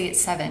 obviously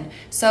it's 7.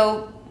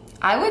 So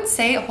I would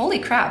say, holy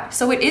crap.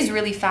 So it is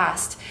really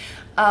fast.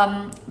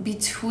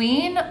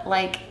 Between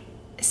like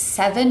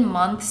 7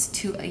 months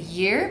to a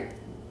year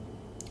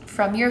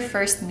from your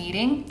first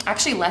meeting,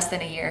 actually less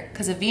than a year,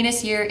 because a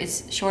Venus year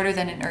is shorter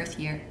than an Earth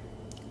year.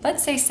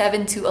 Let's say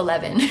 7 to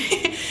 11.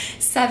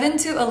 7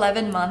 to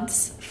 11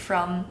 months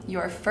from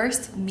your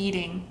first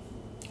meeting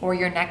or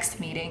your next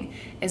meeting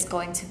is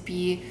going to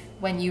be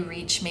when you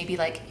reach maybe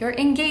like your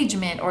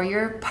engagement or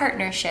your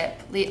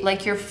partnership,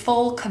 like your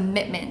full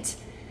commitment,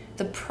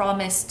 the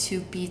promise to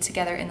be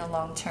together in the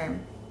long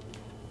term.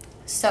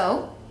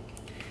 So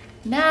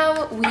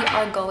now we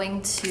are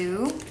going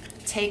to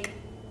take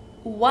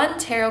 1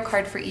 tarot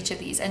card for each of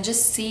these and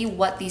just see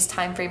what these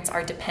time frames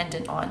are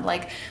dependent on,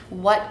 like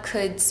what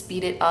could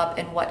speed it up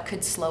and what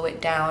could slow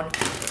it down.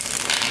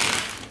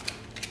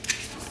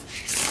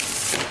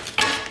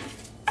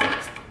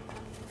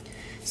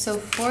 So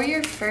for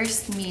your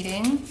first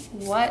meeting,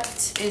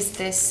 what is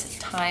this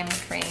time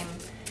frame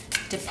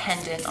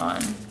dependent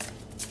on?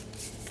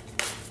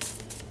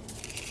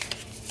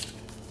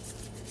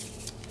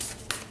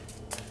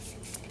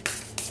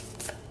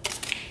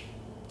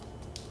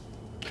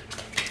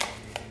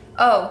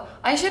 Oh,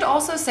 I should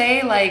also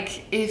say,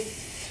 like,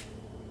 if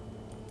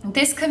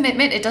this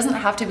commitment, it doesn't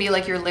have to be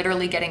like you're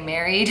literally getting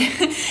married.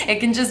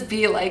 It can just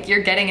be like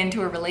you're getting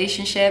into a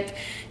relationship,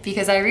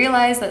 because I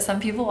realize that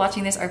some people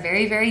watching this are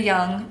very, very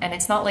young, and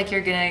it's not like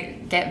you're gonna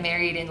get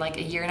married in like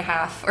a year and a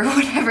half or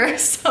whatever.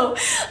 So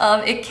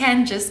it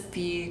can just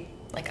be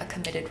like a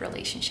committed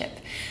relationship.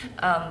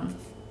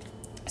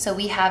 So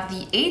we have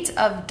the 8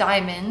 of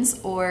Diamonds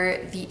or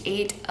the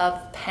 8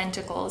 of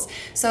Pentacles.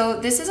 So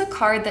this is a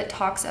card that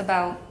talks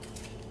about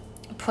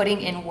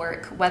putting in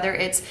work, whether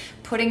it's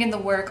putting in the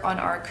work on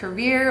our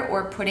career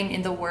or putting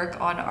in the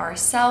work on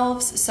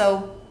ourselves.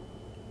 So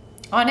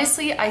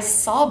honestly, I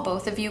saw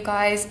both of you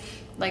guys,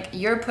 like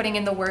you're putting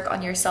in the work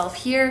on yourself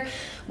here.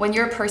 When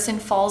your person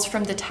falls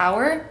from the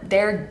tower,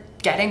 they're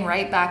getting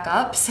right back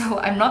up. So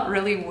I'm not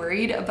really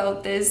worried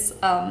about this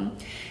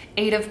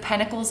 8 of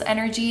Pentacles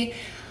energy.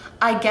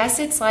 I guess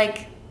it's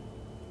like,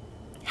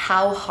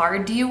 how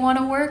hard do you want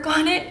to work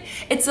on it?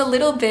 It's a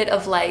little bit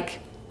of like,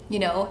 you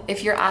know,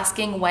 if you're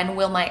asking when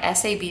will my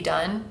essay be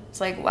done,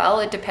 it's like, well,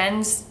 it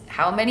depends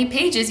how many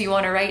pages you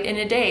want to write in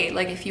a day.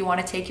 Like if you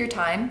want to take your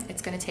time,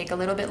 it's going to take a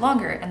little bit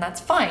longer, and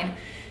that's fine.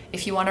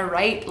 If you want to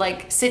write,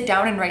 like sit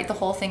down and write the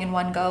whole thing in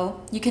one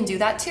go, you can do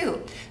that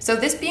too. So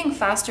this being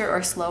faster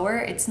or slower,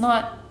 it's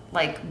not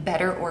like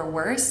better or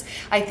worse.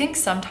 I think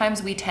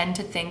sometimes we tend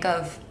to think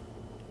of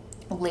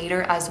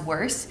later as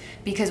worse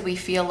because we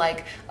feel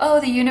like,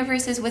 oh, the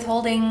universe is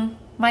withholding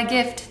my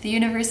gift, the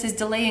universe is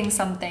delaying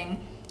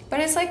something. But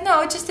it's like,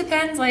 no, it just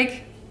depends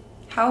like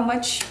how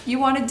much you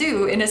want to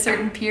do in a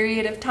certain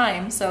period of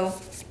time. So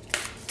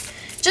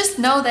just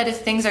know that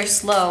if things are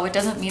slow, it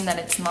doesn't mean that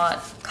it's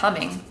not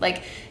coming.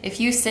 Like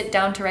if you sit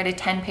down to write a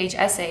 10-page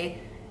essay,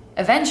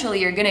 eventually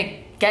you're gonna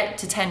get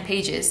to 10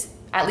 pages,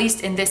 at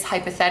least in this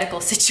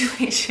hypothetical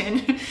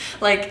situation.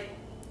 Like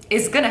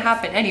it's gonna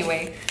happen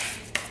anyway.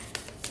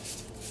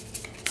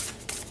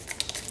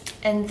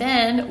 And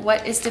then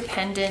what is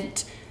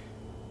dependent,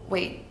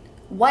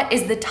 what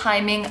is the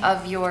timing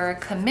of your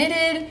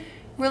committed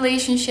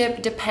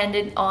relationship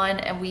dependent on,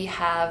 and we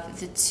have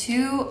the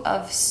Two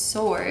of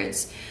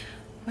Swords.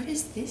 What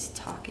is this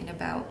talking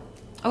about?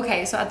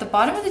 Okay, so at the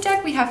bottom of the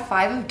deck, we have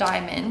Five of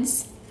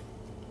Diamonds.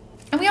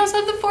 And we also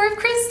have the Four of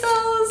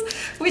Crystals,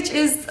 which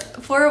is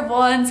Four of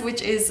Wands,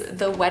 which is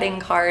the wedding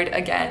card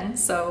again.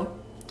 So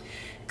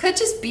could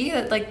just be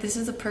that like this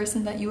is a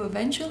person that you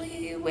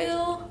eventually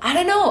will. I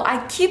don't know.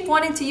 I keep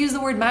wanting to use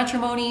the word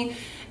matrimony,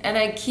 and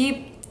I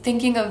keep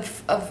thinking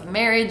of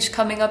marriage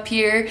coming up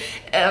here.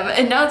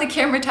 And now the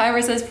camera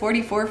timer says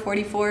 44,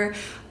 44.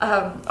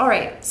 All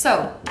right,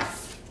 so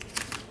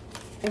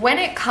when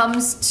it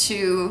comes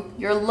to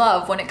your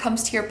love, when it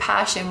comes to your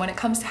passion, when it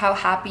comes to how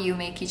happy you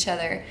make each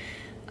other,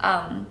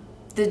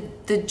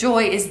 the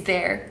joy is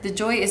there. The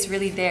joy is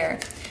really there.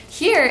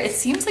 Here, it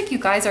seems like you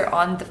guys are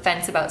on the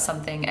fence about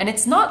something, and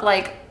it's not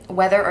like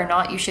whether or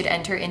not you should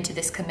enter into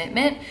this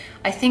commitment.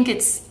 I think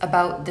it's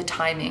about the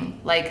timing.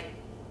 Like,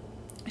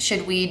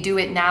 should we do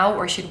it now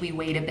or should we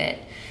wait a bit?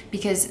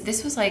 Because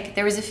this was like,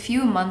 there was a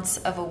few months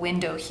of a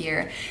window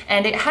here,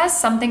 and it has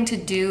something to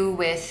do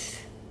with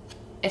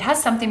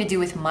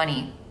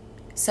money.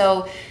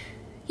 So,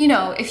 you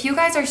know, if you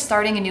guys are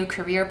starting a new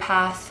career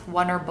path,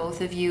 one or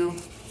both of you,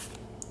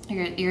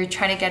 you're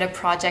trying to get a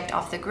project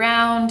off the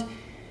ground,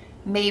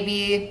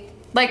 maybe,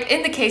 like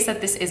in the case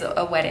that this is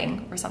a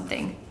wedding or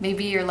something,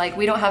 maybe you're like,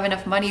 we don't have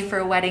enough money for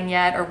a wedding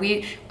yet,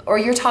 or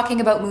you're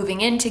talking about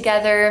moving in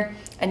together,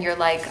 and you're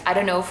like, I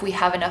don't know if we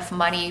have enough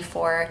money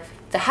for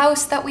the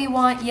house that we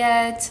want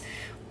yet,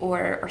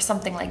 or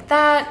something like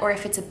that. Or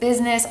if it's a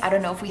business, I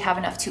don't know if we have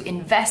enough to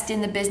invest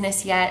in the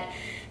business yet.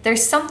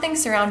 There's something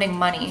surrounding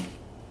money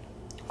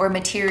or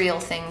material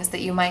things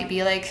that you might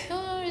be like,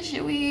 oh,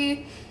 should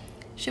we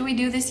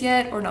do this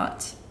yet or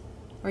not?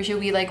 Or should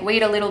we like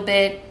wait a little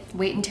bit,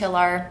 wait until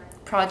our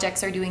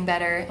projects are doing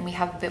better and we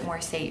have a bit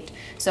more saved?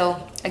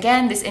 So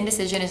again, this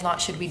indecision is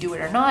not should we do it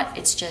or not,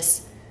 it's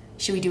just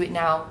should we do it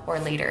now or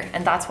later?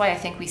 And that's why I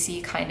think we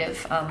see kind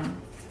of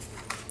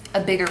a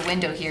bigger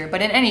window here.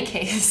 But in any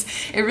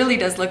case, it really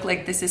does look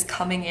like this is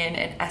coming in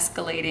and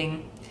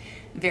escalating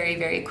very,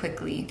 very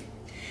quickly.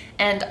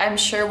 And I'm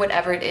sure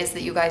whatever it is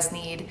that you guys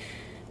need,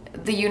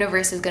 the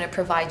universe is going to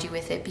provide you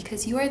with it,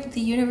 because you are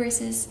the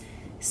universe's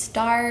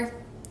star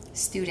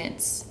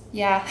students.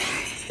 Yeah.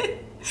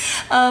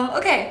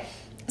 Okay.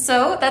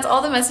 So that's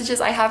all the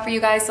messages I have for you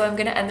guys. So I'm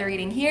going to end the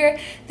reading here.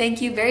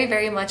 Thank you very,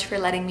 very much for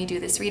letting me do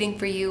this reading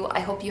for you.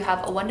 I hope you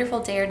have a wonderful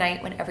day or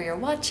night whenever you're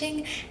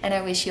watching, and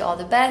I wish you all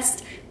the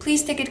best.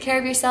 Please take good care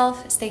of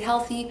yourself, stay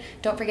healthy.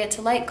 Don't forget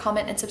to like,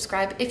 comment, and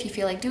subscribe if you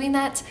feel like doing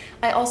that.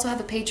 I also have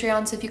a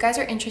Patreon, so if you guys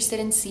are interested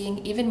in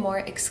seeing even more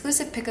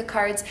exclusive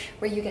pick-a-cards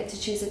where you get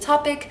to choose a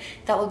topic,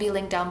 that will be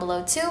linked down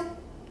below too.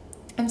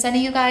 I'm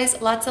sending you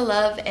guys lots of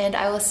love, and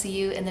I will see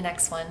you in the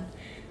next one.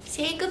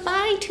 Say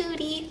goodbye,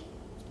 Tootie.